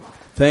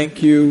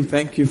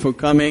Thank you for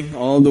coming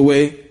all the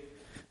way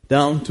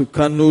down to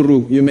Kannuru.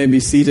 You may be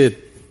seated.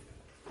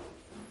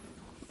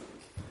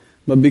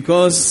 But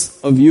because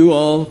of you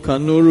all,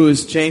 Kannuru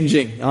is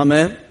changing.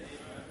 Amen.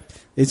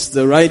 It's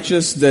the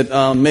righteous that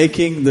are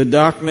making the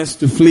darkness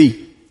to flee.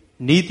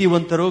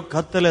 ನೀತಿವಂತರು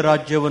ಕತ್ತಲೆ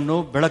ರಾಜ್ಯವನ್ನು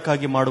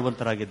ಬೆಳಕಾಗಿ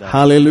ಮಾಡುವಂತರಾಗಿದ್ದಾರೆ.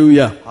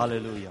 Hallelujah.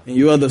 Hallelujah.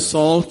 You are the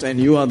salt and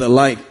you are the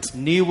light.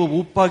 ನೀವು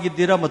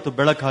ಉಪ್ಪಾಗಿದ್ದೀರಾ ಮತ್ತು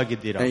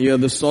ಬೆಳಕಾಗಿದ್ದೀರಾ. And you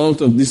are the salt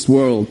of this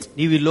world.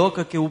 ನೀವು ಈ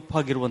ಲೋಕಕ್ಕೆ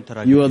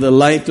ಉಪ್ಪಾಗಿರುವಂತರಾಗಿದ್ದೀರಾ. You are the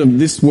light of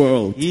this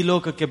world. ಈ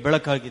ಲೋಕಕ್ಕೆ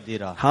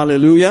ಬೆಳಕಾಗಿದ್ದೀರಾ.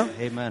 Hallelujah.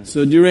 Amen.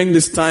 So during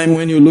this time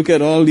when you look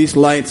at all these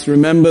lights,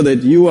 remember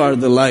that you are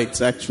the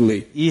lights actually.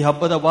 ಈ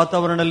ಹಬ್ಬದ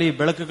ವಾತಾವರಣದಲ್ಲಿ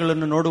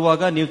ಬೆಳಕುಗಳನ್ನು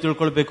ನೋಡುವಾಗ ನೀವು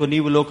ತಿಳ್ಕೊಳ್ಬೇಕು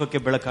ನೀವು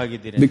ಲೋಕಕ್ಕೆ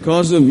ಬೆಳಕಾಗಿದ್ದೀರಿ.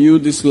 Because of you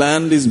this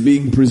land is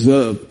being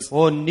preserved.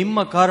 ಓ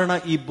ನಿಮ್ಮ ಕಾರಣ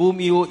ಈ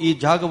ಭೂಮಿಯು ಈ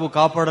ಜಾಗವು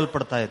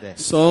ಕಾಪಾಡಲ್ಪಡ್ತಾ ಇದೆ.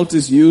 Salt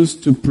is used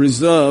to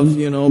preserve,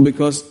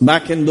 because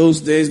back in those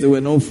days there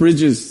were no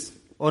fridges.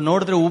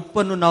 ನೋಡಿದ್ರೆ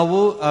ಉಪ್ಪನ್ನು ನಾವು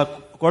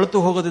ಕೊಳೆತು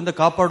ಹೋಗೋದ್ರಿಂದ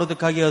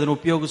ಕಾಪಾಡೋದಕ್ಕಾಗಿ ಅದನ್ನು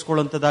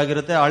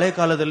ಉಪಯೋಗಿಸಿಕೊಳ್ಳುವಂತದ್ದಾಗಿರುತ್ತೆ. ಹಳೆ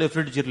ಕಾಲದಲ್ಲಿ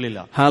ಫ್ರಿಡ್ಜ್ ಇರಲಿಲ್ಲ.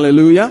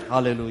 Hallelujah.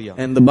 Hallelujah.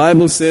 And the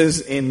Bible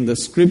says in the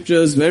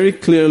scriptures very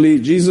clearly,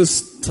 Jesus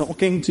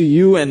talking to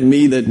you and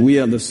me that we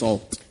are the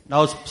salt.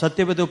 ನಾವು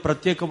ಸತ್ಯವೇದ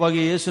ಪ್ರತ್ಯೇಕವಾಗಿ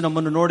ಯೇಸು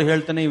ನಮ್ಮನ್ನು ನೋಡಿ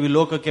ಹೇಳ್ತಾನೆ ಈ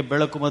ಲೋಕಕ್ಕೆ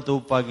ಬೆಳಕು ಮತ್ತು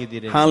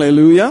ಉಪ್ಪಾಗಿದ್ದೀರಿ.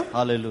 Hallelujah.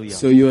 Hallelujah.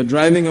 So you are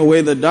driving away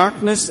the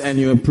darkness and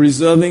you are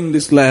preserving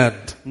this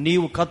land.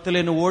 ನೀವು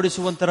ಕತ್ತಲೆಯನ್ನು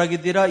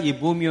ಓಡಿಸುವಂತರಾಗಿದ್ದೀರಾ, ಈ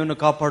ಭೂಮಿಯನ್ನು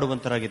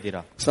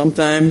ಕಾಪಾಡುವಂತರಾಗಿದ್ದೀರಾ.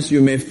 Sometimes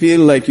you may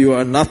feel like you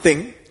are nothing.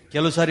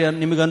 ಕೆಲವು ಸಾರಿ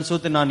ನಿಮಗೆ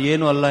ಅನಿಸುತ್ತೆ ನಾನು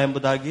ಏನು ಅಲ್ಲ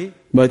ಎಂಬುದಾಗಿ.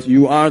 But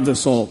you are the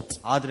salt.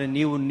 ಆದ್ರೆ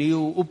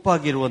ನೀವು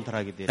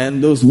ಉಪ್ಪಾಗಿರುವಂತರಾಗಿದ್ದೀರಾ.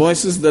 And those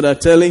voices that are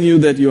telling you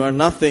that you are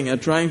nothing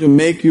are trying to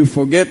make you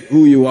forget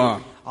who you are.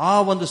 ಆ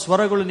ಒಂದು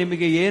ಸ್ವರಗಳು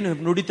ನಿಮಗೆ ಏನು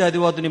ನುಡಿತಾ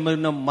ಇದೆಯೋ ಅದು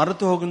ನಿಮ್ಮನ್ನು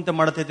ಮರೆತು ಹೋಗುವಂತೆ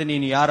ಮಾಡುತ್ತೈತೆ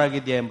ನೀನು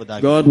ಯಾರಾಗಿದ್ದೀಯಾ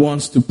ಎಂಬುದಾಗಿ. God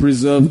wants to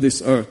preserve this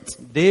earth.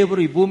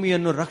 ದೇವರು ಈ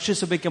ಭೂಮಿಯನ್ನು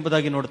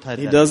ರಕ್ಷಿಸಬೇಕೆಂಬುದಾಗಿ ನೋಡ್ತಾ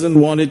ಇದ್ದಾನೆ. He doesn't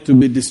want it to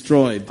be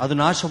destroyed. ಅದು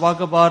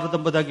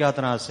ನಾಶವಾಗಬಾರದೆಂಬುದಾಗಿ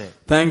ಆತನ ಆಸೆ.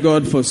 Thank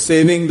God for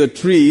saving the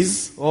trees.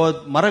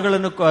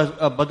 ಮರಗಳನ್ನು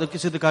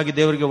ಬದುಕಿಸಿದ್ದಕ್ಕಾಗಿ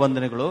ದೇವರಿಗೆ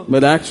ವಂದನೆಗಳು.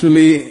 But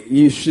actually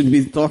you should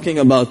be talking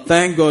about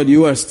thank God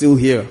you are still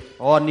here.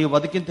 ನೀವು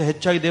ಅದಕ್ಕಿಂತ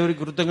ಹೆಚ್ಚಾಗಿ ದೇವರಿಗೆ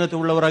ಕೃತಜ್ಞತೆ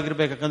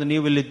ಉಳ್ಳವರಾಗಿರ್ಬೇಕು, ಯಾಕಂದ್ರೆ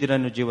ನೀವು ಇಲ್ಲಿದ್ದೀರಾ,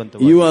 ನೀವು ಜೀವಂತ.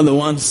 You are the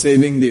one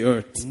saving the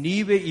earth.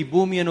 ನೀವೇ ಈ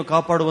ಭೂಮಿಯನ್ನು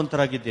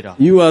ಕಾಪಾಡುವಂತರಾಗಿದ್ದೀರಾ.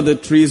 You are the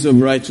trees of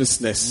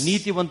righteousness.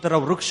 ನೀತಿವಂತರ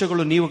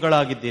ವೃಕ್ಷಗಳು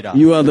ನೀವುಗಳಾಗಿದ್ದೀರಾ.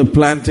 You are the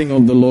planting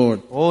of the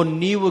Lord.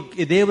 ನೀವು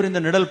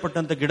ದೇವರಿಂದ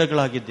ನೆಡಲ್ಪಟ್ಟಂತ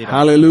ಗಿಡಗಳಾಗಿದ್ದೀರಾ.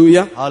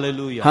 Hallelujah.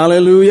 Hallelujah.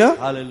 Hallelujah.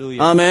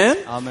 Hallelujah. Amen.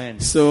 Amen.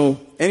 So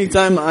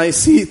anytime I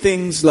see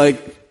things like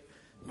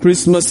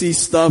Christmassy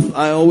stuff,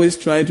 I always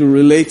try to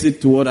relate it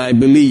to what I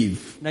believe.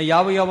 ನಾ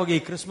ಯಾವಾಗ ಈ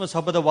Christmas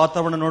ಹಬ್ಬದ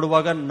ವಾತಾವರಣ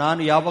ನೋಡುವಾಗ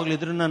ನಾನು ಯಾವಾಗಲೂ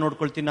ಇದನ್ನ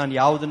ನೋಡ್ಕೊಳ್ತೀನಿ, ನಾನು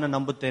ಯಾವುದನ್ನ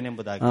ನಂಬುತ್ತೇನೆ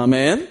ಎಂಬುದಾಗಿ.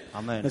 Amen.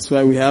 Amen. That's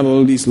why we have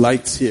all these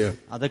lights here.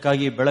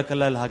 ಅದಕ್ಕಾಗಿ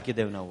ಬೆಳಕೆಲ್ಲ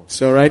ಹಾಕಿದ್ದೇವೆ ನಾವು.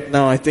 So right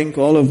now I think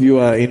all of you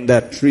are in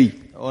that tree.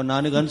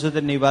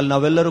 ನನಗನ್ಸುತ್ತೆ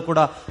ನಾವೆಲ್ಲರೂ ಕೂಡ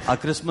ಆ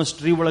ಕ್ರಿಸ್ಮಸ್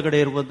ಟ್ರೀ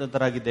ಒಳಗಡೆ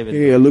ಇರುವಂತರಾಗಿದ್ದೇವೆ.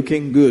 You are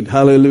looking good.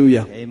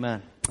 Hallelujah. Amen.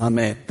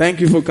 Amen. Thank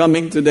you for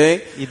coming today.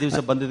 ಈ ದಿವಸ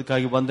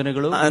ಬಂದಿದ್ದಕ್ಕಾಗಿ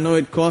ವಂದನೆಗಳು. I know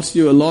it cost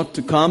you a lot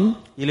to come.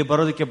 ಇಲ್ಲಿ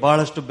ಬರೋದಕ್ಕೆ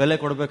ಬಹಳಷ್ಟು ಬೆಲೆ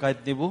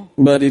ಕೊಡಬೇಕಾಯ್ತು ನೀವು.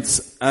 But it's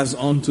as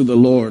unto the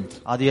Lord.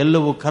 ಅದು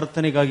ಎಲ್ಲವೂ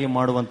ಕರ್ತನಿಗಾಗಿ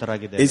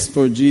ಮಾಡುವಂತರಾಗಿದೆ. It's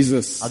for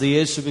Jesus. ಅದು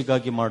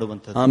ಯೇಸುವಿಗಾಗಿ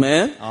ಮಾಡುವಂತದ್ದು.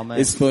 Amen. Amen.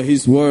 It's for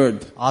His word.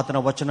 ಆತನ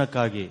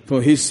ವಚನಕ್ಕಾಗಿ. For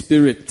His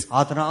Spirit.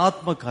 ಆತನ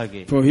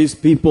ಆತ್ಮಕ್ಕಾಗಿ. For His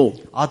people.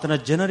 ಆತನ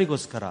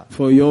ಜನರಿಗೋಸ್ಕರ.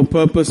 For your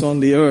purpose on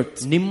the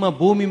earth. ನಿಮ್ಮ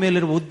ಭೂಮಿ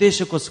ಮೇಲಿರುವ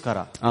ಉದ್ದೇಶಕ್ಕೋಸ್ಕರ.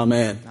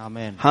 Amen.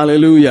 Amen.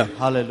 Hallelujah.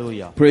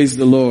 Hallelujah. Praise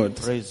the Lord.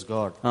 Praise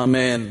God.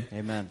 Amen.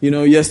 Amen.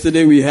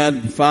 Yesterday we had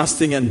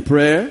fasting and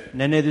prayer.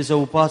 ನೆನ್ನೆ ದಿವಸ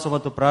ಉಪವಾಸ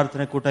ಮತ್ತು ಪ್ರಾರ್ಥನೆ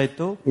ಕೂಟ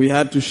ಇತ್ತು. We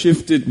had to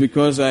shift it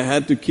because I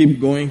had to keep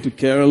going to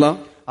Kerala.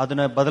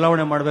 ಅದನ್ನ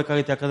ಬದಲಾವಣೆ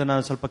ಮಾಡಬೇಕಾಗಿತ್ತು, ಯಾಕಂದ್ರೆ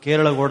ನಾನು ಸ್ವಲ್ಪ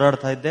ಕೇರಳಕ್ಕೆ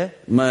ಓಡಾಡ್ತಾ ಇದ್ದೆ.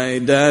 My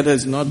dad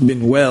has not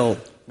been well.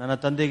 ನನ್ನ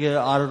ತಂದೆಗೆ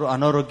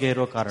ಅನಾರೋಗ್ಯ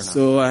ಇರೋ ಕಾರಣ.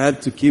 So I had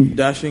to keep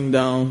dashing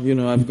down.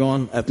 I've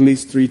gone at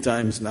least 3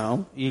 times now.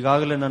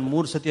 ಈಗಾಗಲೇ ನಾನು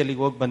 3 ಸತಿ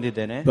ಅಲ್ಲಿಗೆ ಹೋಗಿ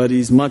ಬಂದಿದ್ದೇನೆ. But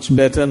he's much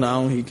better now.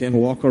 He can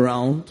walk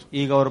around.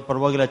 ಈಗ ಅವರು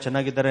ಪರವಾಗಿಲ್ಲ,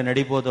 ಚೆನ್ನಾಗಿದ್ದಾರೆ,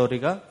 ನಡಿಬಹುದು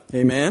ಅವರೀಗ.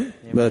 Amen.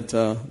 But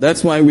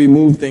that's why we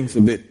move things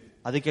a bit.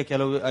 ಅದಕ್ಕೆ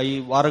ಕೆಲವು ಈ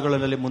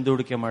ವಾರಗಳಲ್ಲಿ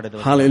ಮುಂದೂಡಿಕೆ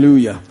ಮಾಡಿದ್ರು.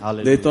 Hallelujah.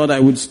 Hallelujah. They thought I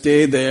would stay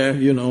there,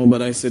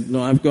 but I said, no,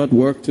 I've got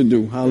work to do.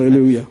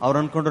 Hallelujah. ಅವ್ರು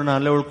ಅನ್ಕೊಂಡ್ರು ನಾನು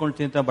ಅಲ್ಲೇ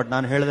ಉಳ್ಕೊಂತೀನಿ ಅಂತ, ಬಟ್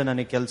ನಾನು ಹೇಳಿದೆ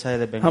ನನಗೆ ಕೆಲಸ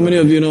ಇದೆ. How many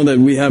of you know that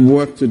we have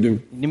work to do?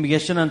 ನಿಮ್ಗೆ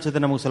ಎಷ್ಟು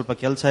ಅನ್ಸುತ್ತೆ ನಮಗೆ ಸ್ವಲ್ಪ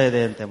ಕೆಲಸ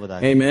ಇದೆ ಅಂತ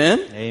ಎಂಬುದಾಗಿ. Amen.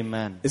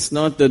 Amen. It's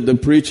not that the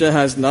preacher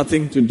has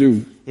nothing to do.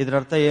 ಇದರ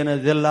ಅರ್ಥ ಏನು,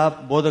 ಇದೆಲ್ಲ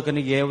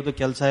ಬೋಧಕನಿಗೆ ಯಾವುದು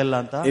ಕೆಲಸ ಇಲ್ಲ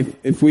ಅಂತ.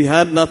 If we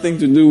had nothing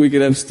to do, we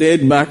could have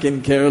stayed back in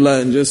Kerala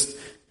and just,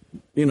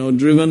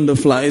 driven the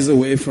flies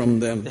away from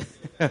them.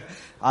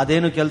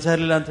 ಅದೇನು ಕೆಲಸ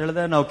ಇರಲಿಲ್ಲ ಅಂತ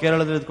ಹೇಳಿದ್ರೆ ನಾವು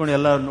ಕೇರಳದಲ್ಲಿ ಇದ್ಕೊಂಡು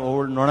ಎಲ್ಲ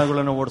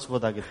ನೊಣಗಳನ್ನು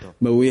ಓಡಿಸಬಹುದಾಗಿತ್ತು.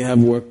 But we have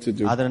work to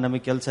do. ಆದ್ರೆ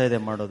ನಮಗೆ ಕೆಲಸ ಇದೆ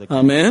ಮಾಡೋದಕ್ಕೆ.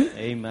 Amen.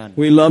 Amen.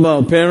 We love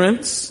our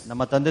parents.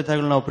 ನಮ್ಮ ತಂದೆ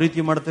ತಾಯಿಗಳನ್ನ ನಾವು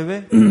ಪ್ರೀತಿ ಮಾಡ್ತೇವೆ.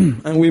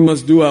 And we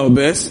must do our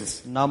best.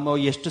 ನಾವು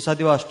ಎಷ್ಟು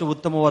ಸಾಧ್ಯವೋ ಅಷ್ಟು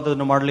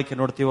ಉತ್ತಮವಾದದನ್ನು ಮಾಡಲಿಕ್ಕೆ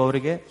ನೋಡ್ತೀವಿ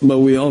ಅವರಿಗೆ. But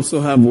we also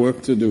have work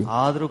to do.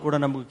 ಆದ್ರೂ ಕೂಡ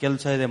ನಮಗೆ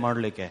ಕೆಲಸ ಇದೆ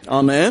ಮಾಡಲಿಕ್ಕೆ.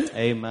 Amen.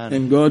 Amen.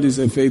 And God is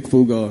a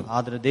faithful God.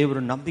 ಆದ್ರೆ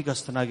ದೇವರು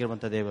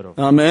ನಂಬಿಕಸ್ಥನಾಗಿರುವಂತ ದೇವರು.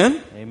 Amen.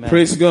 Amen.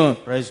 Praise God.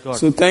 Praise God.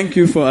 So thank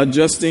you for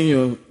adjusting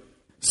your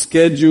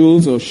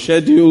schedules or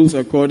schedules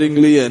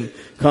accordingly and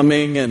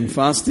coming and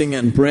fasting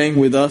and praying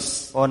with us.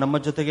 ನಮ್ಮ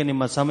ಜೊತೆಗೆ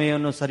ನಿಮ್ಮ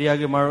ಸಮಯವನ್ನು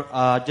ಸರಿಯಾಗಿ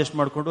adjust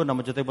ಮಾಡಿಕೊಂಡು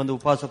ನಮ್ಮ ಜೊತೆಗೆ ಬಂದು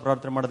ಉಪವಾಸ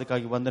ಪ್ರಾರ್ಥನೆ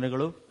ಮಾಡೋದಕ್ಕಾಗಿ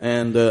ವಂದನೆಗಳು.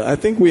 And I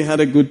think we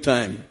had a good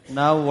time.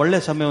 ನಾವು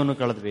ಒಳ್ಳೆ ಸಮಯವನ್ನು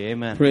ಕಳೆದ್ವಿ.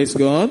 Amen. Praise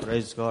God.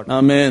 Praise God.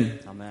 Amen.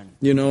 Amen.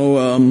 You know,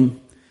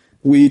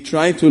 we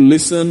try to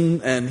listen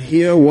and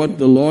hear what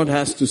the Lord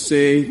has to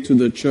say to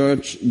the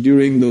church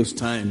during those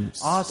times.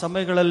 ಆ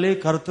ಸಮಯಗಳಲ್ಲಿ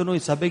ಕರ್ತನು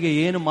ಈ ಸಭೆಗೆ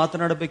ಏನು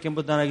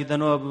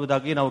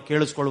ಮಾತನಾಡಬೇಕೆಂಬುದಾಗಿ ನಾವು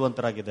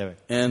ಕೇಳಿಸಿಕೊಳ್ಳುವಂತರಾಗಿದ್ದೇವೆ.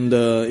 And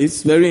it's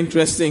very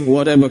interesting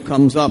whatever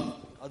comes up.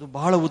 ಅದು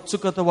ಬಹಳ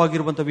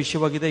ಉತ್ಸುಕವಾಗಿರುವಂತಹ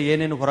ವಿಷಯವಾಗಿದೆ,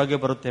 ಏನೇನು ಹೊರಗೆ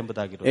ಬರುತ್ತೆ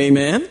ಎಂಬುದಾಗಿರುತ್ತೆ.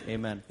 Amen.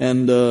 Amen.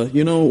 And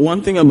you know,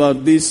 one thing about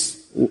these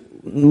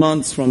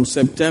months from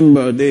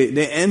September,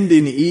 they end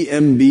in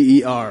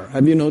EMBER.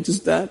 Have you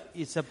noticed that?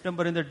 ಈ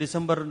ಸೆಪ್ಟೆಂಬರ್ ಇಂದ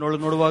ಡಿಸೆಂಬರ್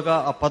ನೋಡುವಾಗ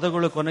ಆ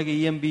ಪದಗಳು ಕೊನೆಗೆ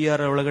EMBER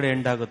ಒಳಗಡೆ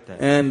ಎಂಡ್ ಆಗುತ್ತೆ.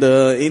 And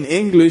in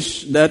English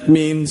that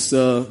means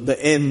the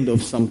end of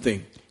something.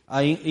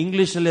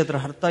 English ಅಲ್ಲಿ ಅದರ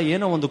ಅರ್ಥ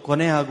ಏನೋ ಒಂದು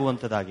ಕೊನೆ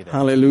ಆಗುವಂತದಾಗಿದೆ.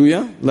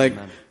 Hallelujah. Like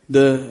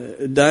the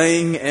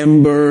dying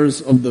embers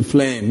of the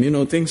flame, you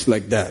know, things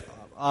like that.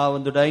 ಆ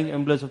ಒಂದು dying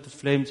embers of the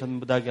flames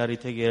ಎಂಬುದಾಗಿ ಆ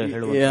ರೀತಿಯಾಗಿ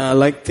ಹೇಳುವ. Yeah,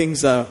 like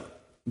things are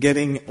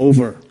getting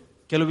over.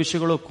 ಕೆಲವು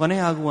ವಿಷಯಗಳು ಕೊನೆ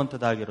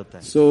ಆಗುವಂತದಾಗಿರುತ್ತೆ.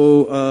 So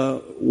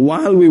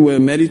while we were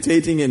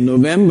meditating in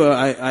November,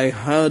 I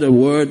heard a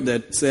word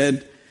that said,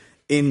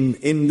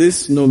 in this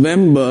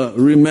November,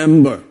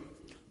 remember.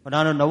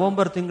 ನಾನು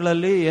ನವೆಂಬರ್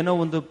ತಿಂಗಳಲ್ಲಿ ಏನೋ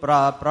ಒಂದು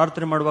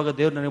ಪ್ರಾರ್ಥನೆ ಮಾಡುವಾಗ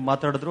ದೇವರು ನನಗೆ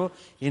ಮಾತಾಡಿದ್ರು,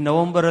 ಈ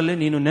ನವೆಂಬರ್ ಅಲ್ಲಿ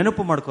ನೀನು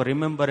ನೆನಪು ಮಾಡ್ಕೋ,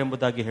 ರಿಮೆಂಬರ್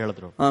ಎಂಬುದಾಗಿ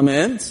ಹೇಳಿದ್ರು.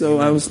 Amen. So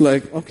I was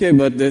like, okay,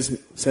 but this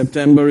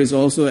September is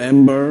also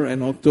ember,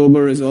 and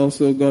October is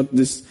also got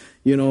this,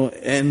 you know,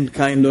 end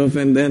kind of,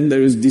 and then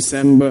there is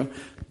December.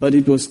 But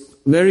it was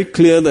very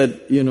clear that,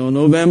 you know,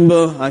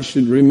 November I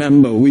should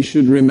remember, we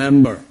should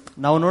remember.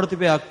 ನಾವು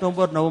ನೋಡ್ತೀವಿ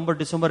October, November,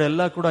 December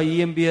ಎಲ್ಲ ಕೂಡ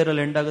EMBER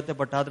ಅಲ್ಲಿ end ಆಗುತ್ತೆ.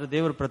 But ಆದ್ರೆ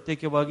ದೇವರು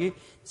ಪ್ರತ್ಯೇಕವಾಗಿ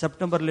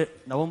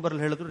November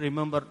ಅಲ್ಲಿ ಹೇಳಿದ್ರು,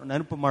 ರಿಮೆಂಬರ್,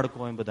 ನೆನಪು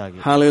ಮಾಡ್ಕೋ ಎಂಬುದಾಗಿ.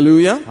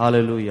 Hallelujah.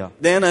 Hallelujah.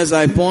 Then as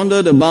I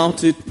pondered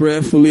about it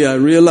prayerfully, I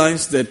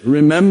realized that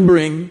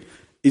remembering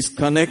is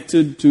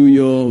connected to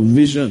your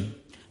vision.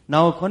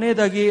 ನಾವು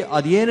ಕೊನೆಯದಾಗಿ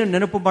ಅದೇನು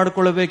ನೆನಪು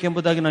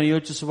ಮಾಡಿಕೊಳ್ಳಬೇಕೆಂಬುದಾಗಿ ನಾನು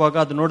ಯೋಚಿಸುವಾಗ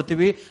ಅದು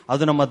ನೋಡ್ತೀವಿ,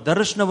 ಅದು ನಮ್ಮ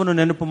ದರ್ಶನವನ್ನು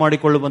ನೆನಪು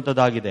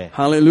ಮಾಡಿಕೊಳ್ಳುವಂತದ್ದಾಗಿದೆ.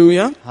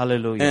 Hallelujah.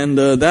 Hallelujah. And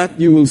that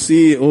you will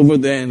see over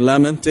there in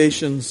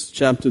Lamentations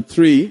chapter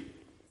 3.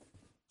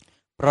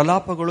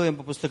 ಪ್ರಲಾಪಗಳು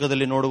ಎಂಬ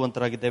ಪುಸ್ತಕದಲ್ಲಿ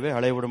ನೋಡುವಂತರಾಗಿದ್ದೇವೆ,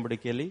 ಹಳೆಯ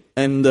ಒಡಂಬಡಿಕೆಯಲ್ಲಿ.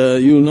 And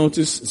you'll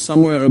notice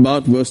somewhere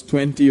about verse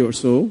 20 or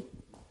so,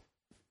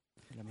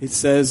 it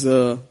says,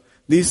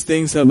 these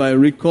things have I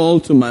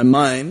recalled to my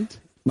mind,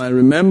 my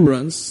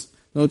remembrance.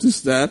 Notice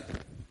that.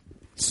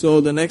 So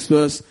the next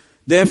verse,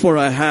 therefore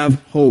I have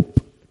hope.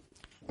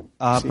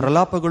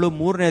 ಪ್ರಲಾಪಗಳು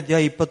 3ನೇ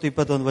ಅಧ್ಯಾಯ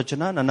 20-21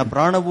 ವಚನ, ನನ್ನ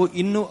ಪ್ರಾಣವು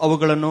ಇನ್ನೂ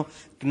ಅವುಗಳನ್ನು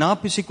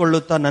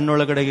ಜ್ಞಾಪಿಸಿಕೊಳ್ಳುತ್ತಾ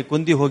ನನ್ನೊಳಗಡೆಗೆ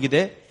ಕುಂದಿ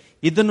ಹೋಗಿದೆ,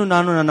 ಇದನ್ನು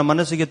ನಾನು ನನ್ನ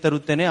ಮನಸ್ಸಿಗೆ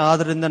ತರುತ್ತೇನೆ,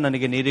 ಆದ್ದರಿಂದ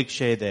ನನಗೆ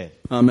ನಿರೀಕ್ಷೆ ಇದೆ.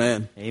 Amen.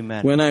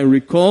 Amen. When I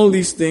recall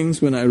these things,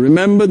 when I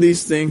remember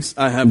these things,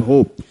 I have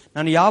hope.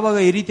 ನಾನು ಯಾವಾಗ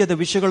ಈ ರೀತಿಯಾದ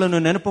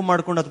ವಿಷಯಗಳನ್ನು ನೆನಪು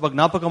ಮಾಡಿಕೊಂಡು ಅಥವಾ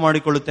ಜ್ಞಾಪಕ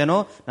ಮಾಡಿಕೊಳ್ಳುತ್ತೇನೋ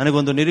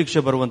ನನಗೊಂದು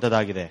ನಿರೀಕ್ಷೆ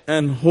ಬರುವಂತದಾಗಿದೆ.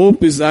 And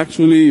hope is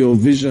actually your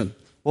vision.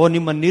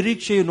 ನಿಮ್ಮ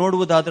ನಿರೀಕ್ಷೆಯು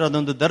ನೋಡುವುದಾದ್ರೆ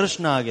ಅದೊಂದು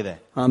ದರ್ಶನ ಆಗಿದೆ.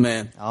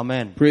 Amen.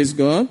 Amen. Praise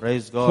God.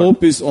 Praise God.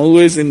 Hope is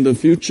always in the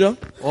future.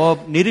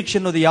 ನಿರೀಕ್ಷೆ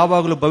ಅನ್ನೋದು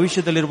ಯಾವಾಗಲೂ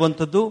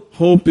ಭವಿಷ್ಯದಲ್ಲಿರುವಂತದ್ದು.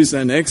 Hope is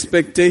an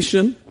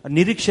expectation.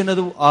 ನಿರೀಕ್ಷೆ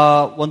ಅನ್ನೋದು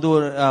ಒಂದು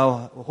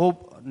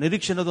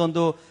ನಿರೀಕ್ಷೆ ಅನ್ನೋದು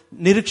ಒಂದು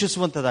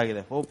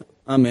ನಿರೀಕ್ಷಿಸುವಂತದಾಗಿದೆ. Hope.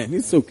 Amen.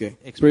 It's okay.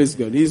 Praise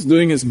God. He's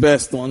doing his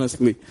best,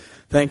 honestly.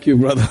 Thank you,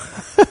 brother.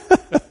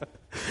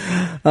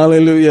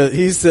 Hallelujah.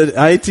 He's an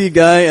IT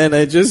guy and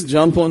I just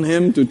jump on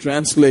him to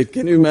translate.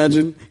 Can you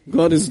imagine?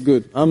 God is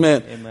good. Amen.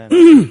 Amen.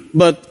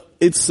 But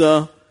it's a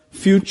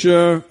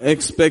future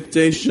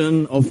expectation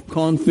of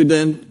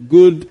confident,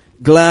 good,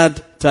 glad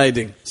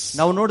tidings.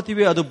 ನಾವು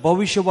ನೋಡ್ತೀವಿ, ಅದು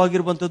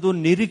ಭವಿಷ್ಯವಾಗಿರುವಂತದ್ದು,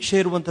 ನಿರೀಕ್ಷೆ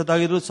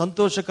ಇರುವಂತದ್ದಾಗಿದ್ದು,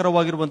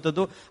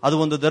 ಸಂತೋಷಕರವಾಗಿರುವಂತದ್ದು, ಅದು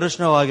ಒಂದು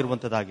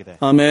ದರ್ಶನವಾಗಿರುವಂತದ್ದಾಗಿದೆ.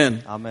 Amen.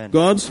 Amen.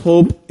 God's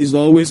hope is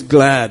always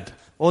glad.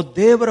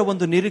 ದೇವರ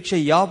ಒಂದು ನಿರೀಕ್ಷೆ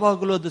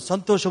ಯಾವಾಗಲೂ ಅದು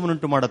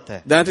ಸಂತೋಷವನ್ನುಂಟು ಮಾಡುತ್ತೆ.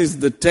 That is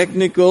the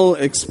technical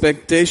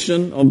expectation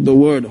of the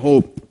word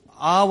hope.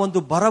 ಆ ಒಂದು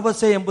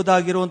ಭರವಸೆ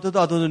ಎಂಬುದಾಗಿರುವಂತದ್ದು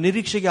ಅದೊಂದು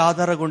ನಿರೀಕ್ಷೆಗೆ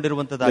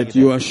ಆಧಾರಗೊಂಡಿರುವಂತದ್ದಾಗಿದೆ.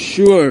 That you are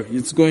sure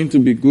it's going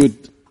to be good.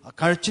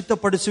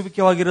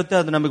 ಖಚಿತಪಡಿಸುವಿಕೆವಾಗಿರುತ್ತೆ,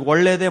 ಅದು ನಮಗೆ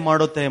ಒಳ್ಳೆಯದೇ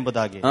ಮಾಡುತ್ತೆ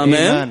ಎಂಬುದಾಗಿ.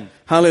 Amen.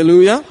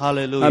 Hallelujah.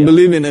 Hallelujah. I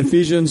believe in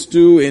Ephesians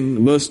 2 in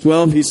verse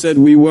 12 he said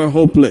we were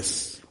hopeless.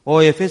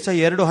 ಎಫೆಸ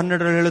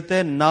 2:12 ಹೇಳುತ್ತೆ,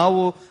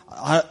 ನಾವು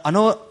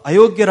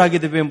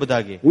ಅಯೋಗ್ಯರಾಗಿದ್ದೇವೆ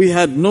ಎಂಬುದಾಗಿ. We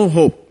had no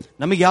hope.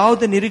 ನಮಗೆ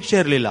ಯಾವುದೇ ನಿರೀಕ್ಷೆ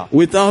ಇರಲಿಲ್ಲ.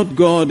 Without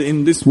God in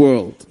this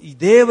world.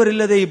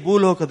 ದೇವರಿಲ್ಲದೆ ಈ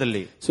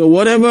ಭೂಲೋಕದಲ್ಲಿ. So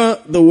whatever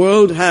the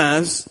world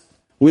has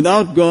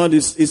without God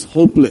is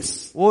hopeless.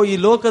 ಈ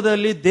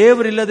ಲೋಕದಲ್ಲಿ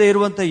ದೇವರಿಲ್ಲದೆ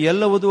ಇರುವಂತ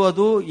ಎಲ್ಲವೂ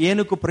ಅದು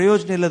ಏನಕ್ಕೂ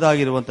ಪ್ರಯೋಜನ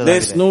ಇಲ್ಲದಾಗಿರುವಂತದ್ದು.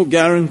 There's no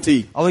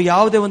guarantee. ಅವ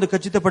ಯಾವುದೇ ಒಂದು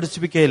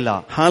ಖಚಿತಪಡಿಸುವಿಕೆ ಇಲ್ಲ.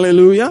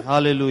 Hallelujah.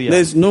 Hallelujah.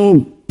 There's no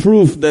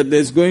proof that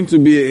there's going to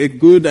be a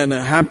good and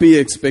a happy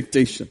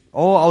expectation.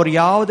 ಅವ್ರ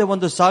ಯಾವುದೇ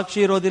ಒಂದು ಸಾಕ್ಷಿ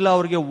ಇರೋದಿಲ್ಲ,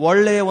 ಅವರಿಗೆ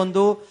ಒಳ್ಳೆಯ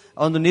ಒಂದು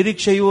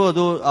ನಿರೀಕ್ಷೆಯು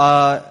ಅದು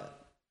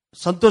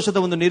ಸಂತೋಷದ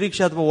ಒಂದು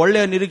ನಿರೀಕ್ಷೆ ಅಥವಾ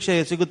ಒಳ್ಳೆಯ ನಿರೀಕ್ಷೆ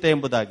ಸಿಗುತ್ತೆ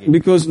ಎಂಬುದಾಗಿ.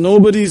 Because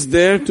nobody is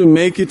there to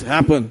make it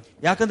happen.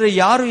 ಯಾಕಂದ್ರೆ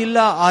ಯಾರು ಇಲ್ಲ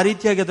ಆ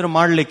ರೀತಿಯಾಗಿ ಅದನ್ನು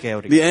ಮಾಡಲಿಕ್ಕೆ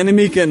ಅವರಿಗೆ. The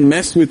enemy can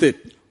mess with it.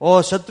 ಓ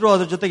ಶತ್ರು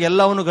ಅದ್ರ ಜೊತೆಗೆ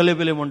ಎಲ್ಲವನ್ನು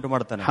ಗಲಿಬಿಲಿ ಉಂಟು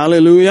ಮಾಡ್ತಾನೆ.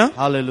 Hallelujah.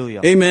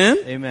 Hallelujah. Amen.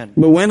 Amen.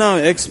 But when our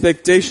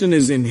expectation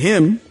is in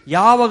Him,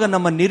 ಯಾವಾಗ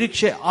ನಮ್ಮ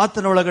ನಿರೀಕ್ಷೆ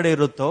ಆತನ ಒಳಗಡೆ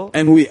ಇರುತ್ತೋ,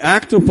 and we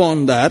act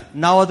upon that,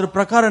 ನಾವು ಅದ್ರ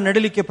ಪ್ರಕಾರ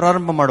ನಡಿಲಿಕ್ಕೆ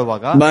ಪ್ರಾರಂಭ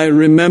ಮಾಡುವಾಗ, by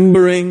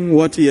remembering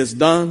what He has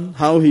done,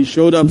 how He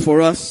showed up for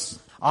us,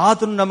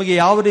 ಆತನು ನಮಗೆ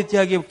ಯಾವ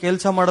ರೀತಿಯಾಗಿ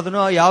ಕೆಲಸ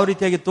ಮಾಡೋದನ್ನು, ಯಾವ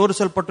ರೀತಿಯಾಗಿ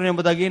ತೋರಿಸಲ್ಪಟ್ಟನು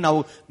ಎಂಬುದಾಗಿ ನಾವು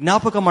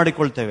ಜ್ಞಾಪಕ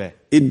ಮಾಡಿಕೊಳ್ತೇವೆ.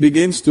 it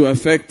begins to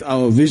affect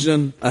our vision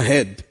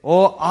ahead.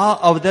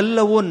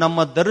 ಅದೆಲ್ಲವೂ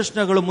ನಮ್ಮ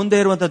ದರ್ಶನಗಳು, ಮುಂದೆ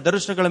ಇರುವಂತಹ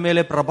ದರ್ಶನಗಳ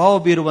ಮೇಲೆ ಪ್ರಭಾವ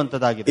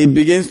ಬೀರುವಂತದ್ದಾಗಿದೆ. It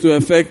begins to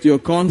affect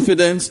your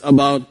confidence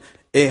about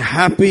a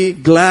happy,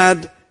 glad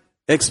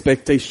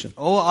expectation.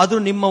 ಅದು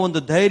ನಿಮ್ಮ ಒಂದು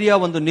ಧೈರ್ಯ,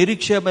 ಒಂದು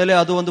ನಿರೀಕ್ಷೆಯ ಮೇಲೆ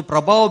ಅದು ಒಂದು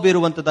ಪ್ರಭಾವ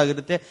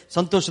ಬೀರುವಂತದ್ದಾಗಿರುತ್ತೆ,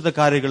 ಸಂತೋಷದ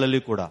ಕಾರ್ಯಗಳಲ್ಲಿ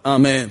ಕೂಡ.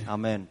 Amen.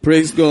 Amen.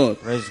 Praise God.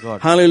 Praise God.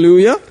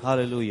 Hallelujah.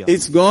 Hallelujah.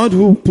 It's God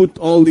who put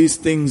all these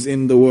things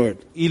in the word.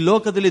 ಈ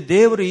ಲೋಕದಲ್ಲಿ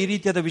ದೇವರು ಈ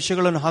ರೀತಿಯಾದ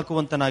ವಿಷಯಗಳನ್ನು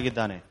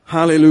ಹಾಕುವಂತನಾಗಿದ್ದಾನೆ.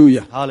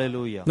 Hallelujah.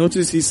 Hallelujah.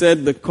 Notice he said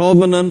the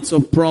covenants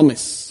of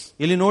promise.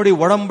 ಇಲ್ಲಿ ನೋಡಿ,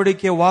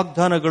 ಒಡಂಬಡಿಕೆ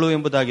ವಾಗ್ದಾನಗಳು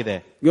ಎಂಬುದಾಗಿದೆ.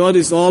 God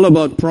is all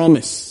about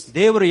promise.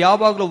 ದೇವರು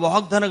ಯಾವಾಗಲೂ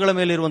ವಾಗ್ದಾನಗಳ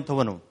ಮೇಲೆ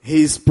ಇರುವಂತವನು. He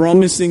is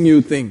promising you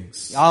things.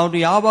 ಅವನು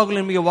ಯಾವಾಗಲೂ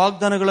ನಿಮಗೆ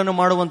ವಾಗ್ದಾನಗಳನ್ನು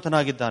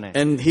ಮಾಡುವಂತನಾಗಿದ್ದಾನೆ.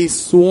 And He's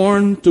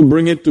sworn to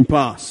bring it to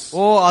pass.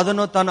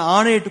 ಅದನ್ನು ತಾನು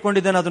ಆಣೆ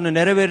ಇಟ್ಟುಕೊಂಡಿದ್ದಾನೆ ಅದನ್ನು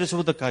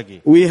ನೆರವೇರಿಸುವುದಕ್ಕಾಗಿ.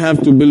 We have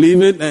to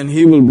believe it and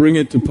He will bring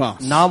it to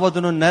pass. ನಾವು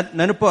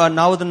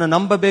ಅದನ್ನು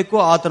ನಂಬಬೇಕು,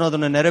 ಆತನು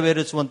ಅದನ್ನು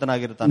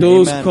ನೆರವೇರಿಸುವಂತನಾಗಿರ್ತಾನೆ.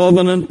 Those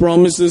covenant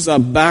promises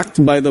are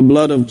backed by the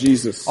blood of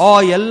Jesus.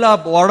 ಎಲ್ಲ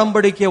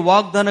ಒಡಂಬಡಿಕೆ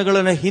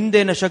ವಾಗ್ದಾನಗಳನ್ನ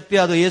ಹಿಂದಿನ ಶಕ್ತಿ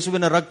ಅದು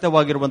ಯೇಸುವಿನ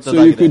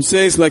ರಕ್ತವಾಗಿರುವಂತದ್ದಾಗಿದೆ. So you could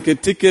say it's like a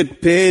ticket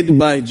paid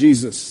by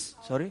Jesus.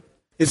 Sorry?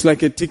 It's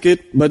like a ticket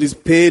but it's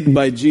paid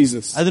by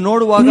Jesus. ಅದು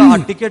ನೋಡುವಾಗ ಆ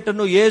ticket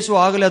ಅನ್ನು ಯೇಸು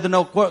ಆಗಲೇ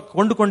ಅದನ್ನು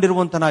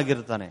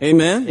ಕೊಂಡುಕೊಂಡಿರುವಂತನಾಗಿರ್ತಾನೆ.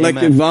 Amen.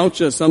 Like a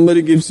voucher.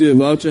 Somebody gives you a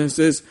voucher and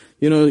says,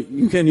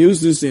 you can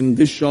use this in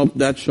this shop,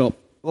 that shop.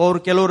 ಅವರು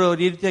ಕೆಲವರು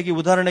ರೀತಿಯಾಗಿ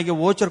ಉದಾಹರಣೆಗೆ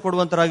ವೋಚರ್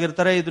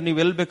ಕೊಡುವಂತರಾಗಿರ್ತಾರೆ, ಇದು ನೀವು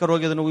ಎಲ್ಲಿ ಬೇಕಾದ್ರೂ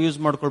ಹೋಗಿ ಅದನ್ನು ಯೂಸ್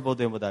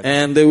ಮಾಡ್ಕೊಳ್ಬಹುದು ಎಂಬುದಾಗಿ.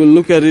 And they will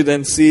look at it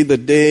and see the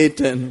date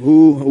and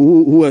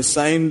who has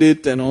signed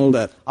it and all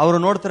that. ಅವರು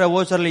ನೋಡ್ತಾರೆ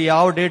ವೋಚರ್ ಅಲ್ಲಿ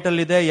ಯಾವ ಡೇಟ್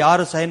ಅಲ್ಲಿ ಇದೆ,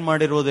 ಯಾರು ಸೈನ್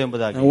ಮಾಡಿರೋದು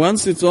ಎಂಬುದಾಗಿ. And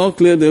once it's all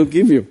clear, they'll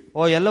give you.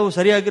 ಎಲ್ಲವೂ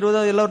ಸರಿಯಾಗಿರುವುದು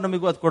ಎಲ್ಲರೂ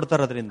ನಮಗೂ ಅದು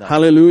ಕೊಡ್ತಾರೆ ಅದರಿಂದ.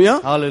 Hallelujah.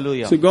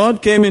 Hallelujah. So God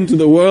came into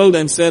the world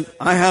and said,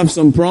 I have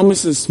some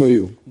promises for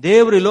you.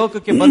 ದೇವರು ಈ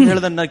ಲೋಕಕ್ಕೆ ಬಂದು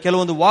ಹೇಳಿದ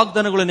ಕೆಲವೊಂದು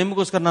ವಾಗ್ದಾನಗಳು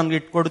ನಿಮಗೋಸ್ಕರ ನಾನು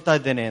ಇಟ್ಕೊಡ್ತಾ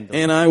ಇದ್ದೇನೆ ಎಂದು.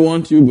 And I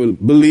want you to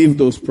believe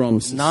those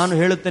promises. ನಾನು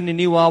ಹೇಳುತ್ತೇನೆ,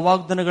 ನೀವು ಆ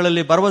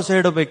ವಾಗ್ದಾನಗಳಲ್ಲಿ ಭರವಸೆ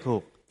ಇಡಬೇಕು.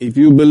 If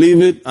you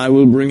believe it, I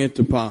will bring it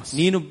to pass.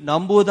 ನೀನು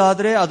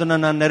ನಂಬುವುದಾದ್ರೆ ಅದನ್ನ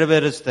ನಾನು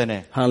ನೆರವೇರಿಸುತ್ತೇನೆ.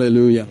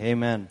 Hallelujah.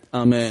 Amen.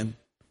 Amen.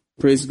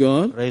 Praise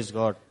God. Praise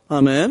God.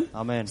 Amen.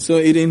 Amen. So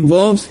it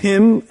involves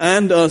Him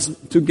and us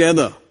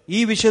together.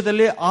 ಈ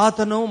ವಿಷಯದಲ್ಲಿ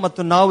ಆತನು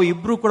ಮತ್ತು ನಾವು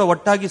ಇಬ್ರು ಕೂಡ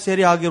ಒಟ್ಟಾಗಿ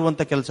ಸೇರಿ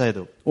ಆಗಿರುವಂತ ಕೆಲಸ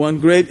ಇದು. One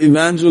great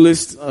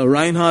evangelist,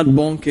 Reinhard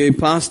Bonnke,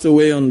 passed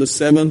away on the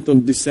 7th of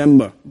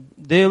December.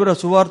 ದೇವರ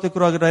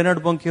ಸುವಾರ್ತಿಕರಾಗಿ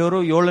ರೈನಾರ್ಡ್ ಬೊಂಕೆಯವರು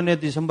 7ನೇ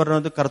ಡಿಸೆಂಬರ್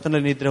ರಂದು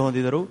ಕರ್ತನಲ್ಲಿ ನಿದ್ರೆ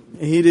ಹೊಂದಿದರು.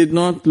 He did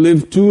not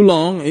live too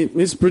long.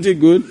 It's pretty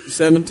good,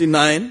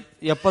 79.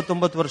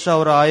 79 ವರ್ಷ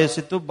ಅವರ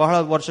ಆಯಸ್ಸಿತ್ತು, ಬಹಳ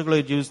ವರ್ಷಗಳು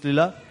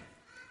ಜೀವಿಸಲಿಲ್ಲ.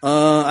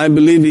 I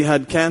believe he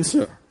had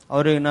cancer.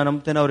 ಅವರಿಗೆ ನಾನು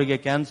ನಂಬ್ತೇನೆ ಅವರಿಗೆ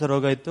ಕ್ಯಾನ್ಸರ್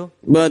ರೋಗ ಇತ್ತು.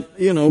 But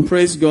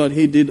praise God,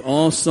 he did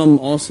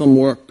awesome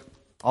work.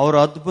 ಅವರು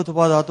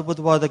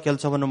ಅದ್ಭುತವಾದ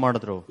ಕೆಲಸವನ್ನು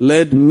ಮಾಡಿದ್ರು.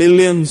 Led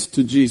millions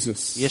to Jesus.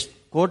 ಎಷ್ಟು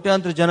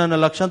ಕೋಟ್ಯಾಂತರ ಜನನ,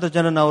 ಲಕ್ಷಾಂತರ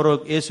ಜನನ ಅವರು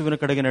ಯೇಸುವಿನ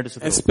ಕಡೆಗೆ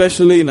ನಡೆಸಿದರು.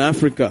 Especially in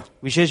Africa.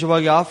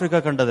 ವಿಶೇಷವಾಗಿ ಆಫ್ರಿಕಾ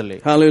ಖಂಡದಲ್ಲಿ.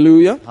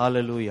 Hallelujah.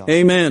 Hallelujah.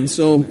 Amen.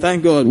 So thank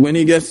God, when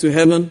he gets to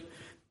heaven,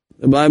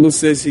 the Bible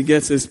says he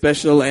gets a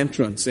special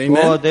entrance.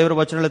 Amen. ದೇವರ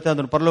ವಚನ ಹೇಳುತ್ತೆ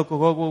ಅದನ್ನು ಪರಲೋಕಕ್ಕೆ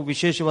ಹೋಗುವ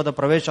ವಿಶೇಷವಾದ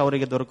ಪ್ರವೇಶ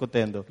ಅವರಿಗೆ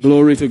ದೊರಕುತ್ತೆ ಎಂದು.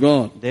 Glory to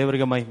God.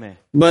 ದೇವರಿಗೆ ಮಹಿಮೆ.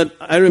 But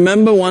I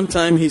remember one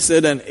time he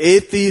said an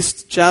atheist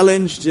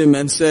challenged him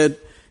and said,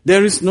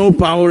 there is no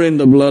power in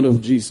the blood of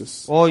Jesus.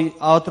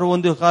 ಆತರ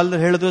ಒಂದು ಕಾಲದಲ್ಲಿ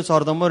ಹೇಳಿದ್ರು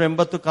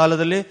 1980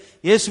 ಕಾಲದಲ್ಲಿ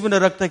ಯೇಸುವಿನ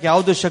ರಕ್ತಕ್ಕೆ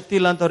ಯಾವುದು ಶಕ್ತಿ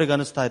ಇಲ್ಲ ಅಂತ ಅವರಿಗೆ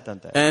ಅನಿಸ್ತಾ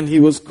ಇತ್ತಂತೆ. And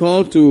he was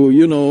called to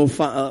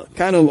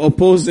kind of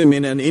oppose him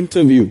in an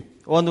interview.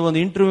 ಒಂದು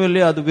ಇಂಟರ್ವ್ಯೂ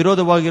ಅಲ್ಲಿ ಅದು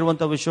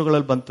ವಿರೋಧವಾಗಿರುವಂತಹ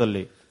ವಿಷಯಗಳಲ್ಲಿ ಬಂತು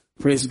ಅಲ್ಲಿ.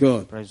 Praise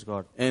God. Praise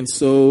God. And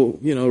so,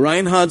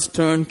 Reinhard's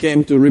turn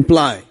came to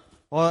reply.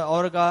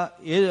 ಅವರಿಗೆ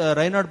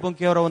ರೈನಾರ್ಡ್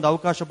ಬೊಂಕೆ ಅವರ ಒಂದು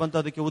ಅವಕಾಶ ಬಂತು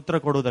ಅದಕ್ಕೆ ಉತ್ತರ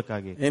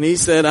ಕೊಡುವುದಕ್ಕಾಗಿ. And he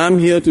said, I'm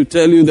here to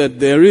tell you that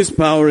there is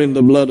power in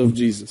the blood of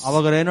Jesus.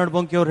 ಅವಾಗ ರೈನಾರ್ಡ್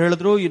ಬೊಂಕೆ ಅವರು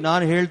ಹೇಳಿದ್ರು,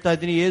 ನಾನು ಹೇಳ್ತಾ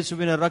ಇದ್ದೀನಿ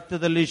ಯೇಸುವಿನ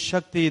ರಕ್ತದಲ್ಲಿ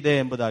ಶಕ್ತಿ ಇದೆ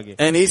ಎಂಬುದಾಗಿ.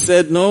 And he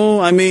said, no,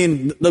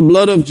 the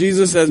blood of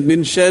Jesus has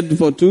been shed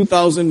for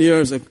 2000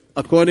 years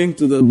according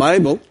to the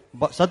Bible.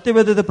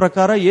 ಸತ್ಯವೇದದ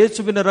ಪ್ರಕಾರ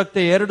ಯೇಸುವಿನ ರಕ್ತ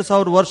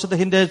 2000 ವರ್ಷದ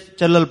ಹಿಂದೆ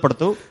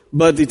ಚೆಲ್ಲಲ್ಪಡ್ತು.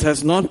 But it has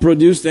not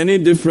produced any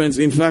difference.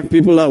 In fact,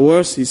 people are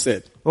worse, he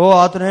said.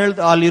 ಆತನ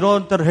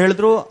ಅಲ್ಲಿರೋಂತರು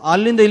ಹೇಳಿದ್ರು,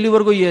 ಅಲ್ಲಿಂದ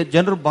ಇಲ್ಲಿವರೆಗೂ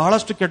ಜನರು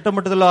ಬಹಳಷ್ಟು ಕೆಟ್ಟ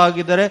ಮಟ್ಟದಲ್ಲಿ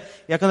ಆಗಿದ್ದಾರೆ,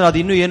 ಯಾಕಂದ್ರೆ ಅದು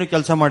ಇನ್ನೂ ಏನು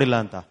ಕೆಲಸ ಮಾಡಿಲ್ಲ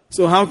ಅಂತ.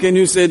 So how can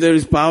you say there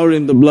is power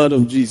in the blood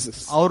of Jesus?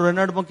 ಅವರು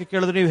ರೈನಾರ್ಡ್ ಬೊಂಕೆ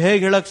ಕೇಳಿದ್ರು, ನೀವು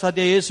ಹೇಗೆ ಹೇಳಕ್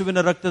ಸಾಧ್ಯ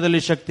ಯೇಸುವಿನ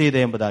ರಕ್ತದಲ್ಲಿ ಶಕ್ತಿ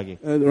ಇದೆ ಎಂಬುದಾಗಿ.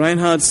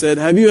 Reinhard said,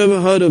 have you ever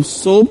heard of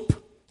soap?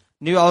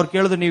 ನೀವು ಅವ್ರು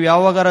ಕೇಳಿದ್ರು, ನೀವು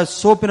ಯಾವಾಗಾರ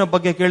ಸೋಪಿನ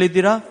ಬಗ್ಗೆ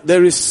ಕೇಳಿದ್ದೀರಾ?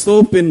 There is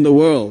soap in the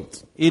world.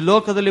 ಈ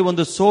ಲೋಕದಲ್ಲಿ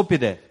ಒಂದು ಸೋಪ್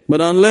ಇದೆ.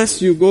 But unless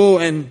you go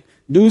and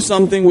do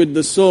something with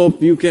the soap,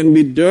 you can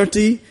be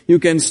dirty, you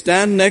can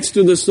stand next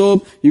to the soap,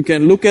 you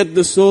can look at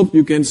the soap,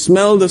 you can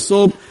smell the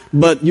soap,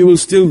 but you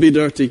will still be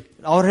dirty.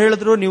 ಅವ್ರು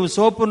ಹೇಳಿದ್ರು, ನೀವು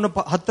ಸೋಪಿನ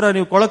ಹತ್ರ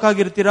ನೀವು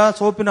ಕೊಳಕಾಗಿರ್ತೀರಾ,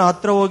 ಸೋಪಿನ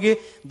ಹತ್ರ ಹೋಗಿ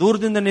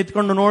ದೂರದಿಂದ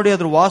ನಿಂತ್ಕೊಂಡು ನೋಡಿ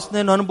ಅದ್ರ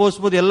ವಾಸನೆಯನ್ನು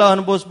ಅನುಭವಿಸಬಹುದು, ಎಲ್ಲ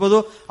ಅನುಭವಿಸಬಹುದು.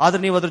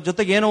 ಆದ್ರೆ ನೀವು ಅದ್ರ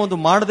ಜೊತೆಗೆ ಏನೋ ಒಂದು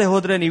ಮಾಡದೆ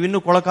ಹೋದ್ರೆ ನೀವು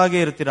ಇನ್ನೂ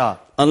ಕೊಳಕಾಗೇ ಇರ್ತೀರಾ.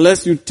 Unless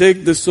you take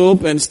the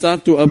soap and start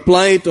to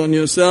apply it on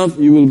yourself,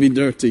 you will be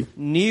dirty.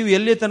 ನೀವು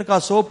ಎಲ್ಲಿ ತನಕ ಆ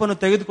ಸೋಪನ್ನು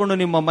ತೆಗೆದುಕೊಂಡು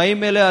ನಿಮ್ಮ ಮೈ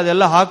ಮೇಲೆ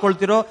ಅದೆಲ್ಲ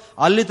ಹಾಕೊಳ್ತಿರೋ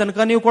ಅಲ್ಲಿ ತನಕ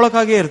ನೀವು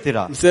ಕೊಳಕಾಗೇ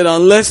ಇರ್ತೀರಾ. He said,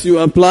 unless you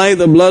apply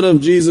the blood of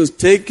Jesus,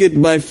 take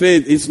it by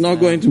faith, it's not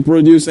going to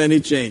produce any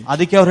change.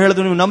 ಅದಕ್ಕೆ ಅವ್ರು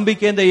ಹೇಳಿದ್ರು, ನೀವು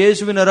ನಂಬಿಕೆಯಿಂದ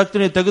ಯೇಸುವಿನ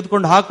ರಕ್ತ ನೀವು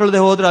ತೆಗೆದುಕೊಂಡು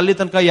ಹಾಕೊಳ್ಳದೆ ಹೋದ್ರೆ ಅಲ್ಲಿ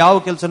ತನಕ ಯಾವ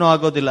ಕೆಲಸನೂ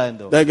ಆಗೋದಿಲ್ಲ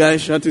ಎಂದು. That guy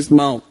shut his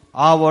mouth.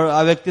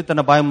 ಆ ವ್ಯಕ್ತಿ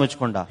ತನ್ನ ಬಾಯಿ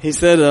ಮುಚ್ಕೊಂಡ. He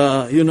said,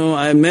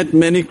 I met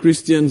many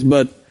Christians,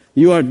 but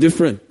you are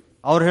different.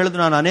 ಅವ್ರು ಹೇಳಿದ್ರು,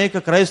 ನಾನು ಅನೇಕ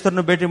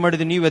ಕ್ರೈಸ್ತರನ್ನು ಭೇಟಿ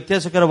ಮಾಡಿದ್ದೀನಿ, ನೀವು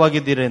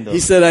ವ್ಯತ್ಯಾಸಕರವಾಗಿದ್ದೀರಾ ಎಂದು.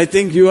 He said, I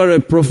think you are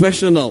a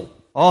professional.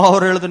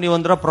 ಅವ್ರು ಹೇಳಿದ್ರು, ನೀವು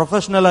ಒಂಥರ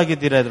ಪ್ರೊಫೆಷನಲ್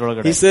ಆಗಿದ್ದೀರಾ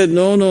ಇದ್ರೊಳಗಡೆ. He said,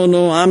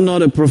 no, I'm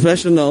not a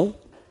professional.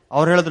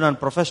 ಅವ್ರು ಹೇಳಿದ್ರು, ನಾನು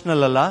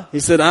ಪ್ರೊಫೆಷನಲ್ ಅಲ್ಲ.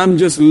 He said, I'm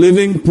just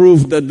living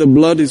proof that the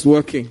blood is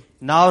working.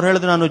 ನಾವು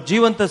ಹೇಳಿದ್ರು, ನಾನು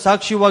ಜೀವಂತ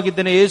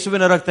ಸಾಕ್ಷಿಯಾಗಿದ್ದೇನೆ,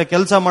 ಯೇಸುವಿನ ರಕ್ತ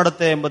ಕೆಲಸ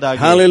ಮಾಡುತ್ತೆ ಎಂಬುದಾಗಿ.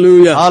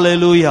 Hallelujah.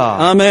 Hallelujah.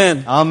 Amen.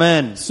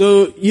 Amen. So,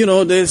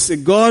 there's a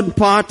God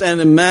part and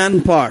a man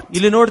part.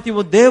 ಇಲ್ಲಿ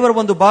ನೋಡ್ತೀವಿ, ದೇವರ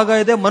ಒಂದು ಭಾಗ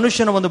ಇದೆ,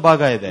 ಮನುಷ್ಯನ ಒಂದು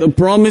ಭಾಗ ಇದೆ. The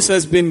promise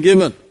has been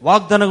given.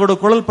 ವಾಗ್ದಾನಗಳು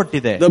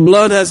ಕೊಡಲ್ಪಟ್ಟಿದೆ. The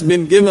blood has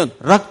been given.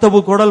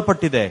 ರಕ್ತವು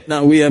ಕೊಡಲ್ಪಟ್ಟಿದೆ.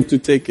 Now we have to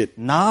take it.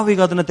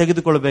 ನಾವೀಗ ಅದನ್ನ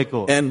ತೆಗೆದುಕೊಳ್ಳಬೇಕು.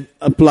 And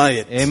apply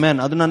it. Amen.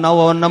 ಅದನ್ನ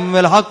ನಾವು ನಮ್ಮ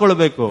ಮೇಲೆ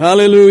ಹಾಕೊಳ್ಳಬೇಕು.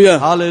 Hallelujah.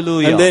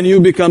 Hallelujah. And then you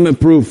become a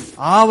proof.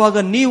 ಆವಾಗ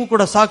ನೀವು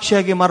ಕೂಡ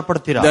ಸಾಕ್ಷಿಯಾಗಿ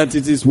ಮಾರ್ಪಡ್ತೀರಾ. That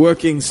it is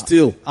working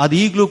still. ಅದು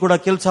ಈಗಲೂ ಕೂಡ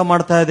ಕೆಲಸ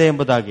ಮಾಡ್ತಾ ಇದೆ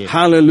ಎಂಬುದಾಗಿ.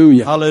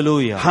 Hallelujah.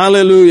 Hallelujah.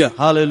 Hallelujah.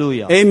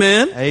 Hallelujah.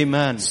 Amen.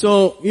 Amen. So,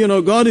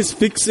 God is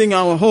fixing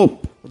our hope.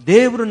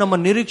 ದೇವರು ನಮ್ಮ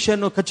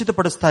ನಿರೀಕ್ಷೆಯನ್ನು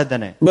ಖಚಿತಪಡಿಸ್ತಾ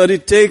ಇದ್ದಾನೆ. But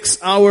it takes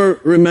our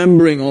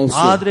remembering also.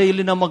 ಆದ್ರೆ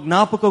ಇಲ್ಲಿ ನಮ್ಮ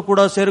ಜ್ಞಾಪಕ ಕೂಡ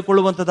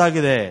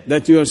ಸೇರಿಕೊಳ್ಳುವಂತದ್ದಾಗಿದೆ.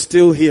 That you are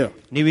still here.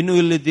 ನೀವಿನ್ನೂ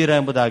ಇಲ್ಲಿದ್ದೀರಾ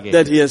ಎಂಬುದಾಗಿ.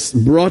 That he has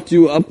brought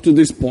you up to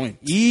this point.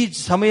 ಈ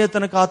ಸಮಯ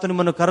ತನಕ ಆತ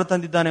ನಿಮ್ಮನ್ನು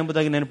ಕರೆತಂದಿದ್ದಾನೆ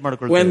ಎಂಬುದಾಗಿ ನೆನಪು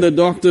ಮಾಡಿಕೊಳ್ಳಿ. When the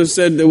doctor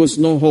said there was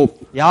no hope.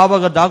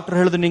 ಯಾವಾಗ ಡಾಕ್ಟರ್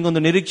ಹೇಳಿದ್ರು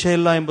ನಿಂಗೊಂದು ನಿರೀಕ್ಷೆ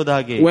ಇಲ್ಲ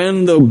ಎಂಬುದಾಗಿ. When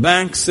the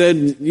bank said,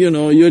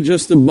 you're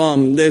just a bum,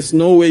 there's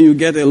no way you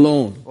get a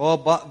loan.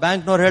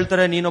 ಬ್ಯಾಂಕ್ನವ್ರು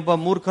ಹೇಳ್ತಾರೆ, ನೀನೊಬ್ಬ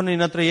ಮೂರ್ಖನು,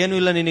 ನಿನ್ನ ಹತ್ರ ಏನೂ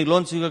ಇಲ್ಲ, ನಿನಗೆ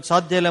ಲೋನ್ ಸಿಗಕ್ಕೆ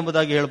ಸಾಧ್ಯ ಇಲ್ಲ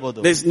ಎಂಬುದಾಗಿ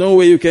ಹೇಳ್ಬೋದು. There's no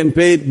way you can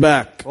pay it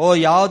back.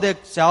 ಯಾವುದೇ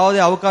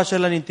ಅವಕಾಶ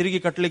ಇಲ್ಲ, ನೀನು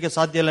ತಿರುಗಿ ಕಟ್ಟಲಿಕ್ಕೆ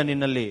ಸಾಧ್ಯ ಇಲ್ಲ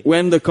ನಿನ್ನಲ್ಲಿ.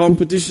 When the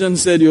competition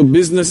said your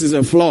business is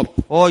a flop.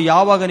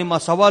 ಯಾವಾಗ ನಿಮ್ಮ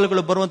ಸವಾಲುಗಳು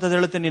ಬರುವಂತದ್ದು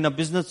ಹೇಳುತ್ತೆ, ನಿನ್ನ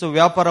ಬಿಸ್ನೆಸ್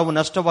ವ್ಯಾಪಾರವು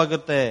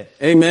ನಷ್ಟವಾಗುತ್ತೆ.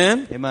 Amen.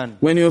 Amen.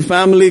 When your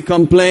family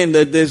complain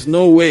that there's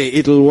no way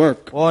it'll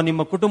work.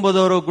 ನಿಮ್ಮ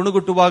ಕುಟುಂಬದವರು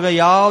ಗುಣಗುಟ್ಟುವಾಗ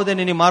ಯಾವುದೇ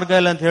ನಿನ್ನ ಮಾರ್ಗ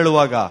ಇಲ್ಲ ಅಂತ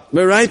ಹೇಳುವಾಗ.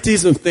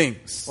 Varieties of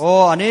things.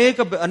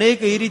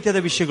 ಅನೇಕ ಈ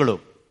ರೀತಿಯಾದ ವಿಷಯಗಳು.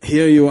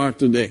 Here you are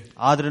today.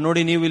 ಆದ್ರೆ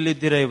ನೋಡಿ, ನೀವು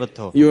ಇಲ್ಲಿದ್ದೀರಾ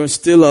ಇವತ್ತು. You are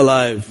still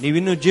alive.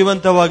 ನೀವಿನ್ನೂ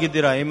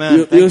ಜೀವಂತವಾಗಿದ್ದೀರಾ. Amen.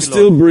 You're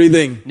still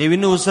breathing.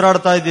 ನೀವಿನ್ನೂ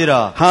ಉಸಿರಾಡ್ತಾ ಇದ್ದೀರಾ.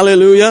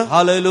 Hallelujah.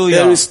 Hallelujah.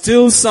 There is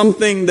still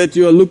something that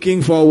you are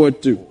looking forward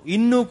to.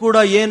 ಇನ್ನೂ ಕೂಡ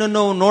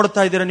ಏನನ್ನು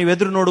ನೋಡ್ತಾ ಇದ್ದೀರಾ, ನೀವು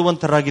ಎದುರು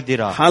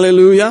ನೋಡುವಂತರಾಗಿದ್ದೀರಾ.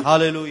 Hallelujah.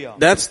 Hallelujah.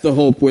 That's the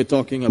hope we're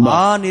talking about.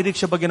 ಆ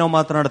ನಿರೀಕ್ಷೆ ಬಗ್ಗೆ ನಾವು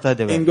ಮಾತನಾಡ್ತಾ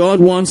ಇದ್ದೇವೆ. And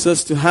God wants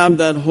us to have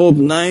that hope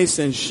nice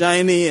and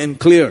shiny and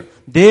clear.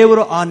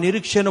 ದೇವರು ಆ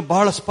ನಿರೀಕ್ಷೆಯನ್ನು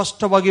ಬಹಳ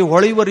ಸ್ಪಷ್ಟವಾಗಿ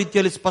ಹೊಳೆಯುವ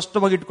ರೀತಿಯಲ್ಲಿ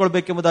ಸ್ಪಷ್ಟವಾಗಿ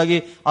ಇಟ್ಕೊಳ್ಬೇಕೆಂಬುದಾಗಿ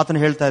ಆತನು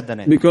ಹೇಳ್ತಾ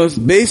ಇದ್ದಾನೆ. Because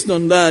based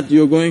on that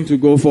you're going to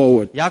go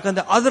forward.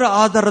 ಯಾಕಂದ್ರೆ ಅದರ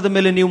ಆಧಾರದ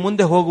ಮೇಲೆ ನೀವು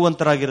ಮುಂದೆ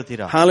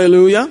ಹೋಗುವಂತರಾಗಿರ್ತೀರಾ.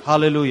 Hallelujah.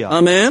 Hallelujah.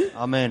 Amen.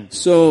 Amen.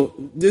 So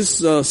this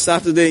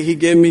Saturday he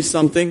gave me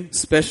something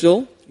special.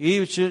 ಈ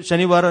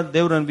ಶನಿವಾರ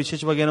ದೇವರು ನನಗೆ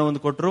ವಿಶೇಷವಾಗಿ ಏನೋ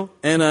ಒಂದು ಕೊಟ್ಟರು.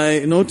 And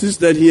I noticed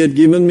that he had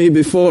given me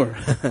before.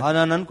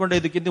 ನಾನು ಅನ್ಕೊಂಡೆ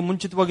ಇದಕ್ಕಿಂತ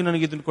ಮುಂಚಿತವಾಗಿ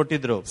ನನಗೆ ಇದನ್ನು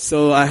ಕೊಟ್ಟಿದ್ರು. So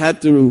I had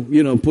to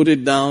put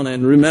it down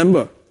and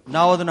remember.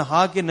 ನಾವು ಅದನ್ನು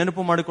ಹಾಕಿ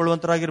ನೆನಪು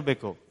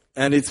ಮಾಡಿಕೊಳ್ಳುವಂತರಾಗಿರಬೇಕು.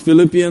 And it's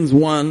Philippians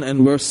 1 and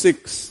verse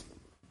 6.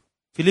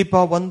 ಫಿಲಿಪ್ಪ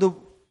 1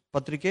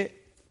 ಪತ್ರಿಕೆ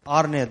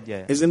 6ನೇ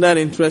ಅಧ್ಯಾಯ. Isn't that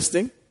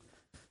interesting?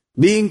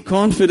 Being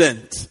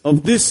confident of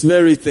this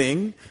very thing,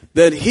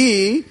 that he,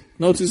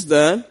 notice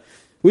that,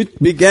 which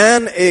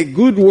began a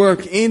good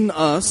work in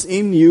us,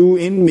 in you,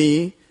 in me,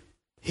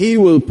 he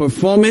will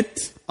perform it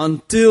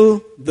until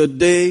the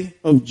day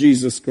of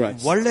Jesus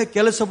Christ. ಒಳ್ಳೆ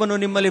ಕೆಲಸವನ್ನು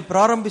ನಿಮ್ಮಲ್ಲಿ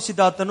ಪ್ರಾರಂಭಿಸಿದ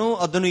ಆತನು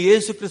ಅದನ್ನು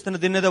ಯೇಸು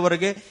ಕ್ರಿಸ್ತನ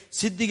ದಿನದವರೆಗೆ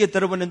ಸಿದ್ಧಿಗೆ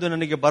ತರುವನೆಂದು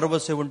ನನಗೆ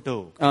ಭರವಸೆ ಉಂಟು.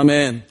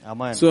 Amen.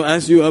 Amen. So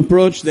as you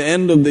approach the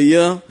end of the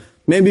year,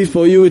 maybe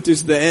for you it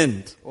is the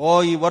end.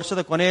 ಈ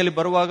ವರ್ಷದ ಕೊನೆಯಲ್ಲಿ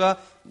ಬರುವಾಗ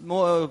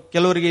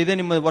ಕೆಲವರಿಗೆ ಇದೆ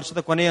ನಿಮ್ಮ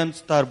ವರ್ಷದ ಕೊನೆ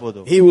ಅನಿಸ್ತಾ ಇರಬಹುದು.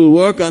 He will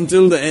work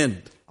until the end.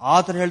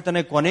 ಆತನು ಹೇಳ್ತಾನೆ,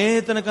 ಕೊನೆ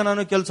ತನಕ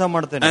ನಾನು ಕೆಲಸ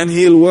ಮಾಡ್ತೇನೆ. And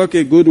he'll work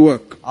a good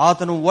work.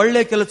 ಆತನು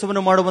ಒಳ್ಳೆ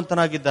ಕೆಲಸವನ್ನು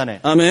ಮಾಡುವಂತನಾಗಿದ್ದಾನೆ.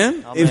 Amen.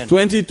 If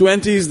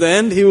 2020 is the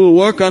end, he will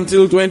work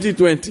until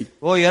 2020.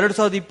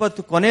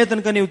 2020 ಕೊನೆ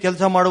ತನಕ ನೀವು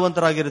ಕೆಲಸ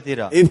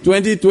ಮಾಡುವಂತರಾಗಿರ್ತೀರಾ. If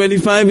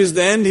 2025 is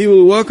the end, he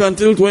will work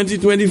until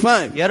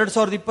 2025.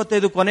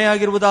 2025 ಕೊನೆ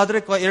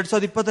ಆಗಿರುವುದಾದ್ರೆ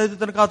 2025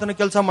 ತನಕ ಆತನು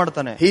ಕೆಲಸ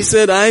ಮಾಡ್ತಾನೆ. He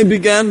said, I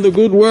began the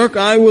good work,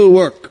 I will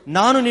work.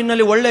 ನಾನು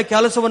ನಿನ್ನಲ್ಲಿ ಒಳ್ಳೆ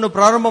ಕೆಲಸವನ್ನು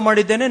ಪ್ರಾರಂಭ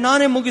ಮಾಡಿದ್ದೇನೆ,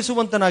 ನಾನೇ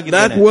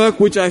ಮುಗಿಸುವಂತನಾಗಿದ್ದೇನೆ. That work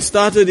which I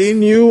started in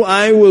you,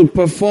 I will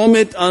perform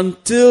it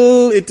until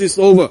it is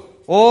over.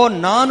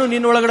 ನಾನು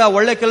ನಿನ್ನೊಳಗಡೆ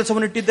ಒಳ್ಳೆ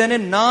ಕೆಲಸವನ್ನು ಇಟ್ಟಿದ್ದೇನೆ,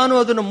 ನಾನು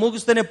ಅದನ್ನು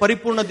ಮುಗಿಸ್ತೇನೆ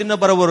ಪರಿಪೂರ್ಣ ದಿನ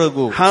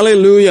ಬರುವವರೆಗೂ.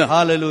 Hallelujah.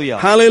 Hallelujah.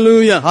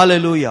 Hallelujah.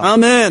 Hallelujah.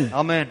 Amen.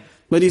 Amen.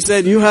 But he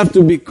said you have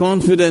to be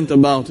confident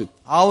about it.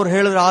 ಅವ್ರು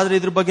ಹೇಳಿದ್ರು, ಆದ್ರೆ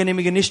ಇದ್ರ ಬಗ್ಗೆ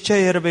ನಿಮಗೆ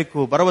ನಿಶ್ಚಯ ಇರಬೇಕು,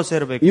 ಭರವಸೆ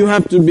ಇರಬೇಕು. You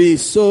have to be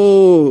so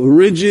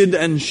rigid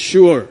and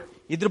sure.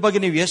 ಇದ್ರ ಬಗ್ಗೆ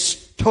ನೀವು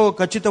ಎಷ್ಟೋ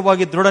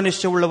ಖಚಿತವಾಗಿ ದೃಢ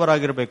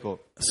ನಿಶ್ಚಯವುಳ್ಳವರಾಗಿರ್ಬೇಕು.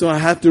 So I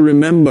had to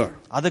remember.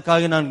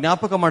 ಅದಕ್ಕಾಗಿ ನಾನು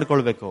ಜ್ಞಾಪಕ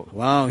ಮಾಡ್ಕೊಳ್ಬೇಕು.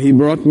 Wow, he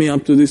brought me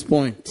up to this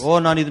point.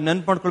 ನಾನು ಇದನ್ನ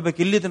ನೆನ್ಪು ಮಾಡ್ಕೊಳ್ಬೇಕು,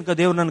 ಇಲ್ಲಿ ತನಕ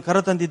ದೇವರು ನನ್ನ ಕರ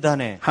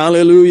ತಂದಿದ್ದಾನೆ.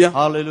 Hallelujah.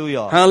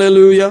 Hallelujah.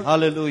 Hallelujah.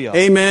 Hallelujah.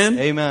 Amen.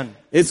 Amen.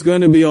 It's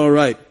going to be all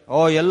right.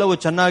 ಎಲ್ಲವೂ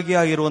ಚೆನ್ನಾಗಿ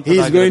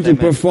He's going to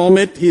perform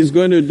it. He's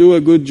going to do a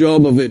good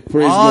job of it.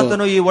 Praise God.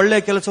 ಆತನು ಈ ಒಳ್ಳೆ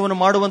ಕೆಲಸವನ್ನು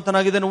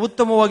ಮಾಡುವಂತನಾಗಿದ್ದಾನೆ,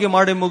 ಉತ್ತಮವಾಗಿ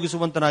ಮಾಡಿ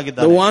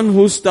ಮುಗಿಸುವಂತನಾಗಿದ್ದಾನೆ. The one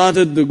who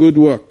started the good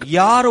work,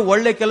 ಯಾರು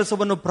ಒಳ್ಳೆ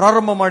ಕೆಲಸವನ್ನು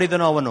ಪ್ರಾರಂಭ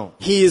ಮಾಡಿದನೋ ಅವನು,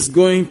 he is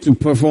going to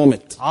perform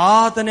it.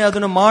 ಆತನೇ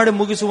ಅದನ್ನು ಮಾಡಿ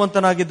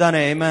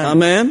ಮುಗಿಸುವಂತನಾಗಿದ್ದಾನೆ. Amen.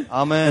 Amen.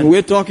 Amen. And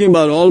we're talking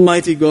about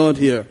Almighty God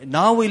here.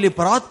 ನಾವು ಇಲ್ಲಿ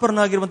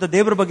ಪರಾತ್ಪರನಾಗಿರುವಂತ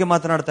ದೇವರ ಬಗ್ಗೆ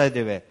ಮಾತನಾಡ್ತಾ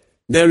ಇದ್ದೇವೆ.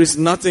 There is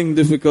nothing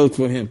difficult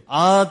for him.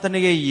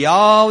 ಆತನಿಗೆ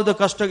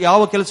ಯಾವ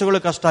ಕೆಲಸಗಳು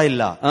ಕಷ್ಟ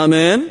ಇಲ್ಲ.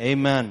 Amen.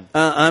 Amen.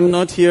 I'm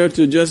not here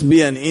to just be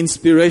an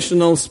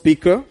inspirational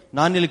speaker.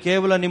 ನಾನಿಲ್ಲಿ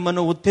ಕೇವಲ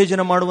ನಿಮ್ಮನ್ನು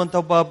ಉತ್ತೇಜನ ಮಾಡುವಂತ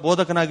ಒಬ್ಬ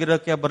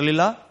ಬೋಧಕನಾಗಿರೋಕೆ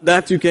ಬರಲಿಲ್ಲ.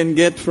 That you can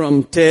get from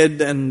TED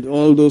and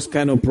all those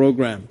kind of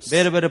programs.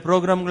 ಬೇರೆ ಬೇರೆ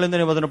ಪ್ರೋಗ್ರಾಮ್ಗಳಿಂದ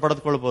ನೀವು ಅದನ್ನು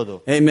ಪಡೆದುಕೊಳ್ಳಬಹುದು.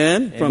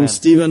 Amen. From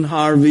Stephen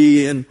Harvey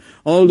and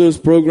all those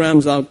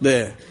programs out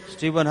there.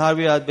 Steven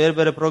Harvey ಬೇರೆ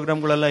ಬೇರೆ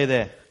ಪ್ರೋಗ್ರಾಮ್ಗಳೆಲ್ಲ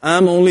ಇದೆ.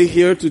 I'm only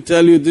here to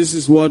tell you this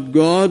is what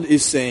God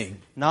is saying.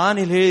 ನಾನು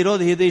ಇಲ್ಲಿ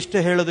ಇರೋದು ಇದು ಇಷ್ಟೇ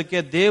ಹೇಳೋದಕ್ಕೆ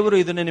ದೇವರು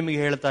ಇದನ್ನೇ ನಿಮಗೆ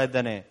ಹೇಳ್ತಾ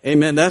ಇದ್ದಾನೆ.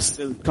 Amen. That's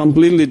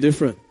completely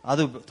different.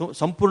 ಅದು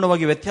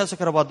ಸಂಪೂರ್ಣವಾಗಿ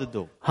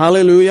ವ್ಯತ್ಯಾಸಕರವಾದದ್ದು.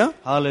 Hallelujah.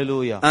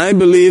 Hallelujah. I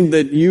believe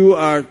that you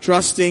are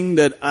trusting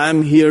that I'm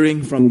hearing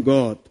from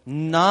God.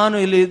 ನಾನು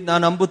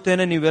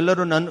ನಂಬುತ್ತೇನೆ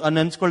ನೀವೆಲ್ಲರೂ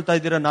ನೆನ್ಸ್ಕೊಳ್ತಾ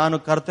ಇದ್ದೀರಾ ನಾನು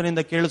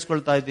ಕರ್ತನಿಂದ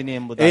ಕೇಳಿಸ್ಕೊಳ್ತಾ ಇದ್ದೀನಿ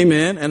ಎಂಬುದು.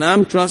 Amen. And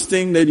I'm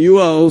trusting that you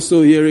are also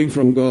hearing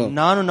from God.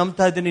 ನಾನು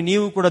ನಂಬ್ತಾ ಇದ್ದೀನಿ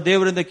ನೀವು ಕೂಡ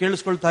ದೇವರಿಂದ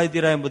ಕೇಳಿಸ್ಕೊಳ್ತಾ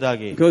ಇದ್ದೀರಾ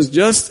ಎಂಬುದಾಗಿ. Because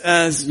just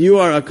as you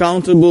are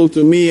accountable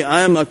to me,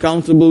 I am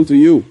accountable to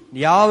you.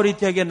 ಯಾವ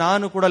ರೀತಿಯಾಗಿ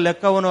ನಾನು ಕೂಡ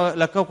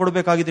ಲೆಕ್ಕ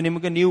ಕೊಡಬೇಕಾಗಿದೆ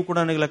ನಿಮಗೆ, ನೀವು ಕೂಡ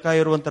ನನಗೆ ಲೆಕ್ಕ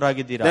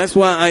ಇರುವಂತರಾಗಿದ್ದೀರಾ. That's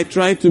why I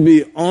try to be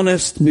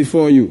honest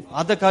before you.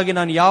 ಅದಕ್ಕಾಗಿ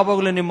ನಾನು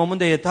ಯಾವಾಗಲೂ ನಿಮ್ಮ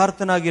ಮುಂದೆ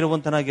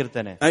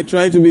ಯಥಾರ್ಥನಾಗಿರುವಂತನಾಗಿರ್ತೇನೆ. I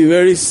try to be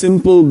very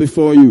simple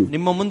before you.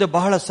 ನಿಮ್ಮ ಮುಂದೆ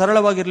ಬಹಳ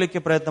ಸರಳವಾಗಿರ್ಲಿಕ್ಕೆ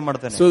ಪ್ರಯತ್ನ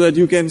ಮಾಡ್ತೇನೆ. So that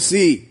you can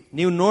see.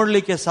 ನೀವು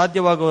ನೋಡ್ಲಿಕ್ಕೆ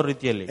ಸಾಧ್ಯವಾಗುವ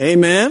ರೀತಿಯಲ್ಲಿ.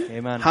 Amen.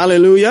 Amen.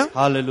 Hallelujah.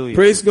 Hallelujah.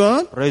 Praise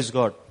God. Praise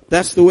God.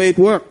 That's the way it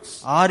works.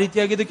 ಆ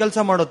ರೀತಿಯಾಗಿ ಇದು ಕೆಲಸ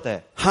ಮಾಡುತ್ತೆ.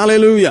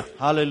 Hallelujah.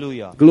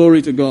 Hallelujah.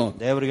 Glory to God.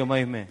 ದೇವರಿಗೆ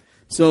ಮಹಿಮೆ.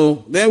 So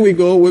there we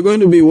go. We're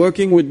going to be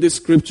working with this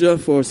scripture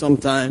for some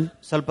time.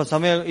 ಸ್ವಲ್ಪ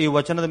ಸಮಯ ಈ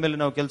ವಚನದ ಮೇಲೆ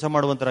ನಾವು ಕೆಲಸ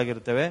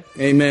ಮಾಡುವಂತರಾಗಿರ್ತೇವೆ.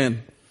 Amen.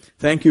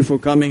 Thank you for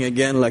coming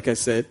again, like I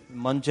said.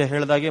 ಮಂಚೆ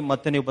ಹೇಳಿದಾಗೆ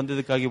ಮತ್ತೆ ನೀವು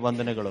ಬಂದಿದ್ದಕ್ಕಾಗಿ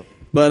ವಂದನೆಗಳು.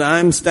 But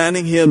I'm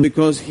standing here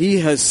because He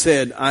has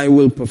said, I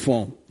will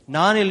perform.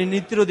 ನಾನು ಇಲ್ಲಿ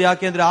ನಿಂತಿರೋದು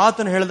ಯಾಕೆಂದ್ರೆ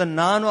ಆತನು ಹೇಳಿದ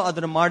ನಾನು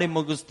ಅದನ್ನು ಮಾಡಿ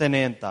ಮುಗಿಸ್ತೇನೆ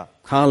ಅಂತ.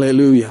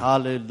 Hallelujah.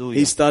 Hallelujah.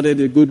 He started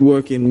a good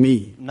work in me.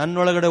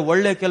 ನನ್ನೊಳಗಡೆ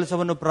ಒಳ್ಳೆ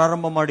ಕೆಲಸವನ್ನು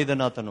ಪ್ರಾರಂಭ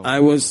ಮಾಡಿದನು ಆತನು. I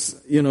was,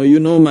 you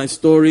know my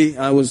story.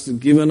 I was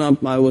given up.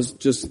 I was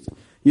just,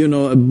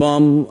 a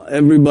bum.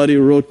 Everybody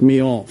wrote me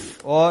off.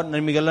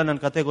 ನಿಮಗೆಲ್ಲ ನನ್ನ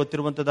ಕತೆ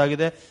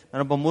ಗೊತ್ತಿರುವಂತದ್ದಾಗಿದೆ.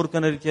 ನಾನೊಬ್ಬ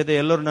ಮೂರ್ಖನ ರೀತಿಯಾದ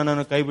ಎಲ್ಲರೂ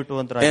ನನ್ನನ್ನು ಕೈ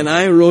ಬಿಟ್ಟುವಂತ. And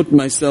I wrote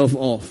myself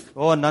off.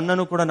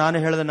 ನನ್ನನ್ನು ಕೂಡ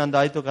ನಾನು ಹೇಳಿದೆ ನಂದು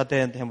ಆಯ್ತು ಕತೆ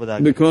ಅಂತ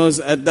ಎಂಬುದಾಗಿ. Because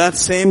at that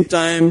same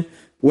time,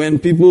 when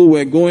people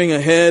were going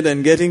ahead and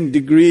getting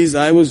degrees,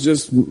 I was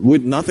just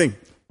with nothing.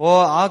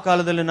 ಆ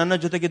ಕಾಲದಲ್ಲಿ ನನ್ನ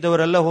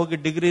ಜೊತೆಗಿದ್ದವರೆಲ್ಲ ಹೋಗಿ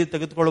ಡಿಗ್ರಿ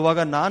ತೆಗೆದುಕೊಳ್ಳುವಾಗ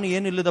ನಾನು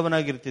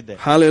ಏನಿಲ್ಲದವನಾಗಿರ್ತಿದ್ದೆ.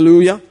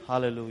 Hallelujah.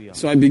 Hallelujah.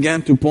 So I began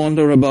to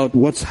ponder about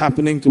what's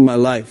happening to my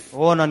life.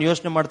 ನಾನು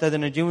ಯೋಚನೆ ಮಾಡ್ತಾ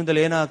ಇದ್ದೇನೆ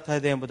ಜೀವನದಲ್ಲಿ ಏನಾಗ್ತಾ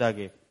ಇದೆ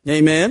ಎಂಬುದಾಗಿ.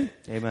 Amen.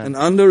 Amen. And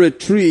under a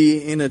tree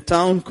in a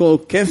town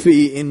called Kefi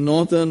in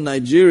northern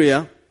Nigeria.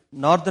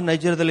 Northern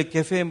ನೈಜೀರಿಯಾದಲ್ಲಿ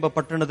ಕೆಫೆ ಎಂಬ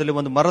ಪಟ್ಟಣದಲ್ಲಿ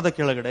ಒಂದು ಮರದ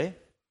ಕೆಳಗಡೆ.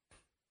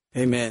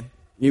 Amen.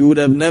 You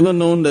would have never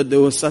known that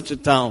there was such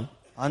a town.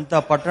 ಅಂತ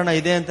ಪಟ್ಟಣ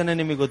ಇದೆ ಅಂತಾನೆ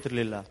ನಿಮಗೆ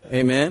ಗೊತ್ತಿರಲಿಲ್ಲ.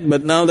 Amen.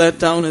 But now that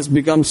town has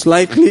become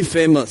slightly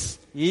famous.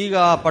 ಈಗ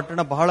ಆ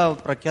ಪಟ್ಟಣ ಬಹಳ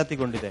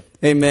ಪ್ರಖ್ಯಾತಿಗೊಂಡಿದೆ.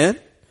 Amen.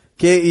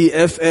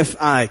 Keffi.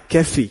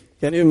 Kefi.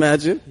 Can you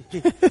imagine?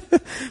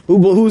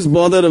 Who's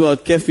bothered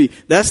about Kefi?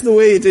 That's the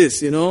way it is,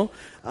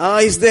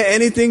 Is there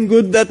anything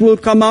good that will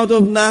come out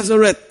of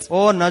Nazareth?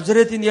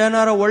 ನಜರೇತಿಂದ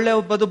ಏನಾರ ಒಳ್ಳೆ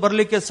ಬದು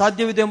ಬರ್ಲಿಕ್ಕೆ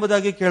ಸಾಧ್ಯವಿದೆ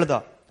ಎಂಬುದಾಗಿ ಕೇಳ್ದ.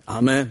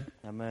 Amen.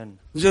 Amen.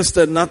 Just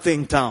a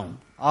nothing town.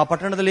 ಆ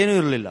ಪಟ್ಟಣದಲ್ಲಿ ಏನೂ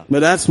ಇರಲಿಲ್ಲ.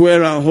 But that's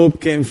where our hope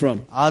came from.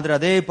 ಆದ್ರೆ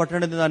ಅದೇ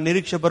ಪಟ್ಟಣದಿಂದ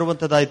ನಿರೀಕ್ಷೆ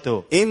ಬರುವಂತದಾಯ್ತು.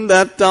 In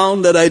that town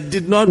that I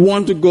did not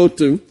want to go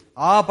to.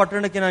 ಆ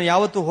ಪಟ್ಟಣಕ್ಕೆ ನಾನು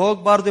ಯಾವತ್ತೂ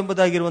ಹೋಗಬಾರದು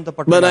ಎಂಬುದಾಗಿರುವಂತ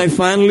ಪಟ್ಟಣ. But I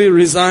finally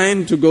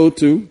resigned to go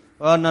to.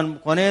 ನಾನು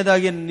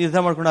ಕೊನೆಯದಾಗಿ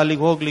ನಿರ್ಧಾರ ಮಾಡ್ಕೊಂಡು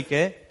ಅಲ್ಲಿಗೆ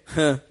ಹೋಗ್ಲಿಕ್ಕೆ.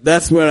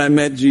 That's where I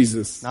met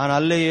Jesus. ನಾನು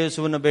ಅಲ್ಲೇ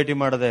ಯೇಸುವನ್ನ ಭೇಟಿ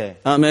ಮಾಡಿದೆ.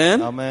 Amen.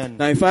 Amen.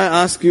 Now if I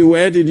ask you,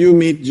 where did you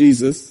meet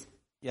Jesus?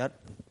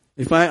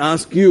 If I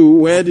ask you,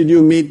 where did you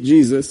meet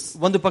Jesus?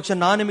 ಒಂದು ಪಕ್ಷ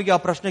ನಾನು ನಿಮಗೆ ಆ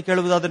ಪ್ರಶ್ನೆ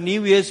ಕೇಳುವುದಾದ್ರೆ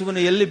ನೀವು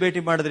ಯೇಸುವನ್ನು ಎಲ್ಲಿ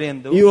ಭೇಟಿ ಮಾಡಿದ್ರಿ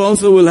ಎಂದು. You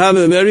also will have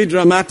a very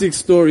dramatic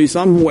story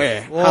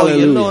somewhere.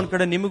 ಎಲ್ಲೋ ಒಂದ್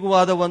ಕಡೆ ನಿಮಗೂ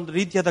ಆದ ಒಂದು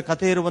ರೀತಿಯಾದ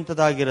ಕಥೆ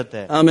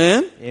ಇರುವಂತದ್ದಾಗಿರುತ್ತೆ. Amen.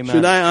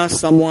 Should I ask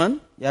someone?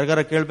 ಯಾರಿಗಾರ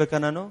ಕೇಳ್ಬೇಕಾ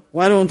ನಾನು?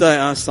 Why don't I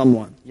ask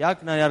someone?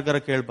 ಯಾಕೆ ನಾನು ಯಾರಿಗಾರ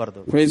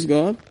ಕೇಳಬಾರದು? Praise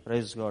God.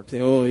 Praise God. Say,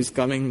 he's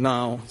coming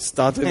now.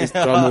 Started his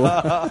trouble.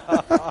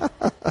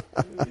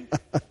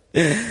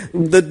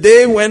 The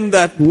day when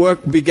that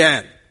work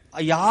began.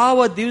 ಯಾವ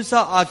ದಿವಸ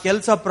ಆ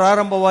ಕೆಲಸ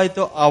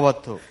ಪ್ರಾರಂಭವಾಯಿತು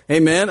ಆವತ್ತು.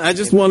 Amen. I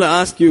just want to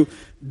ask you,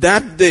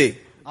 that day.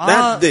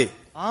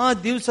 ಆ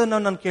ದಿವಸ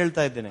ನಾನು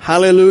ಕೇಳ್ತಾ ಇದ್ದೇನೆ.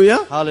 Hallelujah.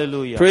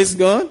 Hallelujah. Praise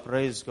God.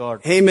 Praise God.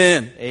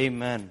 Amen.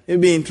 Amen.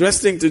 It'd be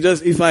interesting to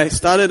if I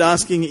started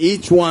asking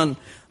each one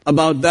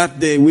about that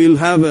day, we'll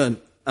have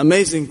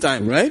amazing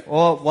time, right?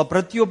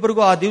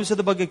 ಪ್ರತಿಯೊಬ್ಬರಿಗೂ ಆ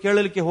ದಿವಸದ ಬಗ್ಗೆ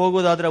ಕೇಳಲಿಕ್ಕೆ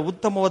ಹೋಗೋದಾದ್ರೆ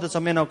ಉತ್ತಮವಾದ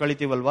ಸಮಯ ನಾವು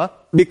ಕಳಿತೀವಲ್ವಾ?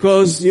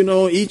 Because,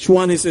 each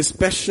one is a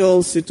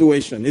special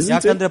situation, isn't it?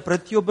 ಯಾಕಂದ್ರೆ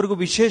ಪ್ರತಿಯೊಬ್ಬರಿಗೂ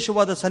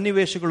ವಿಶೇಷವಾದ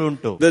ಸನ್ನಿವೇಶಗಳು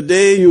ಉಂಟು. The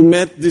day you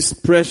met this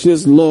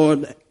precious Lord,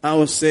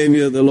 our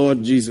Savior, the Lord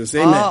Jesus.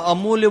 Amen. ಆ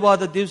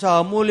ಅಮೂಲ್ಯವಾದ ದಿವಸ,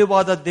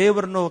 ಅಮೂಲ್ಯವಾದ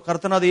ದೇವರನ್ನು,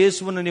 ಕರ್ತನಾದ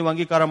ಯೇಸುವನ್ನು ನೀವು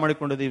ಅಂಗೀಕಾರ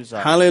ಮಾಡಿಕೊಂಡ ದಿವಸ.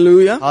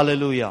 Hallelujah.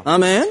 Hallelujah.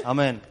 Amen.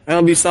 Amen.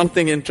 That'll be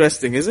something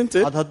interesting, isn't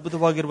it? ಅದು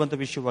ಅದ್ಭುತವಾಗಿರುವಂತ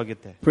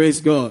ವಿಷಯವಾಗುತ್ತೆ.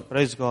 Praise God.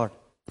 Praise God.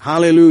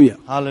 Hallelujah.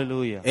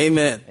 Hallelujah.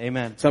 Amen.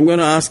 Amen. So I'm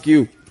going to ask you.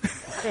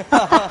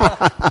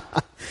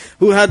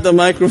 Who had the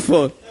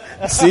microphone?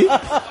 See?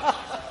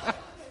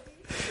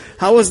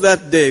 How was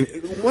that day?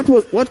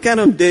 What kind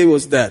of day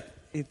was that?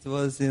 It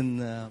was in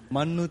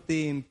Mannuti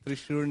in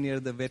Thrissur near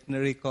the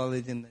veterinary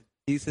college in the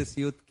Jesus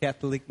Youth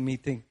Catholic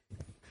meeting.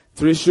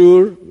 Thrissur,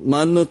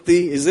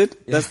 Mannuti, is it?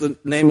 Yeah. That's the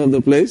name of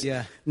the place?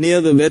 Yeah. Near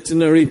the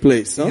veterinary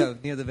place, huh? Yeah,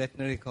 near the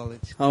veterinary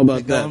college. How about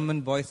the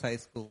Government Boys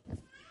High School.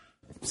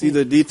 See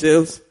the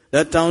details?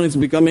 That town is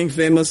becoming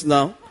famous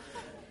now.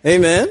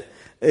 Amen.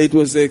 It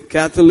was a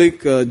Catholic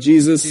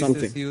Jesus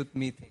something. Youth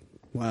meeting.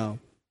 Wow.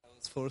 I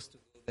was forced to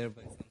go there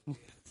by somebody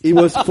else. He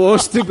was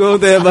forced to go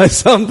there by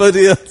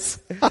somebody else.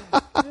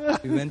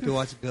 We went to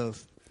watch girls.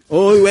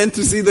 Oh, we went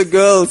to see the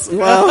girls.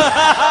 Wow.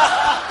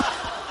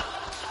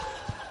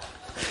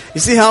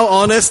 You see how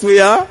honest we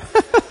are?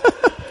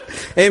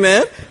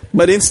 Amen.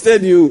 But instead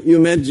you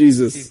met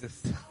Jesus.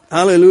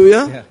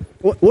 Hallelujah. Yeah.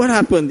 What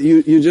happened?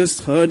 You just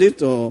heard it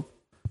or?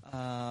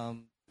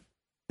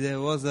 There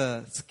was a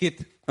skit.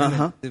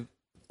 Uh-huh. It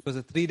was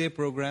a 3-day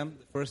program.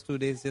 The first 2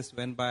 days just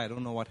went by. I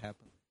don't know what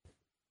happened.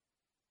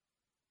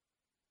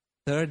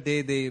 Third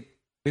day,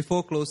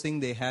 before closing,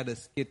 they had a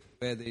skit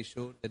where they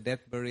showed the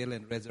death, burial,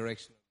 and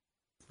resurrection.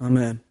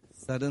 Amen.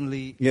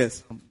 Suddenly,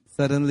 yes.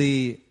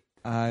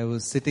 I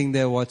was sitting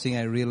there watching.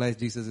 I realized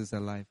Jesus is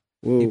alive.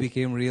 Whoa. He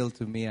became real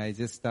to me. I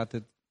just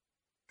started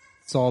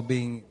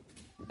sobbing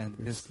and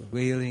just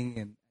wailing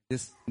and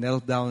just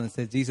knelt down and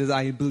said, Jesus,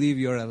 I believe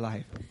you're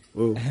alive.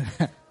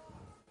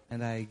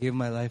 And I gave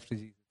my life to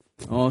Jesus.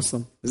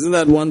 Awesome. Isn't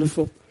that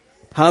wonderful?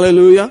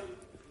 Hallelujah.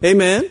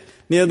 Amen.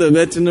 Near the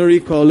veterinary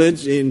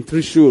college in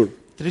Thrissur.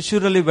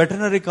 ತ್ರಿಶೂರಲ್ಲಿ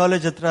veterinary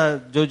college ಹತ್ರ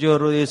ಜೋಜಿ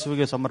ಅವರು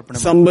ಯೇಸುವಿಗೆ ಸಮರ್ಪಣೆ.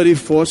 Somebody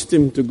forced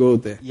him to go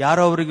there.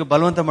 ಯಾರೋ ಅವರಿಗೆ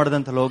ಬಲವಂತ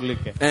ಮಾಡಿದಂತ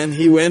ಹೋಗ್ಲಿಕ್ಕೆ. And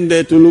he went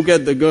there to look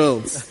at the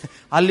girls.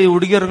 ಅಲ್ಲಿ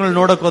ಹುಡುಗಿಯರುಗಳು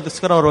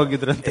ನೋಡಕ್ಕೋಸ್ಕರ ಅವ್ರು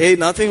ಹೋಗಿದ್ರಂತೆ. Hey,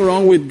 nothing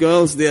wrong with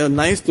girls. They are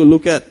nice to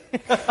look at.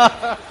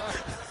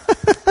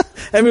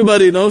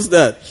 Everybody knows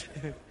that.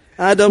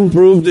 Adam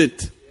proved it.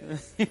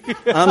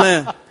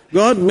 Amen.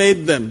 God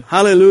made them.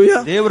 Hallelujah.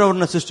 ದೇವರು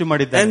ಅವರನ್ನ ಸೃಷ್ಟಿ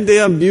ಮಾಡಿದ್ದಾರೆ. And they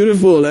are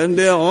beautiful and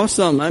they are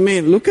awesome. I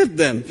mean, look at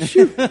them.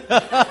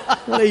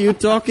 What are you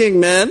talking,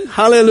 man?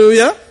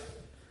 Hallelujah.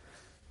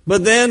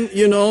 But then,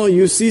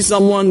 you see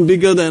someone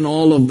bigger than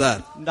all of that.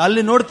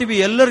 ಅಲ್ಲಿ ನೋಡ್ತೀವಿ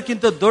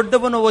ಎಲ್ಲರಿಗಿಂತ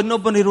ದೊಡ್ಡವನು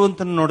ಇನ್ನೊಬ್ಬನು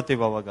ಇರುವಂತ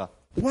ನೋಡ್ತೀವಿ ಅವಾಗ.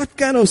 What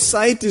kind of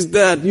sight is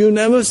that? You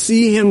never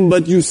see him,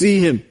 but you see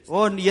him.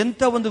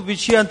 ಎಂತ ಒಂದು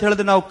ವಿಷಯ ಅಂತ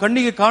ಹೇಳಿದ್ರೆ ನಾವು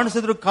ಕಣ್ಣಿಗೆ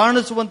ಕಾಣಿಸಿದ್ರು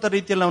ಕಾಣಿಸುವಂತ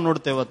ರೀತಿಯಲ್ಲಿ ನಾವು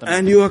ನೋಡ್ತೇವೆ.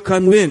 And you are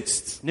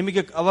convinced.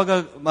 ನಿಮಗೆ ಅವಾಗ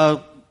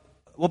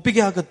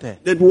ಒಪ್ಪಿಗೆ ಆಗುತ್ತೆ.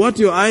 That what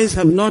your eyes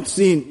have not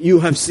seen, you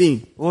have seen.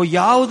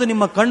 ಯಾವುದು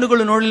ನಿಮ್ಮ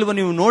ಕಣ್ಣುಗಳು ನೋಡಲಿಲ್ವ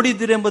ನೀವು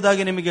ನೋಡಿದ್ದೀರಿ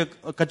ಎಂಬುದಾಗಿ ನಿಮಗೆ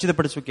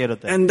ಖಚಿತಪಡಿಸುವಿಕೆ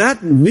ಇರುತ್ತೆ. And that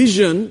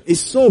vision is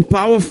so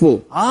powerful.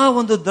 ಆ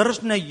ಒಂದು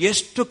ದರ್ಶನ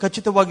ಎಷ್ಟು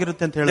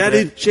ಖಚಿತವಾಗಿರುತ್ತೆ ಅಂತ ಹೇಳಿದ್ರೆ that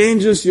it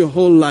changes your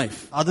whole life.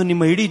 ಅದು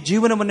ನಿಮ್ಮ ಇಡೀ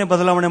ಜೀವನವನ್ನೇ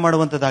ಬದಲಾವಣೆ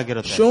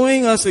ಮಾಡುವಂತದ್ದಾಗಿರುತ್ತೆ.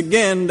 Showing us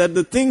again that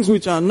the things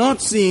which are not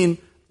seen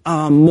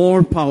are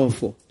more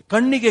powerful.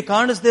 ಕಣ್ಣಿಗೆ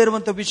ಕಾಣಿಸದೇ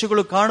ಇರುವಂತ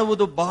ವಿಷಯಗಳು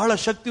ಕಾಣುವುದು ಬಹಳ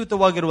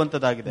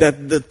ಶಕ್ತಿಯುತವಾಗಿರುವಂತದ್ದಾಗಿದೆ. That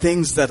the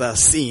things that are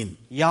seen.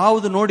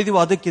 ಯಾವುದು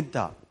ನೋಡಿದೀವೋ ಅದಕ್ಕಿಂತ.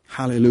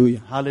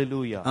 Hallelujah.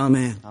 Hallelujah.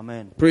 Amen.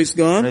 Amen. Praise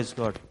God. Praise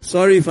God.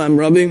 Sorry if I'm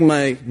rubbing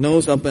my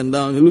nose up and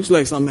down. It looks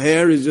like some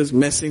hair is just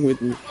messing with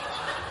me.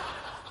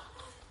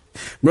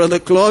 Brother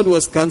Claude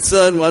was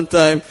concerned one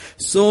time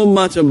so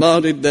much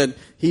about it that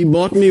he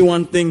bought me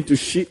one thing to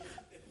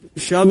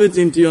shove it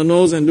into your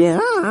nose and do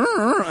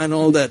and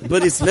all that.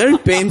 But it's very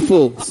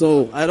painful, so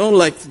I don't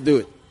like to do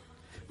it.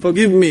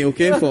 Forgive me,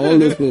 okay, for all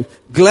those moves.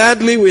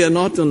 Gladly we are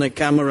not on a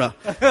camera.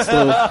 So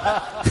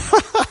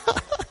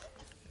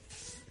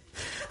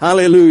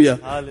Hallelujah.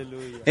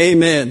 Hallelujah.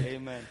 Amen.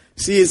 Amen.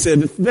 See, it's a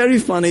very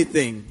funny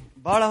thing.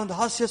 ಬಹಳ ಒಂದು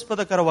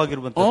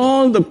ಹಾಸ್ಯಾಸ್ಪದಕರವಾಗಿರುವಂತ.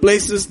 All the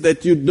places that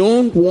you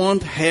don't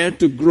want hair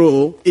to grow,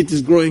 it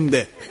is growing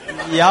there.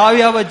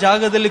 ಯಾವ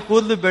ಜಾಗದಲ್ಲಿ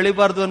ಕೂದಲು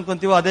ಬೆಳಿಬಾರ್ದು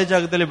ಅನ್ಕೊಂತೀವೋ ಅದೇ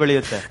ಜಾಗದಲ್ಲಿ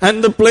ಬೆಳೆಯುತ್ತೆ. And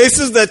the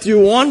places that you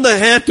want the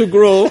hair to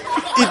grow,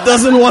 it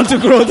doesn't want to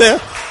grow there.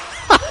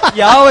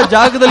 ಯಾವ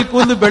ಜಾಗದಲ್ಲಿ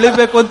ಕೂದಲು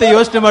ಬೆಳಿಬೇಕು ಅಂತ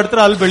ಯೋಚನೆ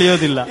ಮಾಡ್ತಾರೆ ಅಲ್ಲಿ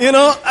ಬೆಳೆಯೋದಿಲ್ಲ.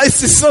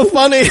 It's so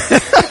funny.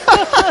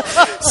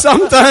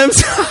 Sometimes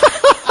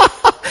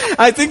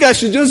I think I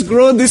should just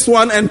grow this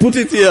one and put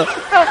it here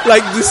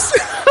like this.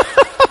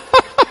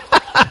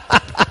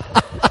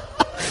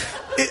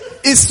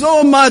 It's so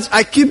much.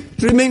 I keep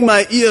trimming my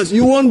ears.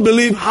 You won't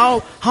believe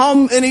how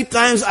many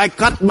times I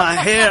cut my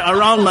hair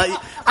around my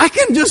ear. I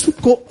can just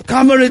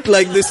cover it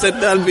like this and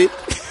that'll be.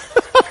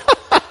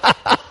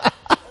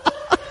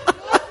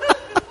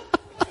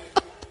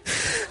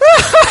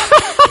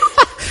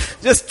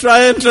 Just try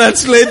and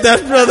translate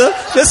that, brother.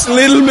 Just a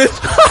little bit.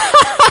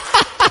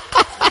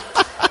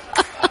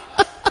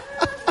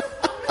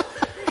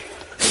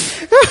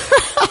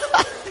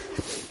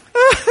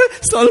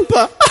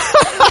 Salpa.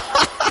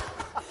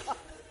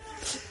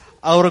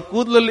 ಅವರ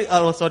ಕೂದಲಲ್ಲಿ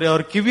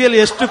ಅವ್ರ ಕಿವಿಯಲ್ಲಿ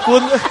ಎಷ್ಟು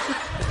ಕೂದಲು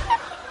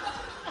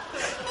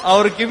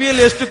ಅವ್ರ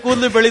ಕಿವಿಯಲ್ಲಿ ಎಷ್ಟು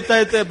ಕೂದಲು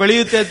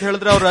ಬೆಳೆಯುತ್ತೆ ಅಂತ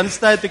ಹೇಳಿದ್ರೆ ಅವ್ರು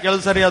ಅನಿಸ್ತಾ ಇತ್ತು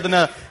ಕೆಲವು ಸರಿ ಅದನ್ನ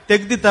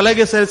ತೆಗ್ದಿ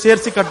ತಲೆಗೆ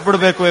ಸೇರಿಸಿ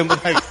ಕಟ್ಬಿಡ್ಬೇಕು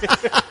ಎಂಬುದಾಗಿ.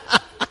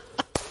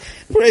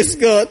 Praise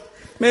God.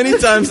 Many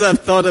times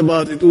I've thought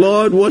about it.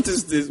 Lord, what is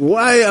this?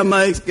 Why am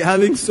I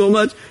having so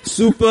much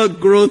super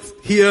growth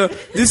here?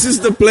 This is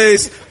the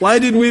place. Why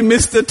did we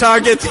miss the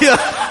target here?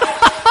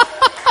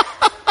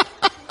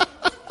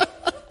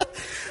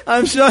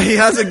 I'm sure he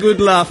has a good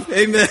laugh.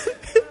 Amen.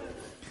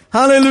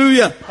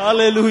 Hallelujah.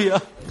 Hallelujah.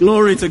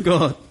 Glory to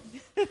God.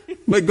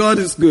 But God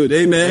is good.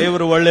 Amen.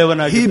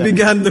 He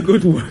began the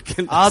good work.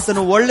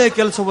 ಆತನು ಒಳ್ಳೆಯ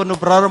ಕೆಲಸವನ್ನು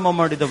ಪ್ರಾರಂಭ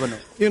ಮಾಡಿದವನು.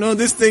 You know,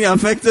 this thing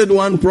affected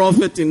one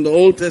prophet in the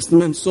Old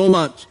Testament so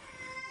much.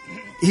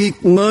 He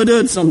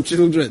murdered some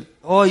children.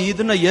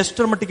 ಇದನ್ನ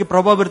ಎಷ್ಟರ ಮಟ್ಟಿಗೆ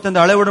ಪ್ರಭಾವ ಇರುತ್ತೆ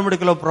ಅಂದ್ರೆ ಹಳೆ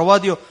ಒಡಂಬಡಿಕೆಯಲ್ಲಿ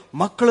ಪ್ರವಾದಿಯು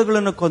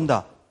ಮಕ್ಕಳುಗಳನ್ನು ಕೊಂದ.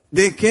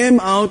 They came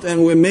out and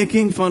were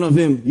making fun of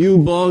him. You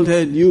bald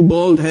head, you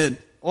bald head.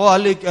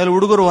 ಅಲ್ಲಿ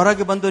ಹುಡುಗರು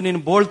ಹೊರಗೆ ಬಂದು ನೀನು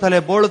ಬೋಳು ತಲೆ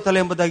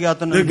ಎಂಬುದಾಗಿ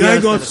ಆತನ. The guy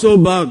got so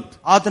bugged.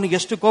 ಆತನಿಗೆ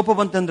ಎಷ್ಟು ಕೋಪ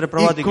ಬಂತಂದ್ರೆ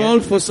ಪ್ರವಾದಿಗೆ. He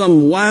called for some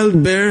wild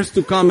bears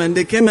to come and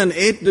they came and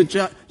ate the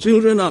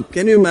children up.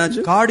 Can you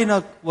imagine? ಕಾಡಿನ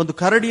ಒಂದು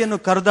ಕರಡಿಯನ್ನು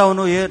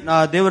ಕರೆದವನು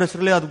ದೇವರ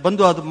ಹೆಸರಲ್ಲಿ ಅದು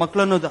ಬಂದು ಅದು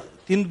ಮಕ್ಕಳನ್ನು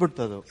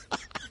ತಿಂದ್ಬಿಡ್ತದು.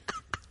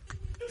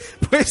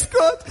 Praise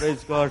God.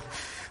 Praise God.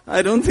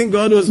 I don't think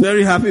God was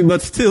very happy,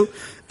 but still.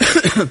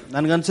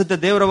 ನನ್ಗನ್ಸುತ್ತೆ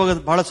ದೇವರ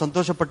ಬಹಳ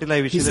ಸಂತೋಷ ಪಟ್ಟಿಲ್ಲ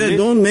ಈ ವಿಷಯದಲ್ಲಿ. He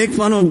said, don't make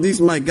fun of these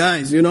my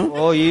guys, you know.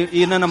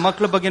 ಈ ನನ್ನ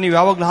ಮಕ್ಕಳ ಬಗ್ಗೆ ನೀವು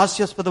ಯಾವಾಗಲೂ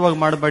ಹಾಸ್ಯಾಸ್ಪದವಾಗಿ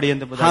ಮಾಡಬೇಡಿ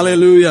ಅಂತ.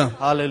 Hallelujah.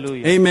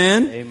 Hallelujah. Amen.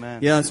 Amen.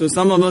 Yeah, so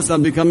some of us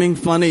are becoming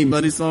funny,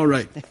 but it's all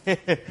right.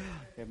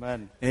 Amen.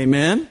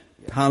 Amen.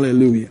 Yeah.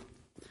 Hallelujah.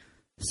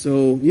 So,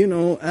 you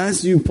know, as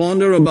you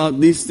ponder about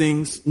these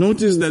things,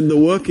 notice that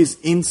the work is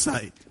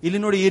inside. ಇಲ್ಲಿ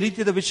ನೋಡಿ ಈ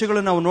ರೀತಿಯ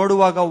ವಿಷಯಗಳನ್ನು ನಾವು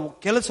ನೋಡುವಾಗ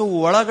ಕೆಲಸವು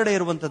ಒಳಗಡೆ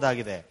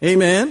ಇರುವಂತದ್ದಾಗಿದೆ.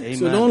 Amen.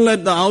 So don't let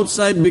the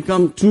outside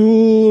become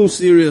too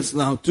serious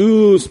now,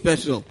 too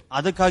special.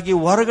 ಅದಕ್ಕಾಗಿ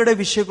ಹೊರಗಡೆ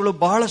ವಿಷಯಗಳು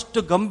ಬಹಳಷ್ಟು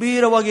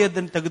ಗಂಭೀರವಾಗಿ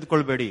ಅದನ್ನು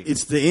ತೆಗೆದುಕೊಳ್ಳಬೇಡಿ.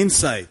 It's the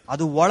inside.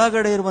 ಅದು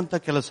ಒಳಗಡೆ ಇರುವಂತ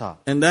ಕೆಲಸ.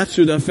 And that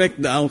should affect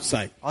the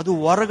outside. ಅದು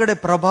ಹೊರಗಡೆ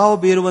ಪ್ರಭಾವ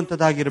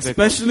ಬೀರುವಂತದ್ದಾಗಿರಬೇಕು.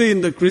 Especially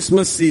in the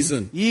Christmas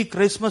season. ಈ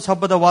ಕ್ರಿಸ್ಮಸ್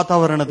ಹಬ್ಬದ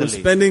ವಾತಾವರಣದಲ್ಲಿ.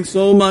 We're spending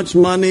so much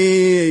money,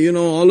 you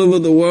know, all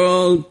over the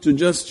world to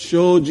just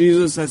show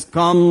Jesus has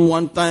come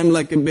one time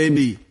like a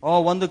baby.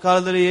 ಒಂದು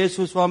ಕಾಲದಲ್ಲಿ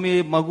ಯೇಸು ಸ್ವಾಮಿ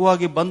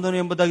ಮಗುವಾಗಿ ಬಂದನು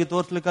ಎಂಬುದಾಗಿ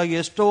ತೋರಿಸಲಿಕ್ಕಾಗಿ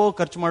ಎಷ್ಟೋ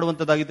ಖರ್ಚು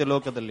ಮಾಡುವಂತದ್ದಾಗಿದೆ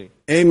ಲೋಕದಲ್ಲಿ.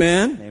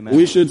 Amen.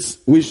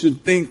 We should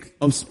think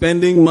of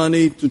spending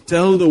money to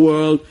tell the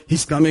world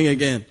he's coming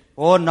again.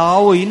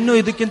 ನಾವು ಇನ್ನು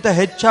ಇದಕ್ಕಿಂತ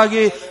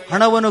ಹೆಚ್ಚಾಗಿ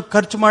ಹಣವನ್ನು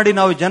ಖರ್ಚು ಮಾಡಿ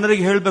ನಾವು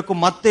ಜನರಿಗೆ ಹೇಳಬೇಕು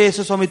ಮತ್ತೆ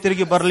ಯೇಸು ಸ್ವಾಮಿ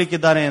ತಿರುಗಿ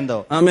ಬರಲಿಕ್ಕಿದ್ದಾನೆ ಎಂದು.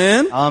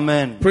 Amen.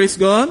 Amen. Praise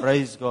God.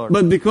 Praise God.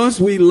 But because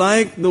we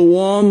like the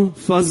warm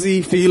fuzzy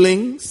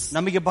feelings,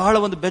 ನಮಗೆ ಬಹಳ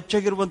ಒಂದು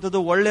ಬೆಚ್ಚಗಿರುವಂತದ್ದು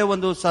ಒಳ್ಳೆಯ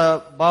ಒಂದು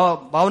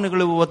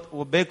ಭಾವನೆಗಳು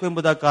ಬೇಕು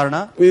ಎಂಬುದ ಕಾರಣ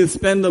we'll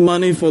spend the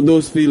money for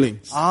those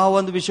feelings. ಆ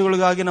ಒಂದು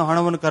ವಿಷಯಗಳಿಗಾಗಿ ನಾವು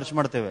ಹಣವನ್ನು ಖರ್ಚು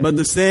ಮಾಡ್ತೇವೆ. But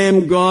the same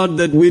God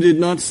that we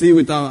did not see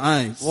with our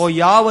eyes,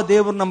 ಯಾವ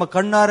ದೇವರು ನಮ್ಮ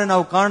ಕಣ್ಣಾರೆ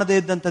ನಾವು ಕಾಣದೇ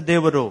ಇದ್ದಂತ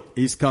ದೇವರು,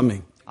 he's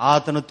coming.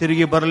 ಆತನು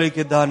ತಿರುಗಿ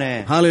ಬರಲಿಕ್ಕಿದ್ದಾನೆ.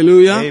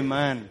 Hallelujah.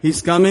 Amen. He's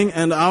coming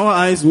and our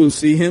eyes will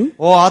see him.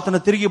 ಆತನು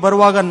ತಿರುಗಿ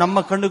ಬರುವಾಗ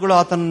ನಮ್ಮ ಕಣ್ಣುಗಳು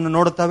ಆತನನ್ನು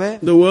ನೋಡುತ್ತವೆ.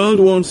 The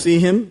world won't see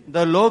him.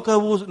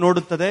 ಲೋಕವು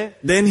ನೋಡುತ್ತದೆ.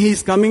 Then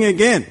he's coming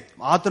again.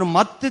 ಆತನು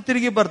ಮತ್ತೆ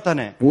ತಿರುಗಿ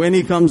ಬರ್ತಾನೆ. When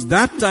he comes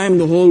that time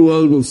the whole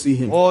world will see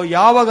him.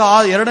 ಯಾವಾಗ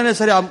ಎರಡನೇ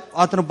ಸರಿ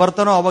ಆತನು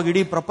ಬರ್ತಾನೋ ಅವಾಗ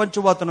ಇಡೀ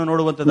ಪ್ರಪಂಚವು ಆತನು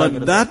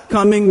ನೋಡುವಂತದ್ದಾಗಿರುತ್ತೆ. But that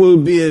coming will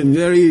be a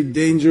very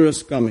dangerous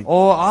coming.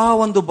 ಆ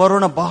ಒಂದು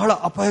ಬರೋಣ ಬಹಳ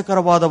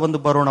ಅಪಾಯಕರವಾದ ಒಂದು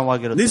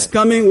ಬರೋಣವಾಗಿರುತ್ತೆ. This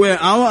coming where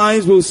our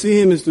eyes will see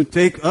him is to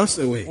take us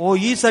away.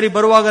 ಈ ಸರಿ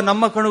ಬರುವಾಗ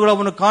ನಮ್ಮ ಕಣ್ಣುಗಳು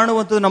ಅವನು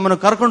ಕಾಣುವಂತದ್ದು ನಮ್ಮನ್ನು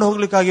ಕರ್ಕೊಂಡು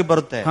ಹೋಗ್ಲಿಕ್ಕಾಗಿ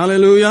ಬರುತ್ತೆ.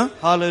 Hallelujah.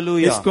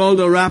 Hallelujah. It's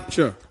called a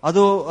rapture.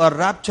 ಅದು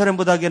ರ್ಯಾಪ್ಚರ್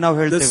ಎಂಬುದಾಗಿ ನಾವು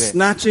ಹೇಳ್ತೇವೆ. The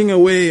snatching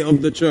away of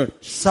the church.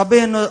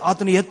 ಸಭೆಯನ್ನು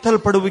ಆತನು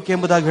ಎತ್ತಲ್ಪಡುವಿಕೆ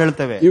ಎಂಬುದಾಗಿ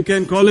ಹೇಳ್ತೇವೆ. You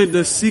can call it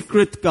the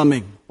secret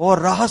coming.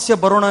 ರಹಸ್ಯ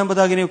ಬರೋಣ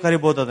ಎಂಬುದಾಗಿ ನೀವು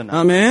ಕರಿಬಹುದು ಅದನ್ನ.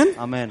 Amen.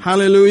 Amen.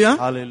 Hallelujah.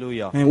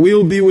 Hallelujah. And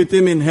we'll be with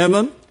him in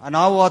heaven.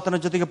 ನಾವು ಆತನ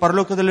ಜೊತೆಗೆ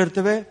ಪರಲೋಕದಲ್ಲಿ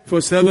ಇರ್ತೇವೆ.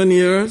 For 7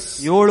 years.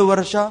 7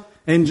 ವರ್ಷ.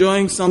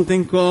 Enjoying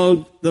something called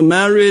the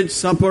marriage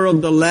supper of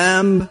the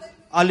Lamb.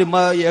 ಅಲ್ಲಿ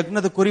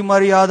ಯಜ್ಞದ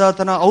ಕುರಿಮರಿಯಾದ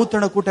ಆತನ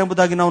ಔತಣ ಕೂಟ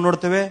ಎಂಬುದಾಗಿ ನಾವು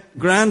ನೋಡ್ತೇವೆ.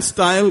 Grand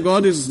style.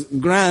 God is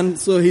grand,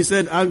 so he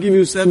said, I'll give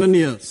you 7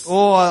 years.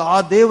 ಆ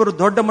ದೇವರು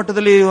ದೊಡ್ಡ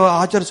ಮಟ್ಟದಲ್ಲಿ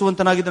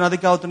ಆಚರಿಸುವಂತನಾಗಿದ್ದಾನೆ.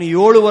 ಅದಕ್ಕೆ ಆತನು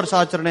 7 ವರ್ಷ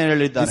ಆಚರಣೆ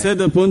ಹೇಳಿದ್ದಾನೆ. He said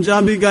the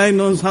Punjabi guy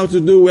knows how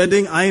to do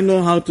wedding. I know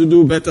how to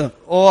do better.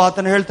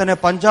 ಆತನು ಹೇಳ್ತಾನೆ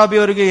ಪಂಜಾಬಿ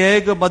ಅವರಿಗೆ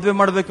ಹೇಗೆ ಮದುವೆ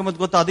ಮಾಡಬೇಕೆಂಬುದು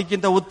ಗೊತ್ತಾ,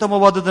 ಅದಕ್ಕಿಂತ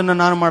ಉತ್ತಮವಾದದನ್ನ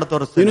ನಾನು ಮಾಡಿ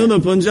ತೋರಿಸ್ತೇನೆ. You know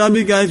the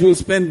Punjabi guys will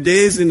spend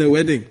days in a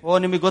wedding.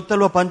 ನಿಮಗೆ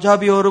ಗೊತ್ತಲ್ವಾ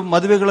ಪಂಜಾಬಿಯವರು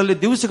ಮದುವೆಗಳಲ್ಲಿ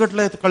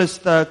ದಿವಸಗಟ್ಟಲೆ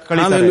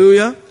ಕಳೀತಾರೆ.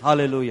 Hallelujah.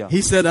 Hallelujah.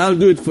 He said, I'll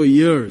do it for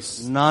years.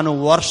 ನಾನು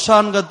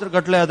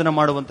ವರ್ಷಾನುಗಟ್ಟಲೆ ಅದನ್ನ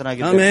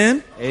ಮಾಡುವಂತನಾಗಿದ್ದೇನೆ.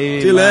 Amen.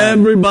 Till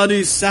everybody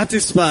is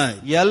satisfied.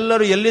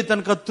 ಎಲ್ಲರೂ ಎಲ್ಲಿ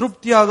ತನಕ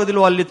ತೃಪ್ತಿ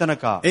ಆಗೋದಿಲ್ವೋ ಅಲ್ಲಿ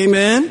ತನಕ.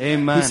 Amen.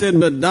 Amen. He said,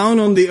 but down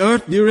on the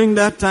earth during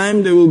that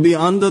time they will be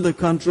under the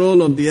control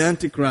of the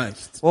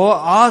Antichrist.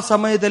 ಆ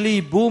ಸಮಯದಲ್ಲಿ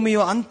ಈ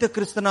ಭೂಮಿಯು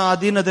ಅಂತ್ಯಕ್ರಿಸ್ತನ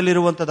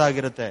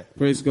ಅಧೀನದಲ್ಲಿರುವಂತದ್ದಾಗಿರುತ್ತೆ.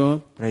 Praise God.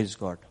 Praise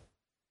God.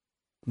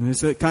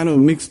 It's a kind of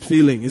mixed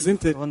feeling,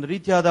 isn't it? ಒಂದು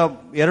ರೀತಿಯಾದ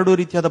ಎರಡು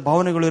ರೀತಿಯಾದ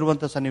ಭಾವನೆಗಳು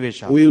ಇರುವಂತ ಸನ್ನಿವೇಶ.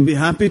 We'll be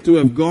happy to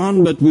have gone,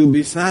 but we'll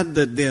be sad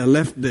that they are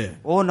left there.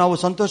 ನಾವು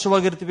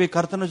ಸಂತೋಷವಾಗಿರ್ತೀವಿ,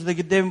 ಕರ್ತನ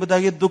ಜೊತೆಗಿದ್ದೇವೆ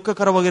ಎಂಬುದಾಗಿ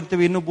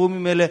ದುಃಖಕರವಾಗಿರ್ತೀವಿ, ಇನ್ನು ಭೂಮಿ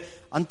ಮೇಲೆ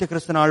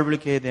ಅಂತ್ಯಕ್ರಿಸ್ತನ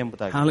ಆಳ್ವಿಕೆ ಇದೆ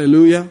ಎಂಬುದಾಗಿ.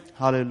 Hallelujah.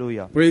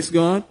 Hallelujah. Praise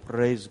God.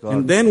 Praise God.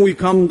 And then we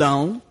come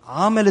down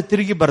ಆಮೇಲೆ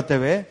ತಿರುಗಿ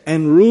ಬರ್ತೇವೆ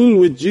and rule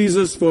with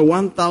Jesus for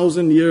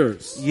 1,000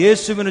 years.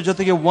 ಯೇಸುವಿನ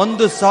ಜೊತೆಗೆ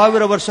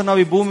 1,000 ವರ್ಷ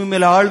ನಾವು ಈ ಭೂಮಿ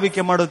ಮೇಲೆ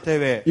ಆಳ್ವಿಕೆ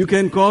ಮಾಡುತ್ತೇವೆ. You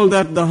can call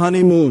that the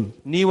honeymoon.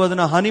 ನೀವು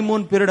ಅದನ್ನ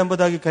ಹನಿಮೂನ್ ಪೀರಿಯಡ್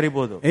ಎಂಬುದಾಗಿ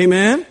ಕರಿಬಹುದು.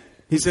 Amen.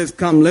 He says,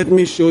 come, let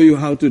me show you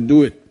how to do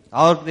it.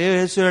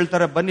 ಯೇಸು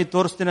ಹೇಳ್ತಾರೆ, ಬನ್ನಿ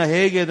ತೋರಿಸ್ತೀನಿ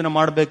ಹೇಗೆ ಇದನ್ನ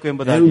ಮಾಡಬೇಕು That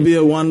ಎಂಬುದಾಗಿ. will be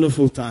a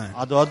wonderful time.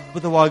 ಅದು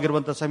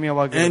ಅದ್ಭುತವಾಗಿರುವಂತಹ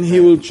ಸಮಯವಾಗಿ. And he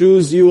will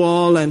choose you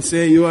all and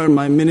say, you are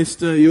my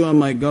minister, you are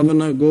my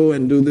governor, go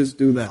and do this,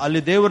 do that.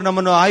 ಅಲ್ಲಿ ದೇವರು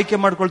ನಮ್ಮನ್ನು ಆಯ್ಕೆ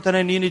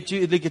ಮಾಡ್ಕೊಳ್ತಾನೆ, ನೀನು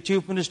ಇದಕ್ಕೆ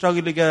ಚೀಫ್ ಮಿನಿಸ್ಟರ್ ಆಗಿ,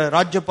 ಇಲ್ಲಿಗೆ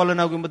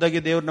ರಾಜ್ಯಪಾಲನಾಗು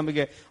ಎಂಬುದಾಗಿ ದೇವರು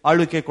ನಮಗೆ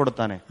ಆಳ್ವಿಕೆ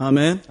ಕೊಡ್ತಾನೆ.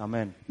 Amen.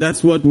 Amen.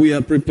 That's what we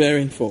are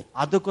preparing for.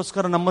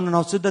 ಅದಕ್ಕೋಸ್ಕರ ನಮ್ಮನ್ನು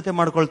ನಾವು ಸಿದ್ಧತೆ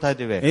ಮಾಡ್ಕೊಳ್ತಾ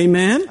ಇದ್ದೇವೆ.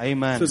 Amen.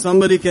 Amen. So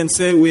somebody can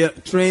say we are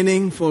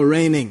training for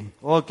reigning.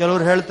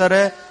 ಕೆಲವರು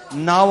ಹೇಳ್ತಾರೆ,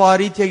 ನಾವು ಆ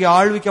ರೀತಿಯಾಗಿ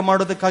ಆಳ್ವಿಕೆ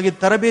ಮಾಡೋದಕ್ಕಾಗಿ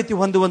ತರಬೇತಿ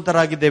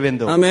ಹೊಂದುವಂತರಾಗಿದ್ದೇವೆ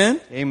ಎಂದು. Amen.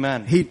 Amen.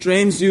 He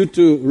trains you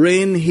to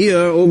reign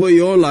here over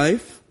your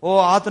life.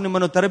 ಆತ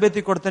ನಿಮ್ಮನ್ನು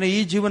ತರಬೇತಿ ಕೊಡ್ತಾನೆ ಈ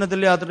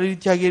ಜೀವನದಲ್ಲಿ ಅದರ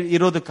ರೀತಿಯಾಗಿ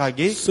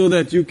ಇರೋದಕ್ಕಾಗಿ. So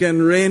that you can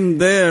reign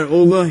there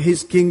over his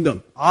kingdom.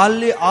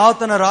 ಅಲ್ಲಿ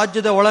ಆತನ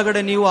ರಾಜ್ಯದ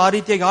ಒಳಗಡೆ ನೀವು ಆ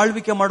ರೀತಿಯಾಗಿ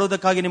ಆಳ್ವಿಕೆ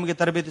ಮಾಡೋದಕ್ಕಾಗಿ ನಿಮಗೆ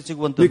ತರಬೇತಿ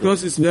ಸಿಗುವಂತದ್ದು.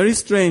 Because it's very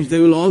strange,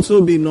 there will also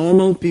be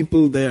normal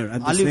people there at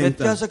the ಅಲ್ಲಿ same time.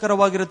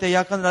 ವ್ಯತ್ಯಾಸಕರವಾಗಿರುತ್ತೆ,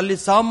 ಯಾಕಂದ್ರೆ ಅಲ್ಲಿ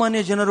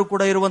ಸಾಮಾನ್ಯ ಜನರು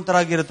ಕೂಡ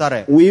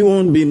ಇರುವಂತರಾಗಿರ್ತಾರೆ. We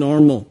won't be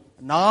normal.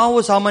 ನಾವು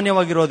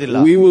ಸಾಮಾನ್ಯವಾಗಿರೋದಿಲ್ಲ.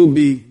 We will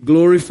be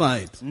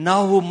glorified.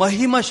 ನಾವು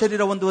ಮಹಿಮಾ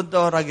ಶರೀರ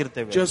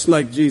ಹೊಂದುವಂತವರಾಗಿರ್ತೇವೆ. Just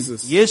like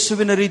Jesus.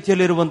 ಯೇಸುವಿನ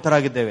ರೀತಿಯಲ್ಲಿ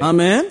ಇರುವಂತರಾಗಿದ್ದೇವೆ.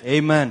 Amen.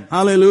 Amen.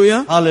 Hallelujah.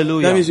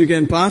 Hallelujah. That means you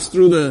can pass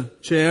through the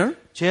chair.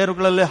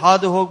 ಚೇರುಗಳಲ್ಲಿ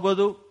ಹಾದು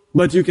ಹೋಗ್ಬೋದು.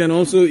 But you can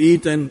also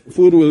eat and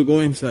food will go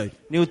inside.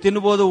 ನೀವು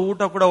ತಿನ್ನಬಹುದು,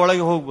 ಊಟ ಕೂಡ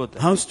ಒಳಗೆ ಹೋಗ್ಬೋದು.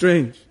 How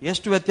strange.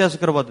 ಎಷ್ಟು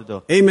ವ್ಯತ್ಯಾಸಕರವಾದದ್ದು.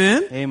 Amen.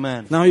 Amen.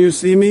 Now you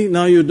see me,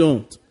 now you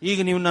don't. ಈಗ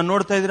ನೀವು ನಾನು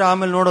ನೋಡ್ತಾ ಇದ್ರೆ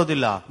ಆಮೇಲೆ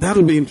ನೋಡೋದಿಲ್ಲ. That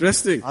will be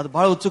interesting. ಅದು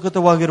ಬಹಳ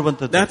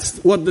ಉತ್ಸುಕತವಾಗಿರುವಂತದ್ದು. That's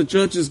what the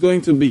church is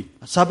going to be.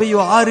 ಸಭೆಯು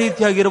ಆ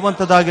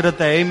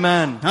ರೀತಿಯಾಗಿರುವಂತದ್ದಾಗಿರುತ್ತೆ.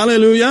 Amen.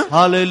 Hallelujah.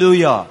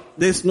 Hallelujah.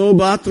 There's no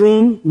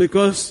bathroom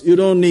because you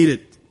don't need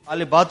it.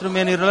 ಅಲ್ಲಿ ಬಾತ್ರೂಮ್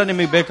ಏನಿರಲ್ಲ,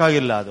 ನಿಮಗೆ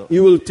ಬೇಕಾಗಿಲ್ಲ ಅದು.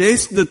 You will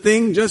taste the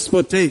thing just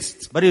for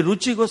taste. ಬರೀ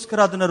ರುಚಿಗೋಸ್ಕರ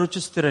ಅದನ್ನ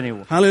ರುಚಿಸ್ತೀರಾ ನೀವು.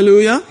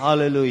 Hallelujah.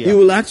 Hallelujah. You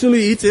will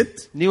actually eat it.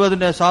 ನೀವು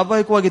ಅದನ್ನ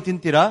ಸ್ವಾಭಾವಿಕವಾಗಿ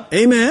ತಿಂತೀರಾ.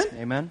 Amen.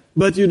 Amen.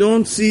 But you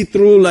don't see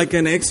through like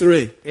an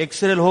X-ray.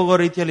 X ray ಹೋಗೋ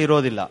ರೀತಿಯಲ್ಲಿ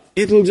ಇರೋದಿಲ್ಲ.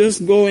 It will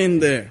just go in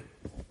there.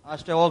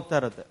 ಅಷ್ಟೇ ಹೋಗ್ತಾ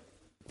ಇರುತ್ತೆ.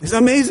 It's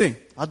amazing.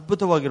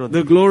 ಅದ್ಭುತವಾಗಿರೋದು.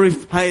 The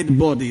glorified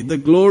body, the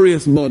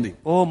glorious body.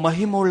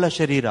 ಮಹಿಮವುಳ್ಳ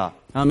ಶರೀರ.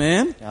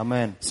 Amen.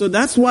 Amen. So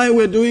that's why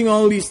we're doing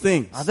all these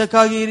things.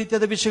 ಅದಕ್ಕಾಗಿ ಈ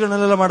ರೀತಿಯಾದ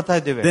ವಿಷಯಗಳನ್ನೆಲ್ಲ ಮಾಡ್ತಾ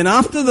ಇದ್ದೇವೆ. Then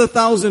after the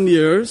 1,000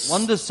 years,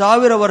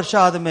 1,000 ವರ್ಷ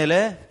ಆದ್ಮೇಲೆ,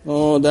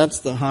 that's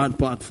the hard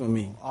part for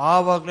me.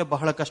 ಆವಾಗಲೇ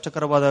ಬಹಳ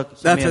ಕಷ್ಟಕರವಾದ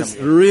ಸಮಯ. That has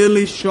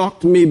really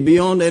shocked me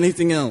beyond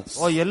anything else.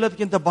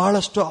 ಎಲ್ಲದಕ್ಕಿಂತ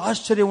ಬಹಳಷ್ಟು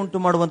ಆಶ್ಚರ್ಯ ಉಂಟು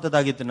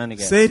ಮಾಡುವಂತದ್ದಾಗಿತ್ತು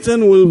ನನಗೆ. Satan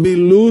will be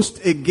loosed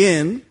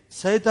again.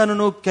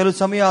 ಸೈತಾನನು ಕೆಲವು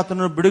ಸಮಯ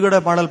ಆತನನ್ನು ಬಿಡುಗಡೆ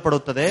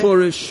ಮಾಡಲ್ಪಡುತ್ತದೆ. For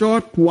a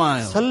short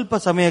while. ಸ್ವಲ್ಪ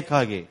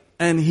ಸಮಯಕ್ಕಾಗಿ.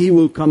 And he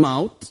will come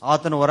out.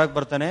 ಆತನು ಹೊರಗೆ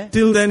ಬರ್ತಾನೆ.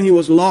 Till then he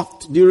was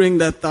locked during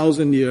that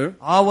 1,000 year.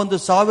 ಆ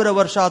 1,000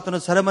 ವರ್ಷ ಆತನು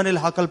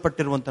ಸೆರೆಮನೆಯಲ್ಲಿ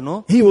ಹಾಕಲ್ಪಟ್ಟಿರುವಂತನು.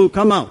 He will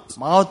come out.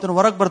 ಆತನು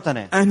ಹೊರಗೆ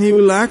ಬರ್ತಾನೆ. And he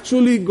will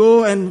actually go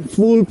and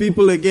fool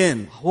people again.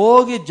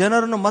 ಹೋಗಿ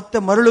ಜನರನ್ನು ಮತ್ತೆ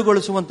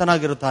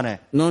ಮರಳುಗೊಳಿಸುವಂತನಾಗಿರುತ್ತಾನೆ.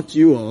 Not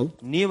you all.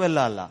 ನೀವೆಲ್ಲ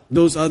ಅಲ್ಲ.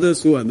 Those others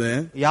who are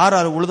there.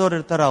 ಯಾರು ಉಳಿದವರು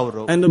ಇರ್ತಾರ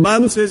ಅವರು. And the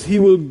Bible says he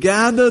will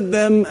gather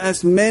them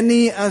as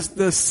many as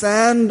the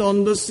sand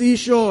on the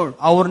seashore.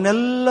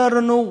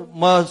 ಅವ್ರನ್ನೆಲ್ಲರನ್ನು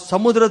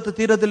ಸಮುದ್ರದ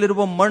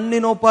ತೀರದಲ್ಲಿರುವ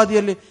ಮಣ್ಣಿನೋಪಾದಿಯಲ್ಲಿ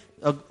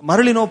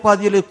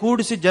ಮರಳಿನೋಪಾದಿಯಲ್ಲಿ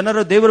ಕೂಡಿಸಿ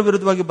ಜನರ ದೇವರ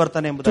ವಿರುದ್ಧವಾಗಿ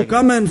ಬರ್ತಾನೆ ಎಂಬುದಾಗಿ. To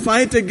come and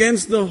fight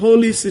against the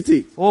holy city.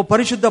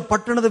 ಪರಿಶುದ್ಧ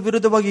ಪಟ್ಟಣದ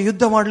ವಿರುದ್ಧವಾಗಿ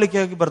ಯುದ್ಧ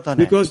ಮಾಡಲಿಕ್ಕೆ ಬರ್ತಾನೆ.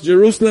 Because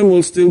Jerusalem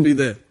will still be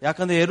there.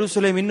 ಯಾಕಂದ್ರೆ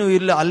ಯೆರೂಸಲೇಮ್ ಇನ್ನೂ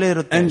ಅಲ್ಲೇ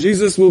ಇರುತ್ತೆ. And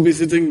Jesus will be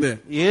sitting there.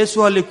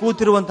 ಯೇಸು ಅಲ್ಲಿ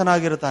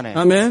ಕೂತಿರುವಂತನಾಗಿರ್ತಾನೆ.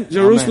 Amen.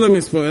 Jerusalem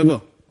is forever.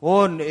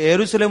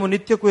 ಯೆರೂಸಲೇಮು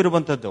ನಿತ್ಯಕ್ಕೂ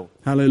ಇರುವಂತದ್ದು.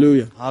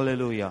 Hallelujah.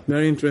 Hallelujah.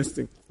 Very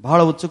interesting.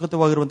 ಬಹಳ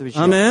ಉತ್ಸುಕತವಾಗಿರುವಂತ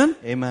ವಿಷಯ. Amen.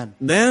 Amen.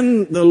 Then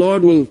the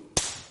Lord will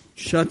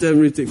shut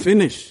everything.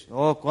 Finish.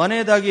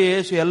 ಕೊನೆಯದಾಗಿ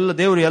ಯೇಸು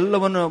ದೇವರು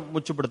ಎಲ್ಲವನ್ನು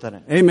ಮುಚ್ಚಿಬಿಡ್ತಾನೆ.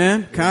 Amen.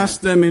 Cast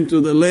them into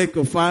the lake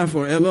of fire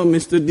forever.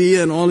 Mr. D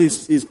and all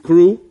his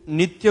crew.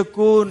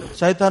 ನಿತ್ಯಕ್ಕೂ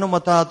ಸೈತಾನು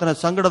ಮತ್ತು ಆತನ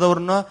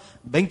ಸಂಗಡದವರನ್ನ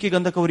ಬೆಂಕಿ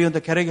ಗಂಧಕ ಉರಿಯುವಂತ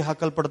ಕೆರೆಗೆ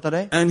ಹಾಕಲ್ಪಡ್ತಾರೆ.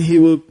 And he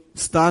will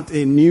start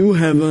a new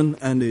heaven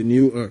and a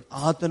new earth.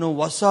 ಆತನು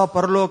ಹೊಸ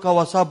ಪರಲೋಕ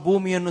ಹೊಸ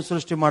ಭೂಮಿಯನ್ನು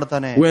ಸೃಷ್ಟಿ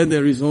ಮಾಡ್ತಾನೆ. Where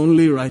there is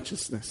only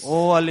righteousness.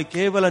 ಅಲ್ಲಿ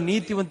ಕೇವಲ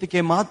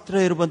ನೀತಿವಂತಿಕೆ ಮಾತ್ರ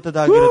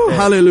ಇರುವಂತದ್ದಾಗಿರುತ್ತೆ.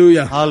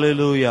 Hallelujah.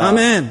 Hallelujah.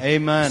 Amen.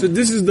 Amen. So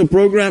this is the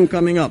program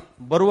coming up.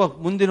 ಬರುವ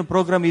ಮುಂದಿನ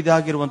program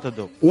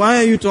ಇದಾಗಿರುವಂತದ್ದು. Why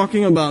are you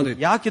talking about it?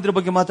 ಯಾಕೆ ಇದ್ರ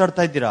ಬಗ್ಗೆ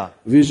ಮಾತಾಡ್ತಾ ಇದ್ದೀರಾ?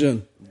 Vision.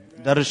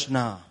 ದರ್ಶನ.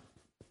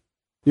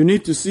 You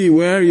need to see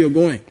where you're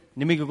going.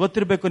 ನಿಮಗೆ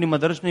ಗೊತ್ತಿರಬೇಕು ನಿಮ್ಮ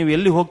ದರ್ಶನ ನೀವು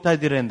ಎಲ್ಲಿ ಹೋಗ್ತಾ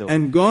ಇದ್ದೀರಾ ಎಂದು.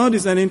 And God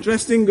is an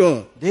interesting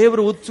God.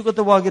 ದೇವರು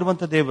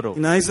ಉತ್ಸುಕತವಾಗಿರುವಂತ ದೇವರು.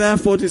 In Isaiah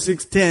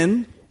 46:10,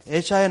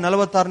 ಯೆಶಾಯ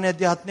 46ನೇ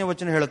ಅಧ್ಯಾಯ 10ನೇ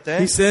ವಚನ ಹೇಳುತ್ತೆ.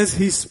 He says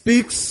he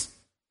speaks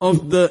of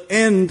the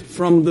end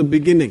from the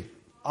beginning.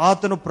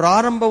 ಆತನು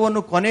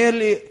ಪ್ರಾರಂಭವನ್ನು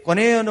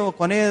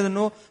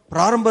ಕೊನೆಯನ್ನು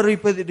ಪ್ರಾರಂಭ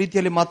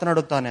ರೀತಿಯಲ್ಲಿ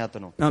ಮಾತನಾಡುತ್ತಾನೆ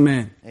ಆತನು.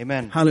 Amen.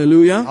 Amen.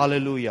 Hallelujah.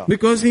 Hallelujah.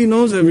 Because he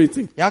knows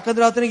everything.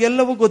 ಯಾಕಂದ್ರೆ ಆತನಿಗೆ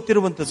ಎಲ್ಲವೂ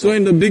ಗೊತ್ತಿರುವಂತದ್ದು. So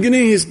in the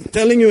beginning he's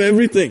telling you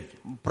everything.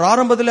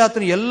 ಪ್ರಾರಂಭದಲ್ಲಿ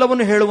ಆತನು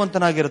ಎಲ್ಲವನ್ನು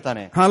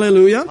ಹೇಳುವಂತನಾಗಿರ್ತಾನೆ.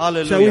 Hallelujah.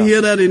 Hallelujah. Shall we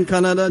hear that in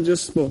Kannada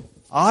just for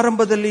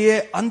ಆರಂಭದಲ್ಲಿಯೇ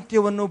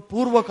ಅಂತ್ಯವನ್ನು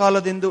ಪೂರ್ವ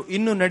ಕಾಲದಿಂದ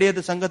ಇನ್ನೂ ನಡೆಯದ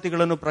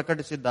ಸಂಗತಿಗಳನ್ನು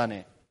ಪ್ರಕಟಿಸಿದ್ದಾನೆ.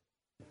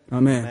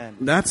 Amen.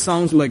 That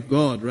sounds like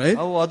God, right?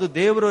 ಅದು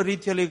ದೇವರ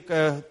ರೀತಿಯಲ್ಲಿ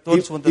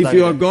ತೋರಿಸುವಂತದ್ದು. If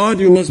you are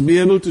God, you must be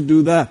able to do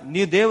that.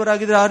 ನೀವು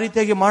ದೇವರಾಗಿದ್ರೆ ಆ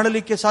ರೀತಿಯಾಗಿ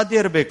ಮಾಡಲಿಕ್ಕೆ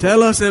ಸಾಧ್ಯ ಇರಬೇಕು.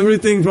 Tell us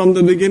everything from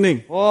the beginning.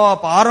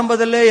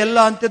 ಆರಂಭದಲ್ಲೇ ಎಲ್ಲ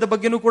ಅಂತ್ಯದ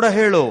ಬಗ್ಗೆನೂ ಕೂಡ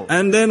ಹೇಳು.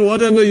 And then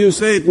whatever you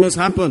say, it must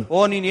happen.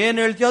 ನೀನ್ ಏನ್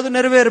ಹೇಳ್ತೀಯೋ ಅದು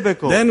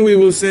ನೆರವೇರಬೇಕು. Then we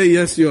will say,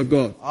 yes, you are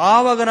God.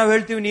 ಆವಾಗ ನಾವು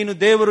ಹೇಳ್ತೀವಿ ನೀನು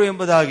ದೇವರು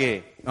ಎಂಬುದಾಗಿ.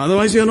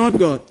 Otherwise you are not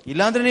God.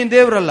 ಇಲ್ಲಾಂದ್ರೆ ನೀನ್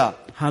ದೇವರಲ್ಲ.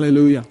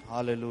 Hallelujah.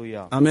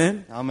 Hallelujah. Amen.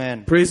 Amen.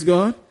 Praise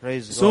God.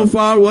 Praise God. So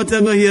far,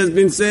 whatever he has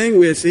been saying,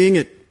 we are seeing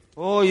it.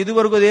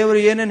 ಇದುವರೆಗೂ ದೇವರು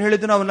ಏನೇನ್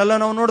ಹೇಳಿದ್ರು ಅವನ್ನೆಲ್ಲ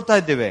ನಾವು ನೋಡ್ತಾ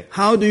ಇದ್ದೇವೆ.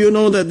 How do you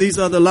know that these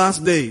are the last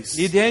days?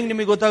 ಇದು ಹೆಂಗ್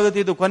ನಿಮಗೆ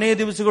ಗೊತ್ತಾಗುತ್ತೆ ಇದು ಕೊನೆಯ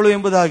ದಿವಸಗಳು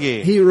ಎಂಬುದಾಗಿ?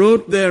 He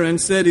wrote there and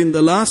said, in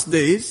the last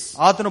days,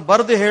 ಆತನು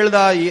ಬರೆದು ಹೇಳ್ದ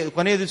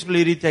ಕೊನೆಯ ದಿವಸಗಳು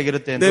ಈ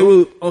ರೀತಿಯಾಗಿರುತ್ತೆ. There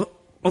will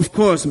of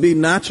course be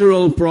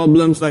natural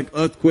problems like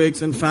earthquakes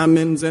and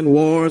famines and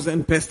wars and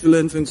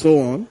pestilence and so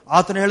on.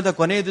 ಆತನು ಹೇಳಿದ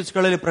ಕೊನೆಯ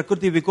ದಿವಸಗಳಲ್ಲಿ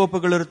ಪ್ರಕೃತಿ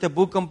ವಿಕೋಪಗಳು ಇರುತ್ತೆ,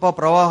 ಭೂಕಂಪ,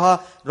 ಪ್ರವಾಹ,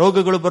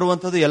 ರೋಗಗಳು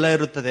ಬರುವಂತದ್ದು ಎಲ್ಲ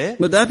ಇರುತ್ತದೆ.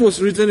 But that was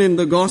written in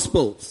the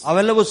Gospels.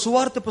 ಅವೆಲ್ಲವೂ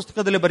ಸುವಾರ್ತೆ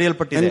ಪುಸ್ತಕದಲ್ಲಿ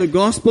ಬರೆಯಲ್ಪಟ್ಟಿದೆ. And the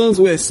Gospels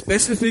were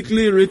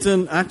specifically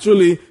written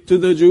actually to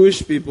the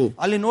Jewish people.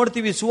 ಅಲ್ಲಿ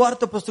ನೋಡ್ತೀವಿ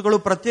ಸುವಾರ್ತೆ ಪುಸ್ತಕಗಳು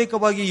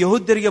ಪ್ರತ್ಯೇಕವಾಗಿ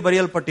ಯಹೂದ್ಯರಿಗೆ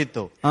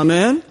ಬರೆಯಲ್ಪಟ್ಟಿತ್ತು.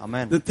 Amen.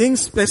 Amen. The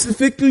things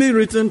specifically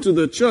written to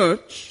the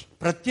church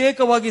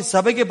ಪ್ರತ್ಯೇಕವಾಗಿ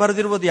ಸಭೆಗೆ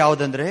ಬರೆದಿರುವುದು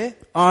ಯಾವುದಂದ್ರೆ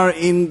are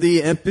in the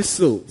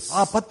epistles.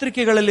 ಆ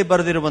ಪತ್ರಿಕೆಗಳಲ್ಲಿ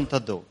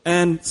ಬರೆದಿರುವಂತದ್ದು.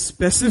 And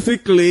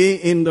specifically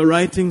in the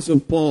writings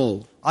of Paul.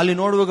 ಅಲ್ಲಿ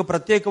ನೋಡುವಾಗ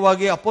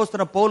ಪ್ರತ್ಯೇಕವಾಗಿ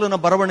ಅಪೊಸ್ತಲನ ಪೌಲನ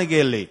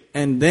ಬರವಣಿಗೆಯಲ್ಲಿ.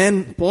 And then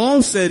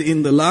Paul said in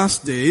the last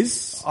days,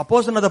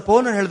 ಅಪೊಸ್ತಲನಾದ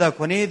ಪೌಲನು ಹೇಳಿದ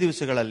ಕೊನೆಯ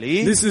ದಿವಸಗಳಲ್ಲಿ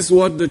this is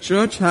what the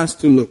church has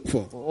to look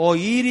for.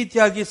 ಈ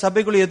ರೀತಿಯಾಗಿ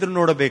ಸಭೆಗಳು ಎದುರು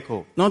ನೋಡಬೇಕು.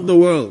 Not the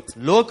world.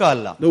 ಲೋಕ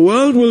ಅಲ್ಲ. The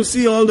world will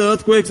see all the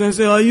earthquakes and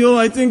say, "Ayyo,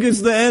 I think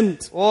it's the end."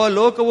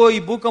 ಲೋಕವು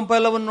ಈ ಭೂಕಂಪ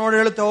ಎಲ್ಲವನ್ನು ನೋಡಿ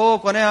ಹೇಳುತ್ತೆ,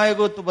 ಕೊನೆ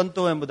ಆಗೋತ್ತು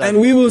ಬಂತು ಎಂಬುದಾಗಿ. And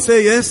we will say,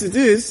 "Yes, it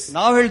is."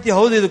 ನಾವು ಹೇಳ್ತೀವಿ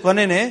ಹೌದು ಇದು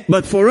ಕೊನೆನೇ.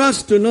 But for us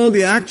to know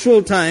the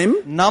actual time,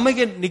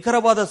 ನಮಗೆ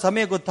ನಿಖರವಾದ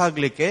ಸಮಯ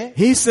ಗೊತ್ತಾಗ್ಲಿಕ್ಕೆ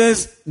he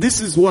says this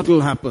is what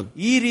will happen.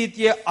 ಈ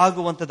ರೀತಿಯ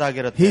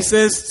ಆಗುವಂತದ್ದಾಗಿರುತ್ತೆ. He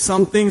says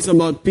some things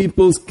about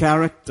people's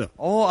character.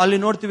 ಅಲ್ಲಿ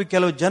ನೋಡ್ತೀವಿ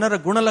ಕೆಲವು ಜನರ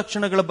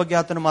ಗುಣಲಕ್ಷಣಗಳ ಬಗ್ಗೆ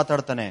ಆತನು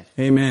ಮಾತಾಡ್ತಾನೆ.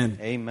 Amen.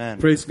 Amen.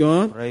 Praise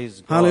God. Praise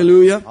God.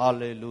 Hallelujah.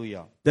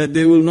 Hallelujah. That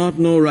they will not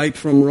know right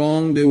from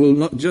wrong. They will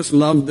not just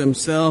love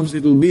themselves.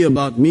 It will be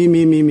about me,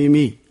 me, me, me,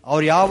 me.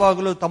 ಅವ್ರು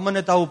ಯಾವಾಗಲೂ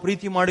ತಮ್ಮನ್ನೇ ತಾವು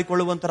ಪ್ರೀತಿ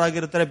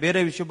ಮಾಡಿಕೊಳ್ಳುವಂತರಾಗಿರ್ತಾರೆ. ಬೇರೆ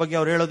ವಿಷಯ ಬಗ್ಗೆ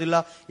ಅವ್ರು ಹೇಳೋದಿಲ್ಲ.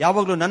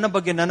 ಯಾವಾಗಲೂ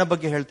ನನ್ನ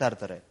ಬಗ್ಗೆ ಹೇಳ್ತಾ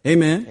ಇರ್ತಾರೆ.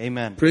 Amen.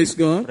 Amen. Praise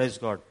God. Praise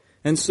God.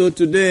 And so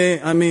today,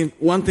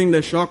 one thing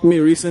that shocked me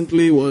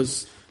recently was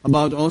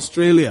about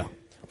Australia.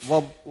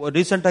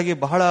 Recent ಆಗಿ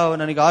ಬಹಳ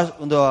ನನಗೆ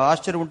ಒಂದು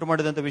ಆಶ್ಚರ್ಯ ಉಂಟು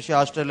ಮಾಡಿದಂತ ವಿಷಯ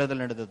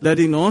ಆಸ್ಟ್ರೇಲಿಯಾದಲ್ಲಿ ನಡೆದದ್ದು. That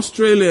in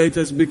Australia it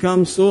has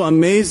become so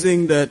amazing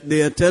that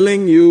they are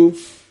telling you,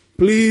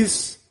 please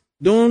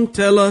don't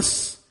tell us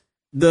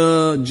the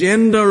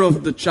gender of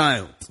the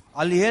child.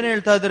 ಅಲ್ಲಿ ಏನ್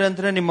ಹೇಳ್ತಾ ಇದ್ದಾರೆ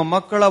ಅಂದ್ರೆ ನಿಮ್ಮ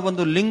ಮಕ್ಕಳ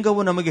ಒಂದು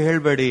ಲಿಂಗವು ನಮಗೆ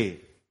ಹೇಳ್ಬೇಡಿ.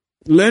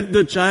 Let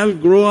the child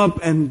grow up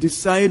and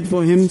decide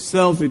for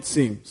himself, it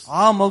seems.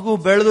 ಆ ಮಗು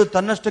ಬೆಳೆದು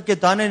ತನ್ನಷ್ಟಕ್ಕೆ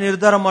ತಾನೇ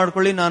ನಿರ್ಧಾರ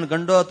ಮಾಡ್ಕೊಳ್ಳಿ ನಾನು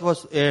ಗಂಡು ಅಥವಾ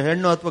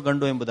ಹೆಣ್ಣು ಅಥವಾ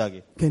ಗಂಡು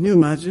ಎಂಬುದಾಗಿ. Can you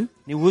imagine?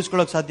 ನೀವು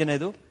ಊಹಿಸ್ಕೊಳ್ಳೋಕೆ ಸಾಧ್ಯನೇ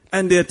ಇದು?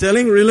 And they are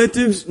telling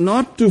relatives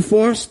not to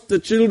force the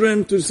children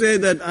to say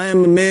that I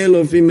am a male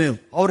or female.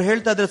 ಅವ್ರು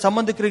ಹೇಳ್ತಾ ಇದ್ರೆ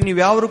ಸಂಬಂಧಿಕರಿಗೆ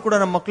ನೀವು ಯಾರು ಕೂಡ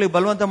ನಮ್ಮ ಮಕ್ಕಳಿಗೆ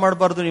ಬಲವಂತ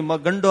ಮಾಡಬಾರದು ನಿಮ್ಮ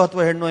ಗಂಡು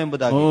ಅಥವಾ ಹೆಣ್ಣು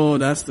ಎಂಬುದಾಗಿ. Oh,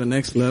 that's the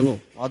next level.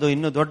 ಅದು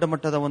ಇನ್ನೂ ದೊಡ್ಡ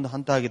ಮಟ್ಟದ ಒಂದು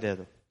ಹಂತ ಆಗಿದೆ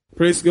ಅದು.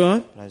 Praise God.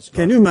 Praise God.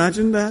 Can you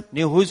imagine that?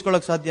 ನೀವು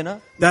ಊಹಿಸ್ಕೊಳ್ಳೋಕೆ ಸಾಧ್ಯನಾ?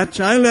 That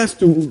child has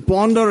to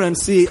ponder and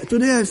see,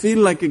 today I feel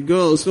like a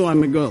girl, so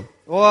I'm a girl.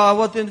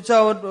 ಅವತ್ತಿನ ದಿವಸ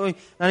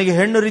ನನಗೆ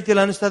ಹೆಣ್ಣು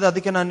ರೀತಿಯಲ್ಲಿ ಅನಿಸ್ತಾ ಇದೆ,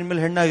 ಅದಕ್ಕೆ ನಾನು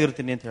ನಿಮ್ಮಲ್ಲಿ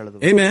ಹೆಣ್ಣಾಗಿರ್ತೀನಿ ಅಂತ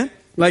ಹೇಳಿದ್ರು. Amen.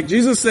 Like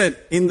Jesus said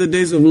in the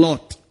days of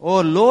Lot.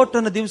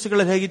 ಲೋಟನ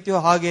ದಿವಸಗಳಲ್ಲಿ ಹೇಗಿತ್ಯೋ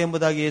ಹಾಗೆ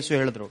ಎಂಬುದಾಗಿ ಯೇಸು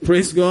ಹೇಳಿದ್ರು.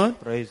 Praise God.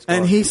 Praise God.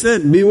 And he said,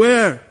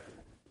 beware.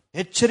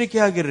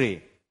 ಎಚ್ಚರಿಕೆ ಆಗಿರ್ರಿ.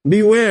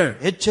 Beware.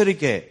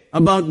 ಎಚ್ಚರಿಕೆ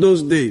about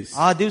those days.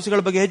 ಆ ದಿವಸಗಳ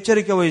ಬಗ್ಗೆ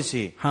ಎಚ್ಚರಿಕೆ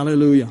ವಹಿಸಿ.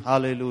 Hallelujah.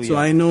 Hallelujah. So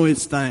I know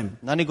it's time.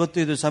 ನನಗೆ ಗೊತ್ತು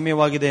ಇದು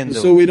ಸಮಯವಾಗಿದೆ ಎಂದು.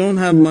 So we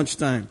don't have much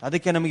time.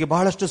 ಅದಕ್ಕೆ ನಮಗೆ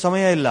ಬಹಳಷ್ಟು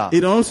ಸಮಯ ಇಲ್ಲ.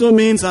 It also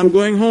means I'm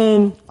going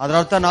home. ಅದರ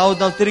ಅರ್ಥ ನಾವು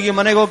ತಿರುಗಿ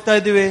ಮನೆಗೆ ಹೋಗ್ತಾ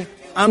ಇದ್ದೀವಿ.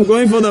 I'm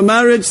going for the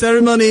marriage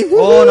ceremony.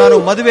 ನಾನು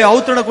ಮದುವೆ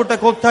ಔತಣ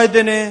ಕೂಟಕ್ಕೆ ಹೋಗ್ತಾ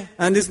ಇದ್ದೇನೆ.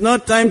 And it's not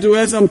time to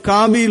wear some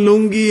kavi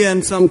lungi and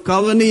some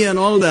kavani and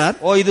all that.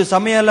 ಇದು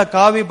ಸಮಯ ಅಲ್ಲ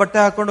ಕಾವಿ ಬಟ್ಟೆ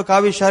ಹಾಕೊಂಡು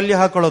ಕಾವಿ ಶಾಲ್ಯ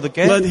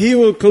ಹಾಕೊಳ್ಳೋದಕ್ಕೆ. But he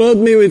will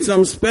clothe me with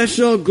some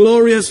special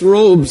glorious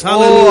robes.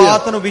 Hallelujah.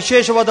 ಆತನು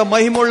ವಿಶೇಷವಾದ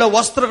ಮಹಿಮೆಯುಳ್ಳ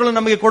ವಸ್ತ್ರಗಳನ್ನು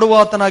ನಮಗೆ ಕೊಡುವ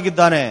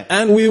ಆತನಾಗಿದ್ದಾನೆ.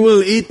 And we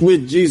will eat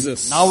with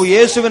Jesus. ನಾವು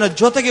ಯೇಸುವಿನ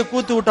ಜೊತೆಗೆ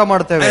ಕೂತು ಊಟ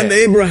ಮಾಡ್ತೇವೆ. And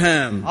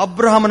Abraham.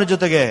 ಅಬ್ರಹಾಮನ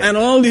ಜೊತೆಗೆ. And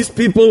all these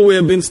people we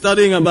have been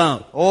studying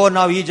about.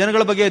 ನಾವು ಈ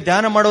ಜನಗಳ ಬಗ್ಗೆ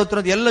ಧ್ಯಾನ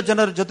ಮಾಡುತ್ತಿರುವ ಎಲ್ಲ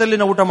ಜನರ ಜೊತೆಲಿ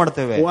ನಾವು ಊಟ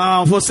ಮಾಡ್ತೇವೆ.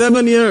 Wow, for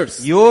 7 years.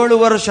 7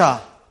 ವರ್ಷ.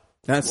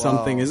 That's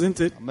something, isn't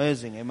it?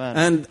 Amazing, amen.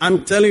 And I'm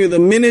telling you,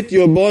 the minute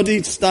your body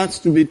starts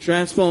to be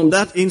transformed,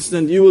 that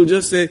instant you will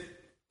just say,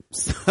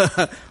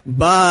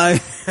 bye.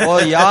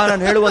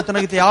 ನಾನು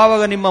ಹೇಳುವಂತನಾಗಿತ್ತು,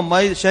 ಯಾವಾಗ ನಿಮ್ಮ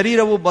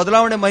ಶರೀರವು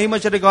ಬದಲಾವಣೆ ಮಹಿಮಾ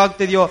ಶರೀರಕ್ಕೆ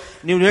ಆಗ್ತಿದೆಯೋ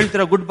ನೀವು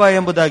ಹೇಳ್ತೀರಾ good bye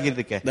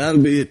ಎಂಬುದಾಗಿದ್ದಕ್ಕೆ.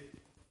 That'll be it.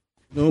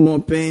 No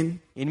more pain.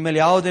 ಇನ್ಮೇಲೆ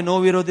ಯಾವುದೇ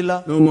ನೋವಿರೋದಿಲ್ಲ.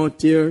 No more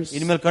tears.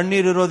 ಇನ್ಮೇಲೆ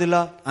ಕಣ್ಣೀರು ಇರೋದಿಲ್ಲ.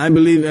 I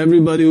believe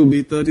everybody will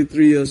be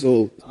 33 years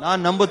old. ನಾನು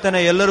ನಂಬುತ್ತೇನೆ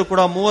ಎಲ್ಲರೂ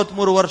ಕೂಡ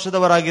 33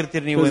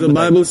 ವರ್ಷದವರಾಗಿರ್ತೀರಿ ನೀವು. Because the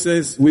Bible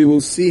says we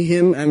will see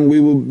him and we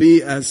will be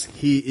as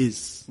he is.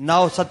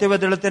 ನಾವು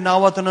ಸತ್ಯವೇದ ಹೇಳುತ್ತೆ,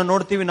 ನಾವು ಆತನ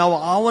ನೋಡ್ತೀವಿ, ನಾವು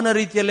ಅವನ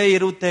ರೀತಿಯಲ್ಲೇ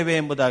ಇರುತ್ತೇವೆ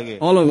ಎಂಬುದಾಗಿ.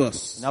 All of us.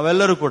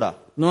 ನಾವೆಲ್ಲರೂ ಕೂಡ.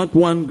 Not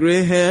one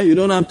gray hair. You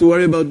don't have to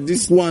worry about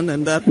this one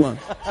and that one.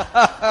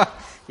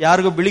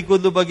 ಯಾರಿಗೂ ಬಿಳಿ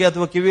ಕೂದಲು ಬಗ್ಗೆ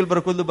ಅಥವಾ ಕಿವಿಲ್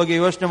ಬರೋ ಕೂದಲು ಬಗ್ಗೆ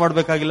ಯೋಚನೆ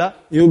ಮಾಡಬೇಕಾಗಿಲ್ಲ.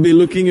 You'll be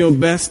looking your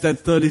best at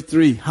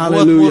 33.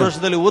 Hallelujah. 33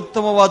 ವರ್ಷದಲ್ಲಿ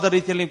ಉತ್ತಮವಾದ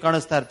ರೀತಿಯಲ್ಲಿ ನೀವು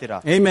ಕಾಣಿಸ್ತಾ ಇರ್ತೀರಾ.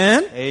 Amen.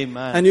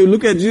 Amen. And you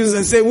look at Jesus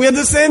and say, we are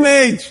the same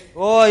age.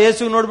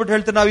 ಯೇಸು ನೋಡ್ಬಿಟ್ಟು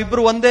ಹೇಳ್ತಾರೆ,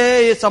 ನಾವಿಬ್ರು ಒಂದೇ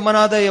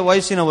ಸಮನಾದ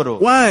ವಯಸ್ಸಿನವರು.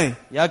 Why?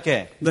 ಯಾಕೆ?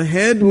 The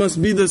head must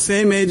be the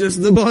same age as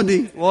the body.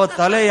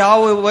 ತಲೆ ಯಾವ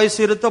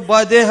ವಯಸ್ಸಿರುತ್ತೋ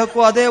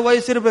ದೇಹಕ್ಕೂ ಅದೇ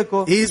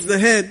ವಯಸ್ಸಿರಬೇಕು. He is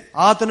the head.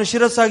 ಆತನು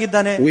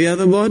ಶಿರಸ್ಸಾಗಿದ್ದಾನೆ. We are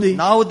the body.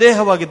 ನಾವು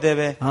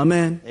ದೇಹವಾಗಿದ್ದೇವೆ.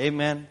 Amen.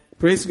 Amen.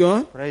 Praise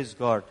God. Praise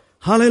God.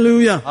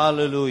 Hallelujah.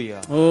 Hallelujah.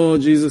 Oh,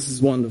 Jesus is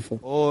wonderful.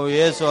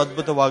 Yesu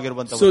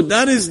ಅದ್ಭುತವಾಗಿರುವಂತ. So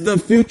that is the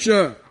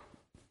future.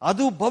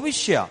 ಅದು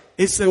ಭವಿಷ್ಯ.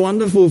 It's a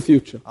wonderful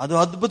future. ಅದು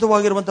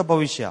ಅದ್ಭುತವಾಗಿರುವಂತ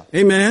ಭವಿಷ್ಯ.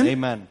 Amen.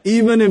 Amen.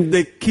 Even if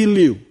they kill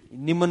you,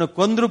 ನಿಮ್ಮನ್ನು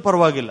ಕೊಂದ್ರು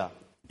ಪರವಾಗಿಲ್ಲ.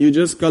 you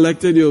just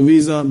collected your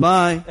visa.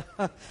 Bye.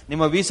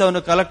 ನಿಮ್ಮ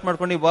ವೀಸಾವನ್ನು collect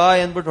ಮಾಡ್ಕೊಂಡು ಬಾ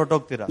ಅಂದ್ಬಿಟ್ಟು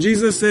ಹೊರಟೋಗ್ತೀರಾ.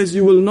 Jesus says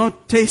you will not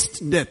taste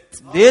death.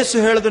 ಯೇಸು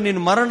ಹೇಳಿದ್ರು,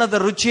 ನೀನು ಮರಣದ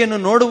ರುಚಿಯನ್ನು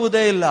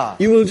ನೋಡುವುದೇ ಇಲ್ಲ.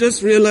 You will just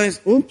realize,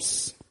 oops,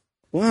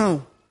 wow,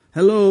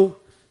 hello,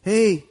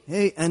 hey,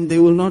 and they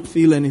will not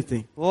feel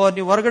anything.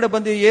 ನೀವು ಹೊರಗಡೆ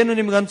ಬಂದು ಏನು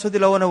ನಿಮ್ಗೆ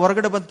ಅನ್ಸೋದಿಲ್ಲ.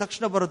 ಹೊರಗಡೆ ಬಂದ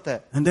ತಕ್ಷಣ ಬರುತ್ತೆ.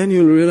 And then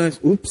you'll realize,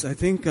 oops, I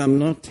think I'm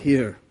not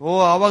here.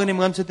 ಆವಾಗ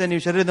ನಿಮ್ಗೆ ಅನ್ಸುತ್ತೆ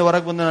ನೀವು ಶರೀರದ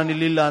ಹೊರಗೆ ಬಂದು ನಾನು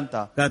ಇಲ್ಲಿಲ್ಲ ಅಂತ.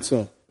 That's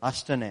all.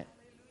 ಅಷ್ಟನೇ.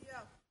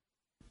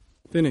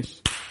 Finish.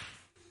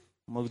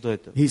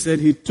 ಮುಗ್ದೋಯ್ತು. He said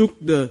he took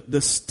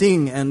the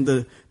sting and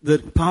the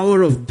power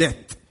of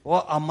death.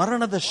 ಆ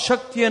ಮರಣದ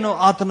ಶಕ್ತಿಯನ್ನು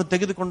ಆತನು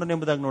ತೆಗೆದುಕೊಂಡು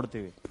ಎಂಬುದಾಗಿ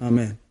ನೋಡ್ತೀವಿ.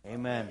 Amen.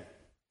 Amen.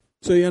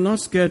 So you're not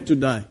scared to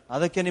die.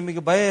 ಅದಕ್ಕೆ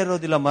ನಿಮಗೆ ಭಯ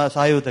ಇರೋದಿಲ್ಲ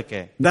ಸಾಯುವುದಕ್ಕೆ.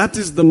 That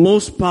is the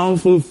most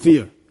powerful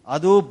fear.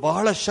 ಅದು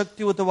ಬಹಳ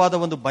ಶಕ್ತಿಯುತವಾದ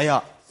ಒಂದು ಭಯ.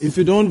 If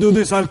you don't do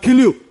this, I'll kill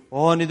you.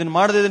 ಇದನ್ನ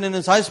ಮಾಡದಿದ್ರೆ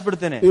ನಿನ್ನ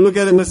ಸಾಯಿಸ್ಬಿಡ್ತೇನೆ. You look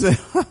at him and say,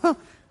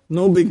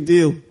 no big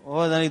deal.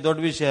 ನನಗೆ ದೊಡ್ಡ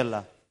ವಿಷಯ ಅಲ್ಲ.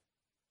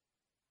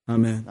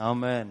 Amen.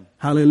 Amen.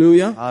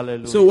 Hallelujah.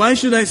 Hallelujah. So why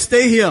should I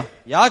stay here?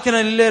 ಯಾಕೆ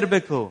ನಾನು ಇಲ್ಲೇ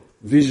ಇರಬೇಕು?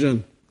 Vision.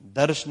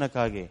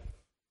 ದರ್ಶನಕ್ಕಾಗಿ.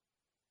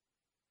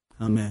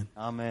 Amen.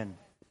 Amen.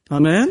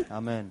 Amen.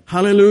 Amen.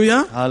 Hallelujah.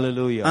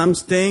 Hallelujah. I'm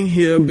staying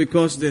here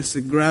because there's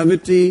a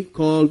gravity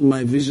called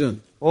my vision.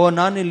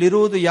 ನಾನು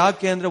ಇಲ್ಲಿರುವುದು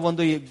ಯಾಕೆ ಅಂದ್ರೆ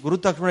ಒಂದು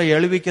ಗುರುತ್ವಾಕರ್ಷಣ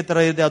ಎಳುವಿಕೆ ತರ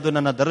ಇದೆ, ಅದು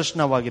ನನ್ನ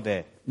ದರ್ಶನವಾಗಿದೆ.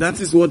 That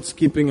is what's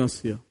keeping us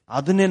here.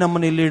 ಅದನ್ನೇ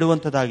ನಮ್ಮನ್ನು ಇಲ್ಲಿ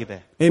ಇಡುವಂತದ್ದಾಗಿದೆ.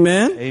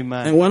 Amen.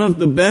 Amen. And one of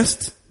the best,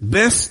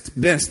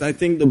 I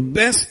think the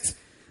best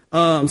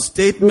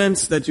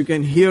statements that you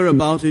can hear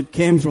about it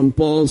came from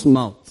Paul's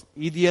mouth.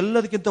 ಇದು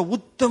ಎಲ್ಲದಕ್ಕಿಂತ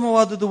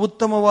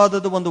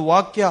ಉತ್ತಮವಾದದ್ದು ಒಂದು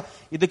ವಾಕ್ಯ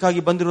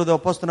ಇದಕ್ಕಾಗಿ ಬಂದಿರೋದು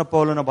ಅಪೊಸ್ತಲನ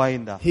ಪೌಲನ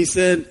ಬಾಯಿಂದ. He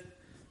said,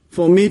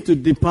 for me to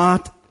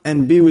depart and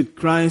be with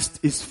Christ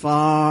is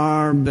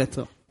far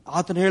better.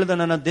 ಆತನು ಹೇಳಿದ,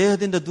 ನನ್ನ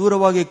ದೇಹದಿಂದ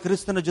ದೂರವಾಗಿ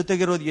ಕ್ರಿಸ್ತನ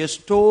ಜೊತೆಗಿರೋದು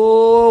ಎಷ್ಟೋ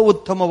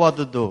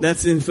ಉತ್ತಮವಾದದ್ದು.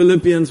 That's in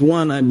Philippians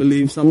 1, I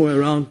believe, somewhere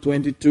around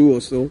 22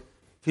 or so.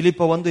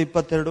 ಫಿಲಿಪ್ಪ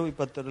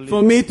 1:22-23.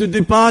 For me to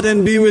depart and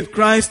be with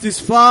Christ is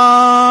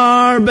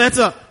far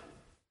better.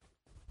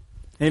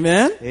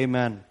 Amen.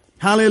 Amen.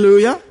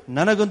 Hallelujah.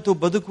 ನನಗಂತೂ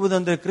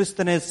ಬದುಕುವುದಂದ್ರೆ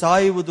ಕ್ರಿಸ್ತನೇ,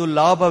 ಸಾಯುವುದು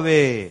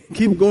ಲಾಭವೇ.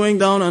 Keep going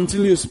down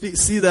until you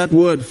see that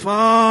word,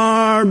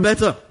 far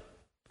better.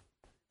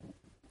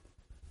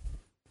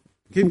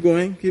 Keep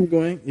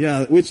going. Yeah,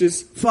 which is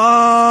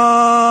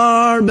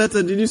far better.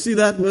 Did you see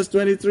that? Verse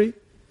 23?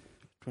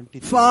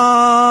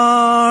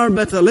 Far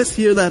better. Let's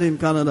hear that in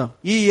Kannada.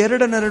 ಈ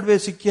ಎರಡರ ನಡುವೆ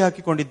ಸಿಕ್ಕಿ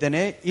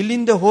ಹಾಕಿಕೊಂಡಿದ್ದೇನೆ.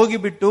 ಇಲ್ಲಿಂದ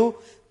ಹೋಗಿಬಿಟ್ಟು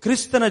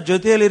ಕ್ರಿಸ್ತನ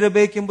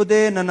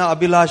ಜೊತೆಯಲ್ಲಿರಬೇಕೆಂಬುದೇ ನನ್ನ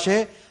ಅಭಿಲಾಷೆ.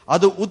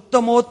 ಅದು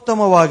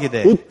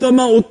ಉತ್ತಮೋತ್ತಮವಾಗಿದೆ. ಉತ್ತಮ.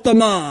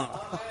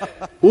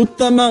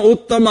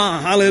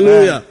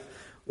 Hallelujah.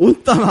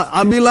 Uttama.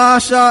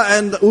 Abhilasha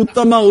and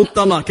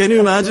uttama. Can you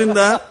imagine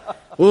that?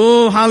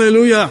 Oh,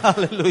 hallelujah.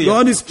 Hallelujah.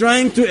 God is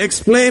trying to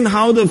explain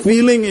how the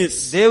feeling is.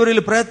 ದೇವರು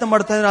ಇಲ್ಲಿ ಪ್ರಯತ್ನ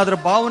ಮಾಡ್ತಾ ಇದ್ದಾರೆ ಅದರ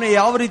ಭಾವನೆ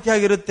ಯಾವ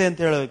ರೀತಿಯಾಗಿರುತ್ತೆ ಅಂತ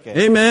ಹೇಳೋಕೆ.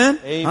 Amen.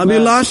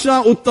 Abhilasha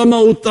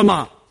uttama.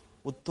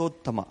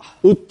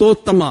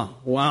 Uttotama.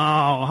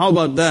 Wow. How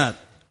about that?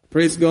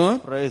 Praise God.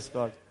 Praise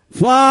God.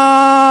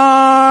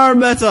 Far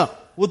better.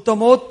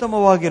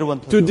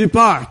 ಉತ್ತಮೋತ್ತಮವಾಗಿರುವಂತದ್ದು. To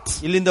depart.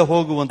 ಇಲ್ಲಿಂದ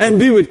ಹೋಗುವಂತದ್ದು. And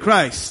be with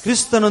Christ.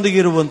 ಕ್ರಿಸ್ತನೊಂದಿಗೆ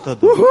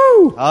ಇರುವಂತದ್ದು.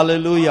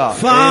 Hallelujah.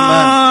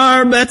 Far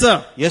better.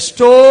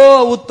 ಎಷ್ಟೋ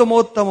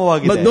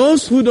ಉತ್ತಮೋತ್ತಮವಾಗಿದೆ. But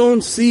those who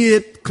don't see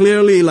it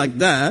clearly like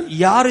that,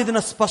 ಯಾರು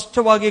ಇದನ್ನ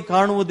ಸ್ಪಷ್ಟವಾಗಿ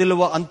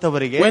ಕಾಣುವುದಿಲ್ಲವೋ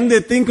ಅಂತವರಿಗೆ, when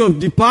they think of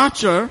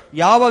departure,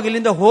 ಯಾವಾಗ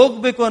ಇಲ್ಲಿಂದ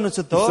ಹೋಗ್ಬೇಕು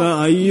ಅನಿಸುತ್ತೋ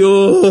ಅಯ್ಯೋ,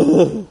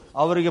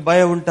 ಅವರಿಗೆ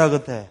ಭಯ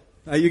ಉಂಟಾಗುತ್ತೆ.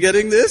 Are you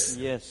getting this?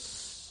 Yes.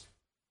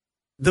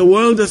 The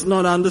world does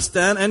not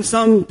understand, and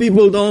some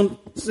people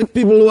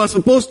who are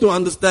supposed to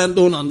understand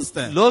don't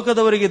understand.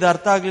 ಲೋಕದವರಿಗೆ ಇದು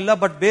ಅರ್ಥ ಆಗಲಿಲ್ಲ,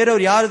 ಬಟ್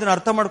ಬೇರೆಯವರು ಯಾರು ಇದನ್ನ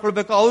ಅರ್ಥ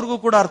ಮಾಡ್ಕೊಳ್ಬೇಕು ಅವ್ರಿಗೂ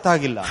ಕೂಡ ಅರ್ಥ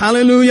ಆಗಿಲ್ಲ.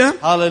 Hallelujah.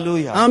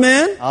 Hallelujah.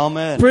 Amen.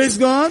 Amen. Praise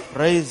God.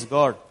 Praise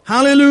God.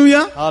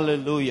 Hallelujah.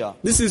 Hallelujah.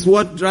 This is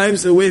what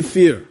drives away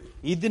fear.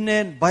 ಇದನ್ನೇ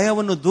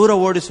ಭಯವನ್ನು ದೂರ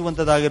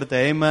ಓಡಿಸುವಂತದ್ದಾಗಿರುತ್ತೆ.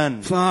 Amen.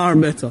 Far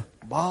better.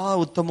 ಬಹಳ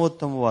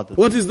ಉತ್ತಮೋತ್ತಮವಾದ.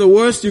 What is the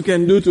worst you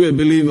can do to a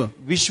believer?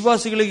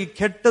 ವಿಶ್ವಾಸಿಗಳಿಗೆ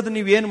ಕೆಟ್ಟದ್ದು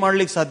ನೀವೇನ್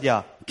ಮಾಡ್ಲಿಕ್ಕೆ ಸಾಧ್ಯ?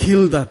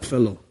 kill that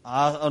fellow.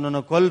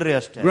 ಅವನನ್ನು ಕೊಲ್ರಿ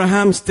ಅಷ್ಟೇ.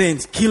 Graham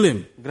Staines, kill him.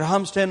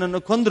 Graham Staines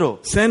ಅನ್ನು ಕೊಂದ್ರು.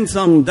 Send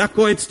some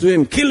dacoits to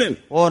him, kill him.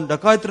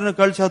 ಡಕಾಯಿತರನ್ನು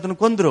ಕಳಿಸಿ ಅದನ್ನು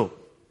ಕೊಂದ್ರು.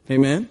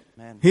 Amen.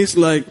 He's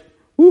like,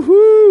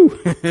 woohoo,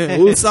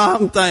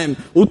 Ulsam time,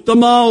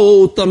 Uttama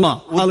o Uttama.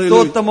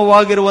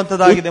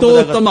 ಉತ್ತಮವಾಗಿರುವಂತದ್ದಾಗಿದೆ.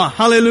 Uttama,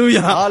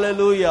 hallelujah.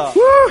 Hallelujah.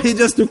 He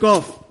just took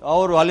off.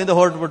 ಅವರು ಅಲ್ಲಿಂದ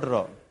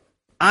ಹೊರಟ್ಬಿಟ್ರು.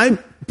 I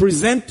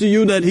present to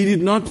you that he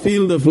did not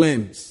feel the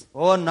flames.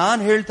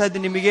 ನಾನ್ ಹೇಳ್ತಾ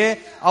ಇದ್ದೀನಿ ನಿಮಗೆ,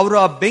 ಅವರು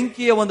ಆ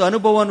ಬೆಂಕಿಯ ಒಂದು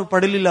ಅನುಭವವನ್ನು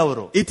ಪಡೆಯಲಿಲ್ಲ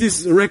ಅವರು. It is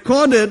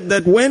recorded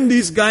that when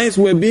these guys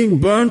were being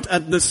burnt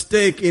at the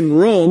stake in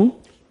Rome,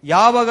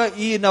 ಯಾವಾಗ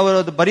ಈ ನಾವು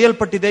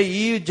ಬರೆಯಲ್ಪಟ್ಟಿದೆ,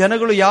 ಈ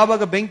ಜನಗಳು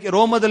ಯಾವಾಗ ಬೆಂಕಿ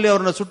ರೋಮದಲ್ಲಿ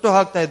ಅವ್ರನ್ನ ಸುಟ್ಟು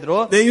ಹಾಕ್ತಾ ಇದ್ರು,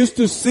 they used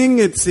to sing,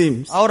 it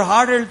seems. ಅವ್ರು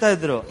ಹಾಡು ಹೇಳ್ತಾ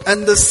ಇದ್ರು. And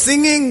the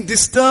singing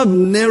disturbed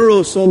Nero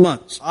so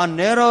much. ಆ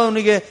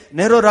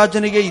ನೆರೋ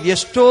ರಾಜನಿಗೆ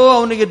ಎಷ್ಟೋ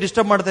ಅವನಿಗೆ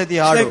ಡಿಸ್ಟರ್ಬ್ ಮಾಡ್ತಾ ಇತ್ತು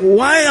ಈ ಹಾಡು. Like,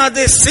 why are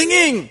they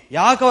singing?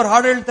 ಯಾಕೆ ಅವ್ರು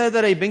ಹಾಡು ಹೇಳ್ತಾ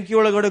ಇದ್ದಾರೆ ಈ ಬೆಂಕಿ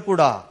ಒಳಗಡೆ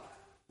ಕೂಡ?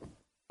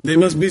 They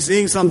must be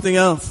seeing something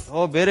else.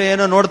 ಬೇರೆ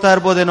ಏನೋ ನೋಡ್ತಾ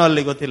ಇರ್ಬೋದೇನೋ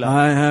ಅಲ್ಲಿ, ಗೊತ್ತಿಲ್ಲ.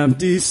 I have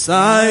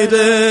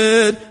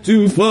decided to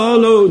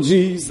follow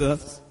Jesus.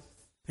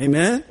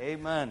 Amen.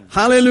 Amen.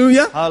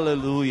 Hallelujah.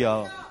 Hallelujah.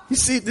 You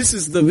see, this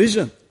is the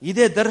vision.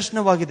 ಇದೇ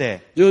ದರ್ಶನವಾಗಿದೆ.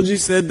 Joji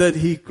said that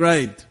he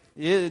cried.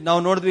 ನಾವು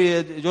ನೋಡಿದ್ವಿ,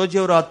 ಜೋಜಿ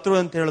ಅವರು ಹತ್ರು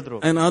ಅಂತ ಹೇಳಿದ್ರು.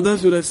 And others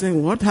would have saying,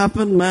 what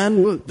happened, man?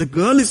 The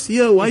girl is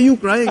here. Why are you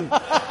crying?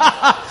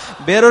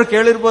 ಬೇರೆಯವ್ರು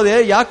ಕೇಳಿರ್ಬೋದೇ,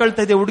 ಯಾಕೆ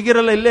ಅಳ್ತಾ ಇದೆಯಾ,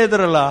 ಹುಡುಗಿರಲ್ಲ ಇಲ್ಲೇ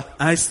ಇದಾರಲ್ಲ.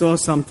 I saw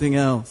something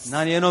else.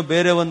 ನಾನು ಏನೋ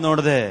ಬೇರೆ ಒಂದು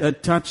ನೋಡಿದೆ. That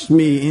touched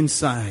me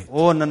inside.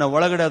 ನನ್ನ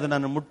ಒಳಗಡೆ ಅದು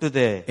ನಾನು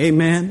ಮುಟ್ಟಿದೆ.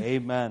 Amen.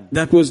 Amen.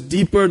 That was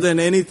deeper than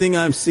anything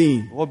I've seen.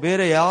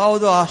 ಬೇರೆ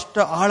ಯಾವುದು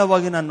ಅಷ್ಟು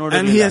ಆಳವಾಗಿ ನಾನು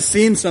ನೋಡಿಲ್ಲ. And he has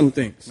seen some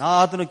things.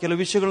 ಆತನು ಕೆಲವು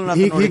ವಿಷಯಗಳನ್ನ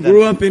he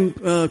grew up in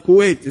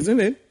Kuwait,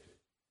 isn't it?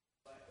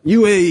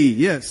 UAE,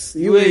 yes.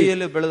 UAE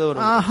ಅಲ್ಲಿ ಬೆಳೆದವರು.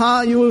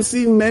 You will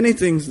see many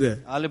things there.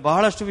 ಅಲ್ಲಿ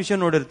ಬಹಳಷ್ಟು ವಿಷಯ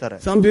ನೋಡಿರ್ತಾರೆ.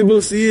 Some people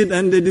see it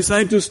and they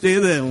decide to stay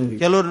there only.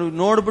 ಕೆಲವರು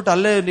ನೋಡ್ಬಿಟ್ಟು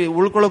ಅಲ್ಲೇ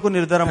ಉಳ್ಕೊಳ್ಳೋಕು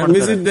ನಿರ್ಧಾರ ಮಾಡ್ತಾರೆ.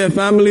 Visit their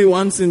family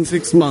once in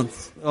 6 months.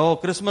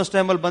 Christmas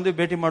time ಅಲ್ಲಿ ಬಂದು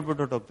ಭೇಟಿ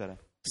ಮಾಡ್ಬಿಟ್ಟು ಹೋಗ್ತಾರೆ.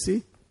 See?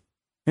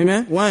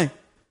 Amen. Why?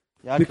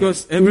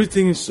 Because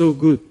everything is so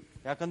good.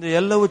 ಯಾಕಂದ್ರೆ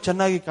ಎಲ್ಲವೂ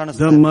ಚೆನ್ನಾಗಿ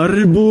ಕಾಣಿಸುತ್ತೆ. The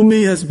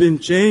Marubhumi has been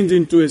changed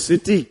into a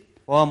city.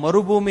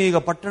 ಮರುಭೂಮಿ ಈಗ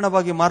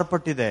ಪಟ್ಟಣವಾಗಿ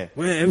ಮಾರ್ಪಟ್ಟಿದೆ.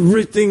 Where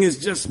everything is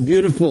just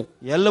beautiful.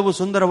 ಎಲ್ಲವೂ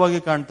ಸುಂದರವಾಗಿ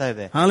ಕಾಣ್ತಾ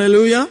ಇದೆ.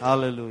 Hallelujah.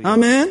 Hallelujah.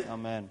 Amen.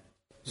 Amen.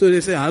 So they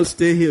say, I'll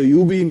stay here.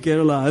 You be in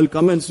Kerala. I'll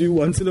come and see you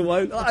once in a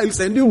while. I'll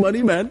send you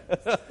money, man.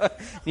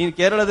 ನೀನು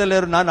ಕೇರಳದಲ್ಲಿ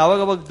ನಾನು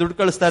ಅವಾಗ ದುಡ್ಡು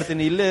ಕಳಿಸ್ತಾ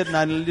ಇರ್ತೀನಿ, ಇಲ್ಲೇ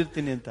ನಾನು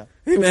ಇಲ್ಲಿರ್ತೀನಿ ಅಂತ.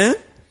 Amen.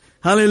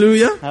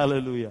 Hallelujah.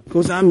 Hallelujah.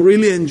 Because I'm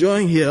really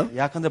enjoying here.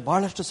 ಯಾಕಂದ್ರೆ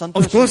ಬಹಳಷ್ಟು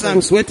ಸಂತೋಷ. Of course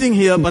I'm sweating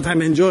here, but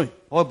I'm enjoying.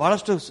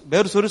 ಬಹಳಷ್ಟು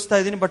ಬೇರು ಸುರಿಸ್ತಾ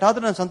ಇದ್ದೀನಿ, ಬಟ್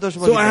ಆದ್ರೆ ನಾನು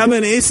ಸಂತೋಷವಾಗಿ. So I have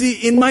an AC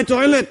in my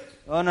toilet.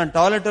 ನನ್ನ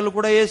ಟಾಯ್ಲೆಟ್ ಅಲ್ಲೂ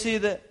ಕೂಡ AC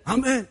ಇದೆ.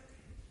 Amen.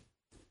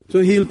 So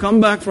he'll come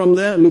back from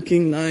there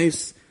looking nice.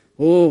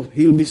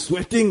 He'll be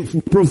sweating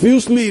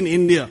profusely in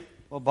India.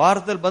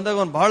 ಭಾರತದಲ್ಲಿ ಬಂದಾಗ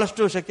ಅವ್ನು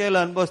ಬಹಳಷ್ಟು ಶೆಕೆ ಎಲ್ಲ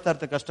ಅನುಭವಿಸ್ತಾ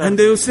ಇರ್ತಾರೆ, ಕಷ್ಟ. And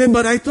they will say,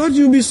 but I thought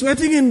you'd be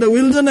sweating in the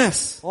wilderness.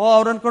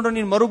 ಅವ್ರು ಅನ್ಕೊಂಡ್ರು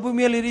ನೀನ್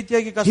ಮರುಭೂಮಿಯಲ್ಲಿ ಈ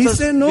ರೀತಿಯಾಗಿ ಕಷ್ಟ. He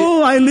said, no,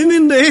 I live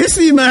in the AC,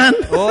 man.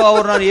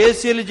 ಅವ್ರು ನಾನು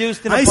AC ಯಲ್ಲಿ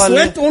ಜೀವಿಸ್ತೀನಿ. I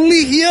sweat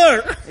only here.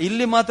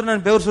 ಇಲ್ಲಿ ಮಾತ್ರ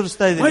ನಾನು ಬೆವರು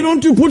ಸುರಿಸ್ತಾ ಇದ್ದೀನಿ. Why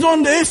don't you put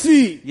on the AC?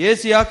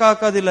 AC ಯಾಕೆ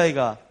ಹಾಕೋದಿಲ್ಲ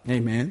ಈಗ?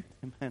 Amen.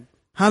 Amen.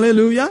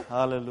 Hallelujah.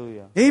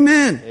 Hallelujah.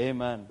 Amen.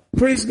 Amen.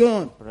 Praise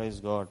God. Praise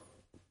God.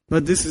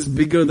 But this is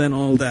bigger than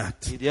all that.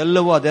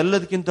 ಇದೆಲ್ಲವೂ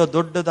ಅದೆಲ್ಲದಕ್ಕಿಂತ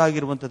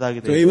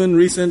ದೊಡ್ಡದಾಗಿರುವಂತದ್ದಾಗಿದೆ. So even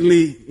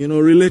recently,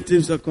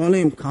 relatives are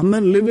calling him, come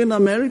and live in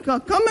America.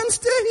 Come and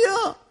stay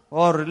here.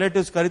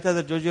 Relatives ಕರೀತಾ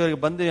ಇದ್ದಾರೆ ಜೋಜಿ ಅವರಿಗೆ,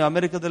 ಬಂದು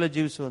ಅಮೆರಿಕದಲ್ಲೇ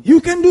ಜೀವಿಸು. You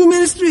can do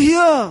ministry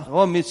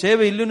here.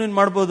 ಸೇವೆ ಇಲ್ಲೂ ನೀನು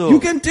ಮಾಡಬಹುದು.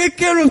 You can take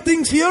care of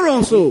things here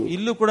also.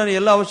 ಇಲ್ಲೂ ಕೂಡ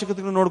ಎಲ್ಲ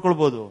ಅವಶ್ಯಕತೆಗಳನ್ನು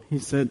ನೋಡ್ಕೊಳ್ಬಹುದು.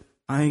 He said,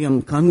 I am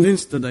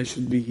convinced that I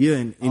should be here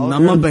in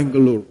Namma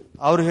Bangalore.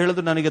 ಅವ್ರು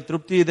ಹೇಳಿದ್ರು ನನಗೆ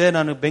ತೃಪ್ತಿ ಇದೆ,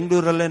 ನಾನು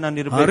ಬೆಂಗಳೂರಲ್ಲೇ ನಾನು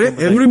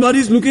ಇರಬೇಕು. Everybody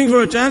is looking for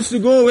a chance to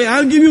go away.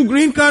 I'll give you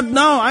green card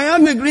now. I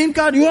have a green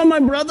card. You are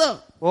my brother.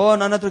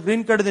 ನನ್ನ ಹತ್ರ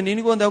ಗ್ರೀನ್ ಕಾರ್ಡ್ ಇದೆ,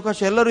 ನಿನಗೂ ಒಂದು ಅವಕಾಶ.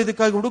 ಎಲ್ಲರೂ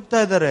ಇದಕ್ಕಾಗಿ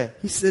ಹುಡುಕ್ತಾ ಇದ್ದಾರೆ.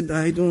 He said,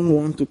 I don't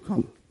want to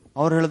come.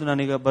 ಅವ್ರು ಹೇಳಿದ್ರು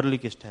ನನಗೆ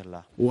ಬರ್ಲಿಕ್ಕೆ ಇಷ್ಟ ಇಲ್ಲ.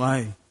 Why?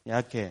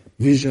 ಯಾಕೆ?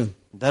 Vision.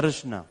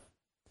 ದರ್ಶನ.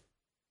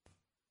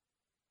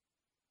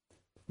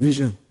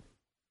 Vision.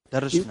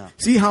 ದರ್ಶನ.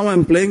 See how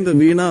I'm playing the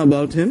veena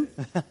about him?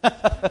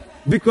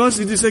 Because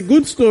it is a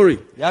good story.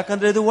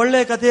 ಯಾಕಂದ್ರೆ ಇದು ಒಳ್ಳೆ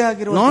ಕಥೆ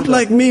ಆಗಿರುವ. Not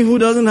like me who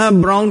doesn't have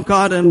brown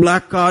card and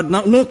black card.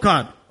 No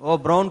card.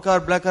 Brown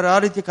car black car ಆ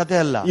ರೀತಿ ಕಥೆ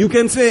ಅಲ್ಲ. You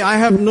can say I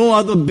have no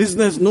other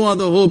business, no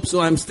other hope, so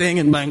I'm staying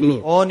in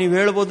Bangalore. ನೀವು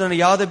ಹೇಳ್ಬೋದು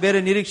ನನಗೆ ಯಾವುದೇ ಬೇರೆ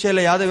ನಿರೀಕ್ಷೆ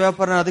ಇಲ್ಲ, ಯಾವುದೇ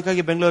ವ್ಯಾಪಾರ,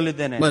 ಅದಕ್ಕಾಗಿ ಬೆಂಗಳೂರಲ್ಲಿ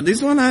ಇದ್ದೇನೆ. But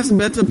this one has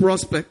better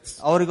prospects.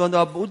 ಅವರಿಗೆ ಒಂದು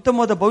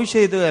ಉತ್ತಮವಾದ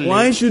ಭವಿಷ್ಯ ಇದೆ ಅಲ್ಲಿ.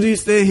 Why should he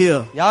stay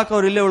here? ಯಾಕೆ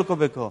ಅವ್ರು ಇಲ್ಲೇ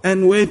ಉಳ್ಕೋಬೇಕು?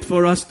 And wait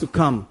for us to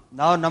come.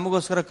 ನಾವು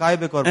ನಮಗೋಸ್ಕರ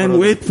ಕಾಯ್ಬೇಕು. And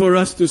wait for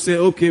us to say,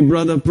 okay,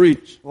 brother,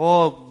 preach.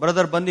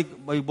 Brother ಬನ್ನಿ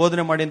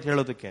ಬೋಧನೆ ಮಾಡಿ ಅಂತ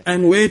ಹೇಳೋದಕ್ಕೆ.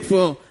 And wait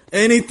for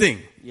anything.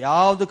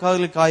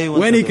 ಯಾವ್ದಕ್ಕಾಗ್ಲಿ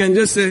ಕಾಯುವ. When he can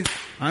just say,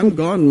 I'm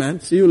gone, man.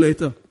 See you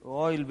later.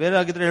 ಇಲ್ಲಿ ಬೇರೆ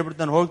ಆಗಿದ್ರೆ ಹೇಳ್ಬಿಟ್ಟು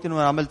ನಾನು ಹೋಗ್ತೀನಿ,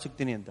 ಆಮೇಲೆ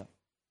ಸಿಗ್ತೀನಿ ಅಂತ.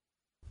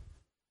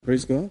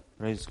 Praise God.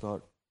 Praise God.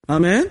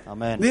 Amen.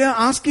 Amen. They are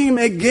asking him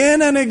again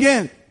and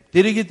again.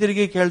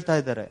 ತಿರುಗಿ ಕೇಳ್ತಾ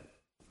ಇದ್ದಾರೆ.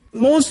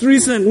 Most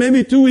recent,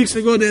 maybe 2 weeks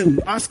ago, they're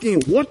asking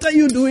him, what are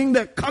you doing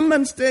there? Come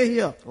and stay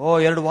here.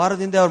 2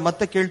 ವಾರದಿಂದ ಅವ್ರು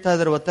ಮತ್ತೆ ಕೇಳ್ತಾ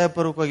ಇದ್ದಾರೆ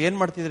ಒತ್ತಾಯಪೂರ್ವಕವಾಗಿ, ಏನ್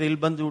ಮಾಡ್ತಿದ್ರೆ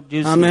ಇಲ್ಲಿ ಬಂದು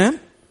ಜೀವಿಸಿ. Amen.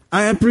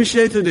 I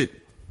appreciated it.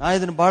 ನಾ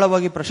ಇದನ್ನ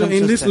ಬಹಳವಾಗಿ So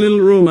ಪ್ರಶಂಸಿಸ್ತೇನೆ. in this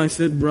little room, I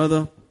said,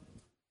 brother,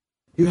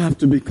 you have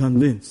to be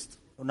convinced.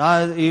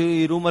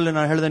 ಈ ರೂಮಲ್ಲಿ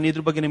ನಾನು ಹೇಳಿದ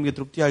ಇದ್ರ ಬಗ್ಗೆ ನಿಮ್ಗೆ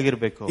ತೃಪ್ತಿ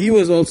ಆಗಿರ್ಬೇಕು. He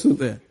was also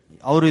there.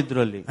 ಅವರು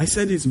ಇದ್ರಲ್ಲಿ. I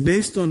said it's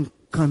based on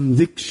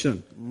conviction.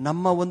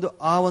 ನಮ್ಮ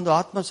ಆ ಒಂದು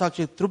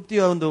ಆತ್ಮಸಾಕ್ಷಿ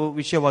ತೃಪ್ತಿಯ ಒಂದು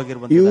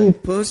ವಿಷಯವಾಗಿರುವಂತ. You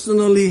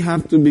personally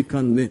have to be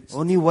convinced.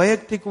 ನೀವು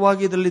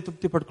ವೈಯಕ್ತಿಕವಾಗಿ ಇದರಲ್ಲಿ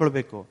ತೃಪ್ತಿ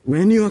ಪಡ್ಕೊಳ್ಬೇಕು.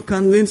 When you are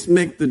convinced,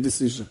 make the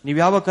decision. ನೀವು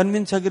ಯಾವಾಗ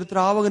ಕನ್ವಿನ್ಸ್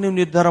ಆಗಿರ್ತೀರೋ ಆವಾಗ ನೀವು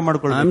ನಿರ್ಧಾರ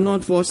ಮಾಡ್ಕೊಳ್ಬೇಕು. I'm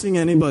not forcing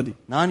anybody.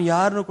 ನಾನು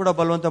ಯಾರನ್ನು ಕೂಡ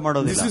ಬಲವಂತ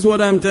ಮಾಡೋದಿಲ್ಲ. This is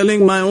what I'm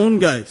telling my own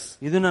guys.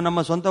 ಇದನ್ನ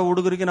ನಮ್ಮ ಸ್ವಂತ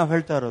ಹುಡುಗರಿಗೆ ನಾವು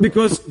ಹೇಳ್ತಾ ಇರೋದು.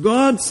 Because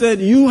God said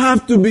you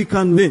have to be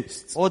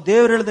convinced.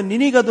 ದೇವರು ಹೇಳಿದ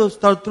ನಿನಗದು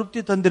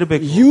ತೃಪ್ತಿ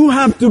ತಂದಿರಬೇಕು. You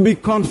have to be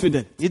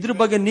confident. ಇದ್ರ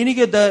ಬಗ್ಗೆ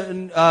ನಿನಗೆ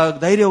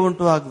ಧೈರ್ಯ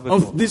ಉಂಟು ಆಗಬೇಕು.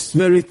 Of this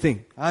very thing.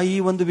 ಈ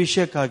ಒಂದು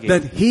ವಿಷಯಕ್ಕಾಗಿ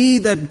that he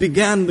that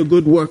began the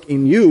good work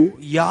in you,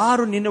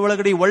 ಯಾರು ನಿನ್ನ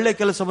ಒಳಗಡೆ ಒಳ್ಳೆ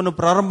ಕೆಲಸವನ್ನು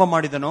ಪ್ರಾರಂಭ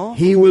ಮಾಡಿದನೋ,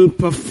 he will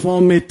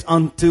perform it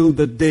until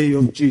the day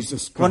of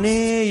Jesus Christ. ಕೊನೆ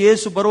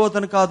ಯೇಸು ಬರುವ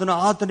ತನಕ ಅದನ್ನು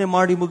ಆತನೇ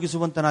ಮಾಡಿ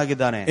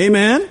ಮುಗಿಸುವಂತನಾಗಿದ್ದಾನೆ.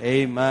 Amen.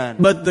 Amen.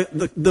 But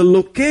the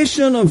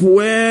location of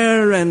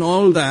where and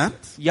all that,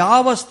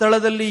 ಯಾವ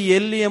ಸ್ಥಳದಲ್ಲಿ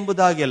ಎಲ್ಲಿ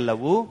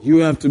ಎಂಬುದಾಗೆಲ್ಲವೂ you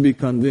have to be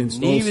convinced.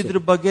 ನೀವು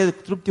ಇದ್ರ ಬಗ್ಗೆ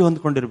ತೃಪ್ತಿ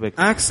ಹೊಂದಿಕೊಂಡಿರಬೇಕು.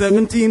 Acts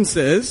 17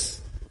 says,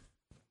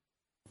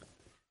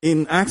 in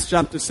Acts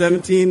chapter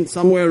 17,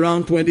 somewhere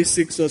around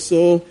 26 or so,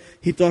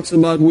 he talks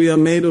about we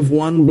are made of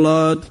one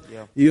blood,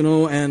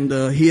 and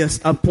he has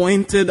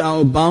appointed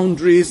our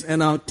boundaries and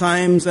our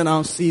times and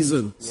our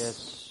seasons. Yes.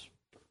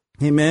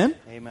 Amen?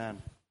 Amen.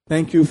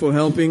 Thank you for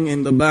helping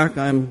in the back.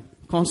 I'm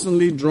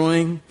constantly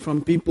drawing from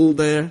people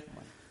there.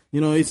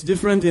 It's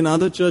different in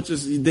other churches.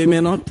 They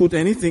may not put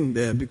anything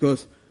there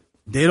because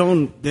they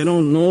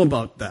don't know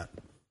about that.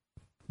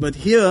 But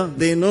here,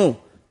 they know.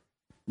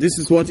 This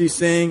is what he's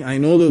saying. I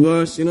know the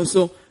verse,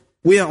 so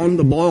we are on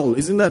the ball.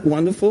 Isn't that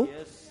wonderful?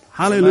 Yes.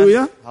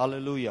 Hallelujah. Amen.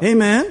 Hallelujah.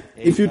 Amen.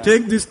 If you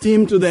take this team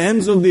to the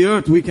ends of the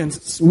earth, we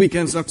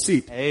can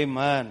succeed.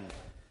 Amen.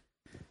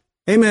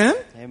 Amen.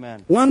 Amen.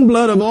 One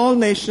blood of all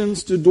nations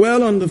to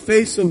dwell on the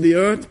face of the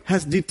earth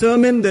has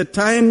determined their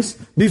times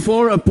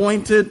before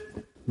appointed.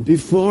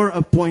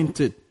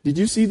 Did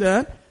you see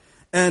that?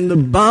 And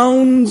the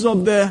bounds of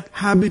their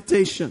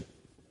habitation.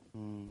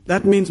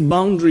 That means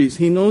boundaries.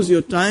 He knows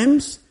your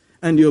times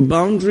and your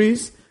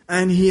boundaries,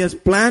 and he has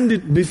planned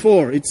it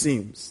before, it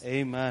seems.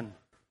 Amen.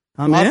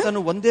 Amen. ಆತನು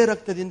ಒಂದೇ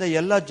ರಕ್ತದಿಂದ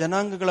ಎಲ್ಲಾ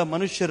ಜನಾಂಗಗಳ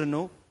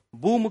ಮನುಷ್ಯರನ್ನು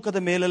ಭೂಮುಖದ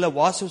ಮೇಲೆಲ್ಲ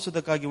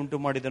ವಾಸಿಸುವುದಕ್ಕಾಗಿ ಉಂಟು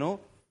ಮಾಡಿದನು.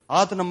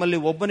 ಆತ ನಮ್ಮಲ್ಲಿ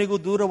ಒಬ್ಬನಿಗೂ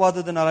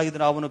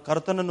ದೂರವಾದದನಾಗಿದ್ದನು. ಅವನು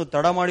ಕರ್ತನನ್ನು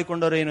ತಡ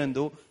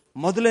ಮಾಡಿಕೊಂಡರೇನೆಂದು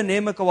ಮೊದಲೇ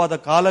ನೇಮಕವಾದ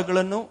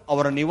ಕಾಲಗಳನ್ನು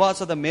ಅವರ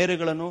ನಿವಾಸದ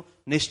ಮೇರೆಗಳನ್ನು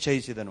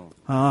ನಿಶ್ಚಯಿಸಿದನು.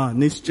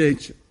 Nischay.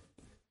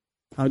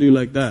 How do you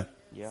like that?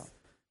 Yeah.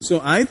 So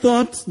I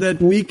thought that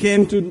we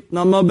came to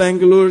Namma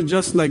Bangalore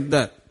just like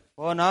that.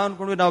 ನಾವು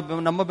ಅನ್ಕೊಂಡ್ವಿ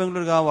ನಾವು ನಮ್ಮ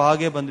ಬೆಂಗಳೂರಿಗೆ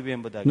ಹಾಗೆ ಬಂದ್ವಿ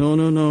ಎಂಬುದಾಗಿ.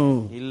 No.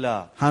 ಇಲ್ಲ.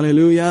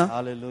 Hallelujah.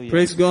 Hallelujah.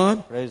 Praise God.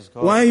 Praise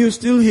God. Why are you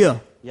still here?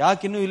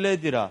 ಯಾಕಿನ್ನೂ ಇಲ್ಲೇ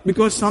ಇದ್ದೀರಾ?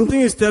 Because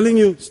something is telling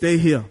you, stay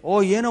here.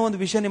 ಏನೋ ಒಂದು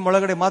ವಿಷಯ ನಿಮ್ಮ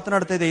ಒಳಗಡೆ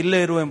ಮಾತನಾಡ್ತಾ ಇದೆ, ಇಲ್ಲೇ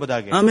ಇರು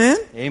ಎಂಬುದಾಗಿ. Amen.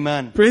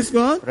 Amen. Praise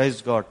God.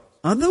 Praise God.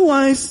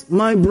 Otherwise,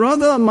 my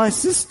brother, my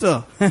sister,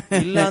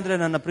 ಇಲ್ಲ ಅಂದ್ರೆ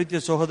ನನ್ನ ಪ್ರೀತಿಯ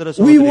ಸಹೋದರ we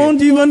ಸಹೋದರಿ,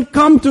 won't even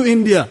come to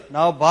India.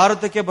 ನಾವು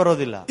ಭಾರತಕ್ಕೆ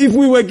ಬರೋದಿಲ್ಲ. If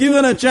we were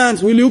given a chance,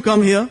 will you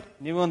come here?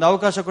 ನೀವು ಒಂದು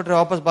ಅವಕಾಶ ಕೊಟ್ಟರೆ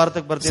ವಾಪಸ್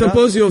ಭಾರತಕ್ಕೆ ಬರ್ತೀರಾ?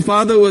 Suppose your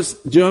father was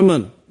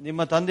German.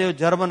 ನಿಮ್ಮ ತಂದೆಯು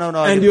ಜರ್ಮನ್ ಅವನು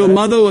and your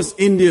mother was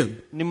Indian.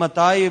 ನಿಮ್ಮ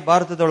ತಾಯಿ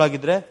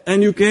ಭಾರತದೊಳಗಿದ್ರೆ and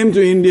you came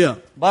to India.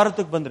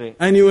 ಭಾರತಕ್ಕೆ ಬಂದ್ರಿ.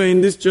 and you were in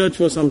this church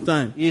for some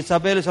time. ಈ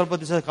ಸಭೆಯಲ್ಲಿ ಸ್ವಲ್ಪ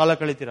ದಿವಸ ಕಾಲ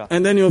ಕಳೀತೀರಾ.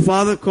 and then your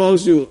father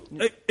calls you,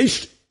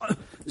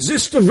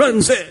 Sister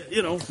Franze,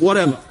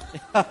 whatever.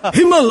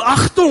 Himmel,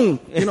 Achtung,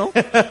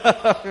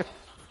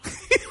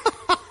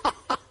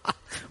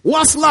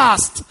 What's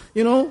last,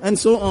 and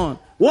so on.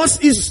 What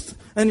is,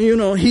 and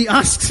he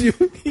asks you,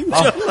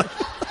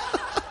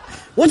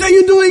 what are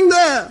you doing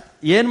there?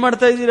 ಏನ್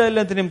ಮಾಡ್ತಾ ಇದ್ದೀರಾ ಇಲ್ಲ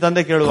ಅಂತ ನಿಮ್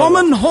ತಂದೆ ಕೇಳುವ.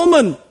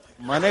 Homan.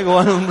 ಮನೆಗೆ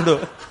ಹೋಗ್ಬಿಡು.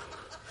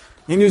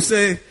 and you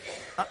say,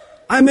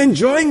 I'm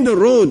enjoying the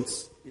roads.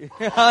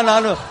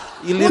 ನಾನು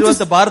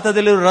ಇಲ್ಲಿರುವಂತ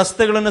ಭಾರತದಲ್ಲಿ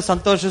ರಸ್ತೆಗಳನ್ನು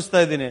ಸಂತೋಷಿಸ್ತಾ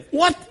ಇದ್ದೀನಿ.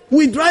 What?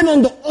 We drive on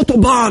the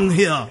Autobahn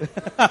here.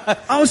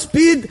 Our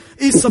speed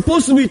is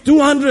supposed to be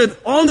 200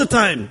 all the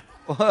time.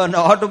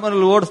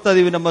 ಆಟೋಮನಲ್ಲಿ ಓಡಿಸ್ತಾ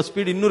ಇದೀವಿ, ನಮ್ಮ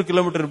ಸ್ಪೀಡ್ 200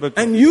 ಕಿಲೋಮೀಟರ್ ಇರಬೇಕು.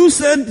 And you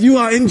said you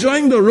are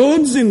enjoying the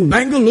roads in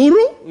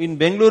Bangalore? ಇನ್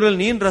ಬೆಂಗಳೂರಲ್ಲಿ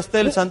ನೀನ್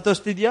ರಸ್ತೆಯಲ್ಲಿ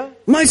ಸಂತೋಷಿಸ್ತಿದ್ಯಾ?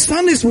 My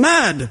son is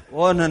mad.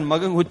 ನನ್ನ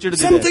ಮಗಂಗೆ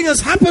ಹುಚ್ಚಿಡಿದಿದೆ. Something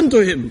has happened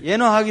to him.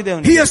 ಏನೋ ಆಗಿದೆ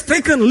ಅವನಿಗೆ. He has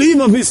taken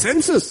leave of his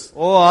senses.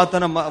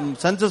 ಆತನ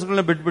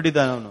ಸೆನ್ಸಸ್ಗಳನ್ನ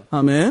ಬಿಟ್ಬಿಟ್ಟಿದ್ದಾನೆ ಅವನು.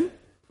 Amen.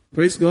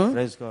 Praise God.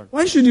 Praise God.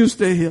 Why should you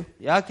stay here?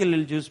 ಯಾಕೆ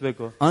ಇಲ್ಲಿ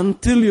ಜೀವಿಸಬೇಕು?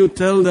 Until you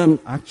tell them,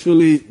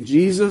 actually,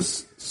 Jesus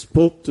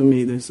spoke to me.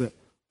 They say,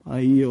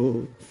 ayyo,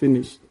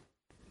 finished.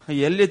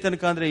 ಎಲ್ಲಿ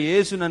ತನಕ ಅಂದ್ರೆ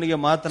ಯೇಸು ನನಗೆ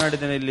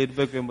ಮಾತನಾಡಿದ್ದಾನೆ ಇಲ್ಲಿ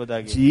ಇರ್ಬೇಕು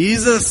ಎಂಬುದಾಗಿ.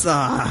 Jesus.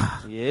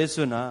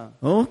 ಯೇಸುನಾ?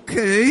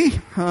 Okay.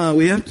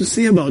 We have to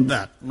see about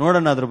that.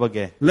 ನೋಡೋಣ ಅದ್ರ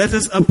ಬಗ್ಗೆ. Let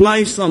us apply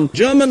some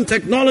German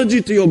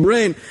technology to your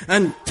brain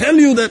and tell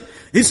you that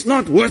it's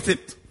not worth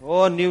it.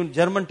 ನೀವು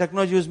ಜರ್ಮನ್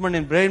ಟೆಕ್ನಾಲಜಿ ಯೂಸ್ ಮಾಡಿ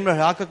ನಿನ್ ಬ್ರೈನ್ ಮೇಲೆ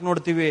ಹಾಕಕ್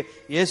ನೋಡ್ತೀವಿ,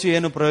 ಯೇಸು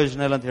ಏನು ಪ್ರಯೋಜನ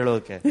ಇಲ್ಲ ಅಂತ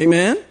ಹೇಳೋಕೆ.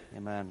 Amen.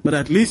 Amen. But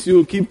at least you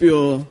will keep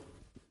your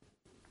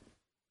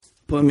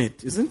permit,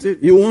 isn't it?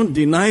 You won't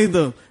deny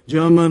the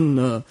German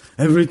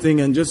everything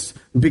and just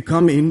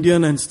become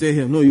Indian and stay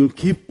here. No, you'll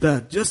keep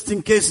that. Just in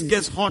case it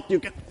gets hot, you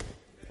can.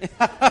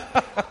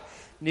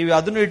 ನೀವು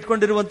ಅದನ್ನು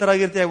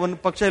ಇಟ್ಕೊಂಡಿರುವಂತರಾಗಿರ್ತೀವಿ. ಒಂದು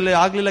ಪಕ್ಷ ಇಲ್ಲಿ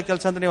ಆಗ್ಲಿಲ್ಲ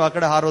ಕೆಲಸ ಅಂತ ನೀವು ಆ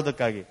ಕಡೆ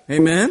ಹಾರೋದಕ್ಕಾಗಿ.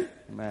 Amen.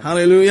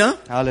 Hallelujah.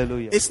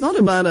 Hallelujah. It's not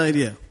a bad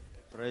idea.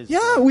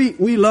 Yeah,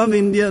 we love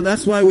India.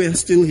 That's why we are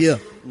still here.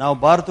 ನಾವು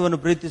ಭಾರತವನ್ನು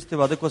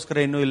ಪ್ರೀತಿಸ್ತೇವೆ, ಅದಕ್ಕೋಸ್ಕರ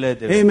ಇನ್ನೂ ಇಲ್ಲೇ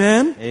ಇದ್ದೇವೆ.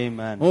 Amen.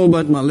 Amen. Oh,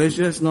 but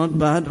Malaysia is not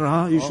bad, Ra.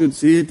 You should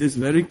see it. It's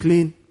very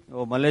clean.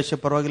 Malaysia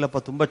ಪರವಾಗಿಲ್ಲಪ್ಪ,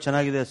 ತುಂಬಾ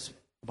ಚೆನ್ನಾಗಿದೆ,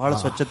 ಬಹಳ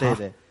ಸ್ವಚ್ಛತೆ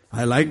ಇದೆ.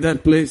 I like that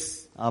place.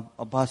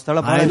 ಸ್ಥಳ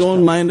I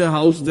don't mind a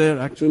house there,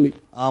 actually.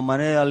 ಆ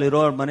ಮನೆ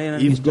ಅಲ್ಲಿರೋ ಮನೆ,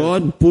 if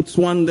God puts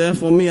one there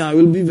for me, I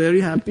will be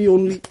very happy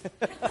only.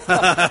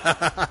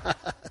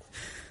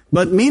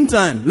 But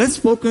meantime, let's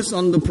focus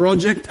on the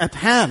project at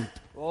hand.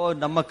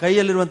 ನಮ್ಮ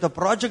ಕೈಯಲ್ಲಿರುವಂತ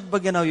project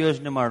ಬಗ್ಗೆ ನಾವು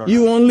ಯೋಚನೆ ಮಾಡೋಣ.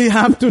 You only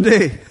have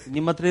today.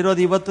 ನಿಮ್ಮ ಹತ್ರ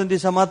ಇರೋದು ಇವತ್ತೊಂದು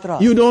ದಿವಸ ಮಾತ್ರ.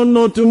 You don't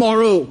know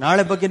tomorrow.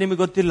 ನಾಳೆ ಬಗ್ಗೆ ನಿಮಗೆ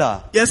ಗೊತ್ತಿಲ್ಲ.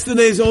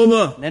 Yesterday is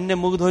over. ನೆನ್ನೆ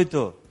ಮುಗಿದು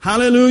ಹೋಯ್ತು.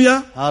 Hallelujah.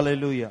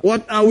 Hallelujah.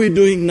 What are we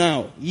doing now?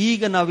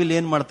 ಈಗ ನಾವಿಲ್ಲಿ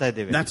ಏನ್ ಮಾಡ್ತಾ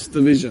ಇದ್ದೇವೆ? That's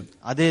the vision.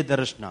 ಅದೇ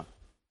ದರ್ಶನ.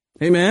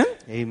 Amen.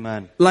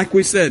 Amen. Like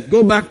we said,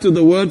 go back to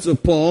the words of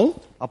Paul.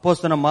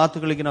 ಅಪೊಸ್ತಲನ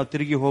ಮಾತುಗಳಿಗೆ ನಾವು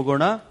ತಿರುಗಿ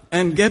ಹೋಗೋಣ.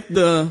 And get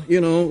the,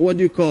 what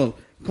do you call,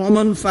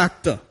 common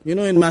factor.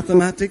 In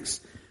mathematics,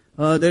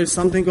 there is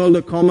something called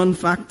the common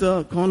factor,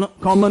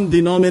 common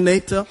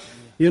denominator.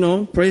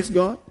 Praise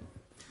God.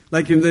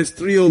 Like if there's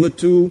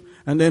 3/2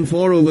 and then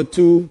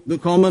 4/2, the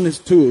common is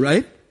 2,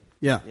 right?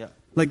 Yeah.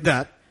 Like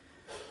that.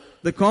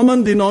 The common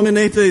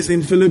denominator is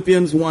in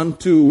Philippians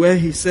 1:2, where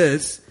he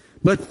says,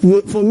 but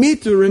for me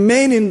to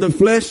remain in the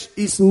flesh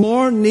is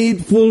more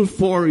needful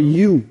for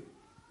you.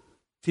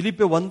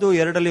 Philippi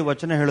 1:2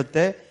 ವಚನ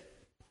ಹೇಳುತ್ತೆ.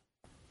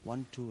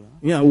 1:2.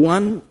 Yeah,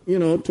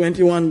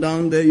 21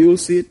 down there,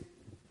 you'll see it.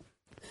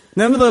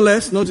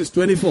 Nevertheless, notice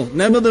 24.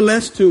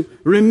 Nevertheless, to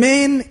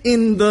remain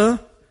in the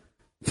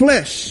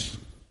flesh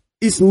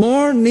is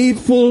more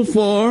needful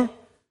for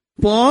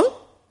Paul.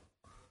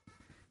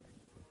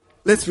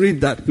 Let's read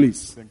that,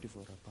 please.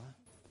 24.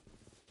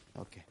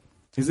 Okay.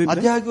 Is it?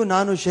 ಆದಾಗ್ಯೂ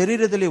ನಾನು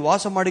ಶರೀರದಲ್ಲಿ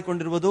ವಾಸ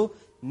ಮಾಡಿಕೊಂಡಿರುವುದು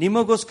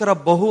ನಿಮಗೋಸ್ಕರ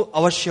ಬಹು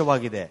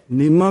ಅವಶ್ಯವಾಗಿದೆ.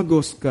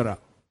 ನಿಮಗೋಸ್ಕರ,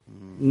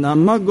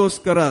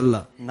 ನಮಗೋಸ್ಕರ ಅಲ್ಲ.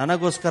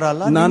 ನನಗೋಸ್ಕರ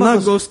ಅಲ್ಲ,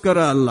 ನನಗೋಸ್ಕರ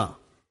ಅಲ್ಲ,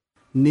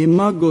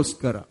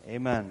 ನಿಮಗೋಸ್ಕರ.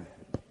 Amen.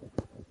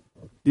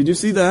 Did you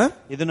see that?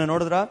 ಇದನ್ನ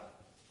ನೋಡಿದ್ರಾ?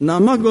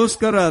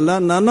 ನಮಗೋಸ್ಕರ ಅಲ್ಲ,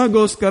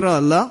 ನನಗೋಸ್ಕರ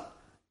ಅಲ್ಲ,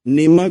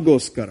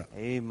 ನಿಮಗೋಸ್ಕರ.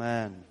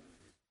 Amen.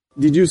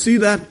 Did you see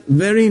that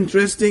very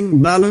interesting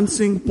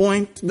balancing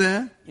point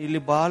there? ಇಲ್ಲಿ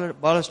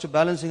ಬಹಳಷ್ಟು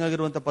ಬ್ಯಾಲೆನ್ಸಿಂಗ್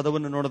ಆಗಿರುವಂತ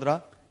ಪದವನ್ನು ನೋಡಿದ್ರಾ?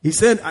 He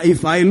said, if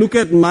I look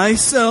at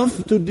myself,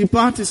 to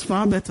depart is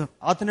far better.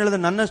 ಆತನು ಹೇಳಿದ,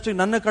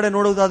 ನನ್ನ ಕಡೆ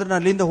ನೋಡುವುದಾದ್ರೆ ನಾನು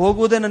ಅಲ್ಲಿಂದ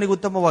ಹೋಗುವುದೇ ನನಗೆ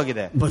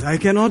ಉತ್ತಮವಾಗಿದೆ. But I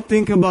cannot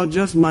think about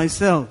just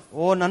myself.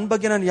 ನನ್ನ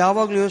ಬಗ್ಗೆ ನಾನು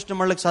ಯಾವಾಗಲೂ ಯೋಚನೆ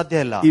ಮಾಡ್ಲಿಕ್ಕೆ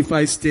ಸಾಧ್ಯ ಇಲ್ಲ. If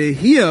I stay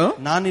here,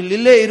 ನಾನು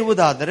ಇಲ್ಲೇ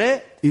ಇರುವುದಾದರೆ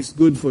it's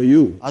good for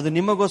you. ಅದು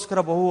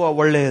ನಿಮಗೋಸ್ಕರ ಬಹು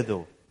ಒಳ್ಳೆಯದು.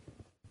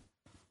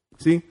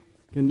 See,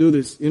 you can do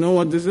this. You know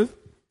what this is?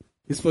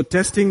 It's for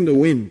testing the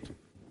wind.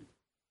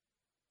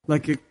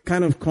 Like a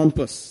kind of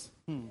compass.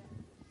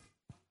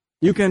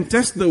 You can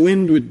test the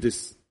wind with this.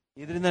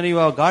 ಇದರಿಂದ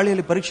ನೀವು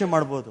ಗಾಳಿಯಲ್ಲಿ ಪರೀಕ್ಷೆ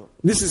ಮಾಡಬಹುದು.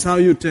 This is how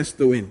you test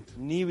the wind.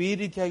 ನೀವು ಈ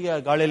ರೀತಿಯಾಗಿ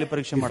ಗಾಳಿಯಲ್ಲಿ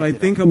ಪರೀಕ್ಷೆ ಮಾಡ್ತೀರಾ. If I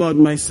ಮಾಡ್ತೀರಾ. think about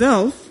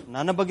myself,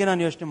 ನನ್ನ ಬಗ್ಗೆ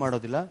ನಾನು ಯೋಚನೆ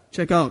ಮಾಡೋದಿಲ್ಲ.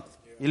 check out.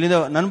 ಇಲ್ಲಿಂದ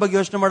ನನ್ನ ಬಗ್ಗೆ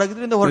ಯೋಚನೆ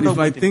ಮಾಡೋದ್ರಿಂದ But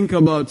if I think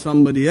about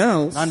somebody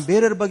else, ನಾನು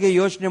ಬೇರೆಯವರ ಬಗ್ಗೆ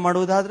ಯೋಚನೆ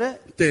ಮಾಡುವುದಾದ್ರೆ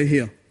stay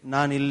here.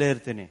 ನಾನು ಇಲ್ಲೇ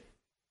ಇರ್ತೀನಿ.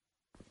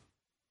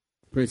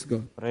 Praise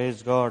God.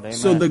 Praise God.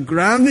 Amen. So the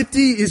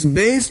gravity is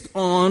based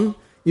on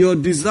your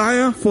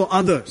desire for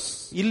others.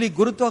 ಇಲ್ಲಿ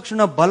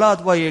ಗುರುತ್ವಾಕರ್ಷಣ ಬಲ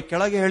ಅಥವಾ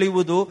ಕೆಳಗೆ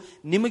ಎಳೆಯುವುದು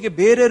ನಿಮಗೆ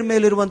ಬೇರೆಯವರ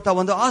ಮೇಲಿರುವಂತಹ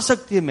ಒಂದು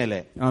ಆಸಕ್ತಿಯ ಮೇಲೆ.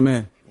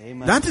 Amen.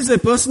 Amen. That is a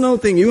personal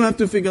thing. You have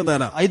to figure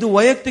that out. ಇದು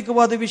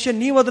ವೈಯಕ್ತಿಕವಾದ ವಿಷಯ,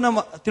 ನೀವು ಅದನ್ನ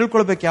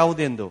ತಿಳ್ಕೊಳ್ಬೇಕು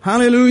ಯಾವುದೆಂದು.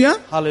 Hallelujah.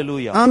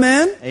 Hallelujah.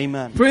 Amen.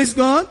 Amen. Praise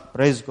God.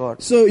 Praise God.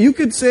 So you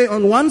could say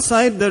on one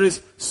side there is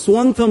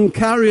Swantham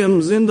Karyam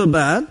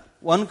Zindabad.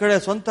 ಒಂದ್ ಕಡೆ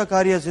ಸ್ವಂತ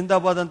ಕಾರ್ಯ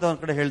ಜಿಂದಾಬಾದ್ ಅಂತ ಒಂದ್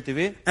ಕಡೆ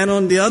ಹೇಳ್ತೀವಿ. And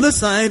on the other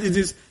side it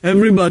is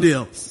everybody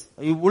else.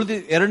 ಈ ಉಳಿದ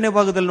ಎರಡನೇ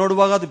ಭಾಗದಲ್ಲಿ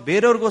ನೋಡುವಾಗ ಅದು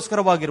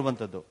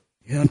ಬೇರೆಯವ್ರಿಗೋಸ್ಕರವಾಗಿರುವಂತದ್ದು.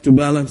 You have to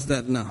balance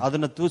that now.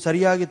 ಅದನ್ನ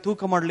ಸರಿಯಾಗಿ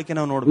ತೂಕ ಮಾಡ್ಲಿಕ್ಕೆ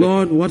ನಾವು ನೋಡ್ಬೇಕು.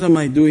 Lord, what am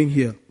I doing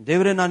here?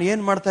 ದೇವರೇ, ನಾನು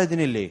ಏನ್ ಮಾಡ್ತಾ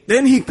ಇದ್ದೀನಿ ಇಲ್ಲಿ?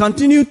 Then he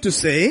continued to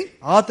say,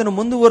 ಆತನು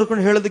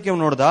ಮುಂದುವರೆಕೊಂಡು ಹೇಳೋದಕ್ಕೆ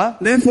ನೋಡ್ದ.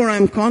 Therefore I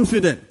am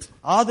confident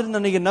ಆದ್ರೆ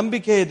ನನಗೆ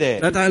ನಂಬಿಕೆ ಇದೆ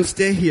that I'll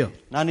stay here.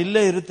 ನಾನು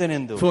ಇಲ್ಲೇ ಇರುತ್ತೇನೆ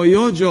ಎಂದು. For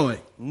your joy.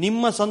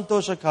 ನಿಮ್ಮ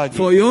ಸಂತೋಷಕ್ಕಾಗಿ.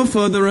 For your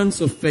furtherance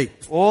of faith.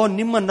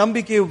 ನಿಮ್ಮ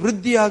ನಂಬಿಕೆಯು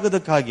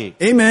ವೃದ್ಧಿಯಾಗೋದಕ್ಕಾಗಿ.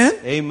 Amen.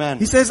 Amen.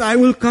 He says, I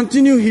will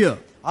continue here.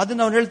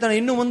 ಅದನ್ನ ಅವನು ಹೇಳ್ತಾನೆ,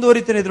 ಇನ್ನು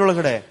ಮುಂದುವರಿತೇನೆ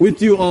ಇದ್ರೊಳಗಡೆ. With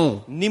you all.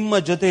 ನಿಮ್ಮ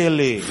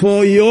ಜೊತೆಯಲ್ಲಿ. For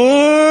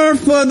your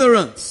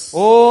furtherance.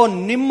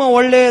 ನಿಮ್ಮ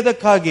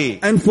ಒಳ್ಳೆಯದಕ್ಕಾಗಿ.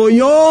 And for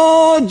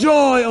your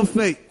joy of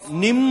faith.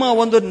 ನಿಮ್ಮ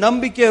ಒಂದು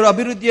ನಂಬಿಕೆಯ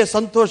ಅಭಿವೃದ್ಧಿಯ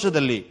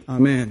ಸಂತೋಷದಲ್ಲಿ.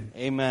 Amen.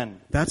 Amen.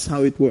 That's how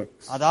it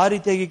works. ಆ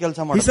ರೀತಿಯಾಗಿ ಕೆಲಸ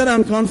He ಮಾಡ್ತಾನೆ. said,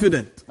 I'm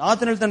confident.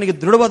 ಆತನು ಹೇಳ್ತಾನೆ, ನನಗೆ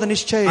ದೃಢವಾದ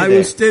ನಿಶ್ಚಯ ಇದೆ. I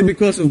will stay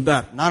because of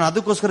that. ನಾನು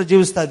ಅದಕ್ಕೋಸ್ಕರ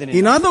ಜೀವಿಸ್ತಾ ಇದ್ದೀನಿ.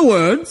 In other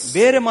words,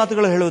 ಬೇರೆ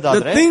ಮಾತುಗಳು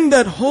ಹೇಳುವುದಾದ್ರೆ, the thing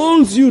that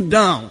holds you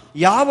down,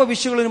 ಯಾವ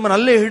ವಿಷಯಗಳು ನಿಮ್ಮನ್ನು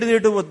ಅಲ್ಲೇ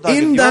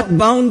ಹಿಡಿದಿಡುವುದಾಗಿದೆಯೋ, in that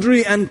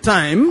boundary and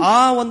time,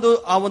 ಆ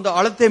ಒಂದು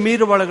ಅಳತೆ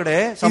ಮೀರು ಒಳಗಡೆ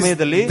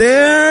ಸಮಯದಲ್ಲಿ,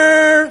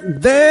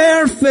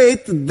 their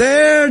faith,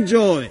 their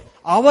joy.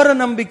 ಅವರ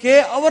ನಂಬಿಕೆ,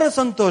 ಅವರ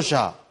ಸಂತೋಷ.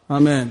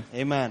 Amen.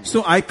 Amen. So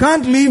I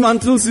can't leave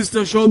until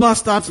Sister Shobha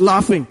starts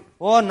laughing.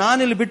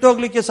 ನಾನಿಲ್ಲಿ ಬಿಟ್ಟು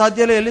ಹೋಗ್ಲಿಕ್ಕೆ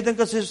ಸಾಧ್ಯ ಇಲ್ಲ ಎಲ್ಲಿ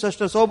ತನಕ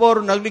ಸಿಸ್ಟರ್ ಶೋಭಾ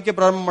ಅವರು ನಗಲಿಕ್ಕೆ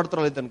ಪ್ರಾರಂಭ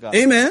ಮಾಡ್ತಾರಲ್ಲ ಅಲ್ಲಿ ತನಕ.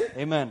 Amen.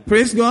 Amen.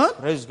 Praise God.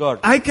 Praise God.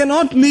 I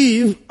cannot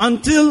leave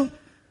until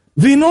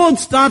Vinod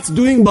starts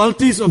doing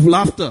baltis of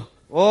laughter.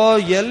 ಓ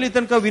ಎಲ್ಲಿ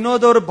ತನಕ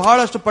ವಿನೋದ್ ಅವರು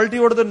ಬಹಳಷ್ಟು ಪಲ್ಟಿ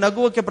ಹೊಡೆದು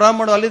ನಗುವಕ್ಕೆ ಪ್ರಾರಂಭ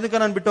ಮಾಡೋ ಅಲ್ಲಿ ತನಕ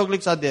ನಾನು ಬಿಟ್ಟು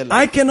ಹೋಗ್ಲಿಕ್ಕೆ ಸಾಧ್ಯ ಇಲ್ಲ.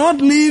 I cannot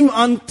leave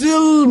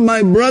until my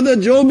brother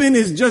Jobin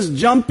is just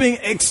jumping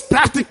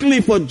ecstatically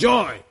for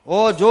joy. ಓ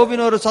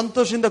ಜೋಬಿನವರು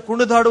ಸಂತೋಷದಿಂದ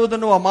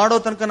ಕುಣಿದಾಡುವುದನ್ನು ಮಾಡೋ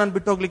ತನಕ ನಾನು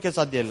ಬಿಟ್ಟು ಹೋಗ್ಲಿಕ್ಕೆ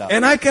ಸಾಧ್ಯ ಇಲ್ಲ.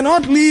 And I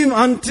cannot leave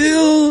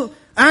until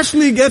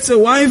Ashley gets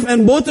a wife and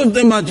both of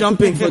them are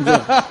jumping for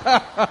joy.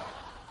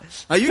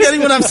 Are you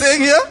getting what I'm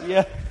saying here?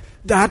 Yeah.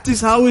 That is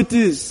how it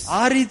is.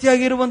 ಆ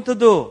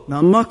ರೀತಿಯಾಗಿರುವಂತದ್ದು.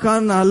 ನಮ್ಮ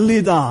ಕಣ್ಣು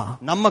ಅಲ್ಲಿದ,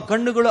 ನಮ್ಮ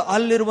ಕಣ್ಣುಗಳು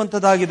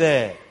ಅಲ್ಲಿರುವಂತದ್ದಾಗಿದೆ.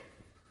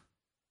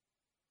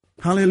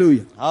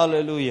 Hallelujah.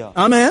 Hallelujah.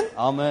 Amen.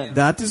 Amen.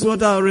 That is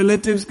what our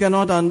relatives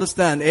cannot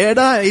understand.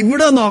 Eda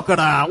ibida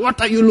nokada. What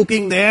are you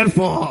looking there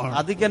for?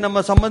 ಅದಕ್ಕೆ ನಮ್ಮ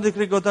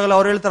ಸಂಬಂಧಿಕರಿಗೆ ಗೊತ್ತಾಗಲ್ಲ.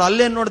 ಅವ್ರು ಹೇಳ್ತಾರೆ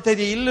ಅಲ್ಲೇ ನೋಡ್ತಾ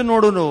ಇದೀಯ, ಇಲ್ಲಿ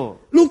ನೋಡುನು.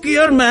 Look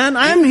here, man.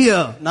 I am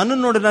here. ನನ್ನ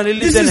ನೋಡು, ನಾನು This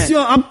ಇಲ್ಲಿದ್ದೇನೆ. is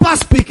your Appa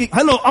speaking.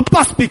 Hello,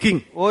 Appa speaking.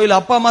 ಓ ಇಲ್ಲಿ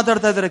ಅಪ್ಪ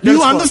ಮಾತಾಡ್ತಾ ಇದ್ದಾರೆ. Do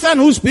you understand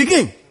who's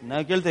speaking?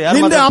 ನಾ ಕೇಳ್ತೆ ಯಾರು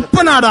Ninde ಮಾತಾಡ್ತಾರೆ?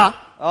 appanada.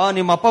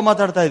 ನಿಮ್ಮ ಅಪ್ಪ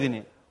ಮಾತಾಡ್ತಾ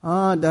ಇದ್ದೀನಿ.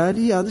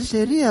 Daddy, adu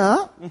seriya.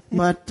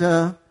 But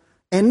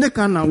ende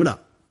kannu avada.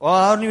 ಓ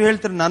ನೀವು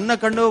ಹೇಳ್ತೀರಿ ನನ್ನ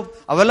ಕಣ್ಣು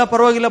ಅವೆಲ್ಲ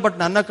ಪರವಾಗಿಲ್ಲ, ಬಟ್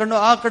ನನ್ನ ಕಣ್ಣು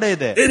ಆ ಕಡೆ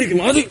ಇದೆ.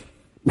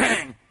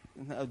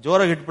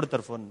 ಜೋರಾಗಿ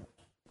ಇಟ್ಬಿಡ್ತಾರೆ phone.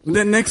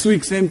 Then next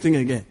week same thing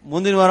again.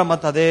 ಮುಂದಿನ ವಾರ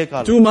ಮತ್ತೆ ಅದೇ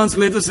ಕಾಲ. 2 months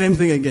later same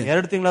thing again.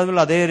 2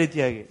 ತಿಂಗಳಾದ್ಮೇಲೆ ಅದೇ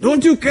ರೀತಿಯಾಗಿ.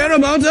 Don't you care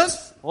about us?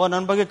 ಓ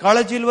ನನ್ನ ಬಗ್ಗೆ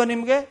ಕಾಳಜಿ ಇಲ್ವಾ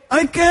ನಿಮ್ಗೆ?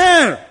 I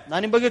care.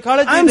 ನಾನು ನಿಮ್ ಬಗ್ಗೆ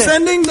ಕಾಳಜಿ I'm ಇದೆ.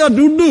 sending the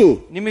dudu.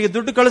 ನಿಮಗೆ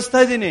ದುಡ್ಡು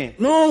ಕಳಿಸ್ತಾ ಇದ್ದೀನಿ.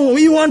 No,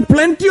 we want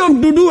plenty of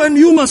dudu and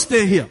you must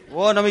stay here.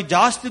 ಓ ನಮಗೆ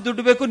ಜಾಸ್ತಿ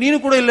ದುಡ್ಡು ಬೇಕು, ನೀನು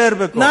ಕೂಡ ಇಲ್ಲೇ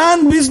ಇರಬೇಕು.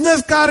 ನಾನ್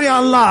ಬಿಸ್ನೆಸ್ ಕಾರ್ಯ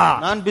ಅಲ್ಲ,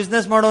 ನಾನ್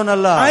ಬಿಸ್ನೆಸ್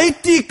ಮಾಡೋನಲ್ಲ,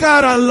 IT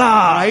ಕಾರ ಅಲ್ಲ,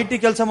 IT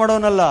ಕೆಲಸ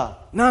ಮಾಡೋನಲ್ಲ,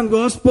 ನಾನ್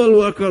ಗಾಸ್ಪಲ್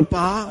ವರ್ಕರ್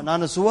ಪಾ,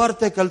 ನಾನು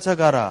ಸುವಾರ್ತೆ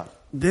ಕೆಲಸಗಾರ.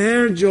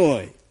 Their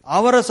joy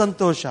ಅವರ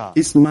ಸಂತೋಷ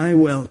is my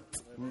wealth.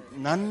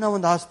 ನನ್ನ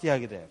ಒಂದು ಆಸ್ತಿ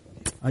ಆಗಿದೆ.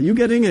 Are you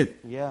getting it?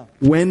 Yeah.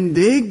 When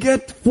they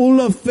get full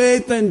of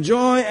faith and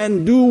joy and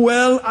do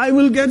well, I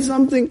will get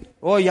something.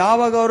 ಓ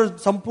ಯಾವಾಗ ಅವರು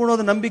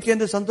ಸಂಪೂರ್ಣವಾದ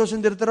ನಂಬಿಕೆಯಿಂದ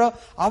ಸಂತೋಷದಿಂದ ಇರ್ತಾರೋ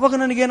ಆವಾಗ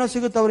ನನಗೇನೋ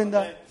ಸಿಗುತ್ತೆ ಅವರಿಂದ.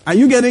 Are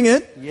you getting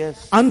it? Yes.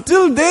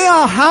 Until they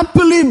are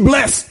happily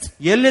blessed,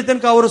 ಎಲ್ಲಿ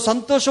ತನಕ ಅವರು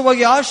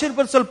ಸಂತೋಷವಾಗಿ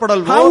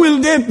ಆಶೀರ್ವದಿಸಲ್ಪಡಲ್ವೋ, how will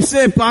they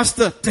say,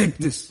 Pastor, take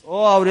this?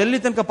 ಓ ಅವ್ರು ಎಲ್ಲಿ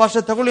ತನಕ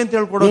ಪಾಸ್ಟರ್ ತಗೊಳ್ಳಿ ಅಂತ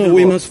ಹೇಳ್ಕೊಡೋದು? No,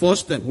 we must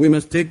force them. We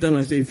must take them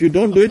and say, if you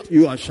don't do it,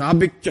 you are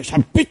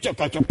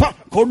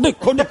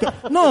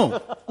No,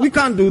 we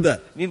can't do that.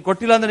 ನೀನ್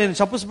ಕೊಟ್ಟಿಲ್ಲ ಅಂದ್ರೆ ನೀನು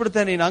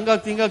ಶಪಿಸ್ಬಿಡ್ತೇನೆ, ನೀನ್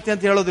ಹಂಗಾಗ್ತಿ ಹಿಂಗಾಗ್ತಿ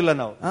ಅಂತ ಹೇಳೋದಿಲ್ಲ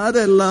ನಾವು.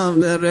 Adella,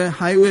 they're a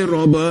highway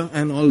robber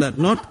and all that.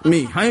 Not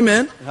me. Hi,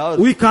 man.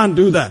 We can't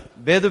do that.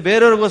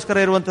 ಬೇರೆಯವರಿಗೋಸ್ಕರ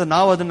ಇರುವಂತ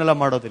ನಾವು ಅದನ್ನೆಲ್ಲ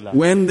ಮಾಡೋದಿಲ್ಲ.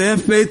 When their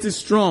faith is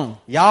strong,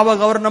 ಯಾವಾಗ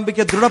ಅವರ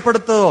ನಂಬಿಕೆ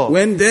ದೃಢಪಡುತ್ತೋ,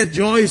 when their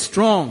joy is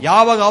strong,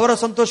 ಯಾವಾಗ ಅವರ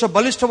ಸಂತೋಷ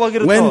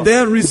ಬಲಿಷ್ಠವಾಗಿರುತ್ತೋ, when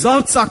their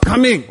results are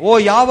coming, ಓ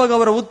ಯಾವಾಗ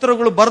ಅವರ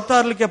ಉತ್ತರಗಳು ಬರ್ತಾ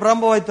ಇರ್ಲಿಕ್ಕೆ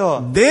ಪ್ರಾರಂಭವಾಯ್ತು,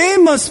 they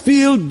must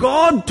feel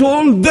God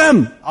told them.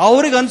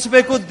 ಅವ್ರಿಗೆ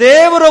ಅನ್ಸ್ಬೇಕು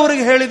ದೇವರು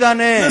ಅವ್ರಿಗೆ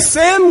ಹೇಳಿದಾನೆ. The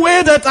same way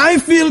that I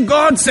feel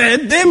God said,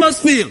 they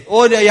must feel.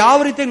 ಓ ಯಾವ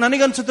ರೀತಿಯಾಗಿ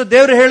ನನಗೆ ಅನ್ಸುತ್ತೆ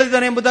ದೇವರು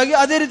ಹೇಳಿದಾನೆ ಎಂಬುದಾಗಿ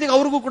ಅದೇ ರೀತಿಯಾಗಿ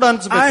ಅವ್ರಿಗೂ ಕೂಡ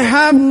ಅನ್ಸ್ಬೇಕು. I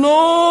have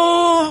no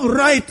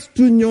right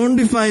to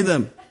notify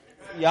them.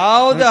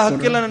 ಯಾವುದೇ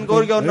ಹಕ್ಕಿಲ್ಲ ನನ್ಗೆ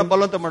ಅವ್ರಿಗೆ ಅವ್ರನ್ನ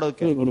ಬಲವಂತ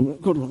ಮಾಡೋದಕ್ಕೆ.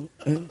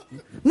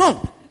 No,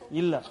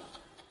 ಇಲ್ಲ.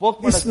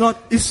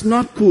 It's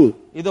not cool.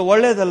 ಇದು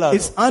ಒಳ್ಳೇದಲ್ಲ.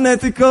 It's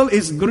unethical,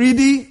 it's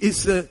greedy,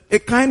 it's a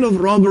kind of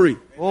robbery.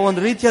 ಓ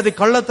ಒಂದು ರೀತಿಯಾದ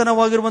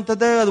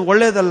ಕಳ್ಳತನವಾಗಿರುವಂತದ್ದೇ, ಅದು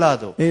ಒಳ್ಳೇದಲ್ಲ.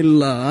 ಅದು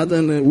ಇಲ್ಲ,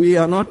 ಅದನ್ನು we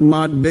are not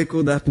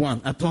ಮಾಡಬೇಕು that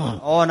one at all.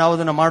 ಓ ನಾವು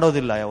ಅದನ್ನ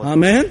ಮಾಡೋದಿಲ್ಲ.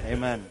 Amen.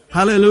 Amen.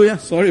 Hallelujah.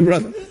 Sorry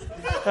brother.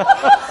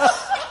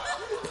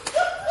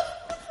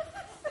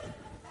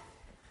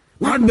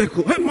 ಮಾಡಬೇಕು,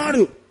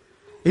 ಮಾಡು.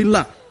 ಇಲ್ಲ,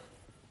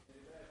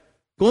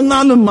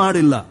 ಕೊನ್ನಾಲು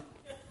ಮಾಡಿಲ್ಲ.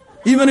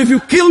 Even if you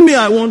kill me,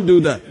 I won't do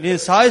that. ನೀ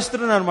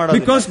ಸಾಯಿಸಿದ್ರು ನಾನು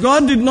ಮಾಡೋದಿಲ್ಲ. Because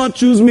God did not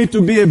choose me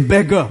to be a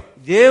beggar.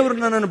 ದೇವರು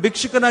ನನ್ನನ್ನು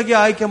ಭಿಕ್ಷುಕನಾಗಿ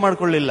ಆಯ್ಕೆ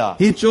ಮಾಡ್ಕೊಳ್ಳಿಲ್ಲ.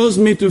 He chose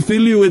me to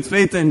fill you with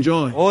faith and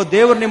joy. ಓ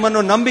ದೇವರು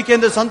ನಿಮ್ಮನ್ನು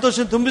ನಂಬಿಕೆಯಿಂದ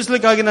ಸಂತೋಷ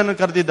ತುಂಬಿಸ್ಲಿಕ್ಕಾಗಿ ನನ್ನನ್ನು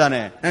ಕರೆದಿದ್ದಾನೆ.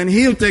 And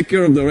He'll take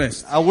care of the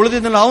rest. ಆ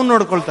ಉಳಿದಿದ್ದನ್ನ ಅವನು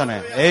ನೋಡ್ಕೊಳ್ತಾನೆ.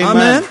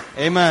 Amen.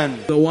 Amen.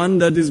 The one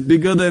that is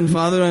bigger than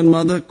father and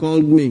mother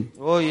called me.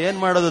 ಓ ಏನ್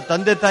ಮಾಡೋದು,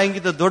 ತಂದೆ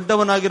ತಾಯಿಗಿಂತ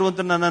ದೊಡ್ಡವನಾಗಿರುವಂತ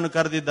ನನ್ನನ್ನು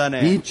ಕರೆದಿದ್ದಾನೆ.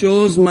 He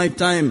chose my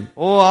time.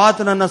 ಓ ಆತ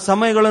ನನ್ನ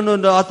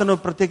ಸಮಯಗಳನ್ನು ಆತನು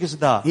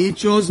ಪ್ರತ್ಯೇಕಿಸಿದ. He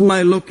chose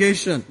my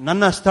location.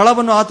 ನನ್ನ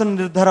ಸ್ಥಳವನ್ನು ಆತನು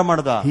ನಿರ್ಧಾರ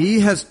ಮಾಡಿದ. He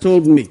has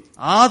told me.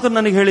 ಆತನು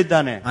ನನಗೆ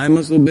ಹೇಳಿದ್ದಾನೆ. I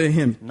must obey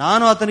Him.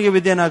 ನಾನು ಆತನಿಗೆ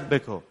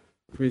ವಿಧೇಯನಾಗಬೇಕು.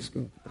 Praise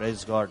God.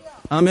 Praise God.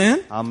 Amen.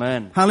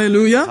 Amen.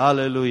 Hallelujah.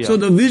 Hallelujah. So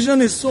the vision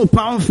is so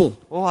powerful.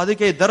 ಓ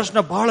ಅದಕ್ಕೆ ಈ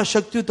ದರ್ಶನ ಬಹಳ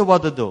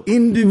ಶಕ್ತಿಯುತವಾದದ್ದು.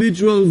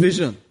 Individual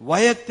vision.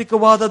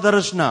 ವೈಯಕ್ತಿಕವಾದ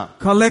ದರ್ಶನ.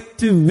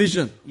 Collective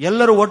vision.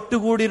 ಎಲ್ಲರೂ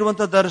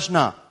ಒಟ್ಟುಗೂಡಿರುವಂತ ದರ್ಶನ.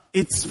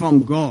 It's from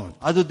God.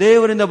 ಅದು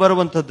ದೇವರಿಂದ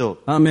ಬರುವಂತದ್ದು.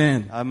 Amen.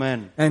 Amen.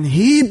 And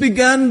He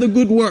began the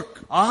good work.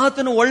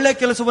 ಆತನು ಒಳ್ಳೆ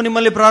ಕೆಲಸವನ್ನು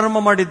ನಿಮ್ಮಲ್ಲಿ ಪ್ರಾರಂಭ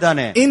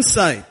ಮಾಡಿದ್ದಾನೆ.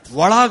 Inside.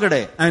 ಒಳಗಡೆ.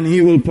 And He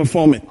will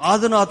perform it.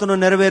 ಅದನ್ನು ಆತನು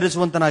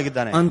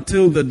ನೆರವೇರಿಸುವಂತನಾಗಿದ್ದಾನೆ.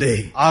 Until the day.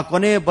 ಆ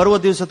ಕೊನೆ ಬರುವ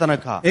ದಿವಸ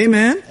ತನಕ.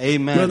 Amen.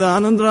 Amen. Brother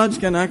Anandraj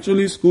can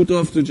actually scoot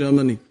off to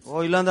Germany.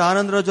 ಓ ಇಲ್ಲಾಂದ್ರೆ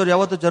ಆನಂದರಾಜ್ ಅವರು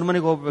ಯಾವತ್ತು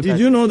ಜರ್ಮನಿಗೆ ಹೋಗ್ಬೇಕು.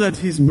 Did you know that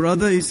his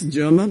brother is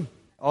German?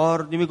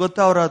 ಅವ್ರು ನಿಮಗೆ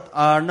ಗೊತ್ತಾ ಅವರ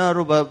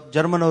ಅಣ್ಣವರು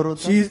ಜರ್ಮನ್ ಅವರು?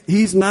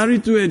 He's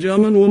married to a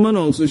German woman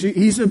also.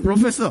 He's a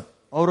professor.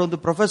 ಅವರೊಂದು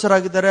ಪ್ರೊಫೆಸರ್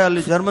ಆಗಿದ್ದಾರೆ.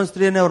 ಅಲ್ಲಿ ಜರ್ಮನ್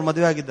ಸ್ತ್ರೀಯನ್ನೇ ಅವರು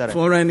ಮದುವೆ ಆಗಿದ್ದಾರೆ.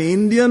 For an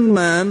Indian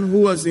man who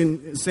was in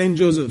St.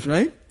 Joseph,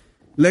 right?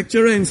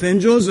 Lecturer in St.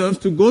 Joseph,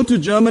 to go to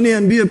Germany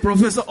and be a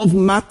professor of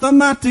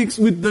mathematics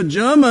with the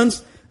Germans,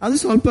 ಅದು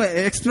ಸ್ವಲ್ಪ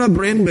extra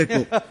brain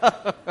ಬೇಕು.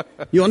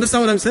 You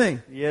understand what I'm saying?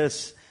 Yes.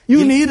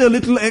 You need a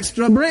little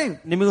extra brain.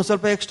 ನಿಮಗೆ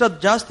ಸ್ವಲ್ಪ extra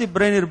ಜಾಸ್ತಿ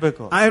brain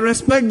ಇರಬೇಕು. I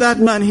respect that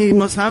man. He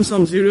must have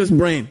some serious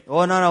brain.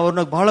 ನಾನು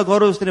ಅವ್ರನ್ನ ಬಹಳ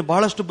ಗೌರವಿಸ್ತೀನಿ,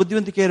 ಬಹಳಷ್ಟು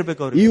ಬುದ್ಧಿವಂತಿಕೆ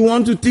ಇರಬೇಕು ಅವ್ರಿಗೆ. You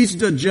want to teach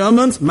the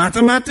Germans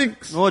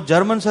mathematics?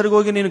 German ಸರಿಗೆ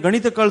ಹೋಗಿ ನೀನು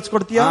ಗಣಿತ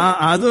ಕಳ್ಸಿಕೊಡ್ತೀಯಾ?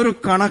 ಅದರ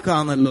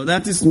ಕಣಕಾನಲ್ಲೋ.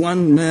 That is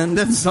one man.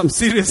 That's some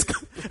serious.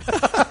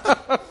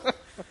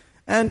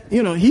 And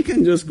he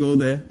can just go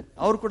there.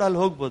 ಅವ್ರು ಕೂಡ ಅಲ್ಲಿ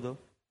ಹೋಗ್ಬೋದು.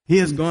 He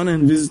has gone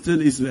and visited.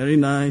 It's very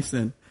nice,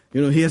 and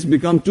he has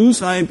become too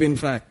Saip. In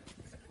fact,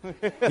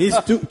 he's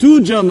too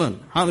German.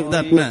 How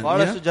that man?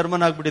 ಬಹಳಷ್ಟು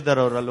German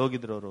ಆಗ್ಬಿಟ್ಟಿದ್ದಾರೆ ಅವರು ಅಲ್ಲಿ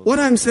ಹೋಗಿದ್ರು ಅವರು. What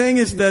I'm saying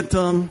is that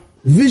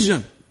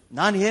vision.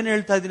 ನಾನು ಏನ್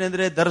ಹೇಳ್ತಾ ಇದ್ದೀನಿ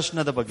ಅಂದ್ರೆ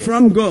ದರ್ಶನದ ಬಗ್ಗೆ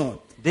from God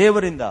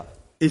ದೇವರಿಂದ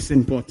is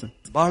important.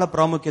 ಬಹಳ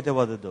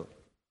ಪ್ರಾಮುಖ್ಯತೆವಾದದ್ದು.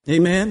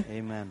 Amen.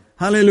 Amen.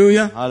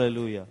 Hallelujah.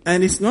 Hallelujah. And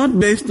it's not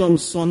based on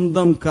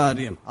sondam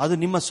karyam. ಅದು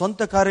ನಿಮ್ಮ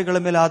ಸ್ವಂತ ಕಾರ್ಯಗಳ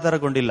ಮೇಲೆ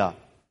ಆಧಾರಗೊಂಡಿಲ್ಲ.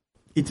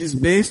 It is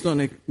based on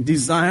a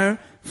desire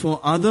for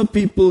other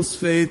people's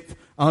faith,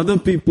 other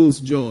people's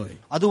joy.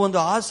 ಅದು ಒಂದು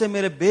ಆಸೆ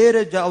ಮೇಲೆ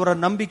ಬೇರೆ ಅವರ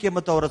ನಂಬಿಕೆ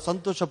ಮತ್ತು ಅವರ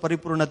ಸಂತೋಷ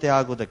ಪರಿಪೂರ್ಣತೆ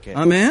ಆಗುವುದಕ್ಕೆ.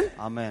 Amen.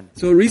 Amen.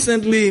 So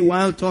recently,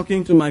 while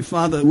talking to my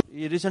father,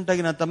 ಈ ರೀಸೆಂಟ್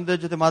ಆಗಿ ನಾನು ತಂದೆ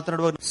ಜೊತೆ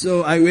ಮಾತನಾಡುವಾಗ, so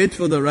I wait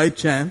for the right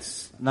chance.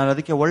 ನಾನು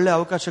ಅದಕ್ಕೆ ಒಳ್ಳೆ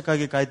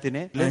ಅವಕಾಶಕ್ಕಾಗಿ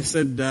ಕಾಯ್ತೀನಿ. I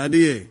said,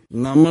 Daddy,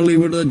 nammal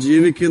ivide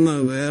jeevikkunna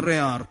vere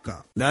aarka.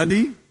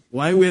 Daddy,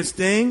 why we are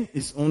staying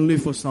is only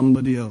for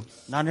somebody else.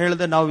 ನಾನು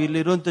ಹೇಳಿದೆ, ನಾವು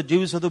ಇಲ್ಲಿ ಇರುವಂತ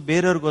ಜೀವಿಸೋದು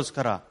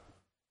ಬೇರೆಯವರಿಗೋಸ್ಕರ.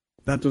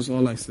 That was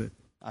all I said.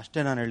 ಅಷ್ಟೇ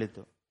ನಾನು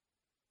ಹೇಳಿದ್ದು.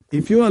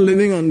 If you are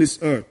living on this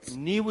earth,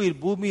 ನೀವು ಈ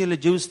ಭೂಮಿಯಲ್ಲಿ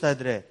ಜೀವಿಸ್ತಾ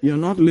ಇದ್ರೆ, you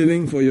are not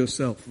living for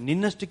yourself.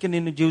 ನಿನ್ನಷ್ಟಕ್ಕೆ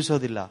ನೀನು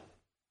ಜೀವಿಸೋದಿಲ್ಲ.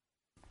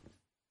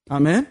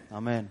 Amen.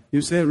 Amen.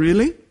 You say,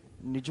 really?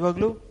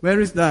 ನಿಜವಾಗ್ಲೂ?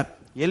 Where is that?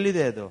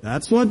 ಎಲ್ಲಿದೆ ಅದು?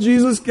 That's what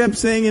Jesus kept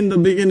saying in the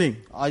beginning.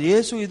 ಆ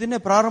ಯೇಸು ಇದನ್ನೇ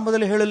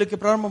ಪ್ರಾರಂಭದಲ್ಲಿ ಹೇಳಲಿಕ್ಕೆ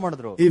ಪ್ರಾರಂಭ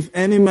ಮಾಡಿದ್ರು. If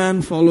any man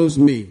follows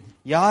me,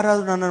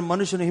 ಯಾರಾದ್ರೂ ನನ್ನ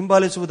ಮನುಷ್ಯನು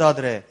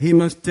ಹಿಂಬಾಲಿಸುವುದಾದ್ರೆ, he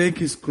must take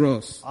his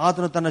cross.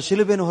 ಆತನು ತನ್ನ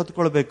ಶಿಲುಬೆಯನ್ನು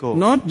ಹೊತ್ತುಕೊಳ್ಬೇಕು.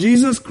 Not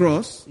Jesus'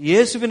 cross.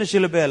 ಯೇಸುವಿನ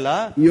ಶಿಲುಬೆ ಅಲ್ಲ,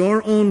 your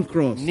own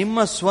cross.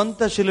 ನಿಮ್ಮ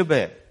ಸ್ವಂತ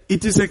ಶಿಲುಬೆ.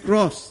 It is a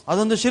cross.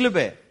 ಅದೊಂದು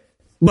ಶಿಲುಬೆ.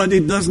 But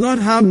it does not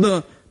have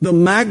the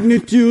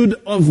magnitude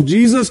of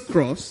Jesus'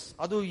 cross.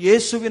 ಅದು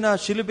ಯೇಸುವಿನ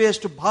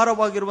ಶಿಲುಬೆಯಷ್ಟು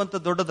ಭಾರವಾಗಿರುವಂತ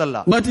ದೊಡ್ಡದಲ್ಲ.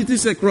 But it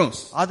is a cross.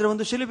 ಆದ್ರೆ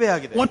ಒಂದು ಶಿಲುಬೆ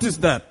ಆಗಿದೆ. What is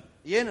that?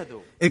 ಏನದು?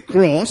 A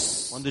cross.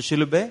 ಒಂದು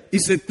ಶಿಲುಬೆ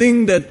is a thing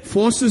that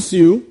forces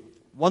you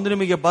ಒಂದು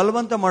ನಿಮಗೆ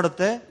ಬಲವಂತ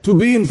ಮಾಡುತ್ತೆ to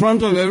be in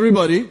front of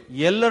everybody,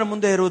 ಎಲ್ಲರ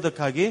ಮುಂದೆ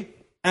ಇರುವುದಕ್ಕಾಗಿ,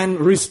 and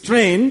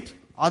restrained,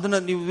 ಅದನ್ನ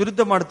ನೀವು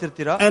ವಿರುದ್ಧ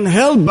ಮಾಡ್ತಿರ್ತೀರಾ, and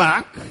held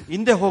back,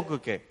 ಹಿಂದೆ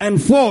ಹೋಗೋಕೆ, and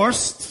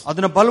forced,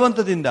 ಅದನ್ನ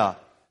ಬಲವಂತದಿಂದ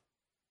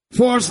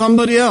for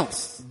somebody else.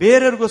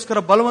 ಬೇರೆಯವರಿಗೋಸ್ಕರ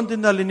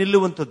ಬಲವಂತದಿಂದ ಅಲ್ಲಿ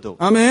ನಿಲ್ಲುವಂತದ್ದು.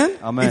 Amen.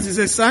 Amen. It is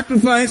a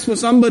sacrifice for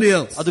somebody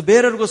else. ಅದು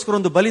ಬೇರೆಯವರಿಗೋಸ್ಕರ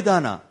ಒಂದು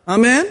ಬಲಿದಾನ.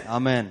 Amen.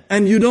 Amen.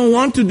 And you don't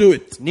want to do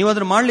it. ನೀವು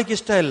ಅದನ್ನ ಮಾಡ್ಲಿಕ್ಕೆ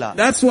ಇಷ್ಟ ಇಲ್ಲ.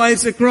 That's why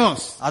it's a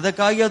cross.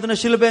 ಅದಕ್ಕಾಗಿ ಅದನ್ನ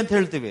ಶಿಲುಬೆ ಅಂತ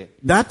ಹೇಳ್ತೀವಿ.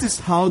 That is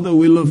how the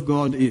will of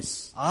God is.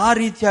 ಆ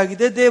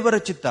ರೀತಿಯಾಗಿದೆ ದೇವರ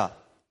ಚಿತ್ತ.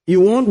 You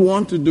won't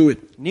want to do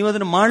it. ನೀವು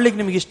ಅದನ್ನ ಮಾಡ್ಲಿಕ್ಕೆ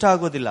ನಿಮಗೆ ಇಷ್ಟ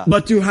ಆಗೋದಿಲ್ಲ.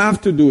 But you have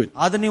to do it.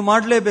 ಅದನ್ನ ನೀವು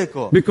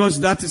ಮಾಡ್ಲೇಬೇಕು. Because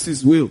that is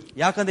His will.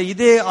 ಯಾಕಂದ್ರೆ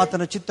ಇದೇ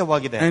ಆತನ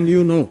ಚಿತ್ತವಾಗಿದೆ. And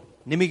you know.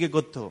 ನಿಮಗೆ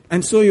ಗೊತ್ತು.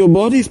 And so your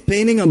body is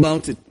paining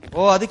about it.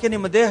 ಅದಕ್ಕೆ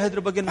ನಿಮ್ಮ ದೇಹ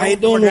ಇದ್ರ ಬಗ್ಗೆ I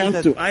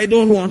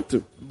don't want to.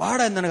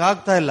 ಬಾಡ ನನಗೆ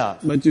ಆಗ್ತಾ ಇಲ್ಲ.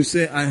 But you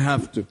say, I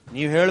have to.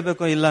 ನೀವು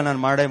ಹೇಳ್ಬೇಕು, ಇಲ್ಲ ನಾನು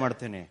ಮಾಡೇ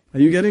ಮಾಡ್ತೇನೆ.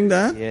 Are you getting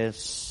that? Yes.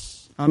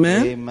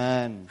 Amen.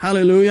 Amen.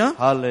 Hallelujah.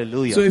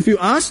 Hallelujah. So if you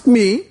ask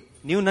me,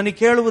 ನೀವು ನನಗೆ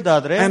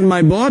ಕೇಳುವುದಾದ್ರೆ, and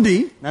my body,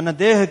 ನನ್ನ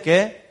ದೇಹಕ್ಕೆ,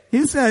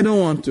 he'll say, I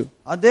don't want to.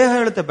 ಆ ದೇಹ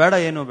ಹೇಳುತ್ತೆ ಬೇಡ,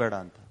 ಏನು ಬೇಡ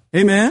ಅಂತ.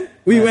 Amen.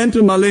 We went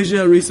to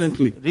Malaysia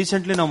recently.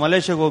 ನಾವು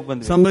ಮಲೇಷ್ಯಾಗೆ ಹೋಗಿ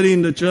ಬಂದ್ವಿ. Somebody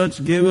in the church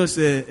gave us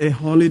a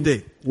holiday.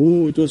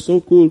 Oh, it was so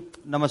cool.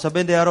 ನಮ್ಮ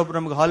ಸಭೆಯಿಂದ ಯಾರೊಬ್ರು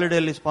ನಮಗೆ ಹಾಲಿಡೇ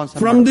ಅಲ್ಲಿ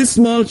sponsor. From this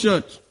small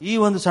church. ಈ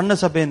ಒಂದು ಸಣ್ಣ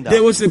ಸಭೆಯಿಂದ.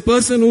 There was a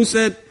person who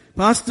said,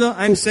 Pastor,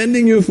 I'm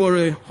sending you for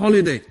a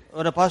holiday.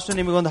 Pastor,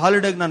 ನಿಮಗೆ ಒಂದು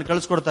ಹಾಲಿಡೇಗೆ ನಾನು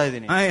ಕಳಿಸ್ಕೊಡ್ತಾ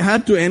ಇದ್ದೀನಿ. I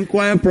had to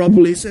inquire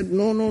properly. He said,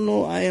 No,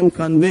 I am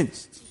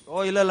convinced.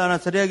 ಇಲ್ಲ ನಾನು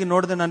ಸರಿಯಾಗಿ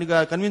ನೋಡಿದೆ, ನನಗೆ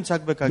convince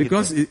ಆಗ್ಬೇಕಾಗಿತ್ತು.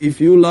 Because if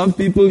you love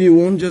people, you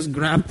won't just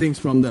grab things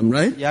from them,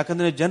 right?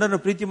 ಯಾಕಂದ್ರೆ ಜನರನ್ನು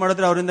ಪ್ರೀತಿ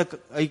ಮಾಡಿದ್ರೆ ಅವರಿಂದ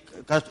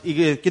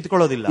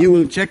ಕಿತ್ಕೊಳ್ಳೋದಿಲ್ಲ. You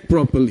will check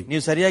properly.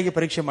 ನೀವು ಸರಿಯಾಗಿ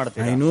ಪರೀಕ್ಷೆ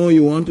ಮಾಡ್ತೀರಾ. I know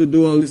you want to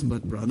do all this,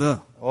 but brother,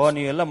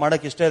 ನೀವೆಲ್ಲ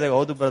ಮಾಡಕ್ ಇಷ್ಟ ಇದೆ.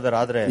 ಹೌದು ಬ್ರದರ್,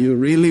 ಆದ್ರೆ you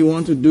really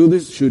want to do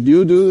this? Should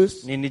you do this?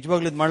 ನೀನ್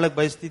ನಿಜವಾಗ್ಲೂ ಇದು ಮಾಡ್ಲಕ್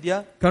ಬಯಸ್ತಿದ್ಯಾ?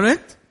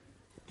 Correct?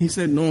 He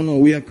said, No,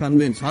 we are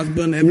convinced.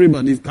 Husband,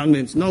 everybody is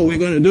convinced. No,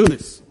 we're going to do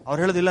this. ಅವ್ರು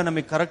ಹೇಳೋದಿಲ್ಲ,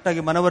 ನಮಗೆ ಕರೆಕ್ಟ್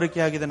ಆಗಿ ಮನವರಿಕೆ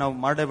ಆಗಿದೆ, ನಾವು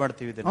ಮಾಡೇ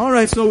ಮಾಡ್ತೀವಿ. All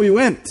right, so we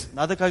went.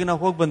 ಅದಕ್ಕಾಗಿ ನಾವು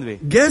ಹೋಗಿ ಬಂದ್ವಿ.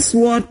 Guess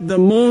what the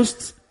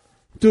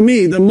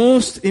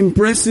most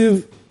impressive,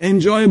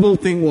 enjoyable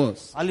thing was?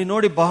 ಅಲ್ಲಿ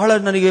ನೋಡಿ ಬಹಳ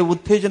ನನಗೆ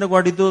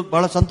ಉತ್ತೇಜನವಾಗಿದ್ದು,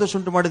 ಬಹಳ ಸಂತೋಷ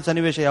ಉಂಟು ಮಾಡಿದ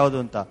ಸನ್ನಿವೇಶ ಯಾವುದು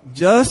ಅಂತ.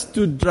 Just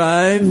to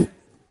drive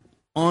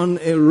on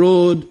a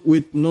road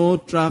with no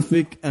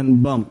traffic and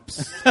bumps.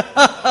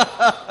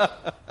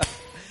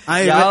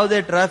 ಯಾವುದೇ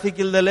ಟ್ರಾಫಿಕ್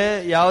ಇಲ್ದಲೆ,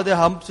 ಯಾವುದೇ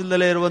ಹಂಪ್ಸ್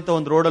ಇಲ್ದಲೆ ಇರುವಂತ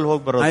ಒಂದು ರೋಡ್ ಅಲ್ಲಿ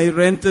ಹೋಗಿ ಬರೋದು. I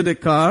rented a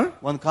car.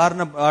 ಒಂದು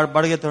ಕಾರ್ನ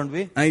ಬಾಡಿಗೆ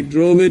ತಗೊಂಡ್ವಿ. I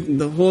drove it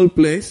the whole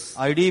place.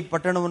 ಇಡೀ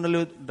ಪಟ್ಟಣದಲ್ಲಿ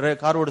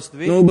ಕಾರ್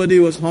ಓಡಿಸಿದ್ವಿ. Nobody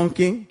was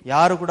honking.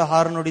 ಯಾರು ಕೂಡ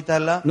ಹಾರ್ನ್ ಹೊಡಿತಾ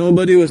ಇಲ್ಲ.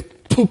 Nobody was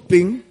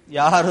pooping.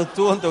 ಯಾರು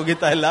ತೂ ಅಂತ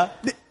ಹೋಗಿತಾ ಇಲ್ಲ.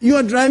 You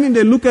are driving,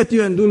 they look at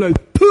you and do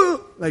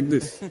like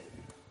this.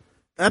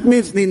 That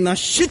means ನೀನ್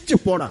ನಶಿಚ್ಚು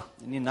ಪೋಡ,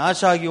 ನೀನ್ ನಾಶ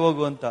ಆಗಿ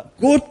ಹೋಗು ಅಂತ.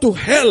 Go to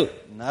hell.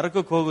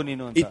 ನರಕಕ್ಕೆ ಹೋಗು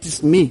ನೀನು ಅಂತ. It is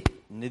me.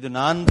 ಇದು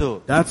ನಂದು.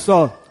 That's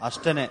all.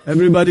 ಅಷ್ಟೇನೆ.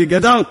 Everybody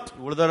get out.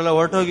 ಉಳಿದವರೆಲ್ಲ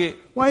ಹೊರಟೋಗಿ.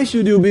 Why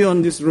should you be on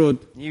this road?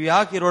 ನೀವು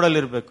ಯಾಕೆ ಈ ರೋಡಲ್ಲಿ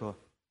ಇರಬೇಕು?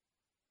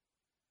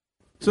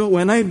 So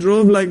when I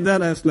drove like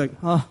that, I was like,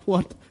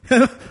 what?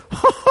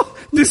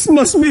 This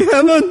must be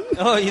heaven.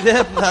 ಇದೇ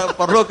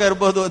ಪರಲೋಕ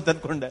ಇರ್ಬೋದು ಅಂತ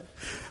ಅನ್ಕೊಂಡೆ.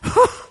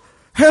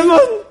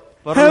 Heaven,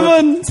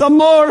 heaven, some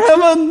more,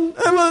 heaven,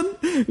 heaven.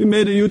 We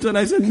made a U-turn.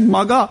 I said,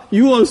 Maga,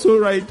 you also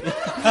right.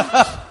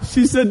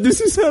 She said, this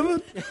is heaven.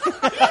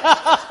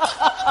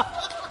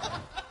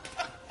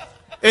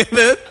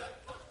 Amen.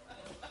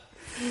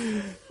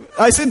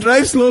 I said,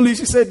 drive slowly.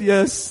 She said,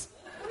 yes.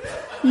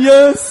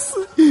 Yes.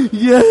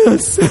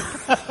 Yes.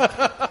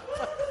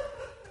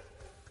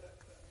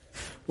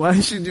 Why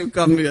should you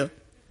come here?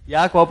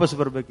 ಯಾಕೆ ವಾಪಸ್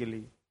ಬರ್ಬೇಕಿಲ್ಲಿ?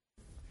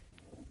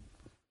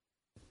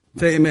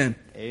 Say amen.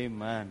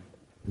 Amen.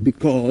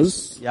 Because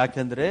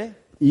ಯಾಕಂದ್ರೆ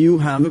you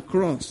have a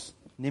cross.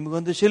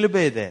 ನಿಮಗೊಂದು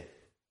ಶಿಲುಬೆ ಇದೆ.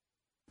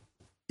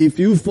 If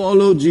you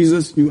follow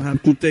Jesus, you have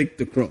to take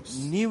the cross.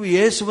 ನೀವು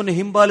ಯೇಸುವನ್ನು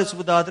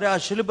ಹಿಂಬಾಲಿಸುವುದಾದ್ರೆ ಆ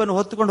ಶಿಲುಬೆಯನ್ನು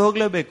ಹೊತ್ತುಕೊಂಡು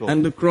ಹೋಗಲೇಬೇಕು.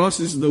 And the cross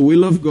is the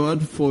will of God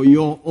for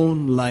your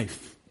own life.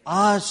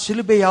 ಆ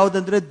ಶಿಲುಬೆ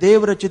ಯಾವುದಂದ್ರೆ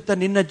ದೇವರ ಚಿತ್ತ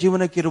ನಿನ್ನ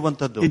ಜೀವನಕ್ಕೆ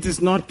ಇರುವಂತದ್ದು. It is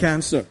not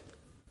cancer.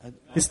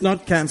 It's not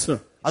cancer.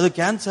 ಅದು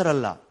ಕ್ಯಾನ್ಸರ್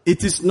ಅಲ್ಲ.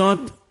 It is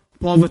not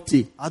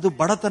poverty. ಅದು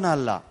ಬಡತನ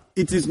ಅಲ್ಲ.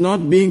 It is not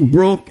being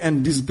broke and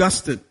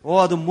disgusted.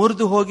 ಅದು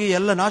ಮುರಿದು ಹೋಗಿ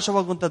ಎಲ್ಲ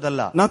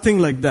ನಾಶವಾಗುವಂತದ್ದಲ್ಲ. Nothing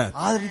like that.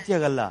 ಆ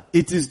ರೀತಿಯಾಗಲ್ಲ.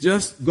 It is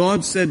just God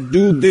said,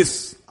 do this.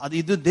 ಅದು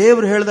ಇದು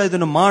ದೇವರು ಹೇಳ್ದ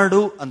ಇದನ್ನು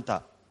ಮಾಡು ಅಂತ.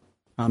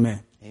 Amen.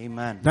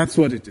 Amen. That's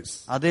what it is.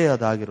 ಅದೇ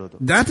ಅದಾಗಿರೋದು.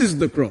 That is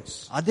the cross.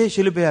 ಅದೇ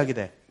ಶಿಲುಬೆ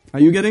ಆಗಿದೆ.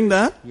 Are you getting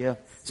that? Yeah.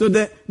 So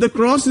the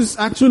cross is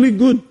actually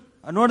good.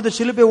 ನೋಡಿದ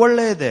ಶಿಲುಬೆ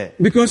ಒಳ್ಳೆ ಇದೆ.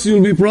 Because you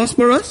will be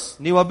prosperous.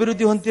 ನೀವು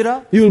ಅಭಿವೃದ್ಧಿ ಹೊಂದ್ತೀರಾ.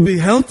 You will be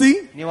healthy.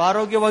 ನೀವು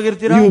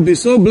ಆರೋಗ್ಯವಾಗಿರ್ತೀರಾ. You will be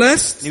so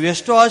blessed. ನೀವು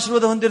ಎಷ್ಟು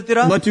ಆಶೀರ್ವಾದ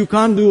ಹೊಂದಿರ್ತೀರಾ. But you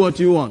can't do what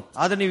you want.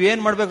 ಆದ್ರೆ ನೀವು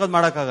ಏನ್ ಮಾಡ್ಬೇಕು ಅದು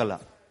ಮಾಡಕ್ಕಾಗಲ್ಲ.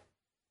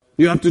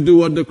 You have to do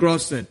what the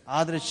cross said.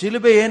 ಆದ್ರೆ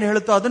ಶಿಲುಬೆ ಏನ್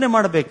ಹೇಳುತ್ತೋ ಅದನ್ನೇ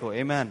ಮಾಡಬೇಕು.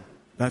 Amen.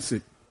 That's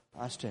it.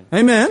 ಅಷ್ಟೇ.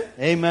 Amen.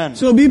 Amen.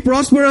 So be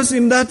prosperous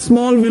in that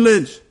small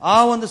village. ಆ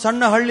ಒಂದು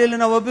ಸಣ್ಣ ಹಳ್ಳಿಯಲ್ಲಿ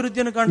ನಾವು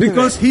ಅಭಿವೃದ್ಧಿಯನ್ನು ಕಾಣ್ತೇವೆ.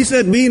 Because he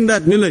said be in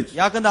that village.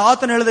 ಯಾಕಂದ್ರೆ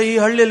ಆತನ ಹೇಳಿದ ಈ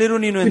ಹಳ್ಳಿಯಲ್ಲಿ ಇರು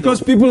ನೀನು.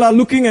 Because people are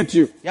looking at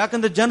you.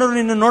 ಯಾಕಂದ್ರೆ ಜನರು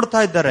ನಿನ್ನ ನೋಡ್ತಾ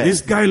ಇದ್ದಾರೆ.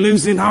 This guy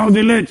lives in our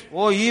village.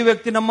 ಈ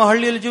ವ್ಯಕ್ತಿ ನಮ್ಮ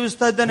ಹಳ್ಳಿಯಲ್ಲಿ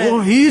ಜೀವಿಸ್ತಾ ಇದ್ದಾನೆ.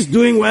 He is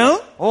doing well.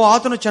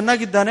 ಆತನು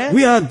ಚೆನ್ನಾಗಿದ್ದಾನೆ.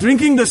 We are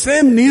drinking the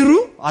same ನೀರು.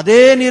 ಅದೇ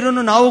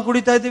ನೀರನ್ನು ನಾವು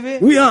ಕುಡಿತಾ ಇದ್ದೀವಿ.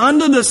 We are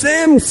under the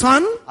same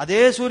sun.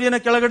 ಅದೇ ಸೂರ್ಯನ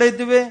ಕೆಳಗಡೆ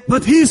ಇದ್ದೀವಿ.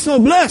 But he is so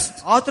blessed.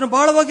 ಆತನು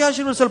ಬಹಳವಾಗಿ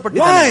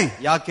ಆಶೀರ್ವದಿಸಲ್ಪಟ್ಟಿದ್ದಾನೆ.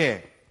 ಯಾಕೆ?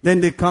 Then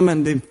they come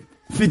and they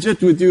fidget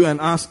with you and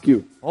ask you.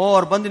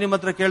 ಅವ್ರು ಬಂದು ನಿಮ್ಮ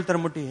ಹತ್ರ ಕೇಳ್ತಾರೆ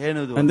ಮುಟ್ಟಿ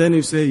ಏನದು. And then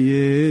you say,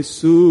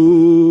 Yesu,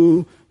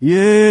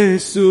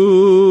 Yesu,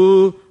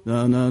 na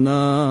na na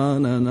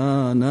na na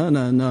na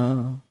na na.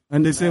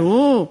 And they say,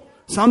 oh,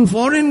 some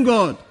foreign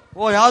god.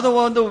 ಯಾವುದೋ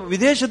ಒಂದು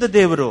ವಿದೇಶದ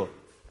ದೇವರು.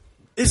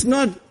 It's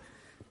not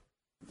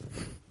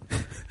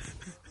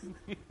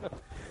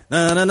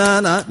na na na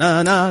na na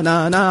na na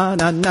na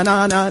na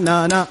na na na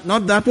na.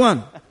 Not that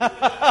one.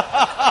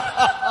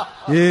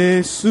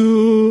 Yesu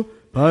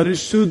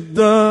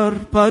Parishuddhar,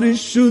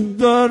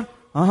 Parishuddhar.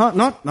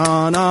 Not na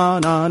na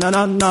na na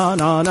na na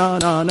na na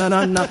na na na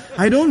na.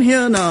 I don't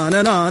hear na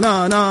na na na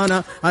na na.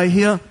 I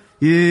hear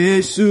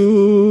Yesu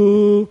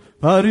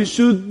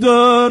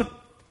Parishuddhar.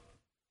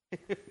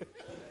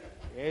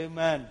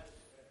 Amen.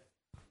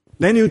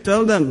 Then you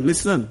tell them,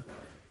 listen,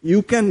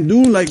 you can do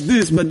like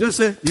this, but just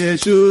say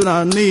Yesu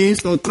Rani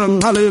Stotram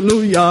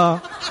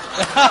Hallelujah.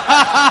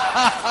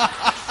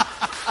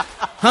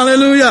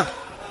 Hallelujah.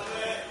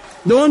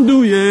 Don't do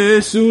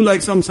Yesu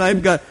like some side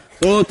guy.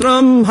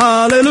 Stotram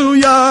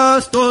Hallelujah,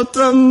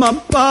 Stotram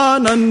Appa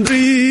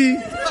Nandri.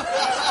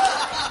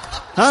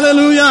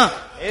 Hallelujah.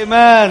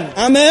 Amen.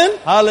 Amen.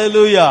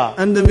 Hallelujah.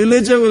 And the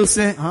villager will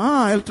say,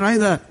 I'll try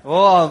that.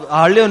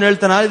 ಹಳ್ಳಿಯವನು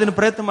ಹೇಳ್ತಾನೆ ಇದನ್ನು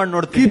ಪ್ರಯತ್ನ ಮಾಡಿ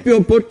ನೋಡ್ತೀನಿ. Keep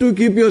your pottu,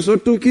 keep your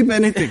sottu, keep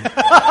anything.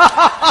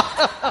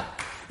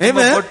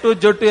 Amen. ಪೊಟ್ಟು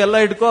ಜೊಟ್ಟು ಎಲ್ಲ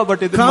ಇಟ್ಕೋ,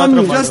 but ಇದು come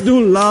just do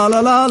la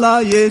la la la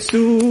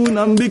Yesu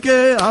Nambike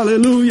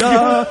Hallelujah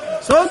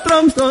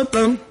Stotram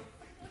Stotram.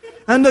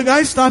 And the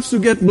guy starts to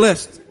get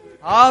blessed.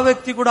 ಆ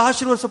ವ್ಯಕ್ತಿ ಕೂಡ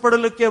ಆಶೀರ್ವಾದ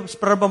ಪಡೆಯಲಿಕ್ಕೆ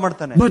ಪ್ರಾರಂಭ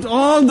ಮಾಡ್ತಾನೆ. But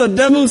all the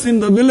devils in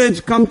the village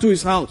come to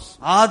his house.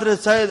 ಆದ್ರೆ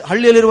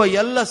ಹಳ್ಳಿಯಲ್ಲಿರುವ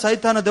ಎಲ್ಲ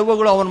ಸೈತಾನ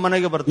ದೆವ್ವಗಳು ಅವನ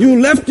ಮನೆಗೆ ಬರ್ತವೆ. You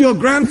left your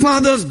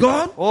grandfather's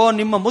God.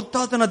 ನಿಮ್ಮ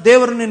ಮುತ್ತಾತನ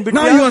ದೇವರನ್ನು ನೀನು ಬಿಟ್ಟು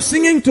now you are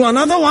singing to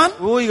another one.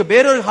 ಈಗ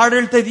ಬೇರೆಯವ್ರಿಗೆ ಹಾಡು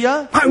ಹೇಳ್ತಾ ಇದೀಯಾ?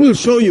 I will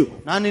show you.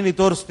 ನಾನು ನಿನಗೆ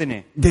ತೋರಿಸ್ತೀನಿ.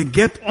 They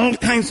get all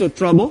kinds of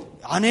trouble.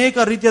 ಅನೇಕ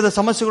ರೀತಿಯಾದ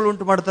ಸಮಸ್ಯೆಗಳು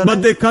ಉಂಟು ಮಾಡ್ತಾರೆ. But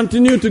they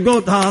continue to go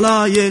hala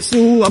Yesu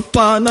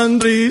appa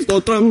nandri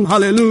stotram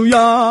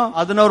hallelujah.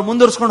 ಅದನ್ನ ಅವರು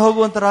ಮುಂದುವರಿಸಿಕೊಂಡು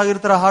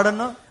ಹೋಗುವಂತರಾಗಿರ್ತಾರೆ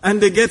ಹಾಡನ್ನು. And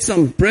they get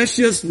some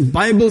precious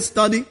Bible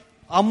study.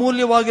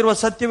 ಅಮೂಲ್ಯವಾಗಿರುವ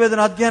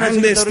ಸತ್ಯವೇದನ ಅಧ್ಯಯನ.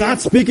 And they start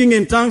speaking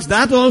in tongues.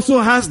 That also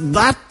has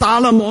that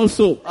talam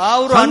also.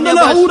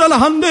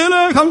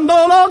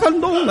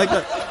 Like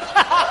that.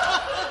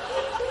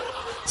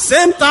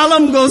 Same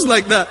talam goes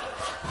like that.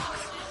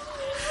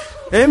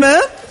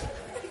 Amen.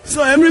 So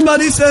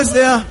everybody says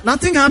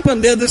nothing happened.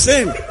 They are the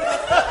same.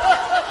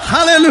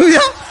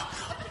 Hallelujah.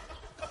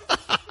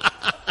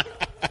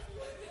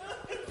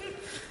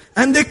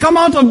 And they come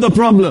out of the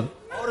problem.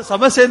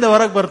 ಸಮಸ್ಯೆಯಿಂದ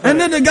ಹೊರಗೆ ಬರ್ತಾರೆ. And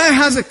then the guy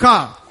has a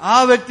car. ಆ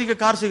ವ್ಯಕ್ತಿಗೆ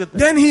car ಸಿಗುತ್ತೆ.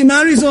 Then he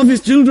marries off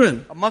his children.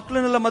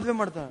 ಮಕ್ಕಳನ್ನೆಲ್ಲ ಮದುವೆ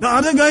ಮಾಡ್ತಾನೆ. The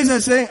other guys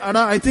are saying,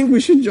 Ada, I think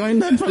we should join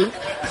that fellow.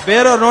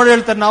 ಬೇರೆಯವರು ನೋಡಿ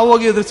ಹೇಳ್ತಾರೆ ನಾವು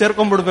ಹೋಗಿ ಇದ್ರ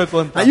ಸೇರ್ಕೊಂಡ್ಬಿಡ್ಬೇಕು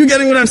ಅಂತ. Are you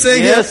getting what I'm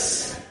saying? Yes.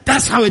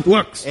 That's how it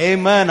works.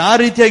 Amen. ಆ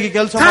ರೀತಿಯಾಗಿ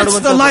ಕೆಲಸ That's the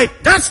ಮಾಡುವಂತದ್ದು. light.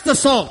 That's the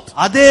salt.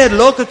 ಅದೇ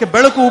ಲೋಕಕ್ಕೆ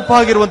ಬೆಳಕು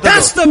ಉಪ್ಪಾಗಿರುವಂತದ್ದು.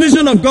 That's the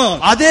vision of God.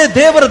 ಅದೇ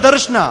ದೇವರ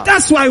ದರ್ಶನ.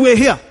 That's why we're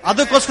here.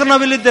 ಅದಕ್ಕೋಸ್ಕರ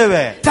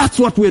ನಾವಿಲ್ಲಿದ್ದೇವೆ. That's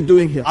what we're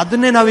doing here.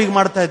 ಅದನ್ನೇ ನಾವೀಗ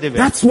ಮಾಡ್ತಾ ಇದ್ದೇವೆ.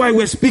 That's why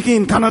we're speaking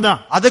in Kannada.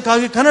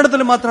 ಅದಕ್ಕಾಗಿ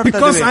ಕನ್ನಡದಲ್ಲಿ ಮಾತನಾಡ್ತಾ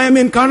Because ಇದ್ದೇವೆ. I am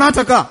in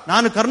Karnataka.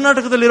 ನಾನು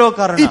ಕರ್ನಾಟಕದಲ್ಲಿರೋ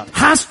ಕಾರಣ It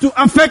has to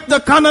affect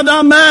the Kannada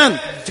man.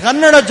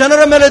 Kannada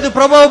ಜನರ ಮೇಲೆ ಇದು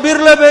ಪ್ರಭಾವ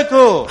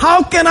ಬೀರಲೇಬೇಕು. How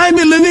can I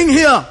be living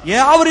here?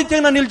 ಯಾವ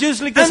ರೀತಿಯಾಗಿ ನಾನು ಇಲ್ಲಿ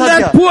ಜೀವಿಸಲಿಕ್ಕೆ And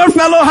ಸಾಧ್ಯ? that poor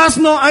fellow has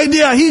no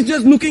idea. He's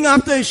just looking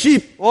after his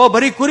sheep. ಓ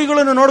ಬರೀ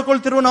ಕುರಿಗಳನ್ನು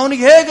ನೋಡ್ಕೊಳ್ತಿರುವ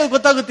ಅವನಿಗೆ ಹೇಗೆ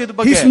ಗೊತ್ತಾಗುತ್ತೆ ಇದು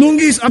ಬಗ್ಗೆ? His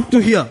lungi is up to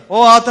here.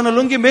 ಓ ಆತನ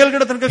ಲುಂಗಿ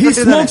ಮೇಲ್ಗಡೆ ತನಕ He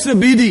ಕಟ್ಟಿದ್ದಾನೆ. smokes a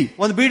bidi.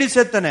 ಒಂದು ಬೀಡಿ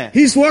ಸೇತಾನೆ.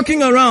 He's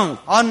walking around.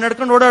 ಅವನು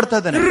ನಡ್ಕೊಂಡು ಓಡಾಡ್ತಾ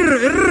ಇದ್ದಾನೆ.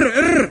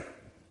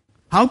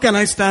 How can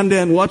I stand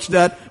there and watch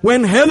that when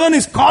heaven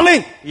is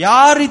calling?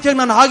 ಯಾವ ರೀತಿಯಾಗಿ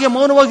ನಾನು ಹಾಗೆ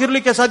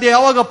ಮೌನವಾಗಿರ್ಲಿಕ್ಕೆ ಸಾಧ್ಯ?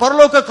 ಯಾವಾಗ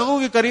ಪರಲೋಕ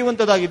ಕಗುಗೆ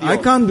ಕರೆಯುವಂತದ್ದಾಗಿದೆಯೋ I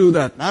can't do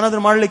that. ನಾನು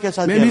ಅದನ್ನ ಮಾಡ್ಲಿಕ್ಕೆ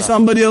ಸಾಧ್ಯ Maybe ಇಲ್ಲ.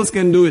 somebody else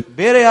can do it.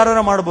 ಬೇರೆ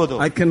ಯಾರು ಮಾಡಬಹುದು.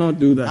 I cannot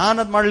do that.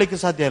 ನಾನು ಅದ್ ಮಾಡ್ಲಿಕ್ಕೆ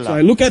ಸಾಧ್ಯ ಇಲ್ಲ. So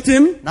I look at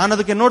him ನಾನು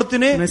ಅದಕ್ಕೆ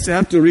ನೋಡ್ತೀನಿ. and I say, I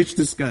have to reach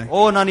this guy.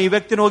 ಓ ನಾನು ಈ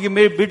ವ್ಯಕ್ತಿನ ಹೋಗಿ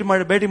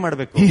ಭೇಟಿ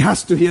ಮಾಡಬೇಕು. He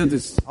has to hear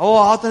this. ಓ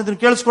ಆತನ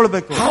ಇದನ್ನ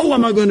ಕೇಳಿಸ್ಕೊಳ್ಬೇಕು. How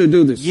am I going to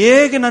do this?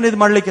 ಹೇಗೆ ನಾನು ಇದು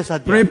ಮಾಡ್ಲಿಕ್ಕೆ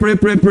ಸಾಧ್ಯ? Pray, pray,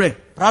 pray, pray.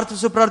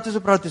 ಪ್ರಾರ್ಥಿಸು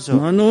ಪ್ರಾರ್ಥಿಸು ಪ್ರಾರ್ಥಿಸು.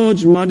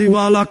 Manoj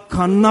Madiwala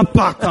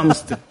Kannappa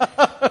comes there.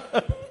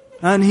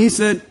 And he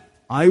said,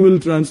 I will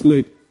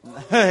translate.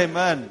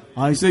 Amen.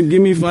 I said,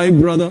 give me 5,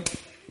 brother.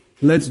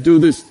 Let's do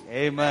this.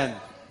 Amen.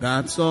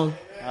 That's all.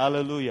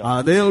 Hallelujah.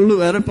 Ade ullu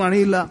vera pani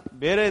illa.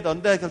 ಬೇರೆ ಇದು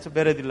ಒಂದೇ ಕೆಲಸ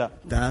ಬೇರೆದಿಲ್ಲ.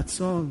 That's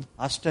all.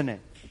 ಅಷ್ಟೇನೆ.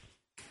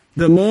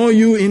 The more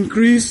you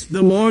increase,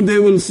 the more they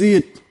will see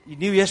it.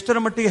 ನೀವು ಎಷ್ಟರ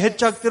ಮಟ್ಟಿಗೆ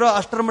ಹೆಚ್ಚಾಗ್ತಿರೋ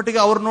ಅಷ್ಟರ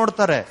ಮಟ್ಟಿಗೆ ಅವ್ರು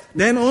ನೋಡ್ತಾರೆ.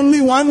 Then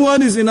only one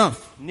word is enough.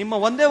 ನಿಮ್ಮ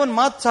ಒಂದೇ ಒಂದು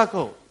ಮಾತು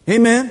ಸಾಕು.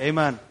 Amen.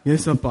 Amen.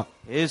 Yesappa.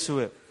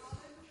 ಯೇಸುವೆ.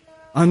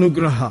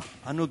 Anugraha.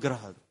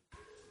 ಅನುಗ್ರಹ.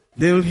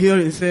 They will hear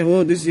and say,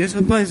 oh, this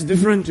Yesappa is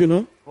different, you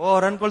know. ಓ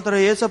ಅವ್ರು ಅನ್ಕೊಳ್ತಾರೆ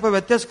Yesappa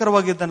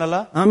ವ್ಯತ್ಯಾಸಕರವಾಗಿದ್ದಾನಲ್ಲ.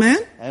 Amen.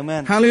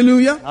 Amen.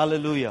 Hallelujah.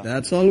 Hallelujah.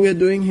 That's all we're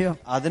doing here.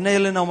 ಅದನ್ನೇ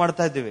ಇಲ್ಲಿ ನಾವು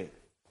ಮಾಡ್ತಾ ಇದ್ದೀವಿ.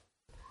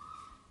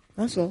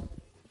 That's all.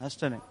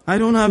 ಅಷ್ಟೇನೆ. I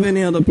don't have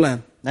any other plan.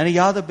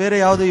 ನನಗೆ ಬೇರೆ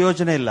ಯಾವುದೇ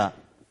ಯೋಜನೆ ಇಲ್ಲ.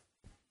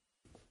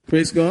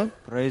 Praise God.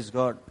 Praise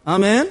God.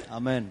 Amen.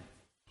 Amen.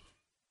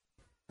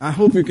 I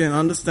hope you can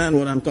understand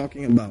what I'm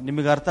talking about.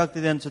 ನಿಮಗೆ ಅರ್ಥ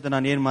ಆಗ್ತಿದೆ ಅನ್ಸುತ್ತೆ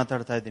ನಾನು ಏನ್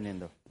ಮಾತಾಡ್ತಾ ಇದ್ದೀನಿ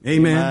ಎಂದು.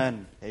 Amen. Amen.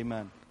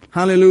 Amen.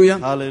 Hallelujah.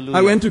 Hallelujah.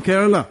 I went to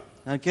Kerala.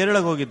 ನಾನು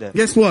ಕೇರಳಕ್ಕೆ ಹೋಗಿದ್ದೆ.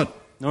 Guess what?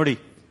 ನೋಡಿ.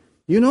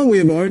 You know we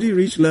have already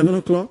reached 11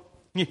 o'clock.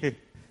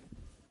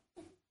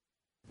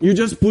 You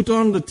just put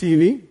on the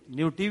TV.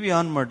 ನೀವು ಟಿವಿ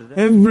ಆನ್ ಮಾಡಿದ್ರೆ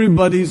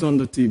everybody's on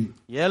the TV.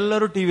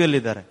 ಎಲ್ಲರೂ ಟಿವಿಯಲ್ಲಿ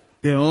ಇದ್ದಾರೆ.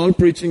 They're all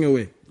preaching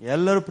away.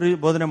 ಎಲ್ಲರೂ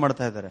ಬೋಧನೆ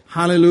ಮಾಡ್ತಾ ಇದ್ದಾರೆ.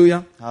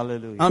 Hallelujah.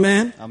 Hallelujah.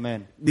 Amen.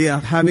 Amen. They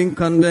are having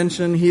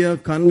convention here,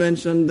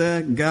 convention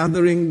there,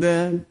 gathering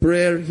there,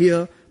 prayer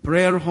here,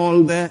 prayer hall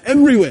there,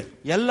 everywhere.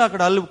 ಎಲ್ಲ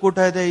ಕಡೆ ಅಲ್ಲಿ ಕೂಟ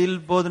ಇದೆ, ಇಲ್ಲಿ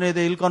ಬೋಧನೆ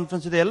ಇದೆ, ಇಲ್ಲಿ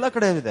ಕಾನ್ಫರೆನ್ಸ್ ಇದೆ, ಎಲ್ಲ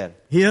ಕಡೆ ಇದೆ.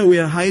 Here we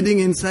are hiding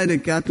inside a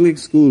Catholic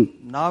school.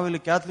 ನಾವಿಲ್ಲಿ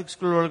ಕ್ಯಾಥಲಿಕ್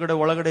ಸ್ಕೂಲ್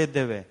ಒಳಗಡೆ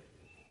ಇದ್ದೇವೆ.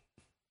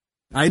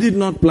 I did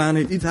not plan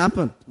it. It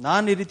happened.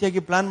 ನಾನು ಈ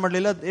ರೀತಿಯಾಗಿ ಪ್ಲಾನ್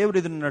ಮಾಡಲಿಲ್ಲ, ದೇವರು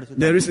ಇದನ್ನು ನಡೆಸಿದ.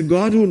 There is a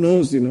God who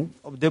knows, you know.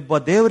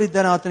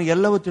 ದೇವರಿದ್ದಾನೆ, ಆತನಿಗೆ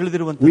ಎಲ್ಲವೂ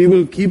ತಿಳಿದಿರುವಂತ. We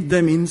will keep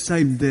them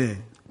inside there.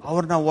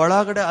 ಅವ್ರನ್ನ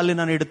ಒಳಗಡೆ ಅಲ್ಲಿ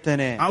ನಾನು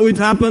ಇಡುತ್ತೇನೆ. How it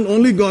happened,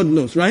 only God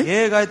knows, right?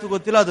 ಹೇಗಾಯ್ತು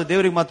ಗೊತ್ತಿಲ್ಲ, ಅದು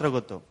ದೇವರಿಗೆ ಮಾತ್ರ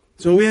ಗೊತ್ತು.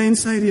 So we are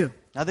inside here.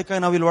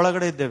 ಅದಕ್ಕಾಗಿ ನಾವು ಇಲ್ಲಿ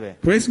ಒಳಗಡೆ ಇದ್ದೇವೆ.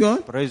 Praise God.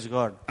 Praise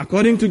God.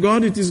 According to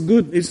God, it is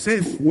good. It's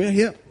safe. We are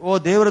here. ಓ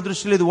ದೇವರ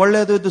ದೃಷ್ಟಿಯಲ್ಲಿ ಇದು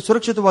ಒಳ್ಳೆಯದು, ಇದು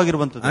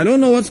ಸುರಕ್ಷಿತವಾಗಿರುವಂತದ್ದು. I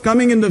don't know what's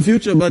coming in the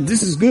future, but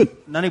this is good.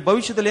 ನನಗೆ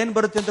ಭವಿಷ್ಯದಲ್ಲಿ ಏನ್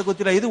ಬರುತ್ತೆ ಅಂತ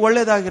ಗೊತ್ತಿಲ್ಲ, ಇದು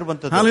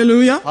ಒಳ್ಳೆಯದಾಗಿರುವಂತದ್ದು.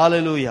 Hallelujah.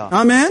 Hallelujah.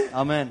 Amen.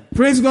 Amen.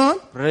 Praise God.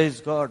 Praise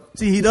God.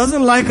 See, He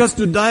doesn't like us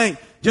to die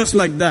just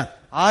like that.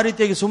 ಆ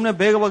ರೀತಿಯಾಗಿ ಸುಮ್ಮನೆ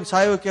ಬೇಗವಾಗಿ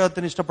ಸಾಯೋಕೆ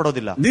ಆತನ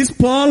ಇಷ್ಟಪಡೋದಿಲ್ಲ. This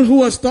Paul who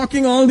was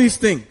talking all these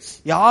things,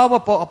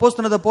 ಯಾವ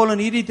ಅಪೊಸ್ತಲನಾದ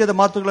ಪೌಲನು ಈ ರೀತಿಯಾದ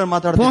ಮಾತುಗಳನ್ನು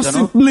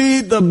ಮಾತಾಡ್ತಿದ್ದಾನೋ, possibly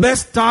the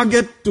best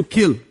target to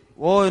kill.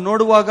 ಓ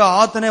ನೋಡುವಾಗ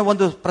ಆತನೇ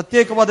ಒಂದು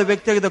ಪ್ರತ್ಯೇಕವಾದ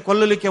ವ್ಯಕ್ತಿಯಾಗಿದ್ದ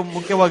ಕೊಲ್ಲಲಿಕ್ಕೆ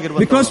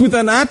ಮುಖ್ಯವಾಗಿರುವಂತ. Because with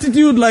an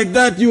attitude like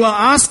that, you are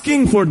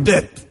asking for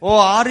death. ಓ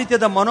ಆ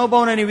ರೀತಿಯಾದ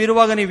ಮನೋಭಾವನೆ ನೀವು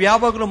ಇರುವಾಗ ನೀವು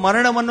ಯಾವಾಗಲೂ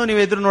ಮರಣವನ್ನು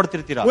ನೀವು ಎದುರು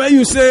ನೋಡ್ತಿರ್ತೀರಾ. Where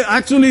you say,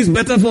 actually it's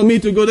better for me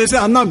to go. They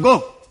say, Anna, go.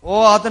 ಓ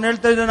ಆತನ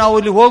ಹೇಳ್ತಾ ಇದ್ರೆ ನಾವು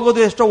ಇಲ್ಲಿ ಹೋಗೋದು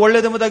ಎಷ್ಟೋ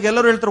ಒಳ್ಳೇದೆಂಬುದಾಗಿ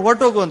ಎಲ್ಲರೂ ಹೇಳ್ತಾರೆ,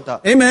 ಹೊರಟೋಗು ಅಂತ.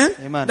 Amen.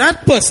 Amen. That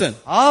person,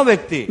 ಆ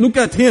ವ್ಯಕ್ತಿ, look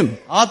at him.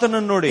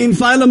 ಆತನನ್ನು ನೋಡಿ. In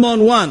Philemon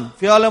 1,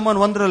 ಫಿಲಮೋನ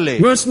 1ರಲ್ಲಿ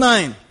verse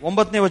 9,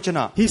 9ನೇ ವಚನ.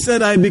 he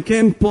said, I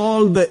became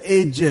Paul the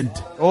aged.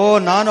 ಓ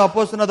ನಾನು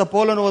ಅಪೊಸ್ತಲನಾದ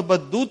ಪೌಲನು ಒಬ್ಬ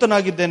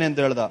ದೂತನಾಗಿದ್ದೇನೆ ಅಂತ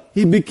ಹೇಳ್ದ.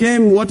 He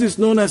became what is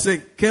known as a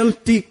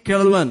Celtic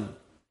Kelvin.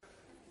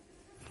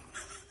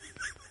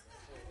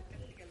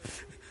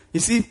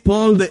 You see,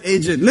 Paul the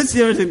aged. Let's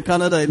hear it in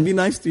Kannada. It'd be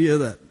nice to hear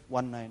that.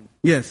 1:9.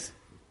 Yes.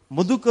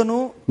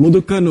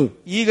 ಮುದುಕನು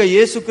ಈಗ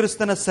ಯೇಸು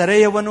ಕ್ರಿಸ್ತನ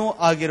ಸೆರೆಯವನು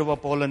ಆಗಿರುವ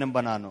ಪೌಲನೆಂಬ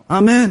ನಾನು.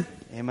 Amen.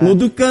 Amen.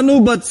 ಮುದುಕನು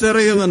but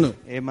ಸೆರೆಯವನು.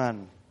 Amen.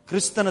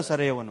 ಕ್ರಿಸ್ತನ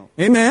ಸೆರೆಯವನು.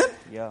 Amen.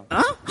 Yeah.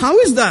 How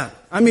is that?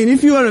 I mean,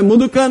 if you are a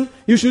mudukan,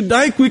 you should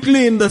die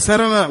quickly in the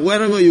sarava,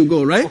 wherever you go,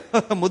 right?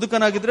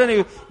 ಮುದುಕನಾಗಿದ್ರೆ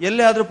ನೀವು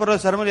ಎಲ್ಲೇ ಆದ್ರೂ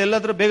ಪರವಾಗಿಲ್ಲ, ಸೆರೆಮನೆ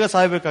ಎಲ್ಲಾದ್ರೂ ಬೇಗ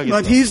ಸಾಯಬೇಕಾಗಿದೆ.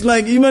 But he's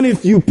like, even if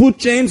you put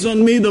chains on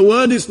me, the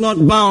word is not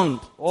bound.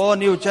 ಓ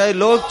ನೀವು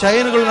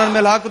ಚೈನ್ಗಳು ನನ್ನ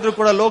ಮೇಲೆ ಹಾಕಿದ್ರು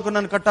ಕೂಡ ಲೋಕ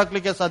ನನ್ನ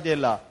ಕಟ್ಟಾಕ್ಲಿಕ್ಕೆ ಸಾಧ್ಯ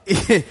ಇಲ್ಲ.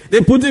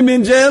 They put him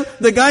in jail.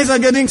 The guys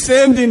are getting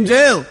saved in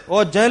jail.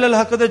 ಓ ಜೈಲಲ್ಲಿ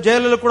ಹಾಕಿದ್ರೆ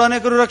ಜೈಲಲ್ಲಿ ಕೂಡ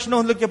ಅನೇಕರು ರಕ್ಷಣೆ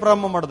ಹೊಂದಲಿಕ್ಕೆ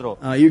ಪ್ರಾರಂಭ ಮಾಡಿದ್ರು.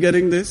 Are you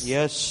getting this?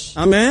 Yes.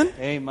 Amen.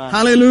 Amen.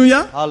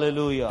 Hallelujah.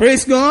 Hallelujah.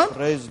 Praise God.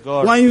 Praise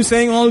God. Why are you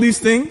saying all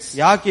these things?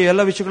 ಯಾಕೆ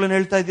ಎಲ್ಲ ವಿಷಯಗಳನ್ನು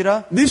ಹೇಳ್ತಾ ಇದ್ದೀರಾ?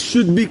 This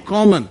should be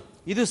common.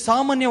 ಇದು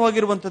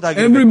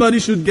ಸಾಮಾನ್ಯವಾಗಿರುವಂತದ್ದಾಗಿದೆ. Everybody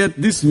should get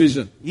this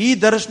vision. ಈ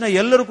ದರ್ಶನ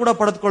ಎಲ್ಲರೂ ಕೂಡ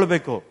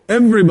ಪಡೆದುಕೊಳ್ಳಬೇಕು.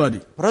 Everybody.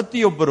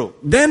 ಪ್ರತಿಯೊಬ್ಬರು.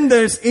 Then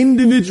there's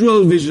individual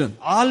vision.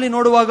 ಅಲ್ಲಿ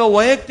ನೋಡುವಾಗ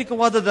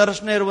ವೈಯಕ್ತಿಕವಾದ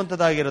ದರ್ಶನ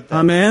ಇರುವಂತದ್ದಾಗಿರುತ್ತೆ.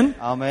 Amen.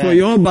 Amen. For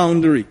your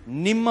boundary.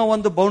 ನಿಮ್ಮ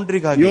ಒಂದು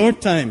ಬೌಂಡರಿಗಾಗಿ. Your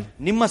time.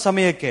 ನಿಮ್ಮ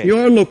ಸಮಯಕ್ಕೆ.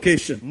 Your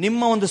location.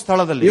 ನಿಮ್ಮ ಒಂದು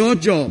ಸ್ಥಳದಲ್ಲಿ. Your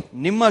job.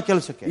 ನಿಮ್ಮ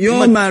ಕೆಲಸಕ್ಕೆ.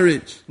 Your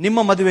marriage. ನಿಮ್ಮ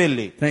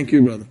ಮದುವೆಯಲ್ಲಿ. Thank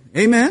you, brother.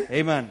 Amen.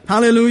 Amen.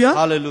 Hallelujah.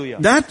 Hallelujah.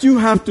 That you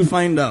have to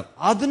find out.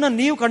 ಅದನ್ನ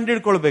ನೀವು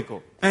ಕಂಡುಹಿಡ್ಕೊಳ್ಬೇಕು.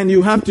 And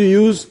you have to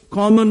use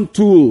common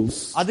tools.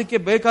 ಅದಕ್ಕೆ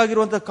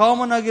ಬೇಕಾಗಿರುವಂತ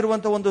ಕಾಮನ್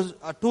ಆಗಿರುವಂತ ಒಂದು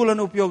ಟೂಲ್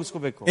ಅನ್ನು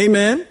ಉಪಯೋಗಿಸಬೇಕು.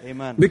 Amen.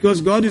 Amen. Because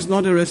God is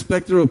not a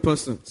respecter of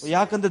persons.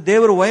 ಯಾಕಂದ್ರೆ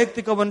ದೇವರು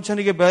ವೈಯಕ್ತಿಕ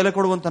ಮನುಷ್ಯನಿಗೆ ಬೆಲೆ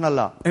ಕೊಡುವಂತನಲ್ಲ.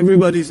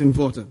 Everybody is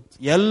important.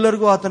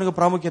 ಎಲ್ಲರಿಗೂ ಆತನಿಗೆ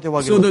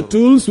ಪ್ರಾಮುಖ್ಯತೆಯಾಗಿದೆ. So the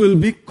tools will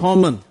be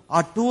common.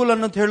 ಆ ಟೂಲ್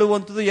ಅನ್ನು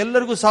ಹೇಳುವಂತದ್ದು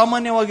ಎಲ್ಲರಿಗೂ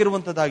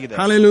ಸಾಮಾನ್ಯವಾಗಿರುವಂತದ್ದಾಗಿದೆ.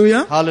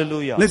 Hallelujah.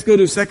 Hallelujah. Let's go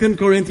to 2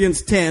 Corinthians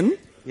 10.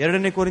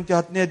 2 ಕೊರಿಂಥಿ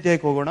 10ನೇ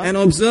ಅಧ್ಯಾಯಕ್ಕೆ ಹೋಗೋಣ. And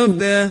observe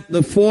there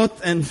the 4th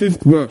and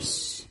 5th verse.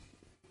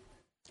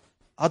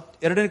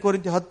 2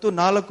 ಕೊರಿಂಥಿ 10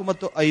 4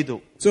 ಮತ್ತು 5.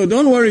 So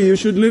don't worry, you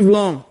should live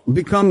long,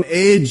 become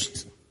aged.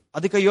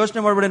 ಅದಕ್ಕೆ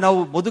ಯೋಚನೆ ಮಾಡಬೇಡಿ, ನಾವು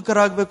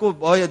ಮುದುಕರಾಗಬೇಕು,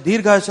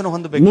 ದೀರ್ಘಾಯುಷ್ಯನ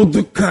ಹೊಂದಬೇಕು.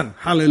 Mudukan.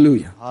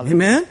 Hallelujah.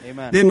 Amen.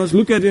 Amen. They must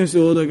look at you and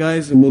say, oh, the guy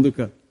is a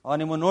muduka.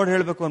 ನಿಮ್ಮ ನೋಡಿ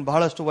ಹೇಳ್ಬೇಕು, ಅವ್ನು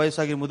ಬಹಳಷ್ಟು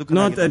ವಯಸ್ಸಾಗಿ ಮುದುಕ.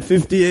 Not at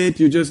 58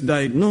 you just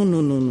died. No.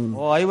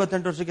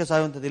 58 ವರ್ಷಕ್ಕೆ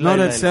ಸಾಯುವಂತದಿಲ್ಲ. Not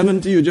at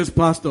 70 you just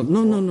passed off.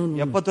 No.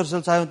 70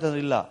 ವರ್ಷದಲ್ಲಿ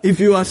ಸಾಯುವಂತದಿಲ್ಲ. If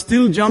you are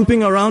still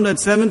jumping around at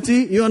 70,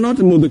 you are not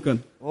a mudukan.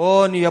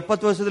 ನೀವು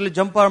 70 ವರ್ಷದಲ್ಲಿ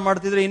ಜಂಪ್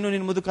ಮಾಡ್ತಿದ್ರೆ ಇನ್ನು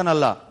ನೀನು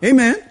ಮುದುಕನಲ್ಲ.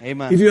 Amen.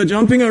 Amen. If you are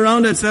jumping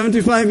around at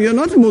 75, you are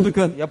not a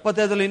mudukan.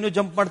 75 ಇನ್ನು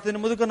jump ಮಾಡ್ತಿದ್ರೆ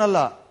ಮುದುಕನಲ್ಲ.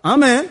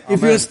 Amen. If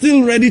you are still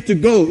ready to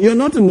go, you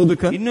are not a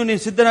mudukan. ಇನ್ನು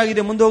ನೀನು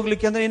ಸಿದ್ಧನಾಗಿದೆ ಮುಂದೆ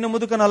ಹೋಗ್ಲಿಕ್ಕೆ ಅಂದ್ರೆ ಇನ್ನು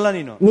ಮುದುಕನಲ್ಲ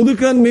ನೀನು.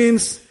 Mudukan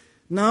means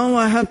now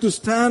I have to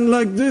stand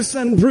like this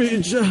and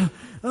preach,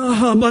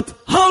 but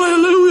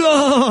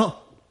hallelujah.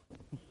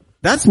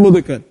 That's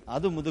mudukan.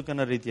 ಅದು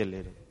ಮುದುಕನ ರೀತಿಯಲ್ಲಿ.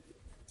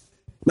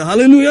 The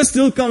hallelujah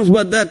still comes,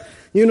 but that,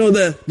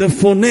 the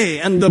phone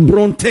and the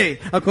bronte,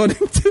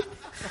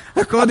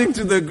 according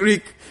to the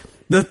Greek,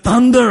 the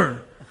thunder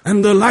and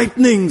the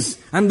lightnings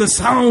and the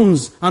sounds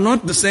are not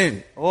the same.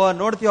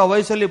 ನೋಡ್ತೀವಿ ಆ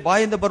ವಯಸ್ಸಲ್ಲಿ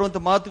ಬಾಯಿಂದ ಬರುವಂತ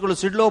ಮಾತುಗಳು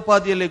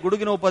ಸಿಡ್ಲೋಪಾದಿಯಲ್ಲಿ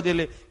ಗುಡುಗಿನ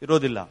ಉಪಾದಿಯಲ್ಲಿ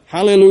ಇರೋದಿಲ್ಲ.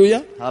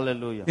 Hallelujah.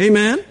 Hallelujah.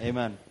 Amen.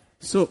 Amen.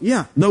 So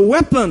the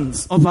weapons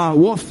of our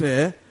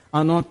warfare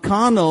are not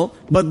carnal,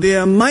 but they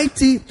are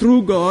mighty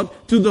through God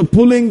to the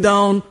pulling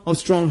down of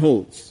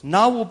strongholds.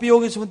 ನಾವು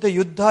ಉಪಯೋಗಿಸುವಂತ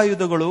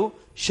ಯುದ್ಧಾಯುಧಗಳು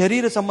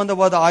ಶರೀರ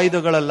ಸಂಬಂಧವಾದ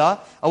ಆಯುಧಗಳಲ್ಲ,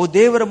 ಅವು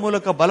ದೇವರ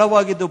ಮೂಲಕ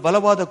ಬಲವಾಗಿದ್ದು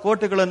ಬಲವಾದ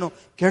ಕೋಟೆಗಳನ್ನು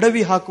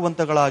ಕೆಡವಿ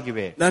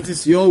ಹಾಕುವಂತಗಳಾಗಿವೆ. That is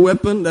your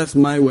weapon, that's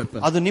my weapon.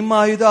 ಅದು ನಿಮ್ಮ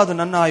ಆಯುಧ, ಅದು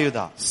ನನ್ನ ಆಯುಧ.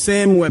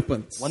 Same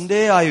weapons.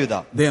 ಒಂದೇ ಆಯುಧ.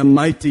 They are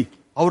mighty.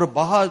 ಅವರು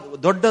ಬಹಳ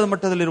ದೊಡ್ಡ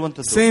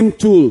ಮಟ್ಟದಲ್ಲಿರುವಂತದ್ದು. Same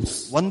tools.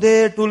 ಒಂದೇ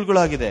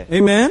ಟೂಲ್ಗಳಾಗಿದೆ.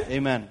 Amen.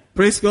 Amen.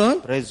 Praise God.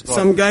 Praise God.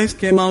 Some guys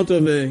came out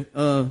of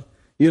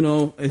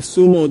a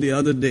sumo the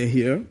other day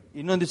here.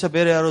 ಇನ್ನೊಂದು ದಿವಸ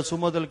ಬೇರೆ ಯಾರೋ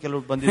ಸುಮೋದಲ್ಲಿ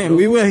ಕೆಲವರು ಬಂದಿದ್ರು. And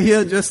we were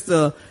here just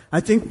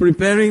I think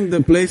preparing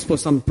the place for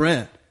some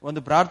prayer.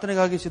 ಒಂದು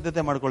ಪ್ರಾರ್ಥನೆಗಾಗಿ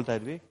ಸಿದ್ಧತೆ ಮಾಡ್ಕೊಳ್ತಾ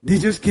ಇದ್ವಿ. They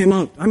just came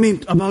out. I mean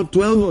about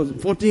 12 or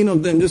 14 of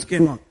them just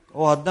came out.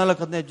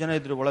 14-15 ಜನ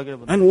ಇದ್ರು ಒಳಗೆ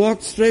ಬಂದ್ರು. And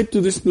walked straight to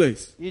this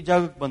place. ಈ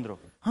ಜಾಗಕ್ಕೆ ಬಂದ್ರು.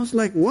 I was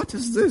like, what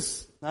is this?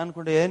 ನಾನು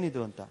ಕೊಂಡೆ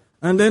ಏನಿದು ಅಂತ.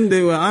 And then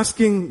they were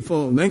asking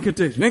for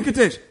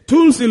Venkatesh,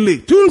 tools illi,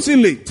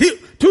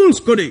 tools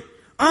kodi,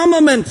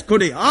 armaments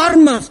kodi,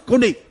 armors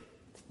kodi.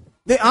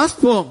 They asked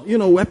for,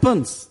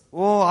 weapons.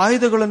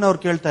 ಆಯುಧಗಳನ್ನು ಅವ್ರು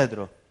ಕೇಳ್ತಾ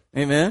ಇದ್ರು.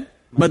 Amen.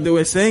 But they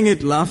were saying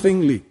it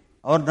laughingly.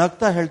 ಅವ್ರು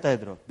ನಗ್ತಾ ಹೇಳ್ತಾ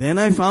ಇದ್ರು. Then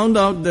I found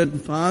out that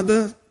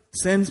Father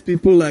sends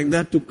people like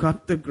that to cut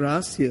the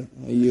grass here.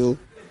 Ayyo.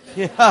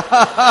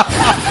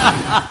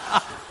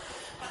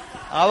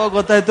 ಆವಾಗ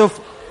ಗೊತ್ತಾಯ್ತು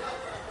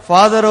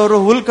ಫಾದರ್ ಅವರು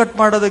ಹುಲ್ ಕಟ್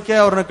ಮಾಡೋದಕ್ಕೆ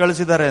ಅವ್ರನ್ನ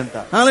ಕಳಿಸಿದ್ದಾರೆ ಅಂತ.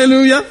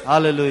 Hallelujah.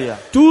 Hallelujah.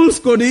 Tools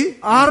kodi,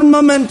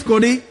 armament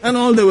kodi, and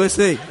all they were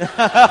saying.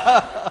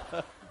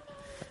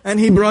 And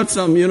he brought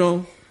some,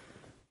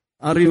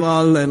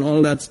 Arival and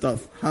all that stuff.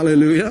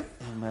 Hallelujah.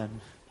 Amen.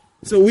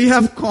 So we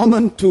have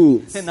common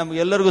tools.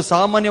 ನಮಗೆಲ್ಲರಿಗೂ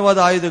ಸಾಮಾನ್ಯವಾದ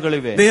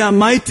ಆಯುಧಗಳಿವೆ. They are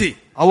mighty.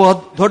 ಅವು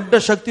ದೊಡ್ಡ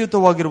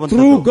ಶಕ್ತಿಯುತವಾಗಿರುವಂತದ್ದು.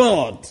 Through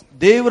God.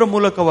 ದೇವರ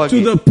ಮೂಲಕವಾಗಿ. To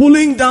the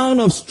pulling down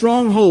of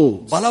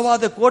strongholds.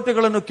 ಬಲವಾದ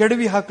ಕೋಟೆಗಳನ್ನು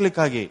ಕೆಡವಿ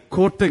ಹಾಕ್ಲಿಕ್ಕಾಗಿ.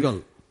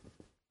 ಕೋಟೆಗಳು.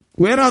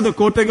 Where are the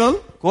ಕೋಟೆಗಳು?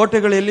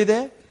 ಕೋಟೆಗಳು ಎಲ್ಲಿದೆ?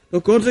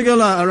 The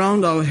ಕೋಟೆಗಳು are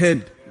around our head.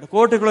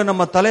 ಕೋಟೆಗಳು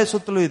ನಮ್ಮ ತಲೆ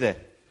ಸುತ್ತಲೂ ಇದೆ.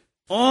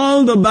 All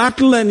the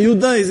battle and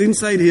yuddha is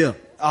inside here.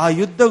 ಆ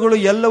ಯುದ್ಧಗಳು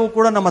ಎಲ್ಲವೂ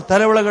ಕೂಡ ನಮ್ಮ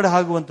ತಲೆ ಒಳಗಡೆ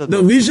ಆಗುವಂತದ್ದು.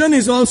 The vision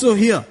is also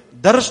here.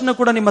 ದರ್ಶನ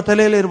ಕೂಡ ನಿಮ್ಮ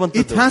ತಲೆಯಲ್ಲಿ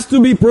ಇರುವಂತದ್ದು. It has to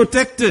be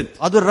protected.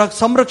 ಅದು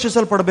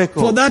ಸಂರಕ್ಷಿಸಲ್ಪಡಬೇಕು.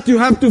 For that you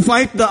have to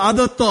fight the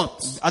other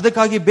thoughts.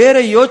 ಅದಕ್ಕಾಗಿ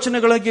ಬೇರೆ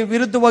ಯೋಚನೆಗಳಿಗೆ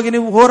ವಿರುದ್ಧವಾಗಿ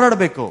ನೀವು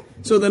ಹೋರಾಡಬೇಕು.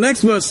 So the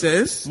next verse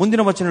says,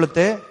 ಮುಂದಿನ ವಚನ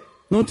ಹೇಳುತ್ತೆ,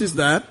 notice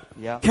that,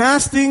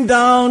 casting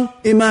down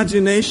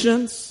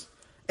imaginations,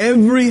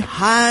 every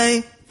high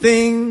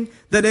thing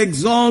that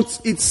exalts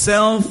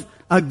itself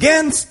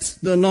against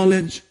the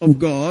knowledge of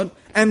God,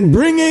 and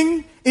bringing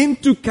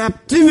into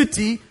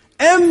captivity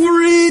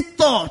every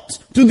thought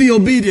to the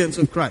obedience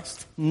of Christ.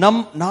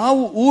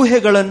 ನಾವು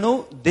ಊಹೆಗಳನ್ನು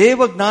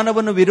ದೇವ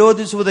ಜ್ಞಾನವನ್ನು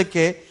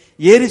ವಿರೋಧಿಸುವುದಕ್ಕೆ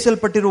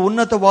ಏರಿಸಲ್ಪಟ್ಟಿರುವ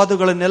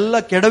ಉನ್ನತವಾದಗಳನ್ನೆಲ್ಲ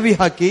ಕೆಡವಿ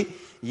ಹಾಕಿ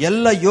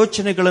ಎಲ್ಲ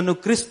ಯೋಚನೆಗಳನ್ನು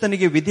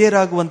ಕ್ರಿಸ್ತನಿಗೆ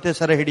ವಿಧೇಯರಾಗುವಂತೆ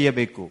ಸೆರೆ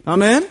ಹಿಡಿಯಬೇಕು.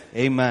 Amen.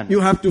 Amen. You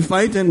have to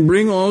fight and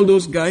bring all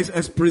those guys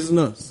as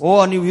prisoners.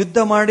 ನೀವು ಯುದ್ಧ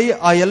ಮಾಡಿ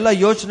ಆ ಎಲ್ಲ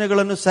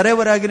ಯೋಚನೆಗಳನ್ನು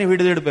ಸೆರೆವರಾಗಿ ನೀವು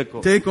ಹಿಡಿದಿಡಬೇಕು.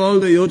 Take all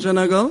the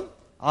yochanagal.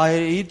 ಆ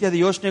ರೀತಿಯಾದ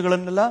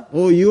ಯೋಚನೆಗಳನ್ನೆಲ್ಲ.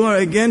 Oh, you are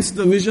against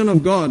the vision of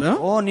God, huh?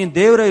 ನೀನ್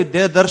ದೇವರ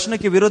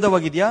ದರ್ಶನಕ್ಕೆ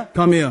ವಿರೋಧವಾಗಿದ್ಯಾ?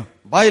 Come here.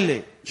 ಬಾಯಲ್ಲಿ.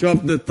 Chop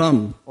the thumb.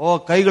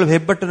 ಕೈಗಳ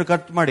ಹೆಬ್ಬೆಟ್ಟನ್ನು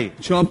ಕಟ್ ಮಾಡಿ.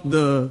 Chop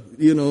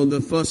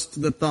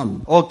the thumb.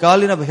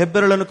 ಕಾಲಿನ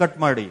ಹೆಬ್ಬೆರಳನ್ನು ಕಟ್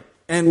ಮಾಡಿ.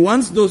 And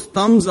once those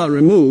thumbs are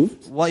removed,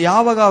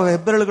 ಯಾವಾಗ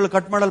ಹೆಬ್ಬೆರಳುಗಳು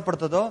ಕಟ್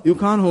ಮಾಡಲ್ಪಡ್ತದೋ, you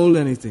can't hold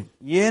anything.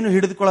 ಏನು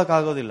ಹಿಡಿದುಕೊಳ್ಳಕ್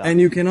ಆಗೋದಿಲ್ಲ. And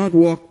you cannot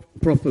walk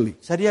properly.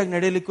 ಸರಿಯಾಗಿ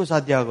ನಡೆಯಲಿಕ್ಕೂ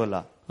ಸಾಧ್ಯ ಆಗೋಲ್ಲ.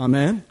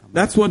 Amen.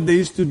 That's what they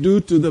used to do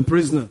to the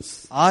prisoners.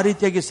 ಆ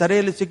ರೀತಿಯಾಗಿ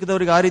ಸೆರೆಯಲ್ಲಿ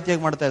ಸಿಕ್ಕಿದವರಿಗೆ ಆ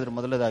ರೀತಿಯಾಗಿ ಮಾಡ್ತಾ ಇದ್ರು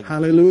ಮೊದಲದಾಗಿ.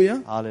 Hallelujah.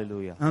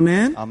 Hallelujah.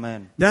 Amen. Amen.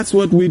 That's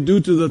what we do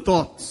to the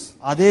thoughts.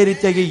 ಅದೇ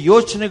ರೀತಿಯಾಗಿ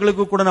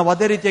ಯೋಚನೆಗಳಿಗೂ ಕೂಡ ನಾವು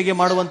ಅದೇ ರೀತಿಯಾಗಿ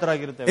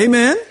ಮಾಡುವಂತರಾಗಿರುತ್ತೇವೆ.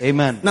 Amen.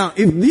 Amen. Now,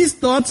 if these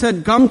thoughts had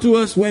come to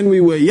us when we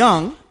were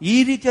young, ಈ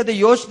ರೀತಿಯಾದ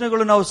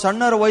ಯೋಚನೆಗಳು ನಾವು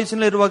ಸಣ್ಣರ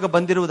ವಯಸ್ಸಿನಲ್ಲಿರುವಾಗ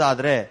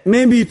ಬಂದಿರುವುದಾದ್ರೆ,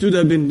 maybe it would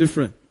have been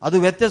different. ಅದು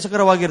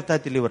ವ್ಯತ್ಯಾಸಕರವಾಗಿರ್ತಾ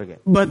ಇತ್ತು ಇಲ್ಲಿವರೆಗೆ.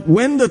 But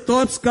when the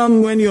thoughts come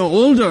when you're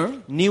older,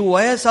 ನೀವು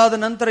ವಯಸ್ಸಾದ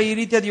ನಂತರ ಈ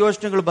ರೀತಿಯಾದ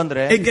ಯೋಚನೆಗಳು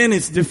ಬಂದ್ರೆ, again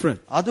it's different.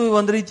 ಅದು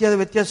ಒಂದು ರೀತಿಯಾದ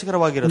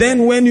ವ್ಯತ್ಯಾಸಕರವಾಗಿರುತ್ತೆ.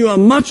 Then when you are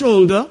much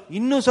older,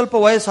 ಇನ್ನೂ ಸ್ವಲ್ಪ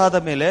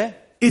ವಯಸ್ಸಾದ ಮೇಲೆ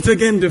it's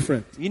again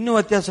different. ಇನ್ನೂ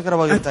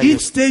ವ್ಯತ್ಯಾಸಕರವಾಗಿರುತ್ತೆ. At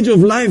each stage of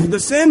life, the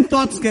same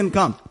thoughts can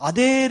come.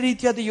 ಅದೇ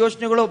ರೀತಿಯಾದ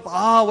ಯೋಚನೆಗಳು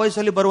ಆ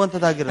ವಯಸ್ಸಲ್ಲಿ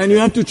ಬರುವಂತದ್ದಾಗಿರುತ್ತೆ. And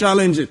you have to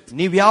challenge it.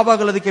 ನೀವು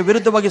ಯಾವಾಗಲೂ ಅದಕ್ಕೆ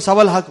ವಿರುದ್ಧವಾಗಿ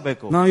ಸವಾಲ್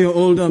ಹಾಕಬೇಕು. Now you're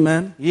older,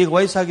 man. ಈಗ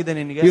ವಯಸ್ಸಾಗಿದೆ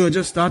ನಿನಗೆ. You are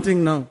just starting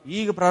now.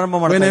 ಈಗ ಪ್ರಾರಂಭ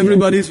ಮಾಡ್ತಾ When ಇದ್ದೀಯ.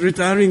 everybody is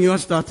retiring, you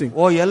are starting.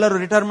 ಎಲ್ಲರೂ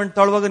ರಿಟೈರ್ಮೆಂಟ್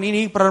ತಗೊಳ್ಳುವಾಗ ನೀನು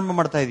ಈಗ ಪ್ರಾರಂಭ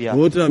ಮಾಡ್ತಾ ಇದೀಯಾ?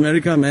 Go to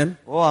America, man.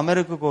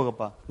 ಅಮೆರಿಕಕ್ಕೆ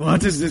ಹೋಗಪ್ಪ.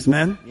 What is this,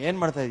 man? ಏನ್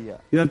ಮಾಡ್ತಾ ಇದೀಯಾ?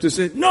 You have to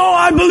say, no,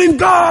 I believe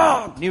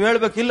God. ನೀವ್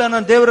ಹೇಳ್ಬೇಕಿಲ್ಲ,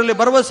 ನಾನು ದೇವರಲ್ಲಿ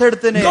ಭರವಸೆ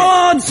ಇಡ್ತೇನೆ.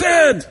 God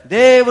said.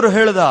 ದೇವರು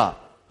ಹೇಳ್ದ.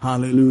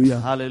 Hallelujah.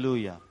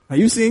 Hallelujah. Are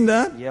you seeing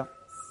that? Yeah.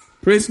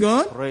 Praise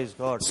God. Praise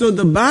God. So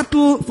the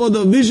battle for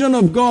the vision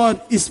of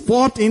God is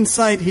fought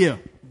inside here.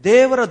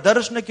 ದೇವರ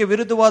ದರ್ಶನಕ್ಕೆ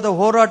ವಿರುದ್ಧವಾದ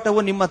ಹೋರಾಟವು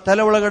ನಿಮ್ಮ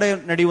ತಲೆ ಒಳಗಡೆ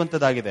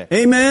ನಡೆಯುವಂತದ್ದಾಗಿದೆ.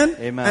 Amen.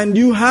 Amen. And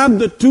you have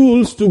the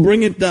tools to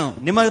bring it down.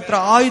 ನಿಮ್ಮ ಹತ್ರ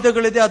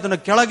ಆಯುಧಗಳಿದೆ ಅದನ್ನು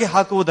ಕೆಳಗೆ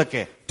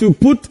ಹಾಕುವುದಕ್ಕೆ. To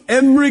put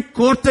every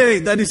cote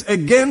that is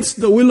against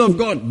the will of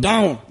God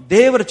down.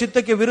 ದೇವರ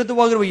ಚಿತ್ತಕ್ಕೆ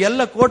ವಿರುದ್ಧವಾಗಿರುವ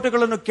ಎಲ್ಲ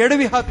ಕೋಟೆಗಳನ್ನು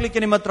ಕೆಡವಿ ಹಾಕ್ಲಿಕ್ಕೆ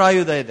ನಿಮ್ಮ ಹತ್ರ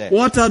ಆಯುಧ ಇದೆ.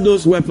 What are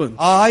those weapons?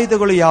 ಆ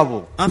ಆಯುಧಗಳು ಯಾವುವು?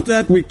 After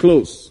that we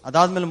close.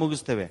 ಅದಾದ್ಮೇಲೆ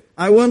ಮುಗಿಸ್ತೇವೆ.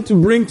 I want to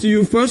bring to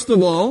you first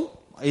of all,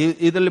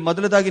 ಇದರಲ್ಲಿ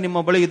ಮೊದಲದಾಗಿ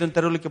ನಿಮ್ಮ ಬಳಿ ಇದನ್ನು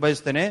ತರಲಿಕ್ಕೆ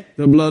ಬಯಸ್ತೇನೆ.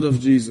 the blood of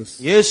Jesus.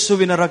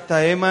 ಯೇಸುವಿನ ರಕ್ತ.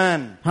 Amen.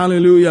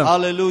 Hallelujah.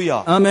 Hallelujah.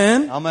 Amen.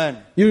 Amen.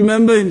 You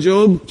remember in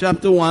Job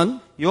chapter 1?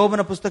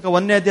 ಯೋಬನ ಪುಸ್ತಕ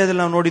 1ನೇ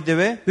ಅಧ್ಯಾಯದಲ್ಲಿ ನಾವು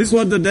ನೋಡಿದ್ದೇವೆ. This is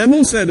what the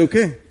devil said,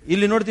 okay?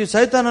 ಇಲ್ಲಿ ನೋಡ್ತೀವಿ,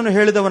 ಸೈತಾನನು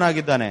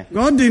ಹೇಳಿದವನಾಗಿದ್ದಾನೆ.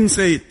 God didn't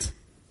say it.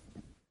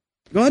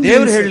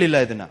 ದೇವರು ಹೇಳಲಿಲ್ಲ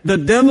ಇದನ್ನ.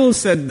 The devil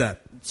said that.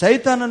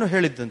 ಸೈತಾನನು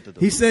ಹೇಳಿದ್ದಂತದ್ದು.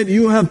 He said,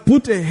 you have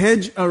put a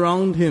hedge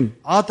around him.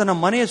 ಆತನ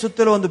ಮನೆಯ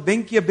ಸುತ್ತಲೂ ಒಂದು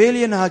ಬೆಂಕಿಯ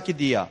ಬೇಲಿಯನ್ನು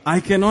ಹಾಕಿದ್ದೀಯಾ. I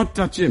cannot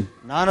touch him.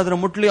 ನಾನು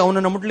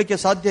ಅವನನ್ನು ಮುಟ್ಲಿಕ್ಕೆ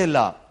ಸಾಧ್ಯ ಇಲ್ಲ.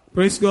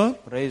 Praise God.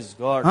 Praise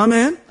God.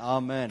 Amen.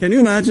 Amen. Can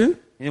you imagine?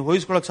 ನೀವು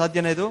ಊಹಿಸಿಕೊಳ್ಳಕ್ಕೆ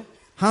ಸಾಧ್ಯನಾ ಇದು?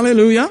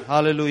 Hallelujah.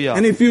 Hallelujah.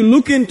 And if you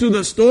look into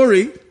the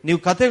story, ನೀವು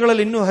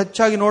ಕಥೆಗಳಲ್ಲಿ ಇನ್ನೂ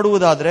ಹೆಚ್ಚಾಗಿ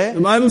ನೋಡುವುದಾದ್ರೆ,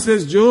 the Bible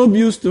says Job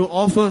used to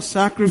offer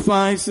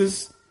sacrifices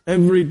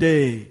every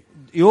day.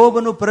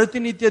 ಯೋಬನು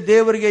ಪ್ರತಿನಿತ್ಯ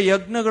ದೇವರಿಗೆ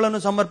ಯಜ್ಞಗಳನ್ನು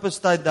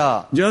ಸಮರ್ಪಿಸ್ತಾ ಇದ್ದ.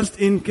 Just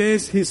in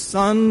case his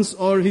sons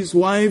or his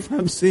wife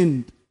have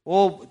sinned.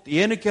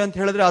 ಏನಕ್ಕೆ ಅಂತ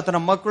ಹೇಳಿದ್ರೆ ಆತನ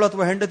ಮಕ್ಕಳು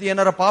ಅಥವಾ ಹೆಂಡತಿ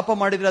ಏನಾರ ಪಾಪ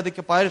ಮಾಡಿದ್ರೆ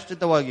ಅದಕ್ಕೆ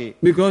ಪ್ರಾಯಶ್ಚಿತ್ತವಾಗಿ.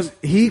 Because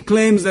he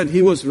claims that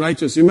he was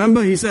righteous.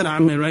 Remember, he said,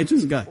 I'm a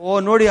righteous guy.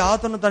 ನೋಡಿ,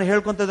 ಆತನು ತಾನು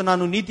ಹೇಳ್ಕೊಂತ ಇದ್ದ,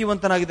 ನಾನು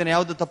ನೀತಿವಂತನಾಗಿದ್ದೇನೆ,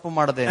 ಯಾವ್ದು ತಪ್ಪು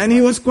ಮಾಡದೆ. And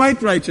he was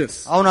quite righteous.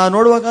 ಅವನು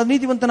ನೋಡುವಾಗ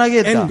ನೀತಿವಂತನಾಗೇ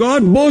ಇದ್ದ. And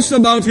God boasts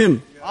about him.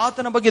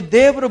 ಆತನ ಬಗ್ಗೆ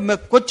ದೇವರು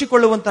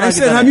ಕೊಚ್ಚಿಕೊಳ್ಳುವಂತನಾಗಿದ್ದಾನೆ.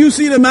 I said, have you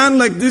seen a man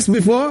like this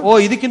before?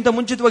 ಇದಕ್ಕಿಂತ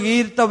ಮುಂಚಿತವಾಗಿ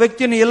ಈ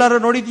ವ್ಯಕ್ತಿಯನ್ನು ಎಲ್ಲಾರು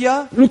ನೋಡಿದ್ಯಾ?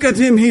 Look at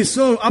him, he's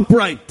so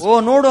upright.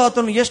 ನೋಡು,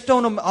 ಆತನು ಎಷ್ಟು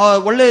ಅವನು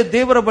ಒಳ್ಳೆ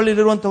ದೇವರ ಬಳಿ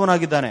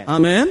ಇರುವಂತವನಾಗಿದ್ದಾನೆ.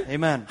 Amen.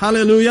 Amen.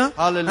 Hallelujah.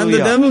 Hallelujah. And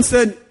the devil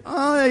said,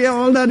 yeah,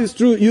 all that is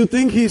true. You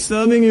think he's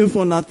serving you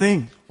for nothing.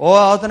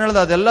 ಆತನ ಹೇಳ್ದ,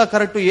 ಅದೆಲ್ಲ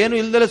ಕರೆಕ್ಟ್, ಏನು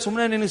ಇಲ್ದಲೆ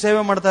ಸುಮ್ಮನೆ ನಿನಗೆ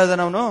ಸೇವೆ ಮಾಡ್ತಾ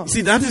ಇದ್ದಾನೆ ಅವನು.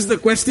 See, that is the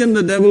question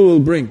the devil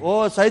will bring.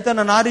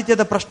 ಸೈತಾನ ಆ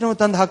ರೀತಿಯಾದ ಪ್ರಶ್ನೆ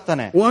ತಂದು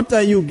ಹಾಕ್ತಾನೆ. What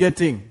are you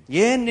getting?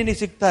 ಏನ್ ನಿನಗೆ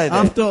ಸಿಗ್ತಾ ಇದೆ?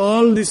 After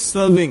all this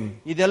serving.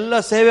 ಇದೆಲ್ಲ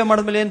ಸೇವೆ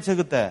ಮಾಡಿದ್ಮೇಲೆ ಏನ್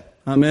ಸಿಗುತ್ತೆ?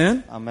 Amen.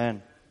 Amen.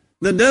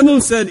 The devil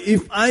said,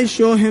 if I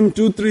show him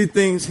 2-3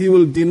 things, he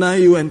will deny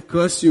you and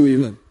curse you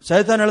even.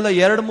 ಸೈತಾನ ಹೇಳಿದ,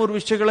 2-3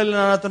 ವಿಷಯಗಳಲ್ಲಿ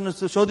ನಾನು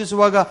ಆತನ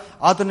ಶೋಧಿಸುವಾಗ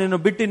ಆತನ ನಿನ್ನ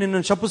ಬಿಟ್ಟು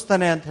ನಿನ್ನನ್ನು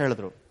ಶಪಿಸ್ತಾನೆ ಅಂತ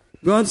ಹೇಳಿದ್ರು.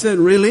 God said,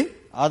 really?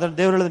 ಆದ್ರೆ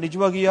ದೇವರು ಹೇಳಿದ,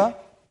 ನಿಜವಾಗಿಯಾ?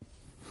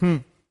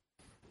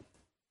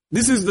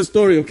 This is the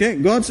story, okay?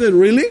 God said,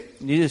 really?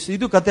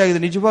 ಇದು ಕಥೆ ಆಗಿದೆ.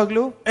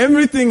 ನಿಜವಾಗ್ಲೂ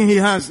everything he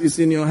has is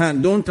in your hand.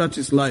 Don't touch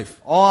his life.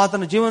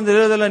 ಆತನ ಜೀವನದಲ್ಲಿ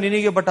ಇರೋದೆಲ್ಲ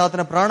ನಿನಗೆ, ಬಟ್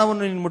ಆತನ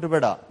ಪ್ರಾಣವನ್ನು ನೀನು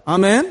ಮುಟ್ಟಬೇಡ.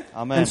 Amen.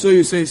 Amen. And so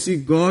you say, see,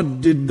 God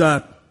did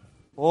that.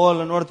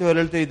 ಅಲ್ಲ ನೋಡ್ತೀವಿ,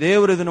 ಅಲ್ಲಿ ಹೇಳ್ತೀವಿ,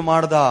 ದೇವರು ಇದನ್ನು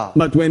ಮಾಡ್ದ.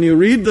 But when you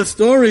read the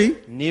story,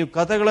 ನೀವು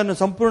ಕಥೆಗಳನ್ನು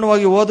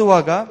ಸಂಪೂರ್ಣವಾಗಿ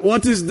ಓದುವಾಗ,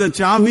 what is the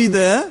chavi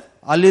there?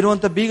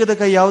 ಅಲ್ಲಿರುವಂತ ಬೀಗದ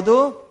ಕೈ ಯಾವುದು?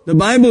 The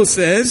Bible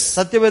says,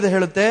 ಸತ್ಯವೇದ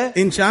ಹೇಳುತ್ತೆ,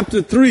 in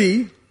chapter 3,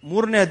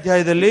 3ನೇ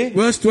ಅಧ್ಯಾಯದಲ್ಲಿ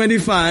verse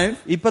 25,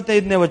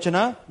 25ನೇ ವಚನ,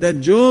 that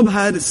Job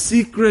had a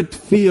secret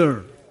fear.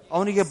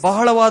 ಅವನಿಗೆ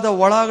ಬಹಳವಾದ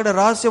ಒಳಗಡೆ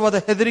ರಹಸ್ಯವಾದ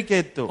ಹೆದರಿಕೆ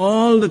ಇತ್ತು.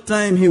 All the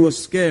time he was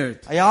scared.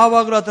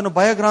 ಯಾವಾಗಲೂ ಆತನು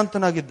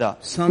ಭಯಗ್ರಾಂತನಾಗಿದ್ದ.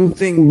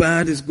 Something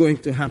bad is going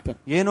to happen.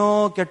 ಏನೋ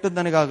ಕೆಟ್ಟದ್ದು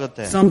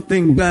ನನಗಾಗುತ್ತೆ.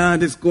 Something bad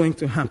is going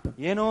to happen.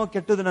 ಏನೋ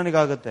ಕೆಟ್ಟದ್ದು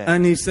ನನಗಾಗುತ್ತೆ.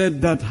 And he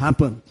said that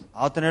happened.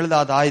 ಆತನು ಹೇಳಿದ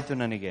ಅದಾಯ್ತು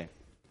ನನಗೆ.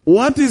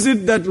 What is it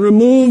that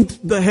removed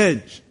the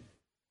hedge?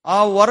 ಆ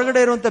ಹೊರಗಡೆ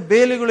ಇರುವಂತ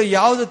ಬೇಲಿಗಳು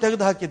ಯಾವುದು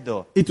ತೆಗೆದು ಹಾಕಿದ್ದು?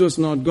 It was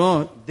not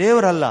God.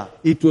 ದೇವರಲ್ಲ.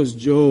 It was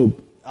Job.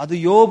 ಅದು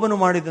ಯೋಬನು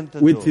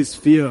ಮಾಡಿದಂತದ್ದು. With his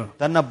fear.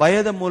 ತನ್ನ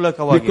ಭಯದ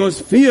ಮೂಲಕವಾಗಿ. Because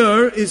fear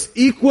is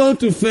equal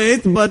to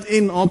faith but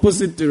in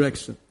opposite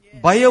direction.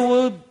 ಭಯವು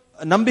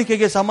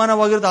ನಂಬಿಕೆಗೆ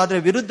ಸಮಾನವಾಗಿರೋದು, ಆದ್ರೆ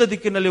ವಿರುದ್ಧ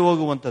ದಿಕ್ಕಿನಲ್ಲಿ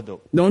ಹೋಗುವಂತದ್ದು.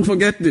 Don't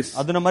forget this.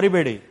 ಅದನ್ನ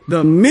ಮರಿಬೇಡಿ.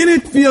 The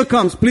minute fear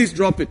comes, please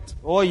drop it.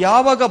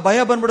 ಯಾವಾಗ ಭಯ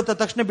ಬಂದ್ಬಿಡುತ್ತೆ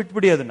ತಕ್ಷಣ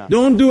ಬಿಟ್ಬಿಡಿ ಅದನ್ನ.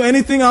 Don't do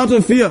anything out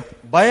of fear.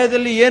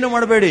 ಭಯದಲ್ಲಿ ಏನು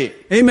ಮಾಡಬೇಡಿ.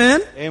 Amen.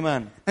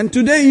 Amen. And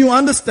today you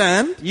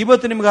understand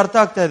ಇವತ್ತು ನಿಮ್ಗೆ ಅರ್ಥ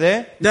ಆಗ್ತಾ ಇದೆ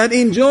that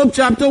in Job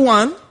chapter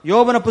 1,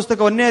 ಯೋಬನ ಪುಸ್ತಕ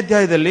 1ನೇ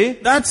ಅಧ್ಯಾಯದಲ್ಲಿ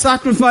that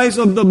sacrifice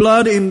of the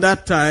blood in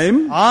that time,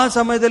 ಆ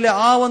ಸಮಯದಲ್ಲಿ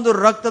ಆ ಒಂದು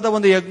ರಕ್ತದ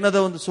ಒಂದು ಯಜ್ಞದ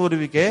ಒಂದು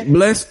ಸೋರುವಿಕೆ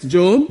blessed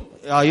Job.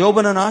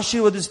 ಯೋಬನನ್ನು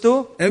ಆಶೀರ್ವದಿಸಿತು.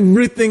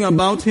 Everything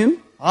about him,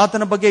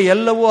 ಆತನ ಬಗ್ಗೆ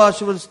ಎಲ್ಲವೂ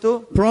ಆಶೀರ್ವದಿಸಿತು.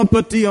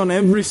 property on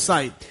every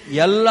side.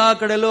 ಎಲ್ಲಾ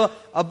ಕಡೆಯಲ್ಲೂ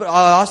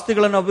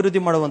ಆಸ್ತಿಗಳನ್ನು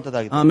ಅಭಿವೃದ್ಧಿ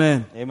ಮಾಡುವಂತದ್ದಾಗಿದೆ. Amen.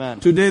 Amen.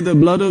 Today the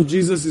blood of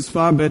Jesus is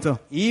far better.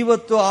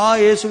 ಇವತ್ತು ಆ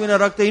ಯೇಸುವಿನ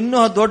ರಕ್ತ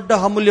ಇನ್ನೂ ದೊಡ್ಡ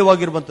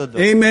ಅಮೂಲ್ಯವಾಗಿರುವಂತದ್ದು.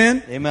 Amen.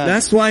 Amen.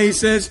 That's why he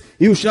says,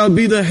 you shall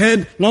be the head,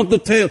 not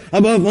the tail,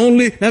 above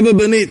only, never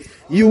beneath.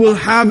 You will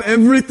have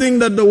everything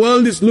that the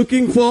world is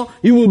looking for.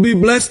 You will be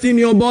blessed in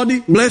your body,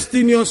 blessed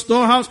in your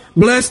storehouse,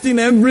 blessed in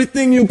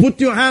everything you put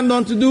your hand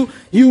on to do.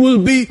 You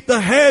will be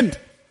the head.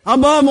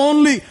 Above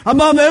only,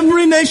 above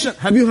every nation.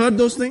 Have you heard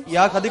those things?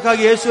 ಯಾಕೆ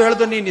ಅದಕ್ಕಾಗಿ ಯೇಸು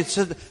ಹೇಳಿದ ನೀನು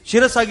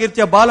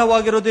ಶಿರಸ್ಸಾಗಿರ್ತೀಯ,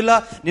 ಬಾಲವಾಗಿರೋದಿಲ್ಲ.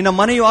 ನಿನ್ನ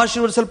ಮನೆಯು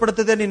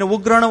ಆಶೀರ್ವದಿಸಲ್ಪಡುತ್ತದೆ, ನಿನ್ನ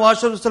ಉಗ್ರಾಣವು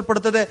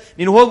ಆಶೀರ್ವದಿಸಲ್ಪಡುತ್ತದೆ,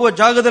 ನೀನು ಹೋಗುವ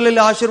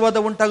ಜಾಗದಲ್ಲಿ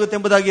ಆಶೀರ್ವಾದ ಉಂಟಾಗುತ್ತೆ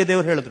ಎಂಬುದಾಗಿ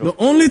ದೇವರು ಹೇಳಿದ್ರು. The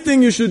only thing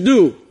you should do,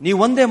 ನೀವು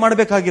ಒಂದೇ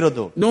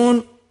ಮಾಡಬೇಕಾಗಿರೋದು,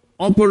 don't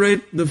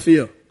operate the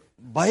fear.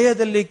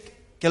 ಭಯದಲ್ಲಿ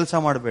ಕೆಲಸ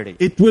ಮಾಡಬೇಡಿ.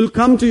 It will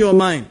come to your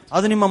mind.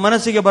 ಅದು ನಿಮ್ಮ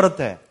ಮನಸ್ಸಿಗೆ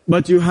ಬರುತ್ತೆ.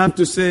 But you have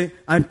to say,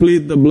 I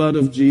plead the blood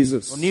of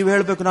Jesus. ನೀವು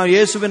ಹೇಳಬೇಕು, ನಾನು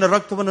ಯೇಸುವಿನ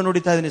ರಕ್ತವನ್ನು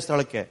ನುಡಿತಾ ಇದ್ದೀನಿ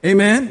ಸ್ಥಳಕ್ಕೆ.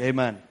 Amen.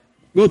 Amen.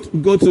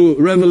 Go to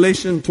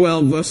Revelation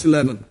 12 verse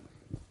 11.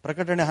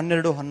 ಪ್ರಕಟಣೆ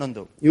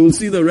 12:11. You will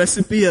see the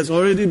recipe has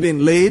already been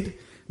laid.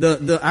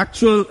 The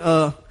actual,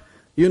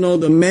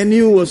 the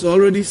menu was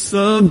already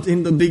served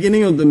in the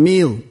beginning of the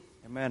meal.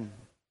 Amen.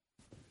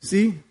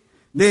 See?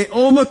 They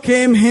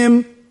overcame him.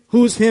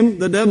 Who's him?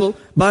 The devil.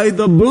 By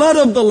the blood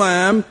of the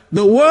Lamb,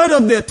 the word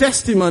of their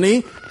testimony.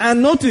 And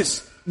notice,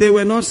 they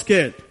were not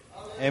scared.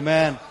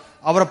 Amen.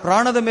 ಅವರ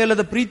ಪ್ರಾಣದ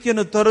ಮೇಲದ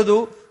ಪ್ರೀತಿಯನ್ನು ತೊರೆದು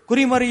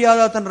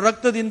ಕುರಿಮರಿಯಾದ ತನ್ನ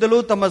ರಕ್ತದಿಂದಲೂ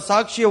ತಮ್ಮ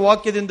ಸಾಕ್ಷಿಯ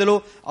ವಾಕ್ಯದಿಂದಲೂ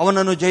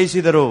ಅವನನ್ನು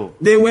ಜಯಿಸಿದರು.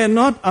 They were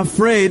not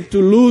afraid to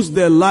lose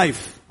their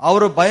life.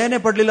 ಅವರು ಭಯನೇ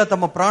ಪಡಲಿಲ್ಲ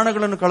ತಮ್ಮ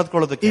ಪ್ರಾಣಗಳನ್ನು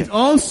ಕಳೆದುಕೊಳ್ಳೋದಕ್ಕೆ. It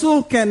also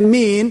can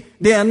mean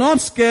they are not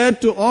scared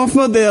to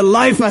offer their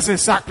life as a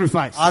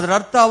sacrifice. ಅದರ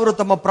ಅರ್ಥ ಅವರು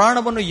ತಮ್ಮ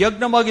ಪ್ರಾಣವನ್ನು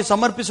ಯಜ್ಞವಾಗಿ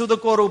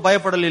ಸಮರ್ಪಿಸುವುದಕ್ಕೂ ಅವರು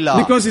ಭಯಪಡಲಿಲ್ಲ.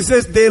 Because he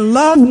says they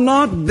love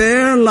not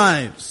their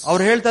lives.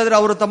 ಅವರು ಹೇಳ್ತಾ ಇದ್ದಾರೆ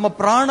ಅವರು ತಮ್ಮ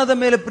ಪ್ರಾಣದ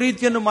ಮೇಲೆ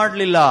ಪ್ರೀತಿಯನ್ನು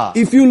ಮಾಡಲಿಲ್ಲ.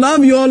 If you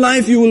love your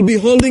life, you will be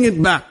holding it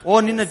back.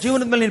 ನಿನ್ನ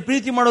ಜೀವನದ ಮೇಲೆ ನೀನು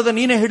ಪ್ರೀತಿ ಮಾಡೋದನ್ನ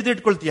ನೀನೇ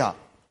ಹಿಡಿದಿಟ್ಕೊಳ್ತೀಯ.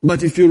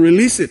 But if you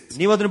release it,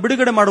 ನೀವು ಅದನ್ನು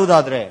ಬಿಡುಗಡೆ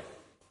ಮಾಡುವುದಾದ್ರೆ,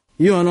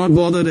 you are not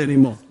bothered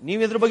anymore.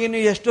 ನೀವು ಇದ್ರ ಬಗ್ಗೆ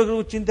ನೀವು ಎಷ್ಟು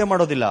ಚಿಂತೆ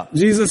ಮಾಡೋದಿಲ್ಲ.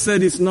 Jesus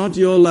said it's not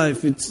your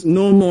life, it's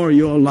no more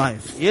your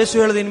life. ಯೇಸು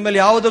ಹೇಳಿದ ಇನ್ಮೇಲೆ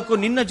ಯಾವುದಕ್ಕೂ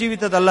ನಿನ್ನ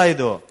ಜೀವಿತದಲ್ಲ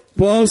ಇದು.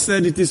 Paul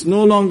said it is no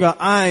longer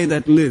I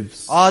that lives.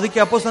 ಅದಕ್ಕೆ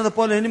ಅಪೊಸ್ತಲನಾದ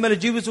ಪೌಲ ನಿನ್ನ ಮೇಲೆ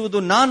ಜೀವಿಸುವುದು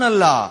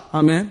ನಾನಲ್ಲ.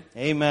 Amen.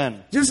 Amen.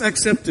 Just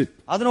accept it.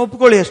 ಅದನ್ನ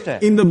ಒಪ್ಪಿಕೊಳ್ಳಿ ಅಷ್ಟೇ.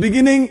 In the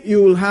beginning you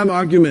will have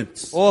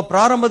arguments.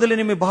 ಪ್ರಾರಂಭದಲ್ಲಿ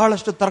ನಿಮಗೆ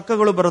ಬಹಳಷ್ಟು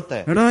ತರ್ಕಗಳು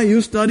ಬರುತ್ತೆ.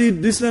 You studied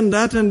this and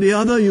that and the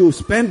other, you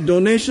spent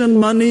donation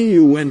money,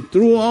 you went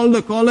through all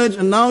the college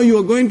and now you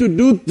are going to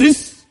do this.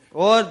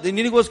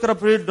 ನಿನಗೋಸ್ಕರ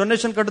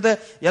donation ಕಟ್ಟದೆ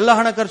ಎಲ್ಲ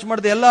ಹಣ ಖರ್ಚು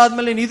ಮಾಡಿದೆ, ಎಲ್ಲ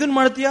ಆದ್ಮೇಲೆ ನೀನು ಇದನ್ನ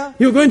ಮಾಡ್ತೀಯಾ?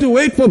 You're going to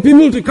wait for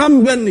people to come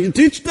when you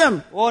teach them.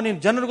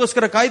 ನೀನ್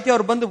ಜನರಿಗೋಸ್ಕರ ಕಾಯ್ತೀಯ,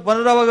 ಅವ್ರು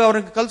ಬಂದಾಗ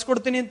ಅವ್ರಿಗೆ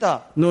ಕಲ್ಸ್ಕೊಡ್ತೀನಿ ಅಂತ.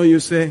 No,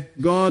 you say,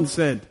 God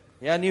said.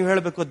 ನೀವು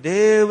ಹೇಳಬೇಕು,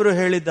 ದೇವರು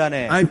ಹೇಳಿದ್ದಾನೆ.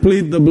 I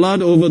plead the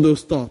blood over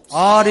those thoughts.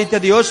 ಆ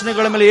ರೀತಿಯಾದ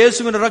ಯೋಚನೆಗಳ ಮೇಲೆ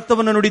ಯೇಸುವಿನ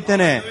ರಕ್ತವನ್ನು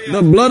ನುಡಿತೇನೆ.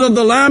 The blood of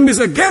the Lamb is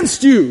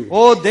against you.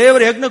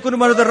 ದೇವರ ಯಜ್ಞ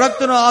ಕುರಿಮರಿದ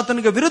ರಕ್ತನು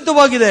ಆತನಿಗೆ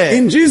ವಿರುದ್ಧವಾಗಿದೆ.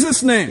 In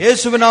Jesus' name.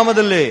 ಯೇಸುವಿನ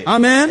ನಾಮದಲ್ಲಿ.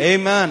 Amen.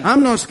 Amen.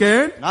 I'm not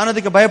scared. ನಾನು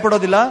ಅದಕ್ಕೆ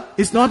ಭಯಪಡೋದಿಲ್ಲ.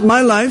 It's not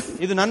my life.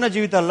 ಇದು ನನ್ನ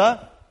ಜೀವಿತ ಅಲ್ಲ.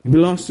 It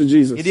belongs to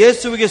Jesus. ಇದು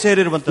ಯೇಸುವಿಗೆ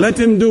ಸೇರಿರುವಂತದ್ದು. Let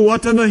him do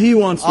whatever he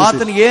wants.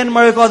 ಆತನಿಗೆ ಏನ್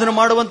ಮಾಡಬೇಕು ಅದನ್ನು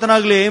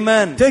ಮಾಡುವಂತನಾಗಲಿ.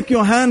 Amen. Take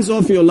your hands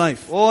off your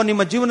life.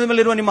 ನಿಮ್ಮ ಜೀವನದ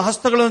ಮೇಲೆ ಇರುವ ನಿಮ್ಮ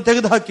ಹಸ್ತಗಳನ್ನು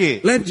ತೆಗೆದುಹಾಕಿ.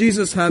 Let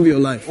Jesus have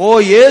your life.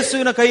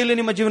 ಯೇಸುವಿನ ಕೈಯಲ್ಲಿ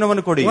ನಿಮ್ಮ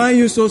ಜೀವನವನ್ನು ಕೊಡಿ. Why are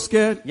you so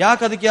scared?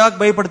 ಅದಕ್ಕೆ ಯಾಕೆ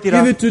ಭಯಪಡ್ತೀರಾ?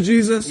 Give it to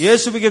Jesus.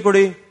 ಯೇಸುವಿಗೆ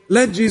ಕೊಡಿ.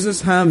 Let Jesus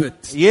have it.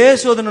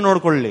 ಯೇಸು ಅದನ್ನು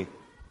ನೋಡಿಕೊಳ್ಳಿ.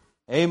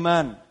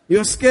 Amen.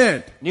 You're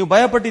scared. ನೀವು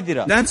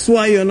ಭಯಪಟ್ಟಿದ್ದೀರಾ. That's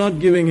why you're not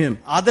giving him.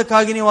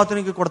 ಅದಕ್ಕಾಗಿ ನೀವು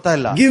ಆತನಿಗೆ ಕೊಡ್ತಾ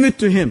ಇಲ್ಲ. Give it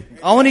to him.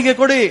 ಅವನಿಗೆ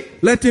ಕೊಡಿ.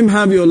 Let him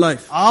have your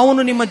life.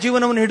 ಅವನು ನಿಮ್ಮ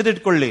ಜೀವನವನ್ನು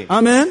ಹಿಡಿದಿಟ್ಕೊಳ್ಳಿ.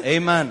 Amen.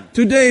 Amen.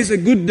 Today is a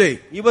good day.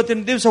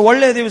 ಇವತ್ತಿನ ದಿವಸ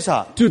ಒಳ್ಳೆಯ ದಿವಸ.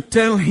 To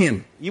tell him.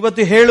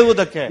 ಇವತ್ತು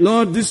ಹೇಳುವುದಕ್ಕೆ,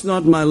 Lord, this is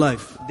not my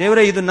life.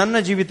 ದೇವರೇ, ಇದು ನನ್ನ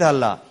ಜೀವಿತ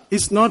ಅಲ್ಲ.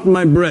 It's not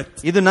my breath.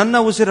 ಇದು ನನ್ನ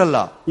ಉಸಿರಲ್ಲ.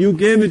 You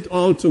gave it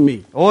all to me.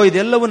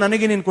 ಇದೆಲ್ಲವೂ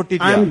ನನಗೆ ನೀನು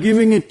ಕೊಟ್ಟಿದ್ದೀಯ. I'm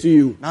giving it to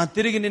you. ನಾನು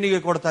ತಿರುಗಿ ನಿನಗೆ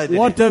ಕೊಡ್ತಾ ಇದ್ದೀನಿ.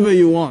 Whatever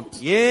you want.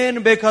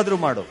 ಏನು ಬೇಕಾದ್ರೂ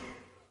ಮಾಡು.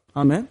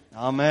 Amen.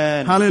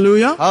 Amen.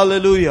 Hallelujah.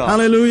 Hallelujah.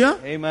 Hallelujah.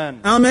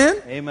 Amen. Amen.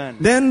 Amen.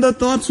 Then the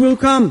thoughts will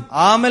come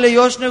ಆಮೇಲೆ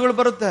ಯೋಚನೆಗಳು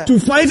ಬರುತ್ತೆ, to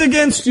fight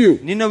against you,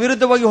 ನಿನ್ನ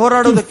ವಿರುದ್ಧವಾಗಿ to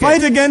ಹೋರಾಡೋದಕ್ಕೆ,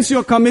 fight against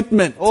your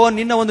commitment.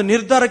 ನಿನ್ನ ಒಂದು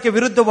ನಿರ್ಧಾರಕ್ಕೆ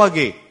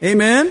ವಿರುದ್ಧವಾಗಿ.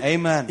 Amen.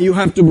 Amen. You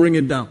have to bring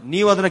it down.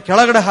 ನೀವು ಅದನ್ನ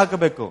ಕೆಳಗಡೆ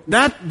ಹಾಕಬೇಕು.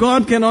 That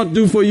God cannot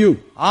do for you.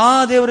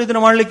 ಆ ದೇವರು ಇದನ್ನ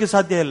ಮಾಡ್ಲಿಕ್ಕೆ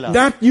ಸಾಧ್ಯ ಇಲ್ಲ.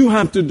 That you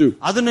have to do.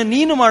 ಅದನ್ನ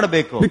ನೀನು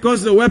ಮಾಡಬೇಕು. Because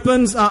the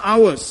weapons are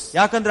ours.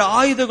 ಯಾಕಂದ್ರೆ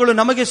ಆಯುಧಗಳು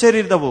ನಮಗೆ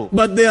ಸೇರಿದವು.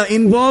 But they are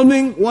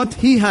involving what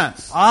he has.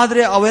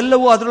 ಆದ್ರೆ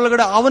ಅವೆಲ್ಲವೂ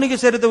ಅದರೊಳಗಡೆ ಅವನಿಗೆ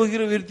ಸೇರಿದ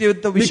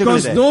ವಿಷಯಗಳಿದೆ.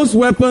 Because those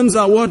weapons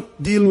are what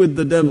deal with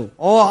the devil.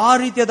 ಆ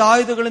ರೀತಿಯಾದ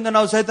ಆಯುಧಗಳಿಂದ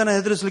ನಾವು ಸೈತಾನ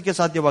ಹೆದರಿಸಲಿಕ್ಕೆ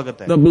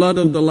ಸಾಧ್ಯವಾಗುತ್ತೆ. The blood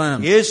of the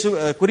lamb. ಯೇಸು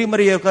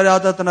ಕುರಿಮರಿಯ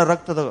ಆತನ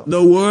ರಕ್ತದ.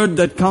 The word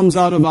that comes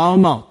out of our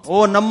mouth.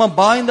 ನಮ್ಮ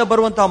ಬಾಯಿಂದ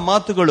ಬರುವಂತಹ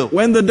ಮಾತುಗಳು.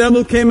 When the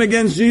devil came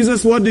against Jesus,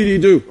 what did he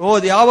do?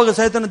 ಯಾವಾಗ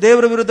ಸೈತಾನ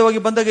ದೇವರ ವಿರುದ್ಧವಾಗಿ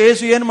ಬಂದಾಗ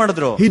ಯೇಸು ಏನ್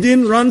ಮಾಡಿದ್ರು? He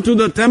didn't run to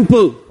the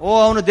temple.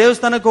 ಅವನು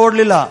ದೇವಸ್ಥಾನಕ್ಕೆ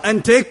ಓಡ್ಲಿಲ್ಲ. And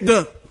take the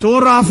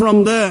Torah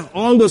from there,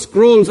 all the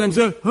scrolls, and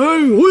say,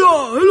 hey,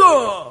 hello.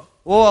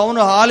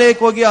 ಅವನು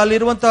ಆಲಯಕ್ಕೆ ಹೋಗಿ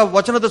ಅಲ್ಲಿರುವಂತಹ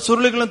ವಚನದ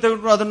ಸುರುಳಿಗಳನ್ನು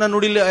ತೆಗೆದುಕೊಂಡು ಅದನ್ನ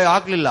ನುಡಿಲಿ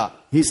ಹಾಕ್ಲಿಲ್ಲ.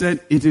 He said,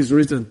 it is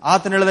written.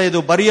 ಆತನ ಹೇಳಿದ, ಇದು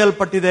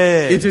ಬರೆಯಲ್ಪಟ್ಟಿದೆ.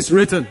 It is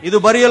written. ಇದು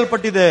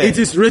ಬರೆಯಲ್ಪಟ್ಟಿದೆ. It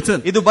is written.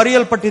 ಇದು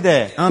ಬರೆಯಲ್ಪಟ್ಟಿದೆ.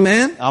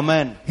 Amen.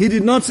 Amen. He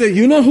did not say,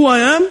 you know who I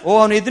am?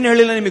 ಅವನು ಇದನ್ನ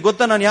ಹೇಳಿಲ್ಲ, ನಿಮಗೆ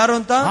ಗೊತ್ತಾ ನಾನು ಯಾರು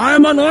ಅಂತ? I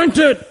am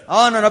anointed.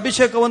 ನಾನು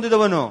ಅಭಿಷೇಕ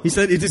ಹೊಂದಿದವನು. He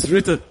said, it is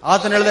written.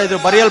 ಆತನ ಹೇಳಿದ, ಇದು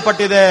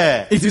ಬರೆಯಲ್ಪಟ್ಟಿದೆ.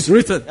 It is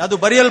written. ಅದು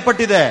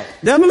ಬರೆಯಲ್ಪಟ್ಟಿದೆ.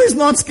 Devil is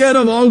not scared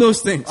of all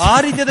those things. ಆ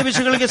ರೀತಿಯಾದ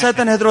ವಿಷಯಗಳಿಗೆ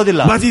ಸೈತಾನ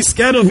ಹೆದರೋದಿಲ್ಲ. But he is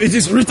scared of it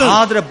is written.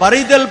 ಆದ್ರೆ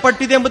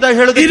ಬರೆಯಲ್ಪಟ್ಟಿದೆ ಎಂಬುದಾಗಿ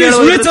ಹೇಳೋದು. It is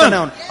written.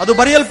 ಅದು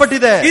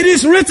ಬರೆಯಲ್ಪಟ್ಟಿದೆ. It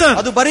is written.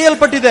 ಅದು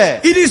ಬರೆಯಲ್ಪಟ್ಟಿದೆ.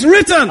 It is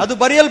written. ಅದು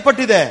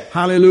ಬರೆಯಲ್ಪಟ್ಟಿದೆ.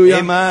 Hallelujah.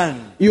 Amen.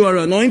 You are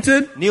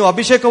anointed. ನೀವು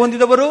ಅಭಿಷೇಕ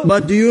ಹೊಂದಿದವರು.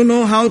 But do you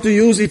know how to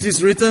use it is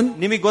written?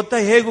 ನಿಮಗೆ ಗೊತ್ತಾ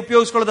ಹೇಗೆ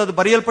ಉಪಯೋಗಿಸಿಕೊಳ್ಳೋದು ಅದು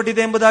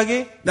ಬರೆಯಲ್ಪಟ್ಟಿದೆ ಎಂಬುದಾಗಿ?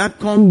 That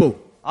combo.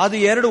 ಅದು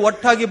ಎರಡು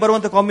ಒಟ್ಟಾಗಿ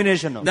ಬರುವಂತ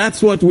combination. That's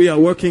what we are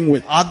working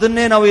with.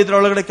 ಅದನ್ನೇ ನಾವು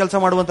ಇದರೊಳಗಡೆ ಕೆಲಸ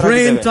ಮಾಡುವಂತ.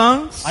 Pray in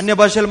tongues. ಅನ್ಯ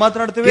ಭಾಷೆಯಲ್ಲಿ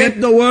ಮಾತನಾಡ್ತೀವಿ. Get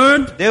the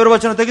word. ದೇವರ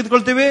ವಚನ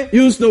ತೆಗೆದುಕೊಳ್ತೀವಿ.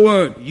 Use the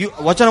word.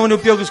 ವಚನವನ್ನು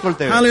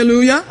ಉಪಯೋಗಿಸಿಕೊಳ್ತೇವೆ.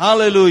 Hallelujah.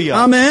 Hallelujah.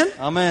 Amen.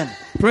 Amen.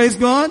 Praise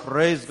God.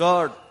 Praise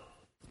God.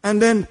 And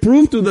then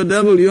prove to the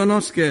devil you are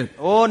not scared.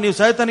 ನೀವು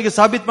ಸೈತಾನಿಗೆ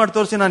ಸಾಬೀತು ಮಾಡಿ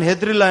ತೋರಿಸಿ ನಾನು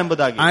ಹೆದರಿಲ್ಲ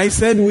ಎಂಬುದಾಗಿ. I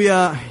said we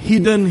are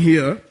hidden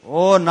here.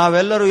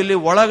 ನಾವೆಲ್ಲರೂ ಇಲ್ಲಿ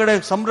ಒಳಗಡೆ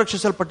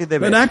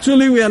ಸಂರಕ್ಷಿಸಲ್ಪಟ್ಟಿದ್ದೇವೆ. But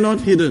actually we are not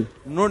hidden.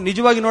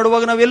 ನಿಜವಾಗಿ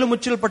ನೋಡುವಾಗ ನಾವೆಲ್ಲೂ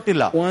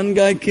ಮುಚ್ಚಲ್ಪಟ್ಟಿಲ್ಲ. One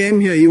guy came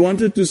here. He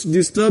wanted to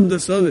disturb the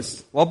service.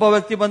 ಒಬ್ಬ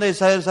ವ್ಯಕ್ತಿ ಬಂದ ಈ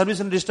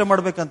ಸರ್ವಿಸ್ ಅನ್ನು ಡಿಸ್ಟರ್ಬ್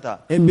ಮಾಡಬೇಕಂತ.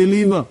 A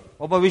believer.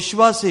 ಒಬ್ಬ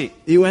ವಿಶ್ವಾಸಿ.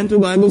 He went to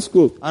Bible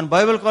school. ನಾನು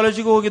ಬೈಬಲ್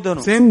ಕಾಲೇಜಿಗೆ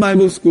ಹೋಗಿದ್ದವನು. Same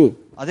Bible school.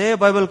 ಅದೇ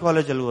ಬೈಬಲ್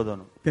ಕಾಲೇಜ್ ಅಲ್ಲಿ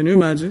ಓದೋನು. Can you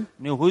imagine?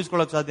 ನೀವು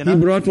ಊಹಿಸಿಕೊಳ್ಳಕ್ಕೆ ಸಾಧ್ಯನಾ?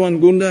 He brought one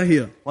gunda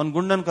here. ಒಂದು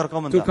ಗುಂಡನ್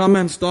ಕರ್ಕೊಂಡ್ಬಂದ. To come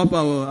and stop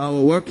our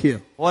work here.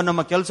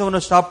 ನಮ್ಮ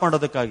ಕೆಲಸವನ್ನು stop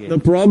ಮಾಡೋದಕ್ಕಾಗಿ.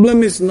 The problem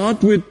is not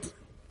with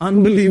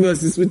unbelievers,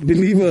 it's with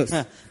believers.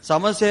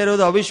 ಸಮಸ್ಯೆ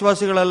ಇರೋದು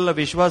ಅವಿಶ್ವಾಸಿಗಳಲ್ಲ,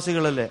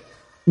 ವಿಶ್ವಾಸಿಗಳಲ್ಲೇ.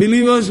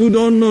 Believers who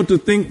don't know to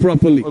think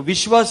properly.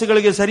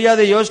 ವಿಶ್ವಾಸಿಗಳಿಗೆ ಸರಿಯಾದ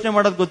ಯೋಚನೆ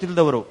ಮಾಡೋದು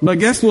ಗೊತ್ತಿಲ್ಲದವರು. But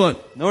guess what?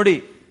 ನೋಡಿ,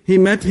 he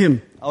met him.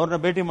 ಅವ್ರನ್ನ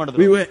ಭೇಟಿ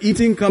ಮಾಡಿದ್ರು. We were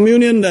eating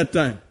communion that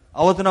time.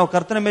 ಅವತ್ತು ನಾವು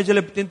ಕರ್ತನ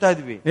ಮೇಜಲ್ಲಿ ತಿಂತಾ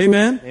ಇದ್ವಿ.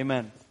 Amen.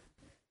 Amen.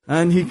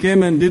 And he came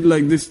and did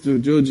like this to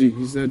Joji.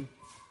 He said,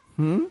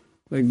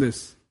 like this.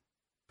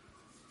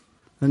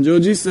 And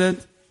Joji said,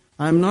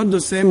 I'm not the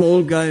same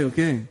old guy,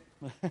 okay?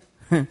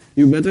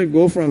 You better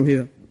go from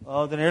here.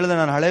 ಅದನ್ನ ಹೇಳಿದ,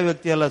 ನಾನು ಹಳೆ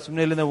ವ್ಯಕ್ತಿ ಅಲ್ಲ,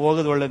 ಸುಮ್ಮನೆ ಇಲ್ಲಿಂದ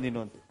ಹೋಗೋದು ಒಳ್ಳೇದು ನೀನು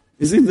ಅಂತ.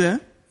 Is it there?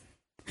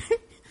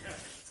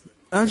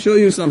 I'll show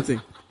you something.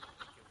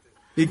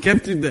 He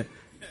kept it there.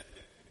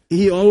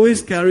 He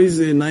always carries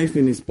a knife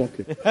in his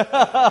pocket.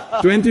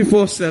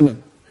 24/7.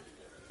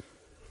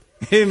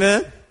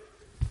 Amen.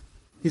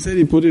 He said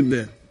he put it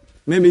there.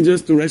 Maybe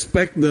just to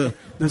respect the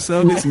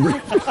service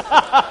break.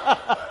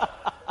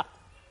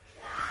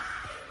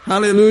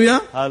 Hallelujah.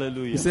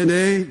 Hallelujah. He said,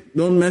 hey,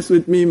 don't mess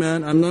with me, man.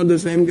 I'm not the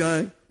same guy.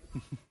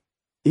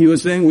 He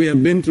was saying, we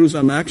have been through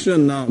some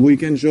action now. We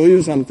can show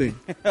you something.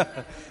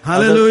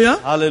 Hallelujah.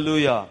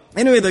 Hallelujah.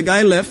 Anyway, the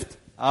guy left.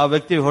 ಆ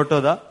ವ್ಯಕ್ತಿ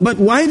ಹೊರಟೋದ. But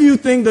why do you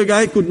think the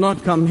guy could not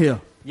come here?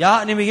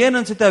 ನಿಮಗೇನ್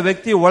ಅನ್ಸುತ್ತೆ ಆ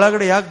ವ್ಯಕ್ತಿ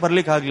ಒಳಗಡೆ ಯಾಕೆ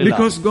ಬರ್ಲಿಕ್ಕೆ ಆಗ್ಲಿಲ್ಲ?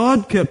 Because God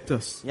kept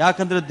us.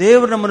 ಯಾಕಂದ್ರೆ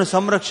ದೇವರು ನಮ್ಮನ್ನು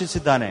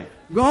ಸಂರಕ್ಷಿಸಿದ್ದಾನೆ.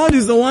 God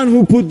is the one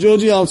who put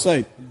Joji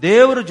outside.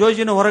 ದೇವರು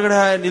ಜೋಜಿನ ಹೊರಗಡೆ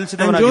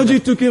ನಿಲ್ಲಿಸಿದವನು. And Joji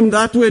took him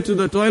that way to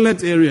the toilet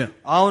area.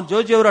 ಅವನು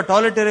ಜೋಜಿ ಅವರ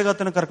ಟಾಯ್ಲೆಟ್ ಏರಿಯಾಗೆ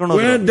ಆತನ ಕರ್ಕೊಂಡು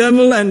ಹೋದ. Where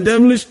devil and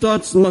devilish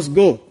thoughts must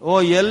go.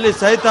 ಎಲ್ಲಿ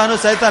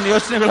ಸೈತಾನ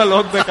ಯೋಚನೆಗಳಲ್ಲಿ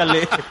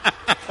ಹೋಗ್ಬೇಕಲ್ಲಿ.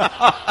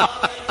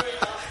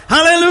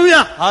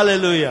 Hallelujah.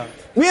 Hallelujah.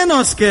 We are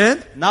not scared.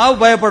 ನಾವು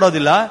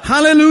ಭಯಪಡೋದಿಲ್ಲ.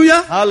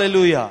 Hallelujah.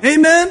 Hallelujah.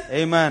 Amen.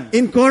 Amen.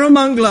 In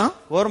Koramangala,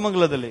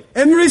 ಕೋರಮಂಗಲದಲ್ಲಿ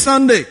every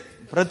Sunday,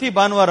 ಪ್ರತಿ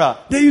ಭಾನುವಾರ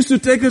they used to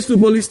take us to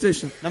police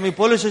station. ನಮಗೆ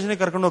ಪೊಲೀಸ್ ಸ್ಟೇಷನ್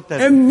ಕರ್ಕೊಂಡು ಹೋಗ್ತಾ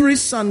ಇದ್ರು. Every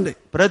Sunday,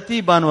 ಪ್ರತಿ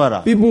ಭಾನುವಾರ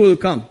people will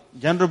come.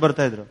 ಜನರು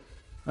ಬರ್ತಾ ಇದ್ರು.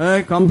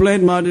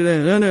 Complaint ಮಾಡಿದೆ,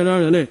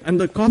 and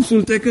the cops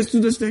will take us to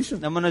the station.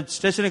 ನಮ್ಮನ್ನ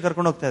ಸ್ಟೇಷನ್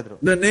ಕರ್ಕೊಂಡು ಹೋಗ್ತಾ ಇದ್ರು.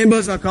 The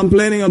neighbors are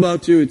complaining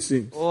about you, it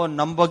seems.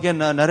 ನಮ್ಮ ಬಗ್ಗೆ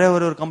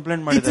ನೆರೆಹೊರೆಯವರು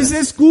ಕಂಪ್ಲೇಂಟ್ ಮಾಡಿದ್ದಾರೆ. It is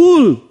a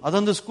school.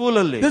 ಅದೊಂದು ಸ್ಕೂಲ್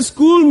ಅಲ್ಲಿ. The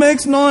school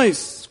makes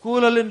noise.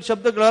 School ಅಲ್ಲಿ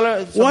ಶಬ್ದಗಳ.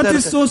 What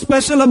is so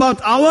special about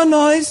our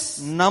noise?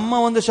 ನಮ್ಮ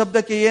ಒಂದು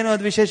ಶಬ್ದಕ್ಕೆ ಏನು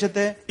ಅದು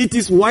ವಿಶೇಷತೆ? It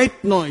is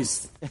white noise.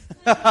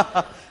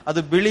 ಅದು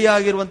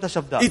ಬಿಳಿಯಾಗಿರುವಂತ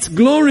ಶಬ್ದ. It's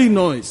glory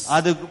noise.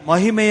 ಅದು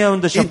ಮಹಿಮೆಯ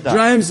ಒಂದು ಶಬ್ದ. It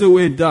drives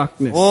away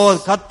darkness.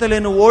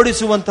 ಕತ್ತಲೆಯನ್ನು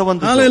ಓಡಿಸುವಂತ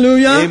ಒಂದು.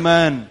 Hallelujah.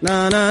 Amen. Na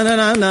na na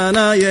na na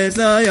na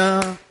Yesaya.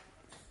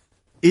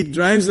 It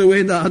drives away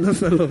the other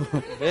fellow.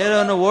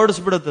 ಬೇರೆಯವನ್ನ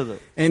ಓಡಿಸ್ಬಿಡುತ್ತದು.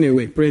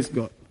 Anyway, praise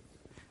God.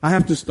 I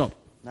have to stop.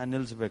 ನಾನು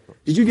ನಿಲ್ಲಿಸಬೇಕು.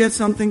 Did you get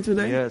something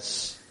today? Yes.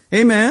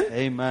 Amen.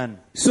 Amen.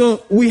 So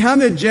we have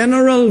a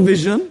general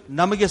vision.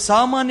 ನಮಗೆ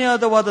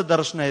ಸಾಮಾನ್ಯವಾದ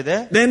ದರ್ಶನ ಇದೆ.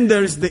 Then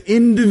there is the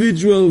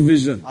individual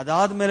vision.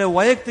 ಅದಾದ್ಮೇಲೆ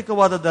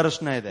ವೈಯಕ್ತಿಕವಾದ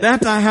ದರ್ಶನ ಇದೆ.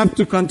 That I have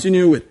to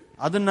continue with.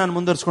 ಅದನ್ನ ನಾನು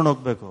ಮುಂದುವರಿಸಿಕೊಂಡು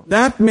ಹೋಗ್ಬೇಕು.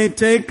 That may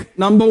take,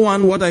 number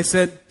one, what I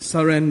said,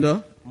 surrender.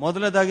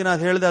 ಮೊದಲನೇದಾಗಿ ನಾನು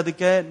ಹೇಳಿದೆ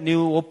ಅದಕ್ಕೆ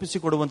ನೀವು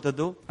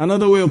ಒಪ್ಪಿಸಿಕೊಡುವಂತದ್ದು.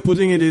 Another way of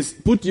putting it is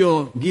put your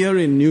gear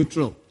in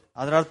neutral.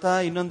 ಅದರ ಅರ್ಥ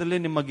ಇನ್ನೊಂದಲ್ಲಿ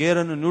ನಿಮ್ಮ ಗೇರ್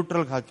ಅನ್ನು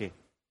neutral hockey.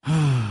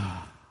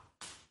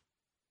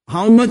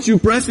 How much you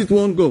press, it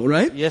won't go,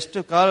 right? ಎಷ್ಟು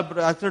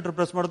ಆಕ್ಸಿಲೇಟರ್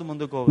ಪ್ರೆಸ್ ಮಾಡೋದು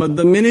ಮುಂದಕ್ಕೆ ಹೋಗುತ್ತೆ. But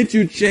the minute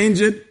you change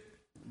it,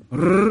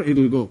 it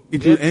will go.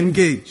 It will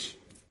engage.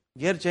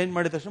 Gear change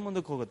ಮಾಡಿದ ತಕ್ಷಣ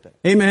ಮುಂದಕ್ಕೆ ಹೋಗುತ್ತೆ.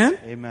 Amen.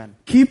 Amen.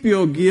 Keep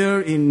your gear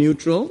in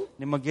neutral.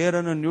 ನಿಮ್ಮ gear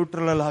ಅನ್ನು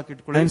ನ್ಯೂಟ್ರಲ್ ಅಲ್ಲಿ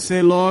ಹಾಕಿಟ್ಕೊಳ್ಳಿ. And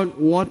say, Lord,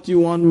 what you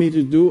want me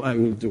to do, I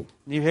will do.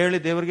 ನೀವು ಹೇಳಿ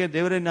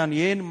ದೇವರೇ ನಾನು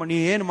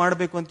ಏನ್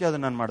ಮಾಡಬೇಕು ಅಂತ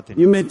ಅದನ್ನ ನಾನು ಮಾಡ್ತೀನಿ.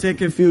 You may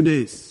take a few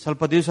days.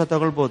 ಸ್ವಲ್ಪ ದಿವಸ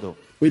ತಗೊಳ್ಬಹುದು.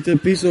 With a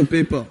piece of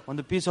paper.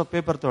 ಒಂದು ಪೀಸ್ ಆಫ್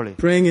ಪೇಪರ್ ತೊಗೊಳ್ಳಿ.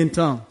 Praying in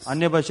tongues.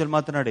 ಅನ್ಯ ಭಾಷೆಯಲ್ಲಿ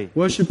ಮಾತನಾಡಿ.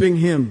 Worshiping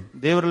Him.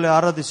 ದೇವರಲ್ಲಿ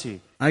ಆರಾಧಿಸಿ.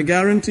 I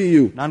guarantee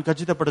you. ನಾನು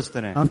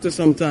ಖಚಿತಪಡಿಸ್ತೇನೆ. After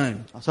some time.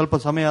 ಸ್ವಲ್ಪ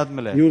ಸಮಯ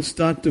ಆದ್ಮೇಲೆ. You will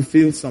start to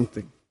feel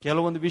something.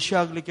 ಕೆಲವೊಂದು ವಿಷಯ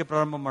ಆಗ್ಲಿಕ್ಕೆ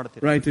ಪ್ರಾರಂಭ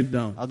ಮಾಡ್ತೀರಿ. Write it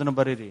down. ಅದನ್ನ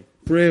ಬರೀರಿ.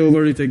 Pray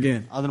over it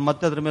again. ಅದನ್ನ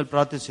ಮತ್ತೆ ಅದ್ರ ಮೇಲೆ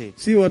ಪ್ರಾರ್ಥಿಸಿ.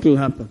 See what will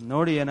happen.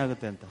 ನೋಡಿ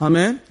ಏನಾಗುತ್ತೆ ಅಂತ.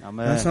 Amen.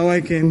 That's how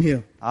I came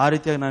here. ಆ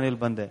ರೀತಿಯಾಗಿ ನಾನು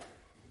ಇಲ್ಲಿ ಬಂದೆ.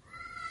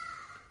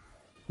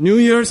 New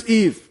Year's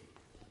Eve.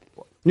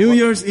 New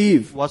Year's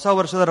Eve. ಹೊಸ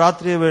ವರ್ಷದ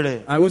ರಾತ್ರಿಯ ವೇಳೆ.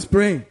 I was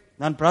praying.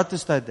 ನಾನು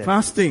ಪ್ರಾರ್ಥಿಸ್ತಾ ಇದ್ದೆ.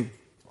 Fasting.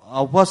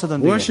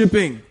 ಉಪವಾಸದೊಂದಿಗೆ.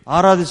 Worshipping.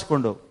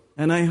 ಆರಾಧಿಸಿಕೊಂಡು.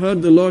 And I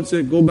heard the Lord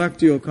say, go back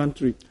to your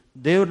country.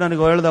 ದೇವರು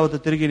ನನಗೆ ಹೇಳಿದ ಅವತ್ತು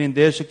ತಿರುಗಿ ನಿನ್ನ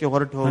ದೇಶಕ್ಕೆ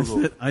ಹೊರಟು ಹೋಗು.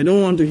 I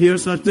don't want to hear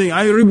such thing.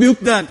 I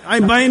rebuke that. I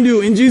bind you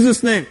in Jesus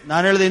name.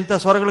 ನಾನು ಹೇಳಿದ ಇಂಥ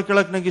ಸ್ವರಗಳು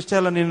ಕೇಳಕ್ ನನಗೆ ಇಷ್ಟ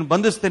ಇಲ್ಲ, ನೀನು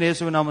ಬಂಧಿಸ್ತೇನೆ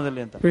ಯೇಸುವಿನ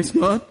ನಾಮದಲ್ಲಿ ಅಂತ. Praise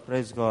God.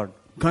 Praise God.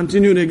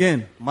 Continued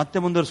again. ಮತ್ತೆ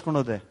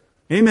ಮುಂದುವರಿಸಿಕೊಂಡು ಹೋದೆ.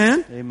 Amen.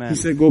 Amen. He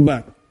said, go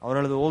back. ಅವರು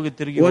ಹೇಳಿದ್ರು ಹೋಗಿ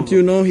ತಿರುಗಿ. What you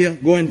know here,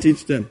 go and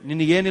teach them.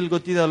 ನಿನಗೆ ಏನಿಲ್ಲ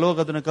ಗೊತ್ತಿದೆ ಅಲ್ಲಿ ಹೋಗಿ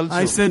ಅದನ್ನ ಕಲಿಸು.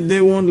 I said they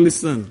won't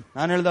listen.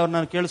 ನಾನು ಹೇಳಿದ ಅವ್ರು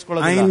ನಾನು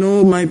ಕೇಳಿಸ್ಕೊಳ್ಳೋದಿಲ್ಲ. I know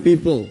my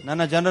people.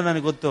 ನನ್ನ ಜನರು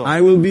ನನಗೆ ಗೊತ್ತು. I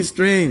will be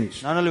strange.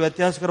 ನಾನಲ್ಲಿ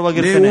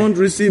ವ್ಯತ್ಯಾಸಕರವಾಗಿರ್ತೇನೆ. They won't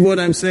receive what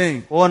I'm saying.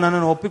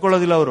 ನನ್ನನ್ನು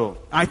ಒಪ್ಪಿಕೊಳ್ಳೋದಿಲ್ಲ ಅವರು.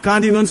 I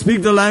can't even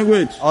speak the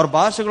language. ಅವ್ರ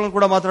ಭಾಷೆಗಳನ್ನು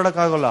ಕೂಡ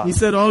ಮಾತಾಡಕ್ ಆಗೋಲ್ಲ. He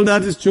said all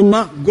that is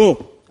chumma, go.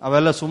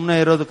 ಅವೆಲ್ಲ ಸುಮ್ಮನೆ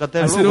ಇರೋದು ಕತೆ.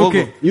 I said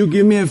okay, you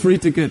give me a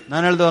free ticket.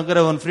 ನಾನು ಹೇಳಿದ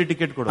ಹಂಗಾರೆ ಒಂದು ಫ್ರೀ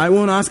ಟಿಕೆಟ್ ಕೊಡು. I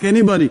won't ask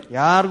anybody.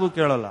 ಯಾರಿಗೂ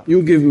ಕೇಳಲ್ಲ.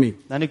 You give me.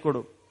 ನನಗೆ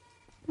ಕೊಡು.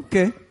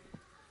 Okay.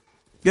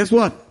 Guess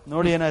what?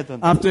 ನೋಡಿ ಏನಾಯ್ತು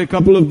ಅಂತ. After a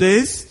couple of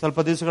days, ಸ್ವಲ್ಪ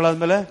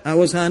ದಿವಸಗಳಾದ್ಮೇಲೆ I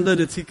was handed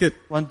a ticket.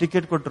 ಒಂದು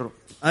ಟಿಕೆಟ್ ಕೊಟ್ಟರು.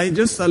 I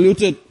just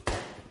saluted.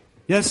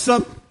 Yes sir.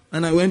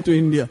 And I went to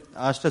India.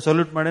 ಅಷ್ಟೇ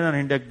ಸಲ್ಯೂಟ್ ಮಾಡಿ ನಾನು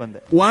ಇಂಡಿಯಾಕ್ಕೆ ಬಂದೆ.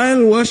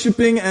 While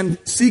worshipping and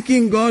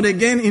seeking God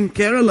again in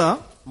Kerala,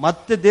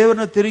 ಮತ್ತೆ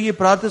ದೇವರನ್ನ ತಿರುಗಿ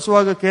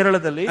ಪ್ರಾರ್ಥಿಸುವಾಗ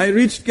ಕೇರಳದಲ್ಲಿ, I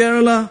reached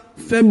Kerala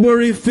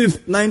February 5th,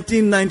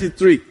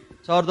 1993.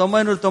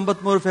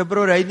 1993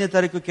 February 5ನೇ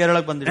ತಾರೀಕು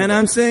ಕೇರಳಕ್ಕೆ ಬಂದಿದ್ದೆ. And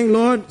I'm saying,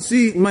 Lord,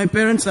 see, my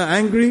parents are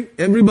angry.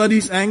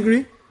 Everybody's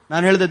angry.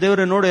 ನಾನು ಹೇಳಿದೆ,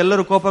 ದೇವರೇ ನೋಡು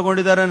ಎಲ್ಲರೂ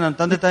ಕೋಪಗೊಂಡಿದ್ದಾರೆ, ನನ್ನ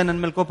ತಂದೆ ತಾಯಿ ನನ್ನ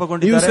ಮೇಲೆ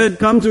ಕೋಪಗೊಂಡಿದ್ದಾರೆ. You said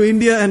come to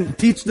India and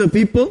teach the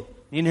people.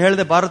 ನೀನು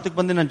ಹೇಳಿದೆ ಭಾರತಕ್ಕೆ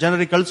ಬಂದು ನನ್ನ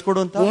ಜನರಿಗೆ ಕಳಿಸ್ಕೊಡು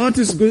ಅಂತ.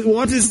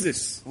 What is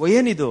this?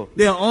 ಏನಿದು?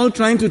 They are all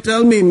trying to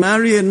tell me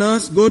marry a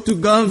nurse, go to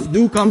Gulf,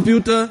 do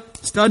computer,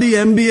 study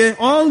MBA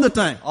all the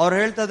time. ಅವ್ರು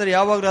ಹೇಳ್ತಾ ಇದ್ದಾರೆ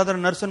ಯಾವಾಗಲೂ ಆದ್ರೆ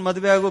ನರ್ಸನ್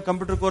ಮದುವೆ ಆಗು,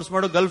 ಕಂಪ್ಯೂಟರ್ ಕೋರ್ಸ್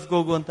ಮಾಡು, ಗಲ್ಫ್ಗೆ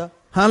ಹೋಗು ಅಂತ.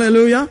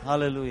 Hallelujah.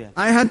 Hallelujah.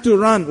 I had to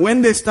run. When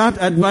they start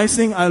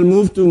advising, I'll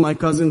move to my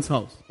cousin's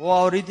house.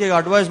 ಅವ್ರ ರೀತಿಯಾಗಿ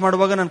ಅಡ್ವೈಸ್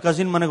ಮಾಡುವಾಗ ನನ್ನ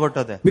ಕಸಿನ್ ಮನೆಗೆ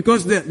ಹೊಟ್ಟದೆ.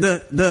 Because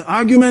the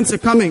arguments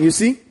are coming, you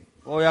see.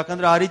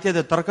 ಯಾಕಂದ್ರೆ ಆ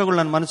ರೀತಿಯಾದ ತರ್ಕಗಳು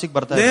ನನ್ನ ಮನಸ್ಸಿಗೆ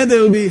ಬರ್ತಾ ಇದೆ. They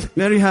will be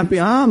very happy.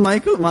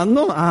 Michael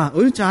vanno,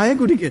 oru chaya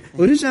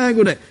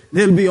kude.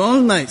 They'll be all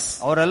nice.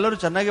 ಅವರೆಲ್ಲರೂ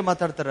ಚೆನ್ನಾಗಿ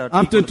ಮಾತಾಡ್ತಾರೆ.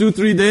 After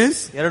 2-3 days,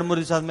 2-3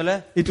 ದಿವಸ ಆದ್ಮೇಲೆ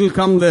it will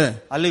come there.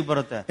 ಅಲ್ಲಿಗೆ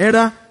ಬರುತ್ತೆ.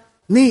 Eda,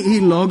 nee ee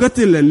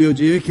logathillallyo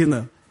jeevikina.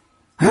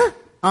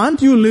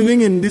 Aren't you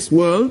living in this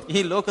world?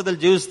 ಈ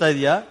ಲೋಕದಲ್ಲಿ ಜೀವಿಸ್ತಾ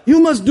ಇದೀಯಾ? You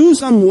must do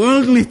some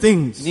worldly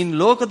things. ನೀನ್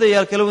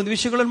ಲೋಕದ ಕೆಲವೊಂದು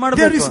ವಿಷಯಗಳನ್ನು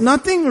ಮಾಡಬೇಕು. There is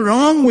nothing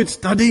wrong with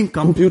studying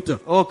computer.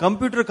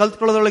 Computer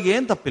ಕಲ್ತ್ಕೊಳ್ಳೋದ್ರೊಳಗೆ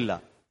ಏನ್ ತಪ್ಪಿಲ್ಲ.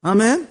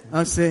 Amen.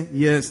 I say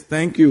yes,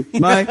 thank you,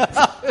 bye.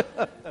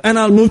 And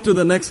I'll move to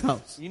the next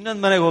house.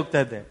 ಇನ್ನೊಂದು ಮನೆಗೆ ಹೋಗ್ತಾ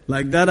ಇದ್ದೆ.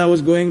 Like that I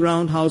was going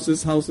round houses.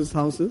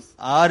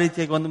 ಆ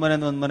ರೀತಿಯಾಗಿ ಒಂದು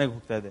ಮನೆಯಿಂದ ಒಂದು ಮನೆಗೆ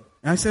ಹೋಗ್ತಾ ಇದ್ದೆ.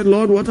 I said,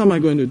 Lord, what am I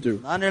going to do?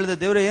 ನಾನು ಹೇಳಿದೆ,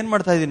 ದೇವರೇ ಏನ್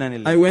ಮಾಡ್ತಾ ಇದ್ದೀನಿ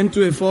ನಾನಿಲ್ಲಿ? I went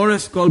to a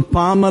forest called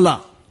Pamala.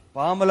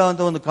 ಪಾಮಲ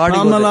ಅಂತ ಒಂದು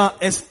ಕಾಡಿಗೆ ಹೋದೆ. Pamala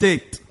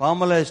estate.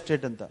 ಪಾಮಲ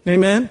ಎಸ್ಟೇಟ್ ಅಂತ.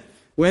 Amen.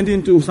 Went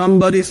into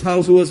somebody's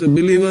house who was a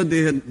believer.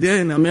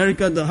 There in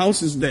America, the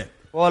house is there.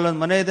 ಅಲ್ಲೊಂದು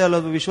ಮನೆ ಇದೆ,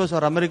 ಅಲ್ಲೊಂದು ವಿಶ್ವಾಸ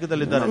ಅವರು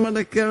ಅಮೆರಿಕದಲ್ಲಿದ್ದಾರೆ.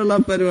 Kerala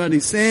Parivadi,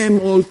 same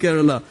old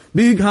Kerala.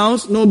 Big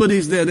house, nobody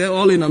is there. They're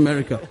all in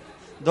America.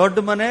 ದೊಡ್ಡ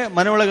ಮನೆ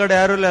ಒಳಗಡೆ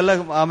ಯಾರು ಇಲ್ಲ, ಎಲ್ಲ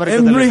America.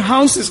 Every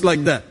house is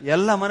like that.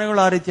 ಎಲ್ಲ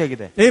ಮನೆಗಳು ಆ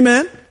ರೀತಿಯಾಗಿದೆ.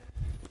 Amen.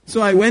 So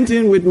I went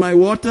in with my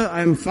water.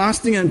 I am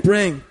fasting and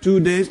praying 2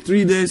 days,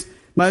 3 days.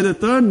 By the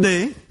third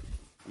day,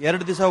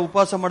 2 ದಿವಸ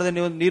ಉಪವಾಸ ಮಾಡಿದೆ,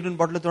 ನೀವು ನೀರಿನ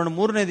ಬಾಟಲ್ ತಗೊಂಡು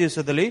 3ನೇ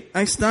ದಿವಸದಲ್ಲಿ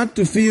I start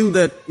to feel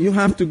that you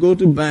have to go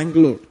to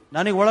Bangalore.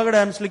 ನನಗೆ ಒಳಗಡೆ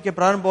ಅನ್ಸ್ಲಿಕ್ಕೆ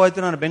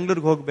ಪ್ರಾರಂಭವಾಯ್ತು, ನಾನು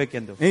ಬೆಂಗಳೂರಿಗೆ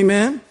ಹೋಗ್ಬೇಕೆಂದು.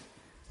 Amen.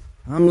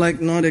 I'm like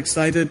not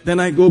excited. Then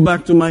I go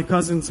back to my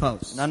cousin's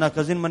house. ನನ್ನ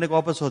ಕಸಿನ್ ಮನೆಗೆ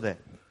ವಾಪಸ್ ಹೋದೆ.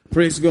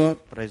 Praise God.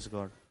 Praise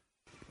God.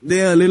 They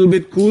are a little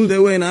bit cool. They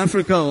were in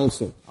Africa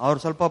also. ಅವ್ರು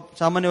ಸ್ವಲ್ಪ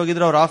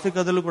ಸಾಮಾನ್ಯವಾಗಿದ್ರು, ಅವ್ರು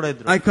ಆಫ್ರಿಕಾದಲ್ಲೂ ಕೂಡ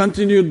ಇದ್ರು. I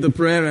continued the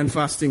prayer and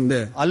fasting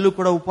there. ಅಲ್ಲೂ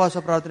ಕೂಡ ಉಪವಾಸ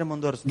ಪ್ರಾರ್ಥನೆ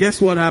ಮುಂದುವರಿಸಿದ್ರು. Guess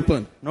what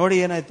happened? ನೋಡಿ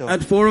ಏನಾಯ್ತು?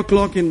 At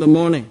 4:00 in the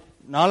morning,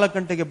 4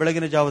 ಗಂಟೆಗೆ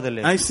ಬೆಳಗಿನ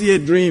ಜಾವದಲ್ಲಿ I see a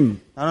dream.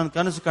 ನಾನೊಂದು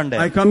ಕನಸು ಕಂಡೆ.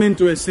 I come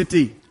into a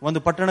city.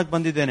 ಒಂದು ಪಟ್ಟಣಕ್ಕೆ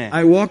ಬಂದಿದ್ದೇನೆ.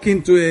 I walk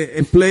into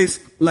a place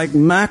like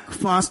Mac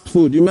Fast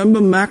Food. You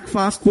remember Mac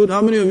Fast Food?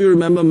 How many of you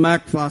remember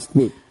Mac Fast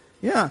Food?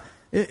 Yeah,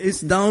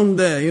 it's down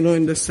there,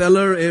 in the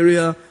cellar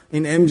area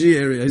in MG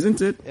area, isn't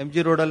it?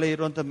 MG road ಅಲ್ಲಿ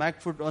ಇರುವಂತ Mac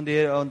food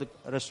ಒಂದು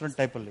restaurant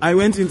type ಅಲ್ಲಿ. I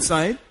went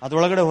inside.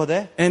 ಅದರೊಳಗಡೆ ಹೋದೆ.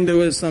 And there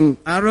were some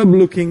Arab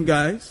looking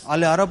guys.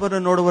 ಅಲ್ಲಿ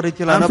ಅರಬರನ್ನು ನೋಡುವ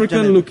ರೀತಿಯಲ್ಲಿ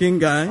African looking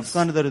guys.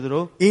 ಅಫ್ಘಾನದವರಿದ್ರು.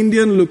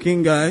 Indian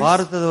looking guys.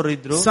 ಭಾರತದವರು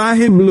ಇದ್ರು.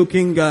 Sahib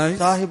looking guys.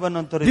 ಸಾಹಿಬ್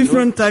ಅನ್ನೋಂತವರು ಇದ್ರು.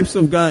 Different types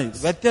of guys.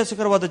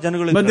 ವ್ಯತ್ಯಾಸಕರವಾದ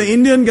ಜನಗಳು. But the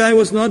Indian guy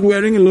was not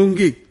wearing a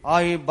lungi.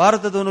 ಈ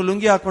ಭಾರತದವನು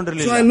lungi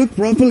ಹಾಕೊಂಡಿರಲಿಲ್ಲ. So I looked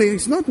properly.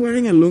 He's not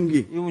wearing a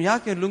lungi. ಇವು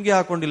ಯಾಕೆ ಲುಂಗಿ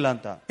ಹಾಕೊಂಡಿಲ್ಲ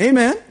ಅಂತ.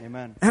 Amen.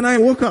 Amen. And I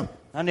woke up.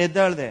 ನಾನು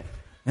ಎದ್ದಾಳ್ದೆ.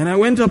 And I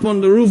went up on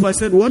the roof. I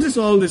said, "What is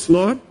all this,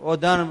 Lord?"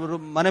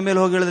 ಮನೆ ಮೇಲೆ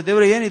ಹೋಗಿ ಹೇಳಿದೆ,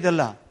 ದೇವರೇ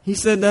ಏನಿದೆಲ್ಲ? He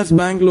said, "That's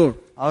Bangalore."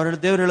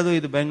 ದೇವರು ಹೇಳೋದು,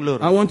 ಇದು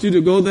Bengaluru. I want you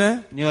to go there.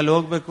 ನೀವು ಅಲ್ಲಿ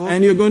ಹೋಗ್ಬೇಕು. And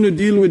you're going to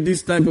deal with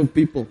this type of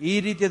people. ಈ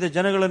ರೀತಿಯಾದ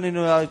ಜನಗಳನ್ನು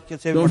ನೀನು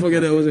ಸೇವೆ. Don't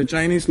forget there was a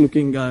Chinese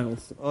looking guy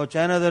also.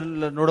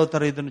 ಚೈನಾದಲ್ಲಿ ನೋಡೋ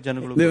ತರ ಇದನ್ನು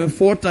ಜನಗಳು. There were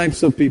 4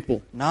 types of people.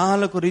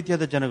 4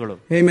 ರೀತಿಯಾದ ಜನಗಳು.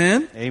 Amen.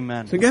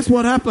 Amen. So guess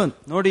what happened?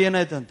 ನೋಡಿ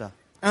ಏನಾಯ್ತು ಅಂತ.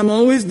 I'm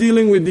always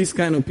dealing with these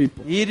kind of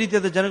people. ಈ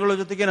ರೀತಿಯಾದ ಜನಗಳ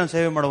ಜೊತೆಗೆ ನಾನು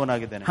ಸೇವೆ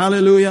ಮಾಡುವನಾಗಿದ್ದೇನೆ.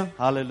 Hallelujah.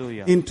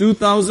 Hallelujah. In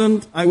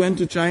 2000 I went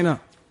to China.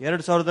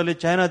 2000ರಲ್ಲಿ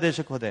ಚೈನಾ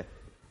ದೇಶಕ್ಕೆ ಹೋದೆ.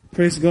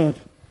 Praise God.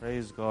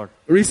 Praise God.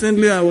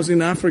 Recently I was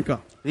in Africa.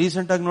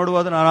 Recent ಆಗಿ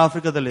ನೋಡುವಾಗ ನಾನು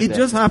ಆಫ್ರಿಕಾದಲ್ಲಿ ಇದ್ದೆ.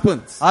 It just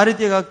happens. ಆ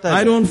ರೀತಿಯಾಗಿ ಆಗ್ತಾ ಇದೆ.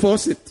 I don't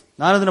force it.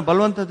 ನಾನು ಅದನ್ನ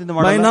ಬಲವಂತದಿಂದ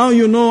ಮಾಡಲ್ಲ. By now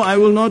you know I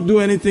will not do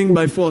anything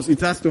by force.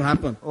 It has to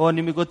happen.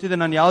 ನಿಮಗೆ ಗೊತ್ತಿದೆ,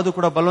 ನಾನು ಯಾವುದು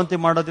ಕೂಡ ಬಲವಂತ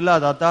ಮಾಡೋದಿಲ್ಲ,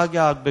 ಅದು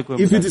ಅದಾಗೆ ಆಗ್ಬೇಕು.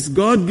 If it is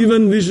God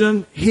given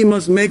vision, He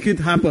must make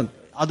it happen.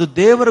 ಅದು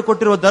ದೇವರು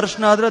ಕೊಟ್ಟಿರುವ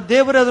ದರ್ಶನ ಆದ್ರೆ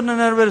ದೇವರೇ ಅದನ್ನ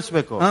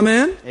ನೆರವೇರಿಸಬೇಕು.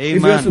 Amen.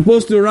 If you are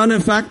supposed to run a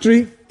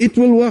factory, it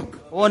will work.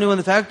 ನೀವು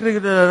ಒಂದು ಫ್ಯಾಕ್ಟರಿ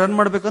ರನ್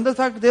ಮಾಡ್ಬೇಕಂದ್ರೆ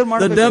ಫ್ಯಾಕ್ಟರಿ ದೇವರು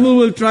ಮಾಡಬೇಕು. The devil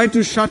will try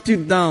to shut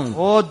it down.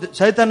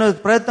 ಸೈತಾನ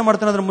ಪ್ರಯತ್ನ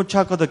ಮಾಡ್ತಾನೆ ಅದನ್ನ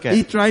ಮುಚ್ಚಾಕೋದಕ್ಕೆ.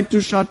 He tried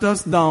to shut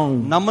us down.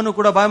 ನಮ್ಮನ್ನು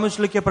ಕೂಡ ಬಾಯಿ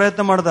ಮುಚ್ಚಲಿಕ್ಕೆ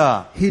ಪ್ರಯತ್ನ ಮಾಡ್ದ.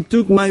 He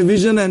took my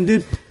vision and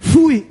did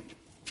fui.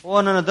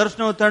 ನನ್ನ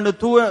ದರ್ಶನ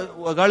ತಂದು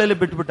ಗಾಳಿಯಲ್ಲಿ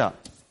ಬಿಟ್ಬಿಟ್ಟ.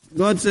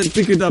 God said,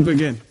 pick it up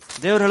again.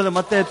 ದೇವರು ಹೇಳಿದ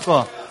ಮತ್ತೆ ಎತ್ಕೋ.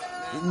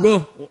 Go.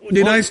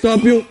 Did I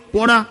stop you?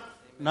 Poda.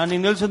 ನಾನು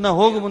ನಿನ್ನ ನಿಲ್ಸದ್ನ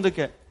ಹೋಗು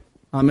ಮುಂದಕ್ಕೆ.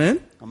 Amen.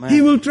 He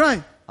will try.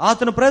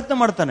 ಆತನು ಪ್ರಯತ್ನ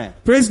ಮಾಡ್ತಾನೆ.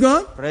 Praise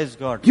God. Praise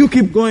God. You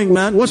keep going,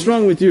 man. What's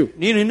wrong with you?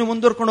 ನೀನು ಇನ್ನು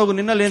ಮುಂದುವರ್ಕೊಂಡು ಹೋಗು,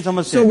 ನಿನ್ನಲ್ಲಿ ಏನ್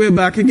ಸಮಸ್ಯೆ? So we're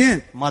back again.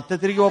 ಮತ್ತೆ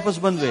ತಿರುಗಿ ವಾಪಸ್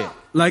ಬಂದ್ವಿ.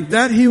 Like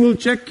that, he will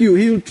check you.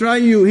 He will try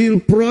you. He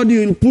will prod you.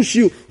 He will push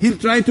you.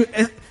 He'll try to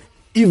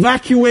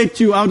evacuate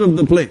you out of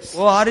the place.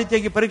 ಆ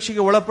ರೀತಿಯಾಗಿ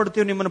ಪರೀಕ್ಷೆಗೆ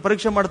ಒಳಪಡ್ತೀವಿ, ನಿಮ್ಮನ್ನು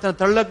ಪರೀಕ್ಷೆ ಮಾಡ್ತಾನೆ,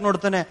 ತಳ್ಳಕ್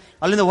ನೋಡ್ತಾನೆ,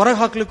 ಅಲ್ಲಿಂದ ಹೊರಗೆ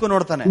ಹಾಕ್ಲಿಕ್ಕೂ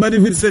ನೋಡ್ತಾನೆ. But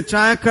if it's a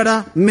chai kada,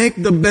 make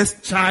the best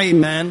chai,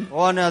 man.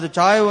 ಅದು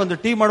ಚಾಯ್ ಒಂದು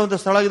ಟೀ ಮಾಡುವಂತ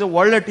ಸ್ಥಳ ಆಗಿದೆ,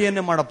 ಒಳ್ಳೆ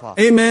ಟೀಯನ್ನೇ ಮಾಡಪ್ಪ.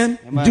 Amen.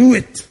 Do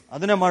it.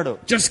 ಅದನ್ನೇ ಮಾಡು.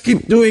 Just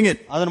keep doing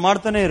it. ಅದನ್ನ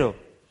ಮಾಡ್ತಾನೆ ಇರು.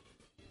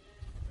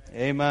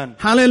 Amen.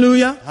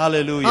 Hallelujah.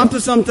 Hallelujah.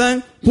 After some time,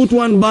 put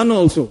one bun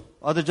also.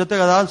 ಅದ್ರ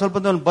ಜೊತೆಗೆ ಅದಾದ ಸ್ವಲ್ಪ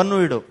ಒಂದು ಬನ್ನು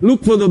ಇಡು.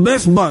 Look for the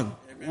best bun.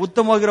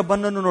 ಉತ್ತಮವಾಗಿರೋ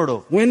ಬನ್ನನ್ನು ನೋಡು.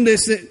 When they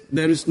say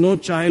there is no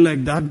chai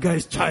like that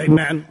guy's chai,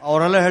 man.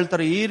 ಅವರೆಲ್ಲ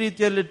ಹೇಳ್ತಾರೆ ಈ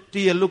ರೀತಿಯಲ್ಲಿ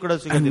ಟೀ ಎಲ್ಲೂ ಕೂಡ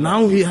ಸಿಗೋದಿಲ್ಲ. And now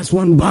he has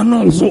one bun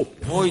also.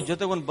 ಈ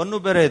ಜೊತೆಗೆ ಒಂದು ಬನ್ನು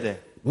ಬೇರೆ ಇದೆ.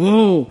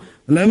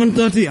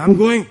 11:30. I'm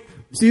going.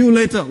 See you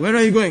later. Where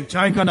are you going?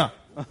 Chai kada.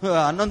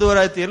 11:30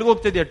 ಆಯ್ತು, ಎಲ್ಲಿಗೆ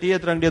ಹೋಗ್ತಾ ಇದೀಯ? ಟೀ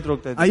ಹತ್ರ, ಅಂಗಡಿ ಹತ್ರ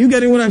ಹೋಗ್ತಾ ಇದೀಯ. Are you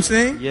getting what I'm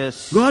saying? Yes.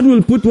 God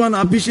will put one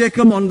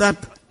abhishekam on that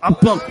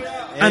appam.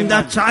 And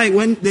that chai,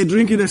 when they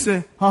drink it, they say,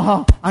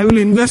 I will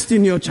invest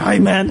in your chai,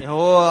 man.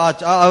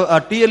 ಆ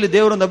tea ಅಲ್ಲಿ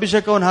ದೇವರೊಂದು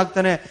ಅಭಿಷೇಕವನ್ನು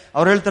ಹಾಕ್ತಾನೆ.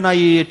 ಅವ್ರು ಹೇಳ್ತಾನೆ,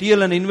 ಈ tea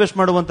ಅಲ್ಲಿ ನಾನು invest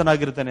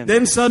ಮಾಡುವಂತನಾಗಿರ್ತಾನೆ.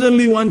 Then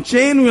suddenly one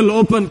chain will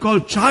open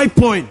called Chai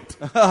Point.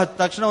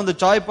 ತಕ್ಷಣ ಒಂದು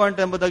ಚಾಯ್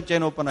ಪಾಯಿಂಟ್ ಎಂಬುದಾಗಿ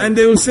ಚೈನ್ ಓಪನ್ ಆಗುತ್ತೆ. And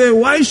they will say,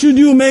 why should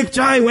you make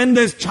chai when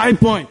there's Chai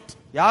Point?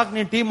 ಯಾಕೆ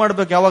ನೀನ್ ಟೀ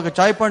ಮಾಡ್ಬೇಕು ಯಾವಾಗ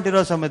ಚಾಯ್ ಪಾಯಿಂಟ್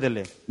ಇರೋ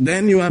ಸಮಯದಲ್ಲಿ?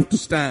 Then you have to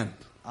stand.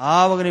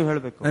 ಆವಾಗ ನೀವು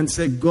ಹೇಳ್ಬೇಕು. And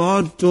say,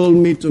 God told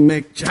me to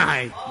make chai.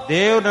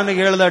 ದೇವ್ರು ನನಗೆ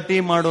ಹೇಳ್ದ ಟೀ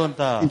ಮಾಡು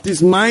ಅಂತ. It is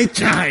my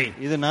chai.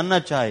 ಇದು ನನ್ನ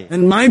ಚಾಯ್.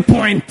 And my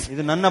point.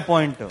 ಇದು ನನ್ನ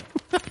point.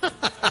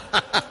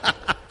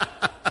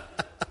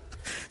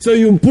 So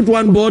you put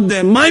one board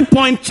there. My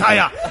point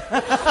chaya.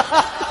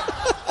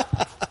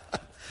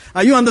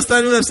 Are you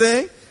understanding what I'm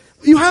saying?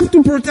 You have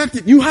to protect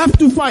it. You have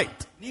to fight.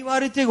 ನೀವು ಆ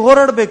ರೀತಿಯಾಗಿ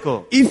ಹೋರಾಡಬೇಕು.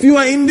 If you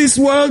are in this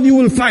world, you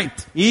will fight.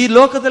 ಈ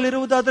ಲೋಕದಲ್ಲಿ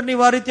ಇರುವುದಾದ್ರೆ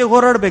ನೀವು ಆ ರೀತಿಯಾಗಿ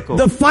ಹೋರಾಡಬೇಕು.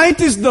 The fight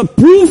is the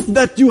proof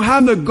that you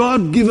have a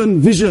God-given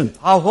vision.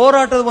 ಆ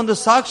ಹೋರಾಟದ ಒಂದು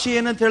ಸಾಕ್ಷಿ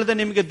ಏನಂತ ಹೇಳಿದ್ರೆ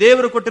ನಿಮಗೆ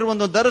ದೇವರು ಕೊಟ್ಟಿರುವ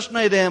ಒಂದು ದರ್ಶನ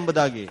ಇದೆ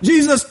ಎಂಬುದಾಗಿ.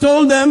 Jesus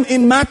told them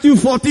in Matthew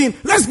 14,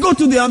 let's go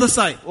to the other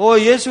side.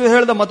 ಯೇಸು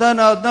ಹೇಳಿದ ಮತ್ತಾಯ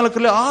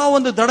 14ರಲ್ಲಿ ಆ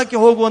ಒಂದು ದಡಕ್ಕೆ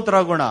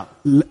ಹೋಗುವಂತರಾಗೋಣ.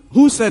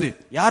 Who said it?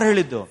 ಯಾರು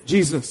ಹೇಳಿದ್ದು?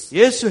 Jesus.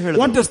 ಯೇಸು ಹೇಳಿದ.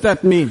 What does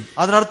that mean?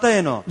 ಅದರ ಅರ್ಥ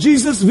ಏನು?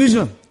 Jesus'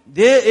 vision.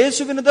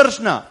 ಯೇಸುವಿನ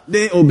ದರ್ಶನ.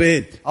 They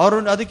obeyed. ಅವರು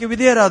ಅದಕ್ಕೆ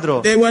ವಿಧೇಯರಾದ್ರು.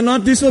 They were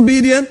not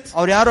disobedient.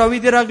 ಅವ್ರು ಯಾರು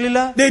ಅವಿಧೇಯರಾಗ್ಲಿಲ್ಲ.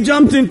 They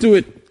jumped into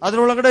it.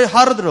 ಅದರೊಳಗಡೆ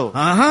ಹಾರಿದ್ರು.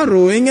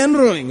 Rowing and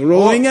rowing,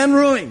 rowing and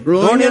rowing.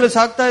 ದೋಣಿಯಲ್ಲಿ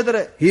ಸಾಕ್ತಾ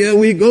ಇದ್ದಾರೆ. Here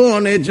we go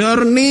on a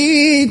journey.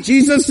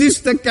 Jesus is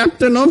the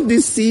captain of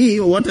this sea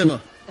or whatever.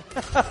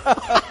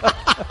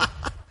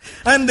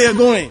 and they are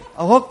going.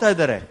 ಹೋಗ್ತಾ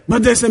ಇದ್ದಾರೆ.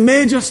 But there's a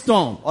major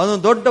storm.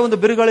 ಅದೊಂದು ದೊಡ್ಡ ಒಂದು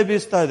ಬಿರುಗಾಳಿ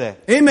ಬೀಸ್ತಾ ಇದೆ.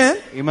 Amen.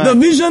 Amen. The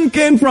vision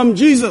came from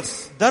Jesus.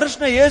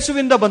 ದರ್ಶನ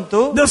ಯೇಸುವಿಂದ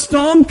ಬಂತು. The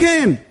storm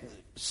came.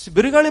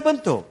 ಬಿರುಗಾಳಿ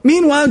ಬಂತು.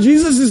 Meanwhile,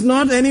 Jesus is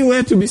not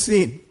anywhere to be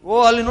seen.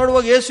 ಅಲ್ಲಿ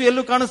ನೋಡುವಾಗ ಯೇಸು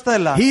ಎಲ್ಲೂ ಕಾಣಿಸ್ತಾ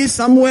ಇಲ್ಲ. He is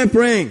somewhere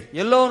praying.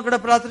 ಎಲ್ಲೋ ಒಂದ್ ಕಡೆ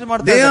ಪ್ರಾರ್ಥನೆ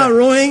ಮಾಡ್ತಾ ಇದ್ದಾರೆ. They are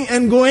rowing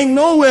and going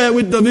nowhere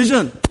with the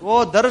vision.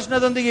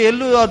 ದರ್ಶನದೊಂದಿಗೆ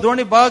ಎಲ್ಲೂ ಆ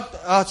ದೋಣಿ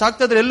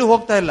ಸಾಕ್ತಾ ಇದ್ರೆ ಎಲ್ಲೂ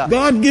ಹೋಗ್ತಾ ಇಲ್ಲ.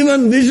 God given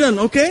vision,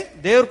 okay?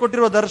 ದೇವರು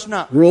ಕೊಟ್ಟಿರುವ ದರ್ಶನ.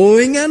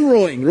 Rowing and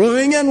rowing,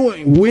 rowing and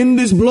rowing. Wind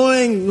is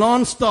blowing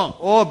non-stop.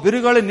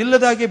 ಬಿರುಗಾಳಿ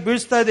ನಿಲ್ಲದಾಗಿ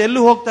ಬೀಳ್ಸ್ತಾ ಇದೆ,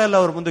 ಎಲ್ಲೂ ಹೋಗ್ತಾ ಇಲ್ಲ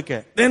ಅವ್ರ ಮುಂದಕ್ಕೆ.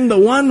 Then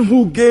the one who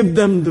gave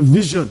them the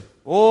vision,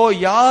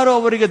 ಯಾರು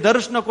ಅವರಿಗೆ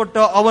ದರ್ಶನ ಕೊಟ್ಟ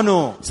ಅವನು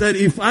said,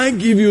 if I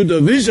give you the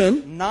vision,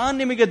 ನಾನ್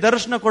ನಿಮಗೆ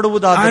ದರ್ಶನ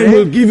ಕೊಡುವುದಾದರೆ I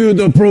will give you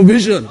the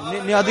provision.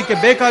 ಅದಕ್ಕೆ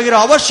ಬೇಕಾಗಿರೋ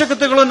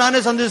ಅವಶ್ಯಕತೆಗಳು ನಾನೇ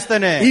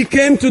ಸಂಧಿಸ್ತೇನೆ. He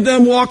came to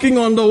them walking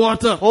on the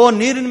water.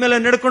 ನೀರಿನ ಮೇಲೆ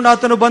ನಡ್ಕೊಂಡು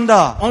ಆತನು ಬಂದ.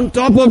 On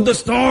top of the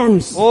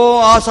storms. ಆ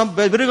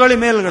ಬಿರುಗಾಳಿ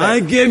ಮೇಲ್ಗಡೆ.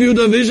 I gave you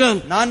the vision.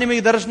 ನಾನ್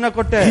ನಿಮಗೆ ದರ್ಶನ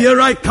ಕೊಟ್ಟೆ. Here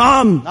I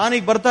come.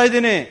 ನಾನೀಗ ಬರ್ತಾ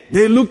ಇದ್ದೀನಿ.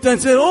 They looked and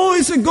said, oh,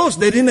 it's a ghost.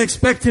 They didn't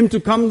expect him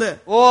to come there.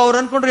 ಅವ್ರು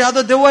ಅನ್ಕೊಂಡ್ರು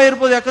ಯಾವ್ದೋ ದೆವ್ವ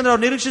ಇರ್ಬೋದು, ಯಾಕಂದ್ರೆ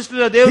ಅವ್ರು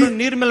ನಿರೀಕ್ಷಿಸಲಿಲ್ಲ ದೇವರು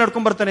ನೀರ್ ಮೇಲೆ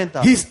ನಡ್ಕೊಂಡ್ ಬರ್ತಾನೆ ಅಂತ.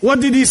 What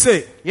did he say?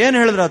 ಏನ್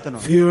ಹೇಳಿದ್ರ ಆತನು?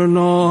 Fear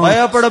not.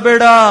 ಭಯ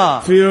ಪಡಬೇಡ.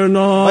 Fear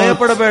not. ಭಯ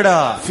ಪಡಬೇಡ.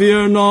 Fear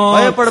not.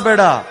 ಭಯ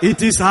ಪಡಬೇಡ. It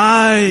is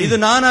I. ಇದು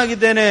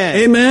ನಾನಾಗಿದ್ದೇನೆ.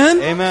 Amen.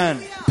 Amen.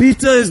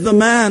 Peter is the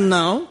man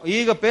now.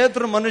 ಈಗ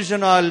ಪೇತ್ರ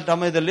ಮನುಷ್ಯನ ಅಲ್ಲಿ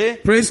ಸಮಯದಲ್ಲಿ.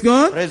 Praise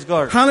God. Praise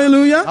God.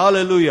 Hallelujah.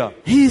 Hallelujah.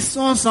 He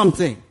saw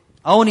something.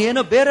 ಅವನು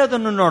ಏನೋ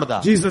ಬೇರೆದನ್ನು ನೋಡ್ದ.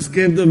 Jesus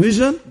gave the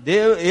vision.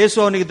 ಯೇಸು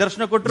ಅವನಿಗೆ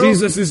ದರ್ಶನ ಕೊಟ್ಟರು.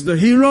 Jesus is the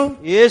hero.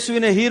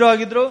 ಯೇಸುವಿನ ಹೀರೋ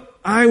ಆಗಿದ್ರು.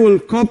 I will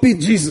copy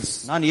Jesus.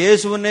 ನಾನು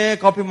ಯೇಸುವನ್ನೇ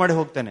ಕಾಪಿ ಮಾಡಿ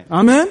ಹೋಗ್ತೇನೆ.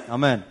 Amen.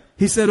 Amen.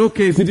 He said,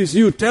 okay, if it is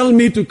you, tell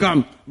me to come.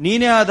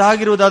 ನೀನೇ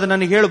ಅದಾಗಿರುವುದಾದ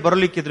ನನಗೆ ಹೇಳು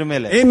ಬರಲಿಕ್ಕಿದ್ರ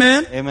ಮೇಲೆ.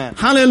 Amen. Amen.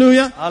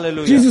 Hallelujah.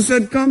 Hallelujah. Jesus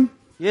said, come.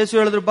 ಯೇಸು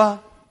ಹೇಳಿದ್ರು ಬಾ.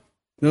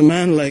 The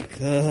man like,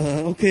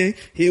 okay,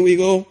 here we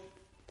go.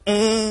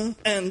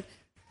 And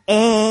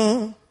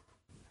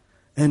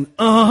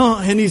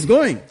he's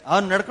going.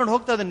 ಅವನು ನಡ್ಕೊಂಡು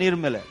ಹೋಗ್ತಾ ಇದ್ದ ನೀರ್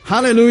ಮೇಲೆ.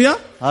 Hallelujah.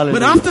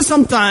 But after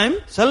some time,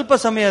 ಸ್ವಲ್ಪ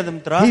ಸಮಯದ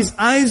ನಂತರ his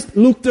eyes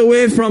looked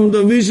away from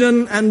the vision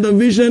and the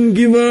vision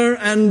giver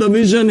and the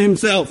vision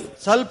himself.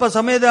 ಸ್ವಲ್ಪ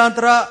ಸಮಯದ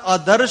ನಂತರ ಆ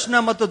ದರ್ಶನ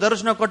ಮತ್ತು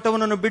ದರ್ಶನ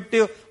ಕೊಟ್ಟವನನ್ನು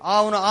ಬಿಟ್ಟು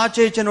ಅವನು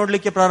ಆಚೆ ಈಚೆ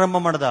ನೋಡ್ಲಿಕ್ಕೆ ಪ್ರಾರಂಭ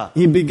ಮಾಡ್ದ.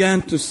 He began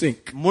to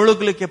sink.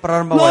 ಮುಳುಗ್ಲಿಕ್ಕೆ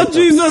ಪ್ರಾರಂಭ Lord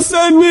Jesus,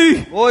 save me.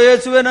 ಓ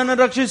ಯೇಸುವೆ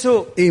ನನ್ನನ್ನು ರಕ್ಷಿಸು.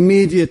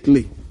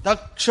 Immediately.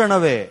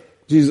 ತಕ್ಷಣವೇ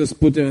Jesus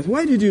put him.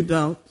 Why did you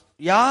doubt?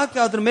 ಯಾಕೆ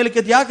ಅದ್ರ ಮೇಲೆ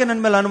ಯಾಕೆ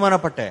ನನ್ನ ಮೇಲೆ ಅನುಮಾನ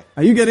ಪಟ್ಟೆ?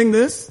 Are you getting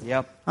this?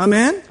 Yep.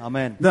 Amen.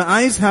 Amen. The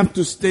eyes have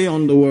to stay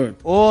on the word.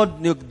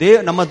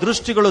 ನಮ್ಮ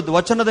ದೃಷ್ಟಿಗಳು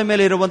ವಚನದ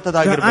ಮೇಲೆ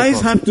ಇರುವಂತದ್ದಾಗಿರಬೇಕು. The eyes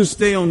have to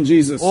stay on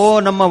Jesus.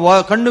 ನಮ್ಮ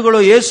ಕಣ್ಣುಗಳು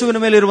ಯೇಸುವಿನ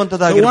ಮೇಲೆ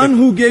ಇರುವಂತದ್ದಾಗಿರಬೇಕು. The one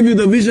who gave you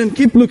the vision,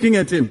 keep looking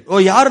at him.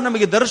 ಯಾರು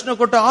ನಮಗೆ ದರ್ಶನ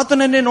ಕೊಟ್ಟ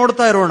ಆತನನ್ನೇ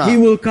ನೋಡ್ತಾ ಇರೋಣ. He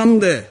will come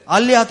there.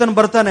 ಅಲ್ಲಿ ಆತನು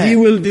ಬರ್ತಾನೆ. He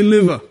will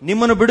deliver.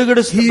 ನಿಮ್ಮನ್ನು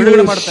ಬಿಡುಗಡೆ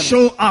ಮಾಡ್ತಾನೆ.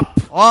 Show up.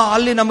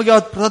 ಅಲ್ಲಿ ನಮಗೆ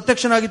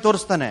ಪ್ರತ್ಯಕ್ಷನಾಗಿ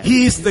ತೋರಿಸ್ತಾನೆ. He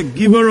is the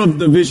giver of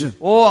the vision.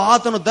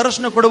 ಆತನು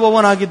ದರ್ಶನ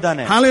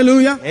ಕೊಡುವವನಾಗಿದ್ದಾನೆ.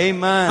 Hallelujah.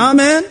 Amen.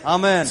 Amen.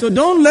 Amen. So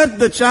don't let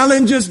the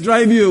challenges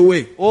drive you away.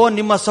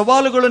 ನಿಮ್ಮ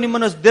ಸವಾಲುಗಳು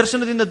ನಿಮ್ಮನ್ನು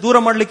ದರ್ಶನದಿಂದ ದೂರ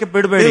ಮಾಡಲಿಕ್ಕೆ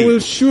ಬಿಡಬೇಡಿ. They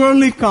will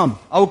surely come.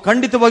 ಅವು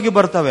ಖಂಡಿತವಾಗಿ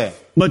ಬರ್ತವೆ.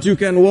 But you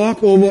can walk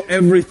over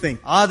everything.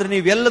 ಆದ್ರೆ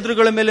ನೀವು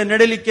ಎಲ್ಲದರ ಮೇಲೆ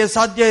ನಡೆಯಲಿಕ್ಕೆ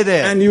ಸಾಧ್ಯ ಇದೆ.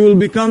 And you will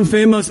become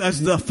famous as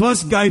the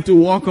first guy to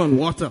walk on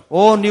water.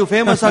 ನೀವು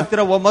ಫೇಮಸ್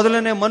ಆಗ್ತೀರಾ,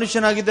 ಮೊದಲನೇ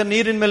ಮನುಷ್ಯನಾಗಿದ್ದ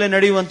ನೀರಿನ ಮೇಲೆ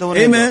ನಡೆಯುವಂತವನು.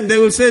 Amen. They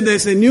will say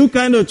there's a new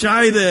kind of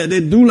chai there.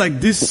 They do like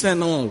this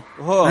and all.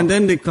 And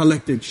then they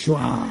collect it.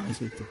 Shwa.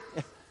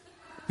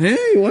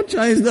 Hey, what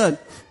chai is that?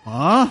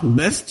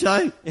 Best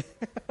chai.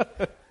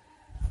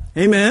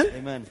 Amen.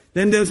 Amen.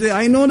 Then they'll say,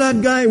 I know that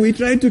guy. We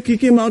tried to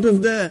kick him out of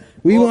there.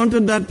 We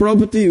wanted that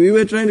property. We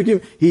were trying to keep.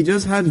 He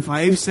just had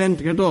 5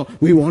 cents.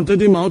 We wanted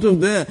him out of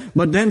there.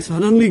 But then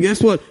suddenly,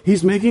 guess what?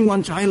 He's making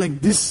one chai like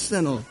this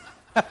and all.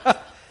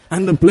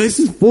 And the place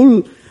is full.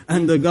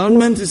 And the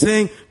government is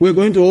saying, we're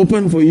going to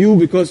open for you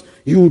because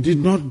you did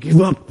not give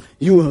up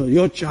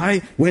your chai.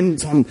 When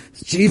some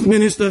chief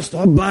minister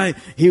stopped by,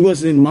 he was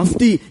in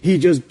Mufti. He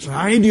just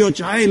tried your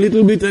chai a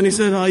little bit and he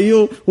said, Ayo,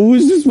 who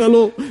is this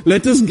fellow?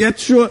 Let us get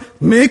sure.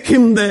 Make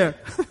him there.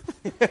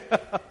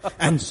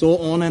 And so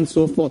on and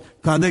so forth.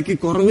 Kadaki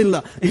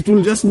korvilla. It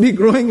will just be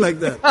growing like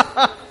that.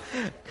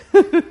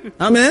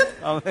 Amen?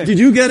 Amen. Did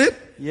you get it?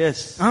 Yes.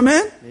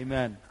 Amen?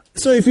 Amen.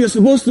 So if you're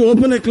supposed to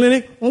open a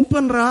clinic,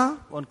 open ra.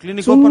 One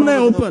clinic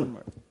open.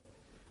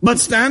 But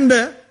stand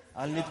there.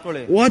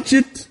 Watch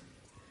it.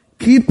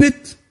 Keep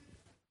it.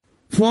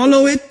 Follow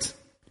it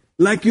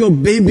like your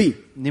baby.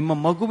 ನಿಮ್ಮ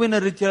ಮಗುವಿನ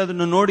ರೀತಿಯಲ್ಲಿ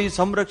ಅದನ್ನು ನೋಡಿ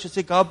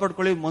ಸಂರಕ್ಷಿಸಿ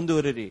ಕಾಪಾಡಿಕೊಳ್ಳಿ,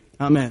 ಮುಂದುವರಿರಿ.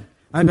 Amen.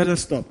 I better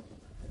stop.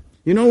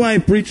 You know why I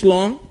preach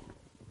long?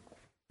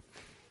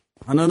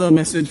 Another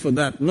message for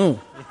that. No.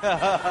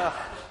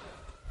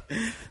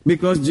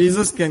 Because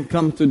Jesus can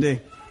come today.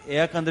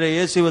 ಯಾಕಂದ್ರೆ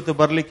ಯೇಸು ಇವತ್ತು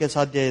ಬರ್ಲಿಕ್ಕೆ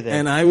ಸಾಧ್ಯ ಇದೆ.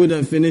 And I would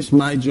have finished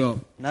my job.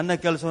 ನನ್ನ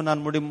ಕೆಲಸವನ್ನು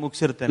ನಾನು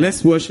ಮುಗಿಸಿರ್ತೇನೆ.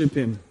 Let's worship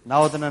him.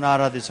 ನಾವು ಅದನ್ನು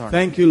ಆರಾಧಿಸೋಣ.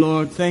 Thank you,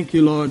 Lord. Thank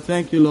you, Lord.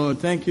 Thank you, Lord.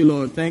 Thank you,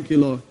 Lord. Thank you,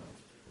 Lord.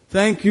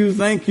 Thank you,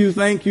 thank you,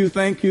 thank you,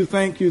 thank you,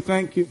 thank you,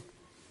 thank you.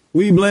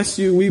 We bless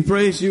you. We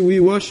praise you. We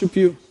worship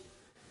you.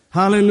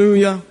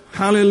 Hallelujah.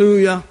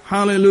 Hallelujah.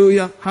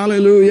 Hallelujah.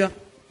 Hallelujah.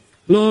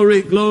 Glory,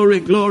 glory,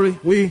 glory.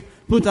 We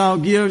put our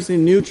gears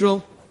in neutral.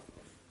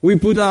 We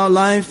put our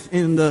life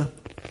in the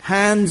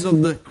hands of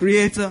the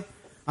Creator,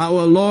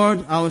 our Lord,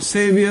 our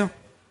Savior,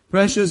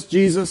 precious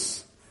Jesus.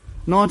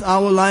 Not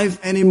our life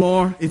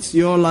anymore, it's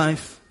your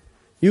life.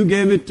 You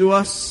gave it to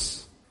us.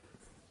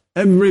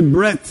 Every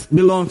breath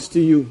belongs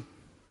to you.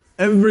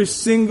 Every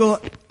single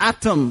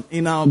atom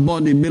in our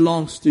body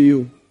belongs to you.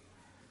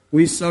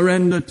 We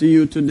surrender to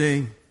you today.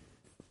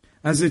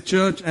 As a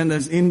church and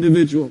as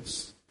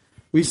individuals,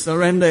 we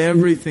surrender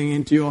everything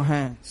into your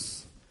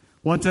hands.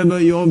 Whatever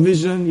your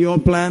vision, your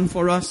plan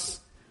for us,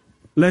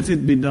 let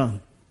it be done.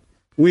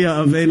 We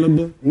are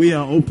available. We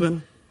are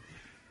open.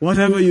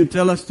 Whatever you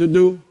tell us to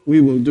do,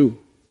 we will do.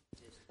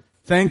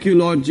 Thank you,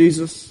 Lord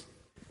Jesus.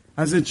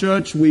 As a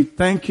church, we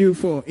thank you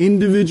for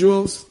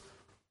individuals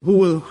who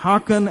will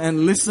hearken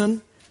and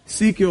listen,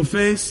 seek your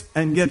face,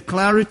 and get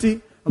clarity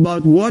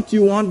about what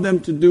you want them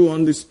to do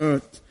on this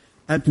earth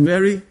at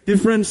very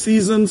different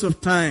seasons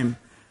of time,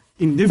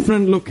 in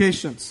different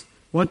locations.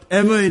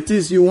 Whatever it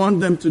is you want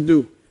them to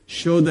do,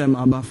 show them,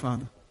 Abba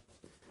Father.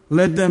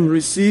 Let them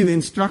receive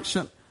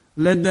instruction.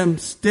 Let them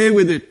stay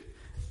with it.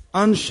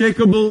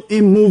 Unshakable,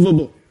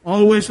 immovable,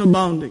 always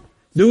abounding.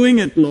 Doing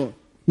it, Lord,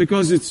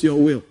 because it's your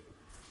will.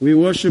 We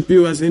worship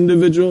you as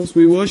individuals.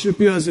 We worship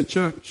you as a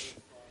church.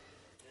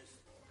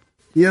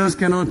 Years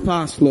cannot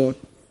pass, Lord.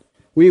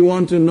 We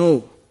want to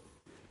know.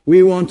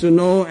 We want to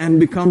know and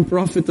become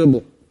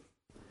profitable.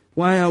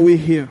 Why are we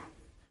here?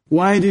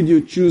 Why did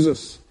you choose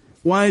us?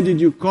 Why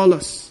did you call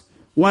us?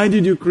 Why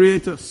did you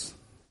create us?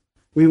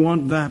 We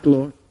want that,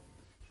 Lord.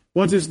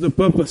 What is the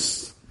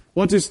purpose?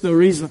 What is the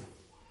reason?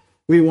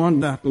 We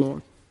want that,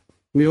 Lord.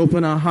 We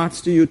open our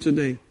hearts to you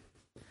today.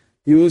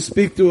 You will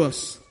speak to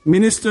us.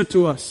 Minister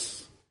to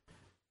us.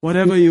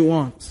 Whatever you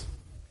want.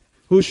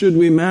 Who should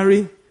we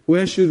marry?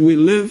 Where should we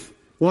live?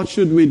 What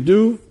should we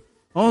do?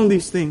 All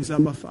these things,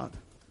 Abba Father.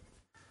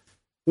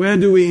 Where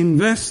do we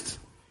invest?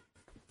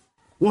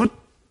 What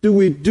do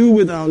we do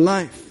with our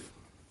life?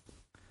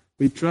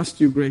 We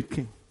trust you, great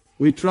King.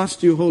 We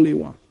trust you, Holy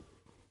One.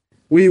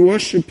 We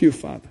worship you,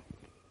 Father.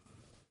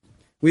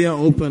 We are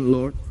open,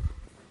 Lord.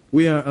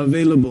 We are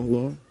available,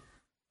 Lord.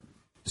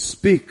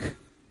 Speak.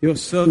 Your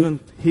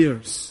servant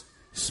hears.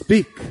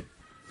 Speak.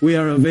 We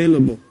are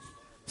available.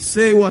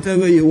 Say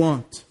whatever you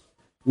want.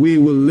 We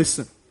will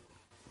listen.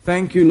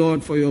 Thank you,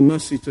 Lord, for your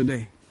mercy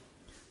today.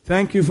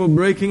 Thank you for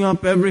breaking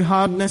up every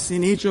hardness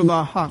in each of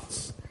our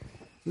hearts.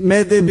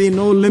 May there be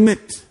no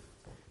limit.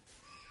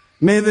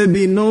 May there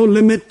be no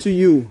limit to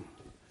you.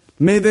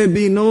 May there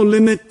be no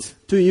limit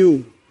to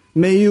you.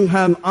 May you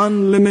have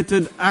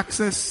unlimited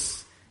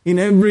access in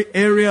every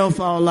area of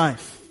our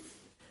life.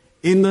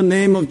 In the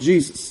name of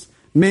Jesus.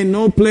 May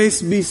no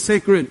place be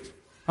sacred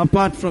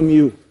apart from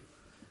you.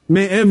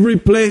 May every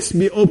place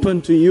be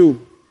open to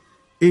you.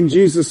 In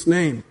Jesus'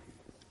 name.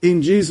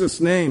 In Jesus'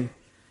 name.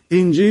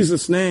 In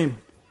Jesus' name.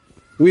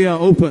 We are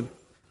open.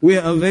 We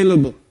are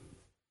available.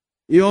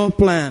 Your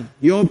plan,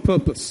 your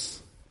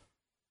purpose.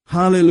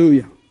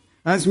 Hallelujah.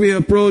 As we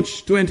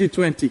approach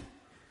 2020,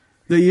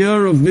 the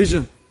year of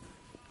vision,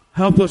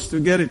 help us to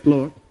get it,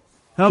 Lord.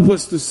 Help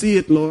us to see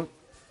it, Lord.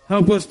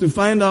 Help us to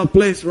find our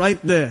place right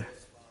there.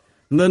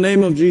 In the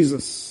name of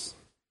Jesus,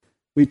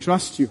 we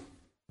trust you.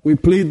 We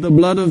plead the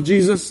blood of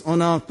Jesus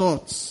on our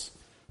thoughts,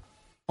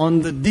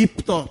 on the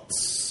deep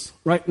thoughts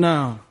right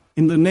now.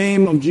 In the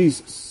name of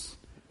Jesus,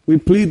 we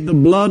plead the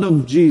blood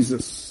of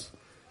Jesus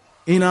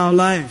in our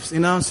lives,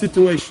 in our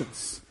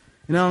situations,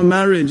 in our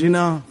marriage, in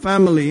our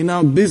family, in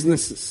our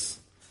businesses,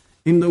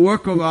 in the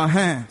work of our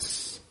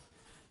hands.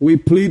 We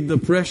plead the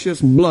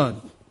precious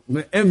blood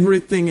for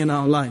everything in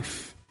our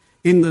life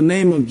in the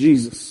name of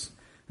Jesus.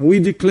 And we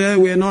declare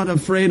we are not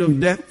afraid of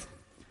death.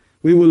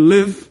 We will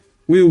live.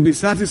 We will be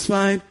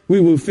satisfied.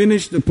 We will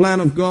finish the plan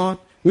of God.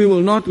 We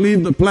will not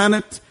leave the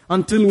planet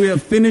until we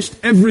have finished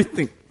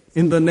everything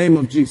in the name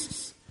of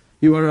Jesus.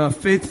 You are a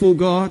faithful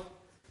God.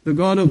 The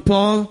God of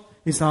Paul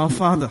is our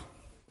Father.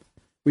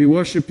 We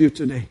worship you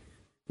today.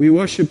 We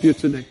worship you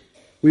today.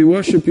 We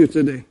worship you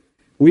today.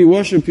 We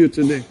worship you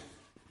today.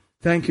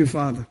 Thank you,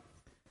 Father.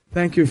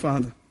 Thank you,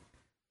 Father.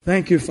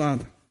 Thank you,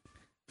 Father.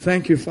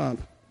 Thank you,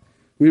 Father.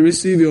 We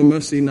receive your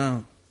mercy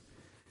now.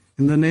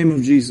 In the name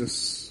of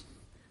Jesus.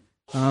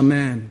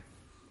 Amen.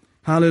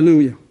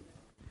 Hallelujah.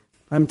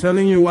 I'm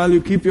telling you, while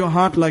you keep your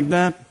heart like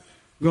that,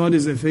 God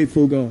is a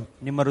faithful God.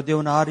 ನಿಮ್ಮ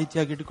ಹೃದಯವನ್ನು ಆ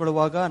ರೀತಿಯಾಗಿ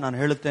ಇಟ್ಟುಕೊಳ್ಳುವಾಗ ನಾನು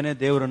ಹೇಳುತ್ತೇನೆ,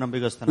 ದೇವರು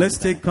ನಂಬಿಗಸ್ತನು. Let's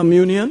take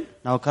communion.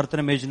 ನಾವು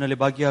ಕರ್ತನ ಮೇಜಿನಲ್ಲಿ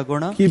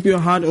ಭಾಗಿಯಾಗೋಣ. Keep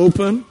your heart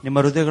open. ನಿಮ್ಮ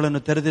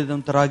ಹೃದಯಗಳನ್ನು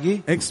ತೆರೆದಿದ್ದಂತರಾಗಿ.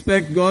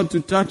 Expect God to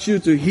touch you,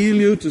 to heal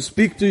you, to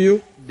speak to you.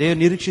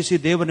 ನಿರೀಕ್ಷಿಸಿ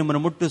ದೇವರು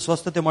ನಿಮ್ಮನ್ನು ಮುಟ್ಟು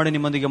ಸ್ವಸ್ಥತೆ ಮಾಡಿ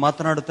ನಿಮ್ಮೊಂದಿಗೆ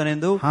ಮಾತನಾಡುತ್ತಾನೆ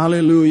ಎಂದು.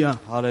 Hallelujah.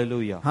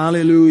 Hallelujah.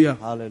 Hallelujah.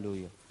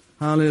 Hallelujah.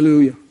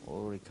 Hallelujah.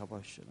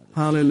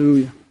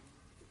 Hallelujah.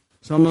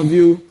 Some of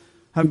you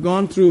have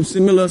gone through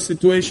similar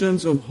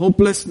situations of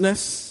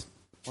hopelessness.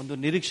 ಒಂದು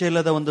ನಿರೀಕ್ಷೆ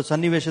ಇಲ್ಲದ ಒಂದು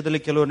ಸನ್ನಿವೇಶದಲ್ಲಿ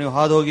ಕೆಲವರು ನೀವು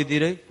ಹಾದು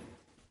ಹೋಗಿದ್ದೀರಿ.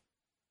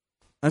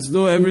 As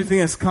though everything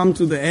has come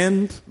to the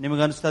end.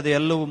 ನಿಮಗೆ ಅನಿಸ್ತದೆ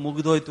ಎಲ್ಲವೂ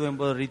ಮುಗಿದೋಯ್ತು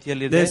ಎಂಬ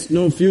ರೀತಿಯಲ್ಲಿ ಇದೆ. There's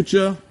no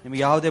future.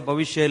 ನಿಮಗೆ ಯಾವುದೇ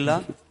ಭವಿಷ್ಯ ಇಲ್ಲ.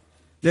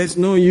 There's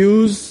no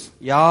use.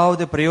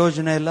 ಯಾವುದೇ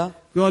ಪ್ರಯೋಜನ ಇಲ್ಲ.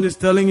 God is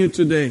telling you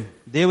today.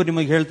 ದೇವರು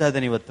ನಿಮಗೆ ಹೇಳ್ತಾ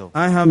ಇದ್ದಾನೆ ಇವತ್ತು,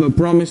 I have a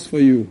promise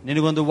for you.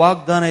 ನಿನಗೊಂದು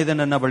ವಾಗ್ದಾನ ಇದೆ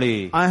ನನ್ನ ಬಳಿ.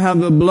 I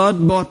have a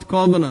blood-bought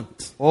covenant.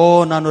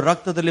 ನಾನು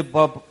ರಕ್ತದಲ್ಲಿ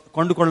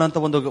ಕೊಂಡುಕೊಳ್ಳುವಂತ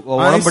ಒಂದು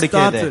ಒಡಂಬಡಿಕೆ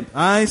ಇದೆ.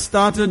 I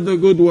started the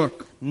good work.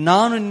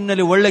 ನಾನು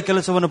ನಿನ್ನಲ್ಲಿ ಒಳ್ಳೆ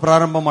ಕೆಲಸವನ್ನು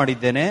ಪ್ರಾರಂಭ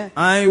ಮಾಡಿದ್ದೇನೆ.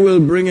 I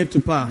will bring it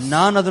to pass.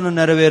 ನಾನು ಅದನ್ನು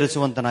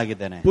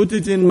ನೆರವೇರಿಸುವಂತನಾಗಿದ್ದೇನೆ. Put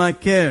it in my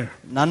care.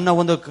 ನನ್ನ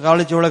ಒಂದು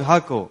ಕಾಳಜಿ ಒಳಗೆ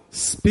ಹಾಕು.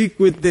 Speak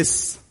with this.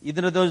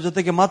 ಇದರ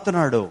ಜೊತೆಗೆ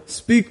ಮಾತನಾಡು.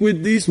 Speak with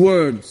these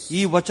words.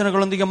 ಈ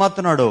ವಚನಗಳೊಂದಿಗೆ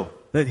ಮಾತನಾಡು.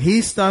 That he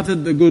started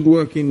the good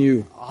work in you.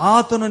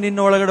 ಆತನು ನಿನ್ನ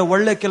ಒಳಗಡೆ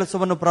ಒಳ್ಳೆ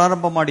ಕೆಲಸವನ್ನು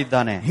ಪ್ರಾರಂಭ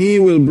ಮಾಡಿದ್ದಾನೆ. He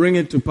will bring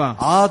it to pass.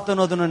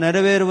 ಆತನು ಅದನ್ನು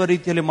ನೆರವೇರುವ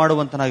ರೀತಿಯಲ್ಲಿ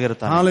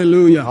ಮಾಡುವಂತನಾಗಿರುತ್ತಾನೆ.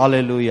 Hallelujah.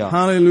 Hallelujah.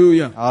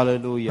 Hallelujah.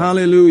 Hallelujah.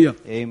 Hallelujah.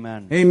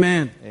 Amen.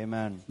 Amen.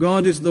 Amen.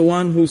 God is the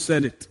one who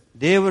said it.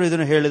 ದೇವರು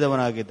ಇದನ್ನು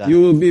ಹೇಳಿದವನಾಗಿದ್ದಾನೆ. You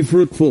will be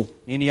fruitful.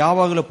 ನೀನು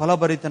ಯಾವಾಗಲೂ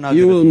ಫಲಭರಿತನಾಗಿ.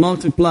 You will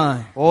multiply.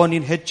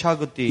 ನೀನು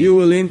ಹೆಚ್ಚಾಗುತ್ತಿ. You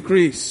will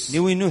increase.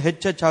 ನೀವು ಇನ್ನೂ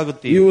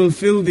ಹೆಚ್ಚಾಗುತ್ತಿ. You will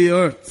fill the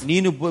earth.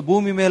 ನೀನು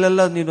ಭೂಮಿ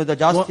ಮೇಲೆಲ್ಲ ನೀನು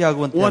ಜಾಸ್ತಿ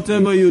ಆಗುವಂತ.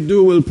 Whatever you do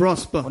will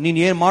prosper. ನೀನು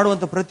ಏನ್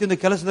ಮಾಡುವಂತ ಪ್ರತಿಯೊಂದು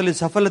ಕೆಲಸದಲ್ಲಿ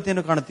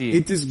ಸಫಲತೆಯನ್ನು ಕಾಣುತ್ತಿ.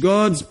 It is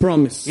God's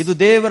promise. ಇದು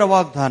ದೇವರ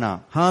ವಾಗ್ದಾನ.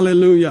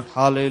 Hallelujah.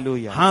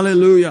 Hallelujah.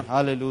 Hallelujah.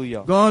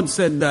 Hallelujah. God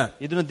said that.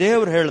 ಇದನ್ನು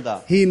ದೇವರು ಹೇಳ್ದ.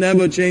 He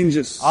never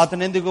changes.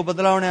 ಆತನೆಂದಿಗೂ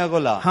ಬದಲಾವಣೆ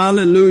ಆಗೋಲ್ಲ.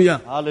 Hallelujah.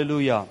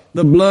 Hallelujah.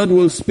 The blood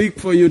will speak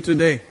for you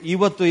today.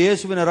 ಇವತ್ತು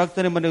ಯೇಸುವಿನ ರಕ್ತ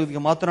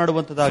ನಿಮ್ಮೊಂದಿಗೆ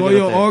ಮಾತನಾಡುವಂತದ್ದಾಗಿದೆ. For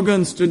your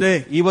organs today.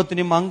 ಇವತ್ತು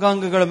ನಿಮ್ಮ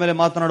ಅಂಗಾಂಗಗಳ ಮೇಲೆ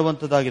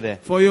ಮಾತನಾಡುವಂತದ್ದಾಗಿದೆ.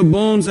 For your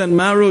bones and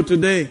marrow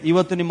today.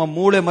 ಇವತ್ತು ನಿಮ್ಮ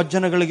ಮೂಳೆ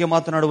ಮಜ್ಜನಗಳಿಗೆ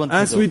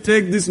ಮಾತನಾಡುವಂತದ್ದು. As we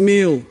take this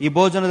meal, ಈ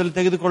ಭೋಜನದಲ್ಲಿ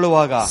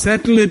ತೆಗೆದುಕೊಳ್ಳುವಾಗ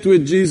settle it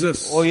with Jesus.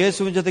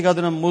 ಯೇಸುವಿನ ಜೊತೆಗೆ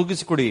ಅದನ್ನು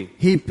ಮುಗಿಸಿಕೊಡಿ.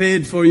 He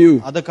paid for you.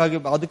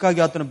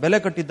 ಅದಕ್ಕಾಗಿ ಆತನು ಬೆಲೆ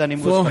ಕಟ್ಟಿದ್ದ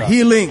ನಿಮಗೋಸ್ಕರ. For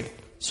healing.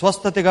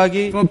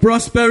 ಸ್ವಸ್ಥತೆಗಾಗಿ, for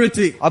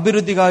prosperity,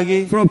 ಅಭಿವೃದ್ಧಿಗಾಗಿ,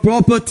 for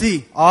property,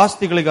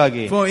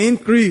 ಆಸ್ತಿಗಳಿಗಾಗಿ, for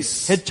increase,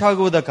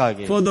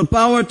 ಹೆಚ್ಚಾಗುವುದಕ್ಕಾಗಿ, for the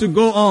power to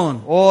go on,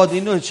 ಅದು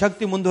ಇನ್ನೂ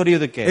ಶಕ್ತಿ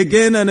ಮುಂದುವರಿಯುವುದಕ್ಕೆ,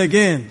 again and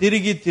again,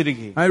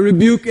 ತಿರುಗಿ. I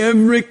rebuke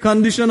every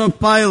condition of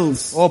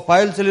piles.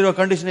 Piles ಅಲ್ಲಿರುವ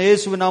ಕಂಡೀಷನ್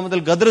ಯೇಸುವಿನ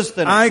ನಾಮದಲ್ಲಿ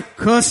ಗದರಿಸ್ತೇನೆ. I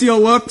curse your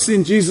works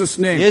in Jesus'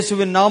 name.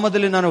 ಯೇಸುವಿನ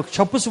ನಾಮದಲ್ಲಿ ನಾನು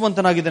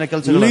ಶಪಿಸುವಂತನಾಗಿದ್ದೇನೆ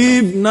ಕೆಲಸಗಳನ್ನು.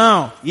 Leave now.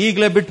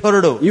 ಈಗಲೇ ಬಿಟ್ಟು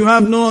ಹೊರಡು. You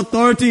have no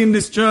authority in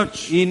this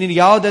church. ನಿನಗೆ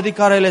ಯಾವುದೇ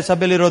ಅಧಿಕಾರ ಇಲ್ಲ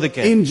ಸಭೆಯಲ್ಲಿ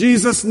ಇರೋದಕ್ಕೆ. In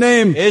Jesus'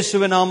 name.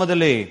 ಯೇಸುವಿನ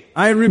ನಾಮದಲ್ಲಿ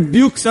I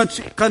rebuke such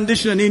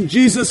condition in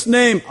Jesus'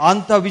 name.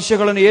 ಅಂತ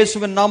ವಿಷಯಗಳನ್ನು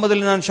ಯೇಸುವಿನ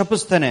ನಾಮದಲ್ಲಿ ನಾನು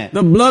ಶಪಿಸುತ್ತೇನೆ.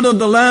 The blood of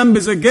the lamb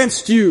is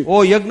against you.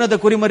 ಯಜ್ಞದ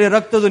ಕುರಿಮರಿಯ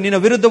ರಕ್ತವು ನಿನ್ನ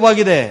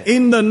ವಿರುದ್ಧವಾಗಿದೆ.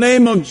 In the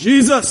name of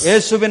Jesus.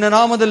 ಯೇಸುವಿನ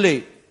ನಾಮದಲ್ಲಿ.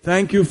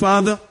 Thank you,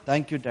 Father.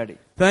 Thank you, Daddy.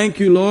 Thank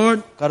you, Lord.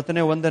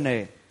 ಕರ್ತನೇ ವಂದನೆ.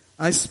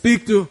 I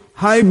speak to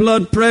high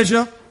blood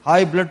pressure. High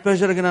blood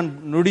pressure ಗೆ ನಾನು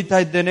ನುಡಿತಾ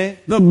ಇದ್ದೇನೆ.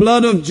 The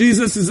blood of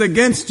Jesus is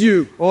against you.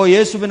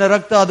 ಯೇಸುವಿನ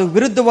ರಕ್ತ ಅದು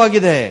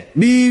ವಿರುದ್ಧವಾಗಿದೆ.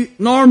 Be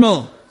normal.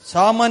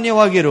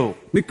 ಸಾಮಾನ್ಯವಾಗಿರು.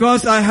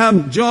 Because I have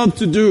job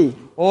to do.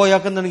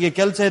 ಯಾಕಂದ್ರೆ ನನಗೆ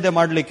ಕೆಲಸ ಇದೆ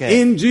ಮಾಡ್ಲಿಕ್ಕೆ.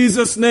 In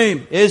Jesus' name.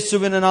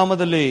 ಯೇಸುವಿನ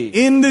ನಾಮದಲ್ಲಿ.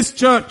 In this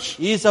church.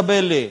 ಈ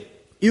ಸಭೆಯಲ್ಲಿ.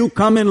 You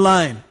come in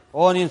line.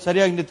 ನೀನು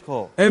ಸರಿಯಾಗಿ ನಿಂತ್ಕೋ.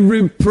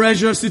 Every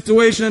pressure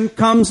situation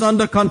comes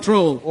under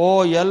control.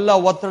 ಎಲ್ಲ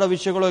ಒತ್ತಡ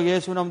ವಿಷಯಗಳು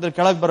ಯೇಸುವಿನ ನಾಮದಲ್ಲಿ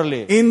ಕೆಳಗೆ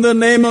ಬರಲಿ. In the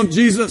name of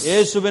Jesus.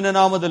 ಯೇಸುವಿನ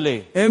ನಾಮದಲ್ಲಿ.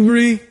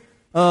 Every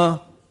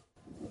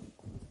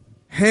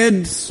head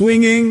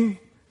swinging,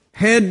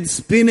 head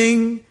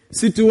spinning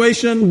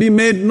situation be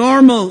made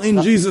normal in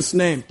Jesus'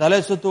 name. ತಲೆ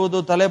ಸುತ್ತುವುದು,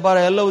 ತಲೆಭಾರ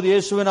ಎಲ್ಲವೂ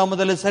ಯೇಸುವಿನ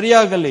ನಾಮದಲ್ಲಿ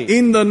ಸರಿಯಾಗಲಿ.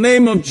 In the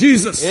name of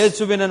Jesus.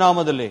 ಯೇಸುವಿನ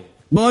ನಾಮದಲ್ಲಿ.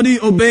 Body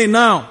obey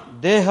now.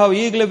 ದೇಹ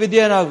ಈಗಲೇ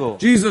ವಿಧೇಯನಾಗು.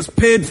 Jesus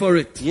paid for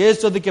it.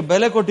 ಯೇಸು ಅದಕ್ಕೆ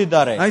ಬೆಲೆ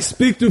ಕೊಟ್ಟಿದ್ದಾರೆ. I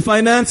speak to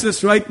finances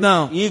right now.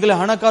 ಈಗಲೇ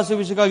ಹಣಕಾಸು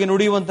ವಿಷಯಕ್ಕಾಗಿ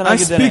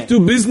ನುಡಿಯುವಂತನಾಗಿದ್ದೇನೆ. I speak to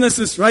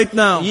businesses right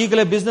now.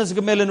 ಈಗಲೇ ಬಿಸಿನೆಸ್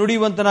ಮೇಲೆ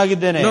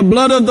ನುಡಿಯುವಂತನಾಗಿದ್ದೇನೆ. The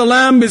blood of the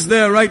lamb is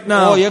there right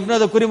now.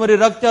 ಯಜ್ಞದ ಕುರಿಮರಿ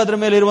ರಕ್ತ ಅದರ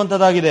ಮೇಲೆ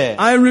ಇರುವಂತದಾಗಿದೆ.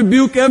 I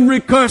rebuke every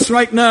curse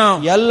right now.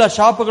 ಎಲ್ಲ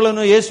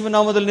ಶಾಪಗಳನ್ನು ಯೇಸುವಿನ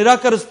ನಾಮದಲ್ಲಿ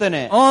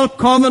ನಿರಾಕರಿಸುತ್ತೇನೆ. All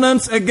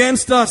covenants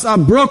against us are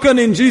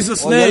broken in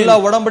Jesus' name. ಎಲ್ಲ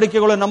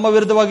ಒಡಂಬಡಿಕೆಗಳು ನಮ್ಮ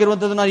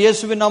ವಿರುದ್ಧವಾಗಿರುವಂತದ್ದು ನಾನು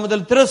ಯೇಸುವಿನ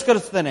ನಾಮದಲ್ಲಿ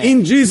ತಿರಸ್ಕರಿಸುತ್ತೇನೆ.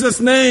 In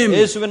Jesus' name.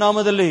 ಯೇಸುವಿನ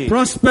ನಾಮದಲ್ಲಿ.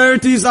 Prosperity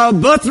is our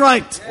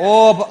birthright.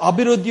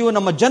 ಅಭಿವೃದ್ಧಿಯು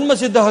ನಮ್ಮ ಜನ್ಮ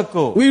ಸಿದ್ಧ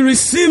ಹಕ್ಕು. We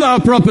receive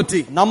our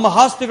property. ನಮ್ಮ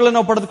ಆಸ್ತಿಗಳನ್ನು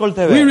ನಾವು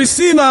ಪಡೆದುಕೊಳ್ತೇವೆ. We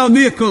receive our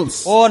vehicles.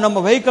 ನಮ್ಮ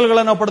ವೆಹಿಕಲ್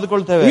ಗಳನ್ನು ನಾವು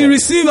ಪಡೆದುಕೊಳ್ತೇವೆ. We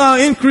receive our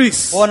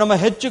increase. ನಮ್ಮ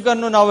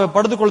ಹೆಚ್ಚುಕನ್ನು ನಾವು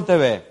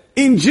ಪಡೆದುಕೊಳ್ತೇವೆ.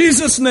 In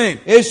Jesus' name.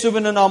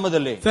 ಯೇಸುವಿನ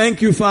ನಾಮದಲ್ಲಿ. Thank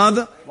you,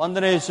 Father.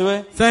 ವಂದನೆ ಯೇಸುವೆ.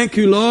 Thank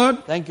you, Lord.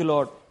 Thank you,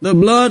 Lord. The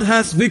blood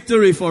has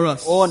victory for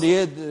us.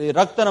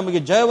 ರಕ್ತ ನಮಗೆ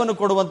ಜಯವನ್ನು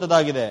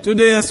ಕೊಡುವಂತದಾಗಿದೆ.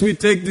 Today as we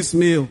take this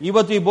meal,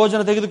 ಇವತ್ತು ಈ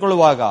ಭೋಜನ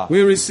ತೆಗೆದುಕೊಳ್ಳುವಾಗ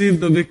we receive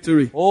the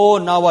victory.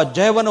 ನಾವು ಆ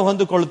ಜಯವನ್ನು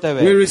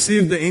ಹೊಂದಿಕೊಳ್ಳುತ್ತೇವೆ. We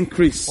receive the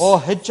increase.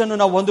 ಹೆಚ್ಚನ್ನು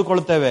ನಾವು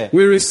ಹೊಂದಿಕೊಳ್ಳುತ್ತೇವೆ.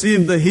 We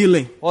receive the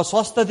healing.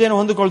 ಸ್ವಸ್ಥತೆಯನ್ನು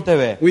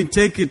ಹೊಂದಿಕೊಳ್ಳುತ್ತೇವೆ. We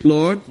take it,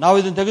 Lord. ನಾವು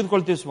ಇದನ್ನು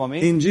ತೆಗೆದುಕೊಳ್ತೀವಿ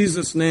ಸ್ವಾಮಿ. In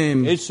Jesus'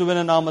 name.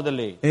 ಯೇಸುವಿನ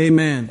ನಾಮದಲ್ಲಿ.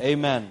 Amen.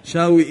 Amen.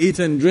 Shall we eat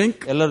and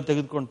drink? ಎಲ್ಲರೂ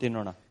ತೆಗೆದುಕೊಂಡು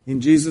ತಿನ್ನೋಣ.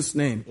 In Jesus'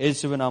 name.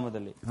 ಯೇಸುವಿನ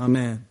ನಾಮದಲ್ಲಿ.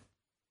 Amen.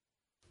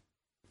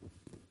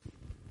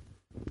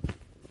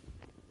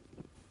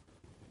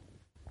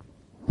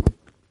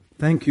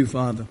 Thank you,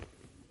 Father.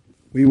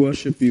 We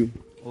worship you.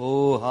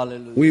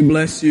 Hallelujah. We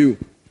bless you.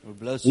 We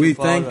bless you, We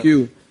Father. thank you.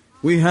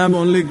 We have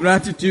only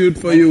gratitude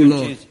for you,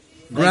 Lord.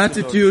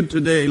 Gratitude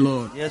today,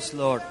 Lord. Yes,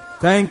 Lord.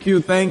 Thank you,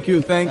 thank you,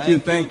 thank you,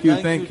 thank you,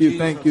 thank you,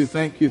 thank you,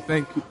 thank you,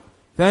 thank you.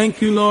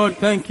 Thank you, Lord.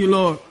 Thank you,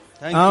 Lord.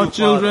 Thank Our you,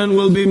 children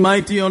will be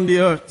mighty on the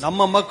earth.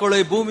 ನಮ್ಮ ಮಕ್ಕಳು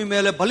ಈ ಭೂಮಿ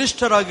ಮೇಲೆ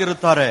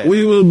ಬಲಿಷ್ಠರಾಗಿರುತ್ತಾರೆ.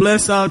 We will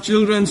bless our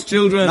children's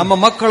children. ನಮ್ಮ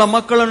ಮಕ್ಕಳ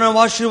ಮಕ್ಕಳನ್ನು ನಾವು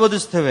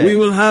ಆಶೀರ್ವದಿಸ್ತೇವೆ. We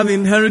will have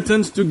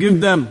inheritance to give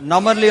them.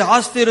 ನಮ್ಮಲ್ಲಿ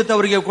ಆಸ್ತಿ ಇರುತ್ತೆ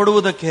ಅವರಿಗೆ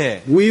ಕೊಡುವುದಕ್ಕೆ.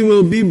 We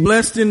will be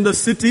blessed in the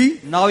city.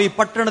 ನಾವು ಈ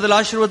ಪಟ್ಟಣದಲ್ಲಿ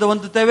ಆಶೀರ್ವಾದ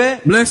ಹೊಂದುತ್ತೇವೆ.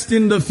 Blessed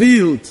in the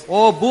field.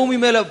 ಭೂಮಿ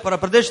ಮೇಲೆ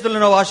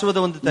ಪ್ರದೇಶದಲ್ಲಿ ನಾವು ಆಶೀರ್ವಾದ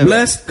ಹೊಂದುತ್ತೇವೆ.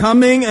 Blessed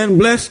coming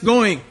and blessed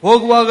going.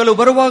 ಹೋಗುವಾಗಲೂ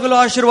ಬರುವಾಗಲೂ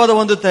ಆಶೀರ್ವಾದ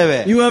ಹೊಂದುತ್ತೇವೆ.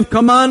 You have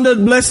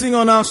commanded blessing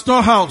on our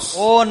storehouse.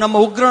 ನಮ್ಮ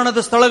ಉಗ್ರಾಣದ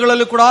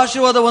ಸ್ಥಳಗಳಲ್ಲಿ ಕೂಡ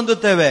ಆಶೀರ್ವಾದ ಹೊಂದುತ್ತೇವೆ.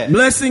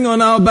 Blessing on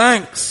our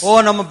banks.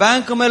 ನಮ್ಮ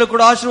ಬ್ಯಾಂಕ್ ಮೇಲೆ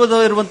ಕೂಡ ಆಶೀರ್ವಾದ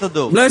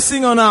ಇರುವಂತದ್ದು.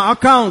 Blessing on our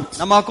account.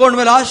 ನಮ್ಮ ಅಕೌಂಟ್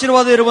ಮೇಲೆ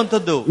ಆಶೀರ್ವಾದ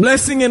ಇರುವಂತದ್ದು.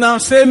 Blessing in our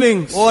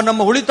savings.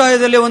 ನಮ್ಮ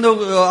ಉಳಿತಾಯದಲ್ಲಿ ಒಂದು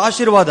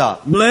ಆಶೀರ್ವಾದ.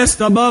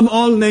 Blessed above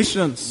all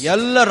nations.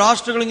 ಎಲ್ಲ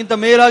ರಾಷ್ಟ್ರಗಳಿಗಿಂತ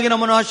ಮೇಲಾಗಿ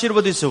ನಮ್ಮನ್ನು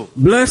ಆಶೀರ್ವದಿಸು.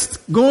 Blessed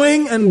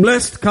going and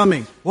blessed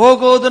coming.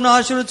 ಹೋಗೋದನ್ನು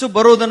ಆಶೀರ್ವದಿಸು,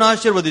 ಬರೋದನ್ನು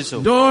ಆಶೀರ್ವದಿಸು.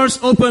 Doors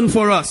open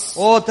for us.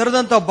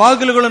 ತೆರೆದಂತ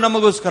ಬಾಗಿಲುಗಳು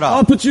ನಮಗೋಸ್ಕರ.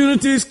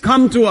 Opportunities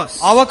come to us.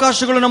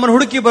 ಅವಕಾಶಗಳು ನಮ್ಮನ್ನು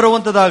ಹುಡುಕಿ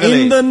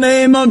ಬರುವಂತದಾಗಲಿ. In the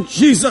name of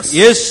Jesus.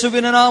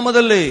 ಯೇಸುವಿನ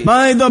ನಾಮದಲ್ಲಿ.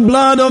 By the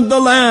blood of the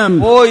Lamb.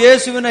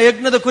 ಯೇಸುವಿನ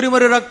ಯಜ್ಞದ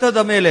ಕುರಿಮರಿ ರಕ್ತದ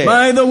ಮೇಲೆ.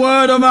 By the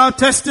word of our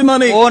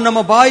testimony.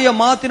 ನಮ್ಮ ಬಾಯಿಯ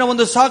ಮಾತಿನ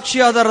ಒಂದು ಸಾಕ್ಷಿ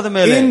ಆಧಾರದ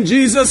ಮೇಲೆ. In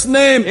Jesus'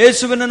 name.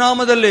 ಯೇಸುವಿನ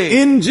ನಾಮದಲ್ಲಿ.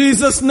 In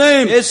Jesus'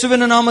 name.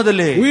 ಯೇಸುವಿನ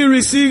ನಾಮದಲ್ಲಿ. We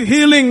receive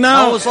healing now.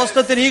 ನಾವು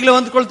ಸ್ವಸ್ಥತೆ ಈಗಲೇ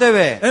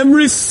ಹೊಂದಿಕೊಳ್ತೇವೆ.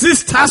 Every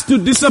cyst has to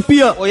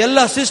disappear. ಎಲ್ಲ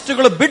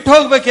ಶಿಸ್ತುಗಳು ಬಿಟ್ಟು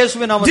ಹೋಗಬೇಕು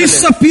ಯೇಸುವಿನ ನಾಮದಲ್ಲಿ.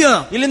 Disappear.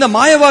 ಇಲ್ಲಿಂದ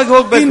ಮಾಯವಾಗಿ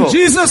ಹೋಗಬೇಕು. In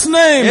Jesus'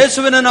 name.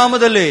 ಯೇಸುವಿನ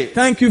ನಾಮದಲ್ಲಿ.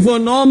 Thank you for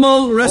normal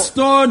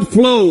restored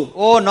flow.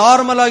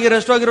 Normal ಆಗಿ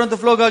ರೆಸ್ಟ್ ಆಗಿರುವಂತ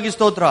ಫ್ಲೋ ಗಾಗಿ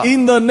ಸ್ತೋತ್ರ.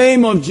 In the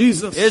name of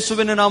Jesus.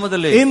 ಯೇಸುವಿನ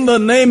ನಾಮದಲ್ಲಿ. In the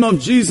name of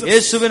Jesus.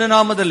 ಯೇಸುವಿನ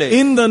ನಾಮದಲ್ಲಿ.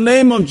 In the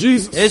name of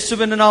Jesus.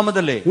 ಯೇಸುವಿನ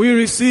ನಾಮದಲ್ಲಿ. We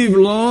receive,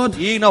 Lord.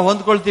 ಈಗ ನಾವು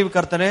ಹೊಂದ್ಕೊಳ್ತೀವಿ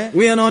ಕರ್ತನೆ.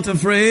 We are not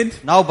afraid.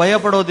 ನಾವು ಭಯ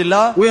ಪಡೋದಿಲ್ಲ.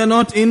 We are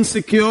not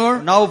insecure.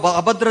 ನಾವು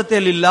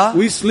ಅಭದ್ರತೆಯಲ್ಲಿಲ್ಲ.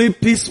 We sleep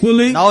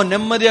peacefully. ನಾವು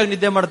ನೆಮ್ಮದಿಯಾಗಿ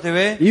ನಿದ್ದೆ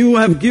ಮಾಡ್ತೇವೆ. You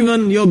have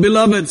given your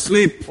beloved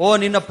sleep.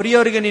 ನಿನ್ನ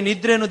ಪ್ರಿಯವರಿಗೆ ನೀನು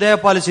ನಿದ್ರೆಯನ್ನು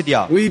ದಯಪಾಲಿಸಿದ್ಯಾ.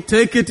 We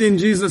take it in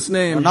Jesus'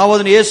 name. ನಾವು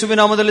ಅದನ್ನು ಯೇಸುವಿನ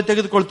ನಾಮದಲ್ಲಿ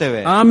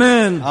ತೆಗೆದುಕೊಳ್ತೇವೆ.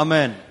 Amen.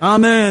 Amen.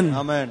 Amen.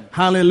 Amen.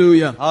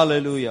 Hallelujah.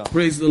 Hallelujah.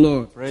 Praise the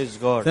Lord. Praise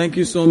God. Thank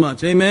you so much.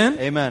 Amen.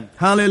 Amen.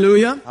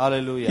 Hallelujah.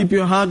 Hallelujah. Keep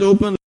your heart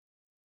open.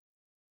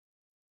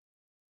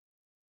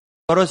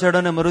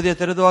 ಭರವಸೆಯೊಡನೆ ಹೃದಯ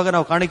ತೆರೆದುವಾಗ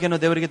ನಾವು ಕಾಣಿಕೆಯನ್ನು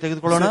ದೇವರಿಗೆ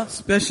ತೆಗೆದುಕೊಳ್ಳೋಣ.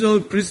 Special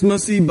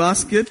Christmassy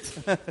basket.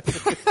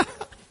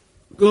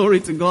 Glory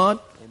to God.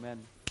 Amen.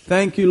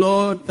 Thank you,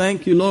 Lord. Thank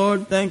you, Lord.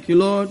 Thank you,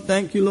 Lord.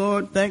 Thank you,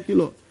 Lord. Thank you,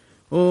 Lord.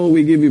 Oh,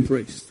 we give you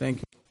praise. Thank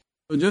you.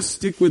 So just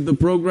stick with the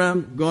program.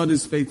 God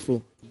is faithful.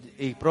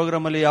 ಈ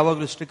programme ಅಲ್ಲಿ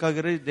ಯಾವಾಗಲೂ stick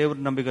ಆಗಿರಿ. ದೇವರು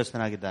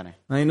ನಂಬಿಗಸ್ತನಾಗಿದ್ದಾನೆ.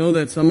 I know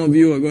that some of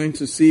you are going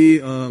to see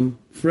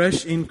fresh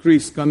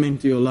increase come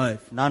into your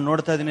life. ನಾನು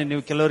ನೋಡ್ತಾ ಇದ್ದೀನಿ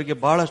ನೀವು ಕೆಲವರಿಗೆ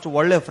ಬಹಳಷ್ಟು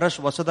ಒಳ್ಳೆ ಫ್ರೆಶ್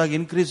ಹೊಸದಾಗಿ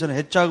ಇನ್ಕ್ರೀಸ್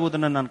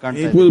ಹೆಚ್ಚಾಗುವುದನ್ನು ನಾನು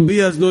ಕಾಣ್ತಾ ಇದ್ದೀನಿ. It will be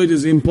as though it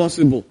is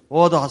impossible.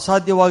 ಅದು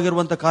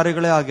ಅಸಾಧ್ಯವಾಗಿರುವಂತ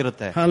ಕಾರ್ಯಗಳೇ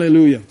ಆಗಿರುತ್ತೆ.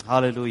 Hallelujah.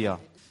 Hallelujah.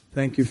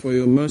 Thank you for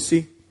your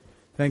mercy.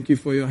 Thank you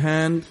for your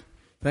hand.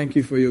 Thank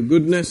you for your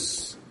goodness.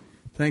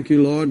 Thank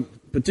you, Lord,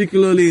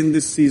 particularly in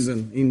this season.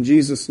 In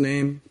Jesus'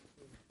 name,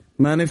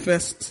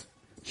 manifest.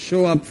 Show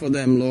up for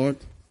them, Lord,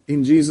 in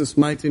Jesus'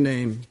 mighty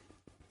name.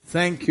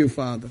 Thank you,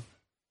 Father.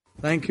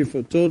 Thank you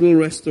for total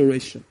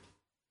restoration.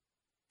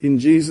 In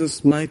Jesus'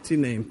 mighty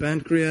name.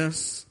 Pancreas,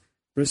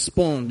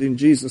 respond in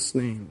Jesus'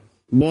 name.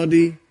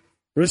 Body,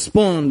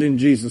 respond in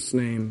Jesus'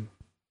 name.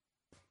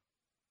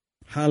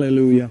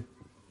 Hallelujah.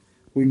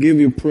 We give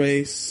you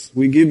praise.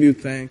 We give you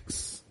thanks.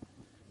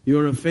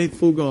 You're a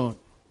faithful God.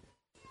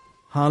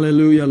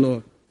 Hallelujah,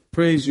 Lord.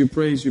 Praise you,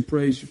 praise you,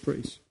 praise you,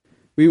 praise you.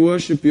 We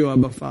worship you,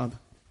 Abba Father.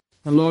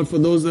 And Lord, for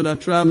those that are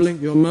traveling,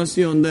 your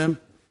mercy on them.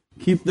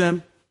 Keep them.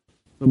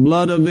 The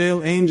blood avail.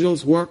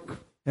 Angels work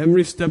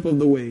every step of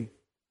the way.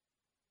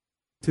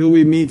 Till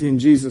we meet in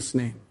Jesus'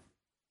 name.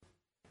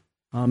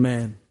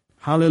 Amen.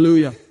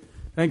 Hallelujah.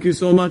 Thank you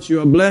so much. You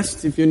are blessed.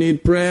 If you need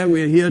prayer, we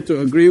are here to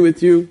agree with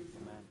you.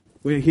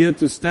 We're here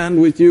to stand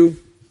with you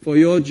for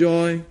your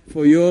joy,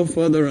 for your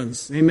furtherance.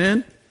 Amen.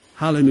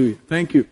 Hallelujah. Thank you.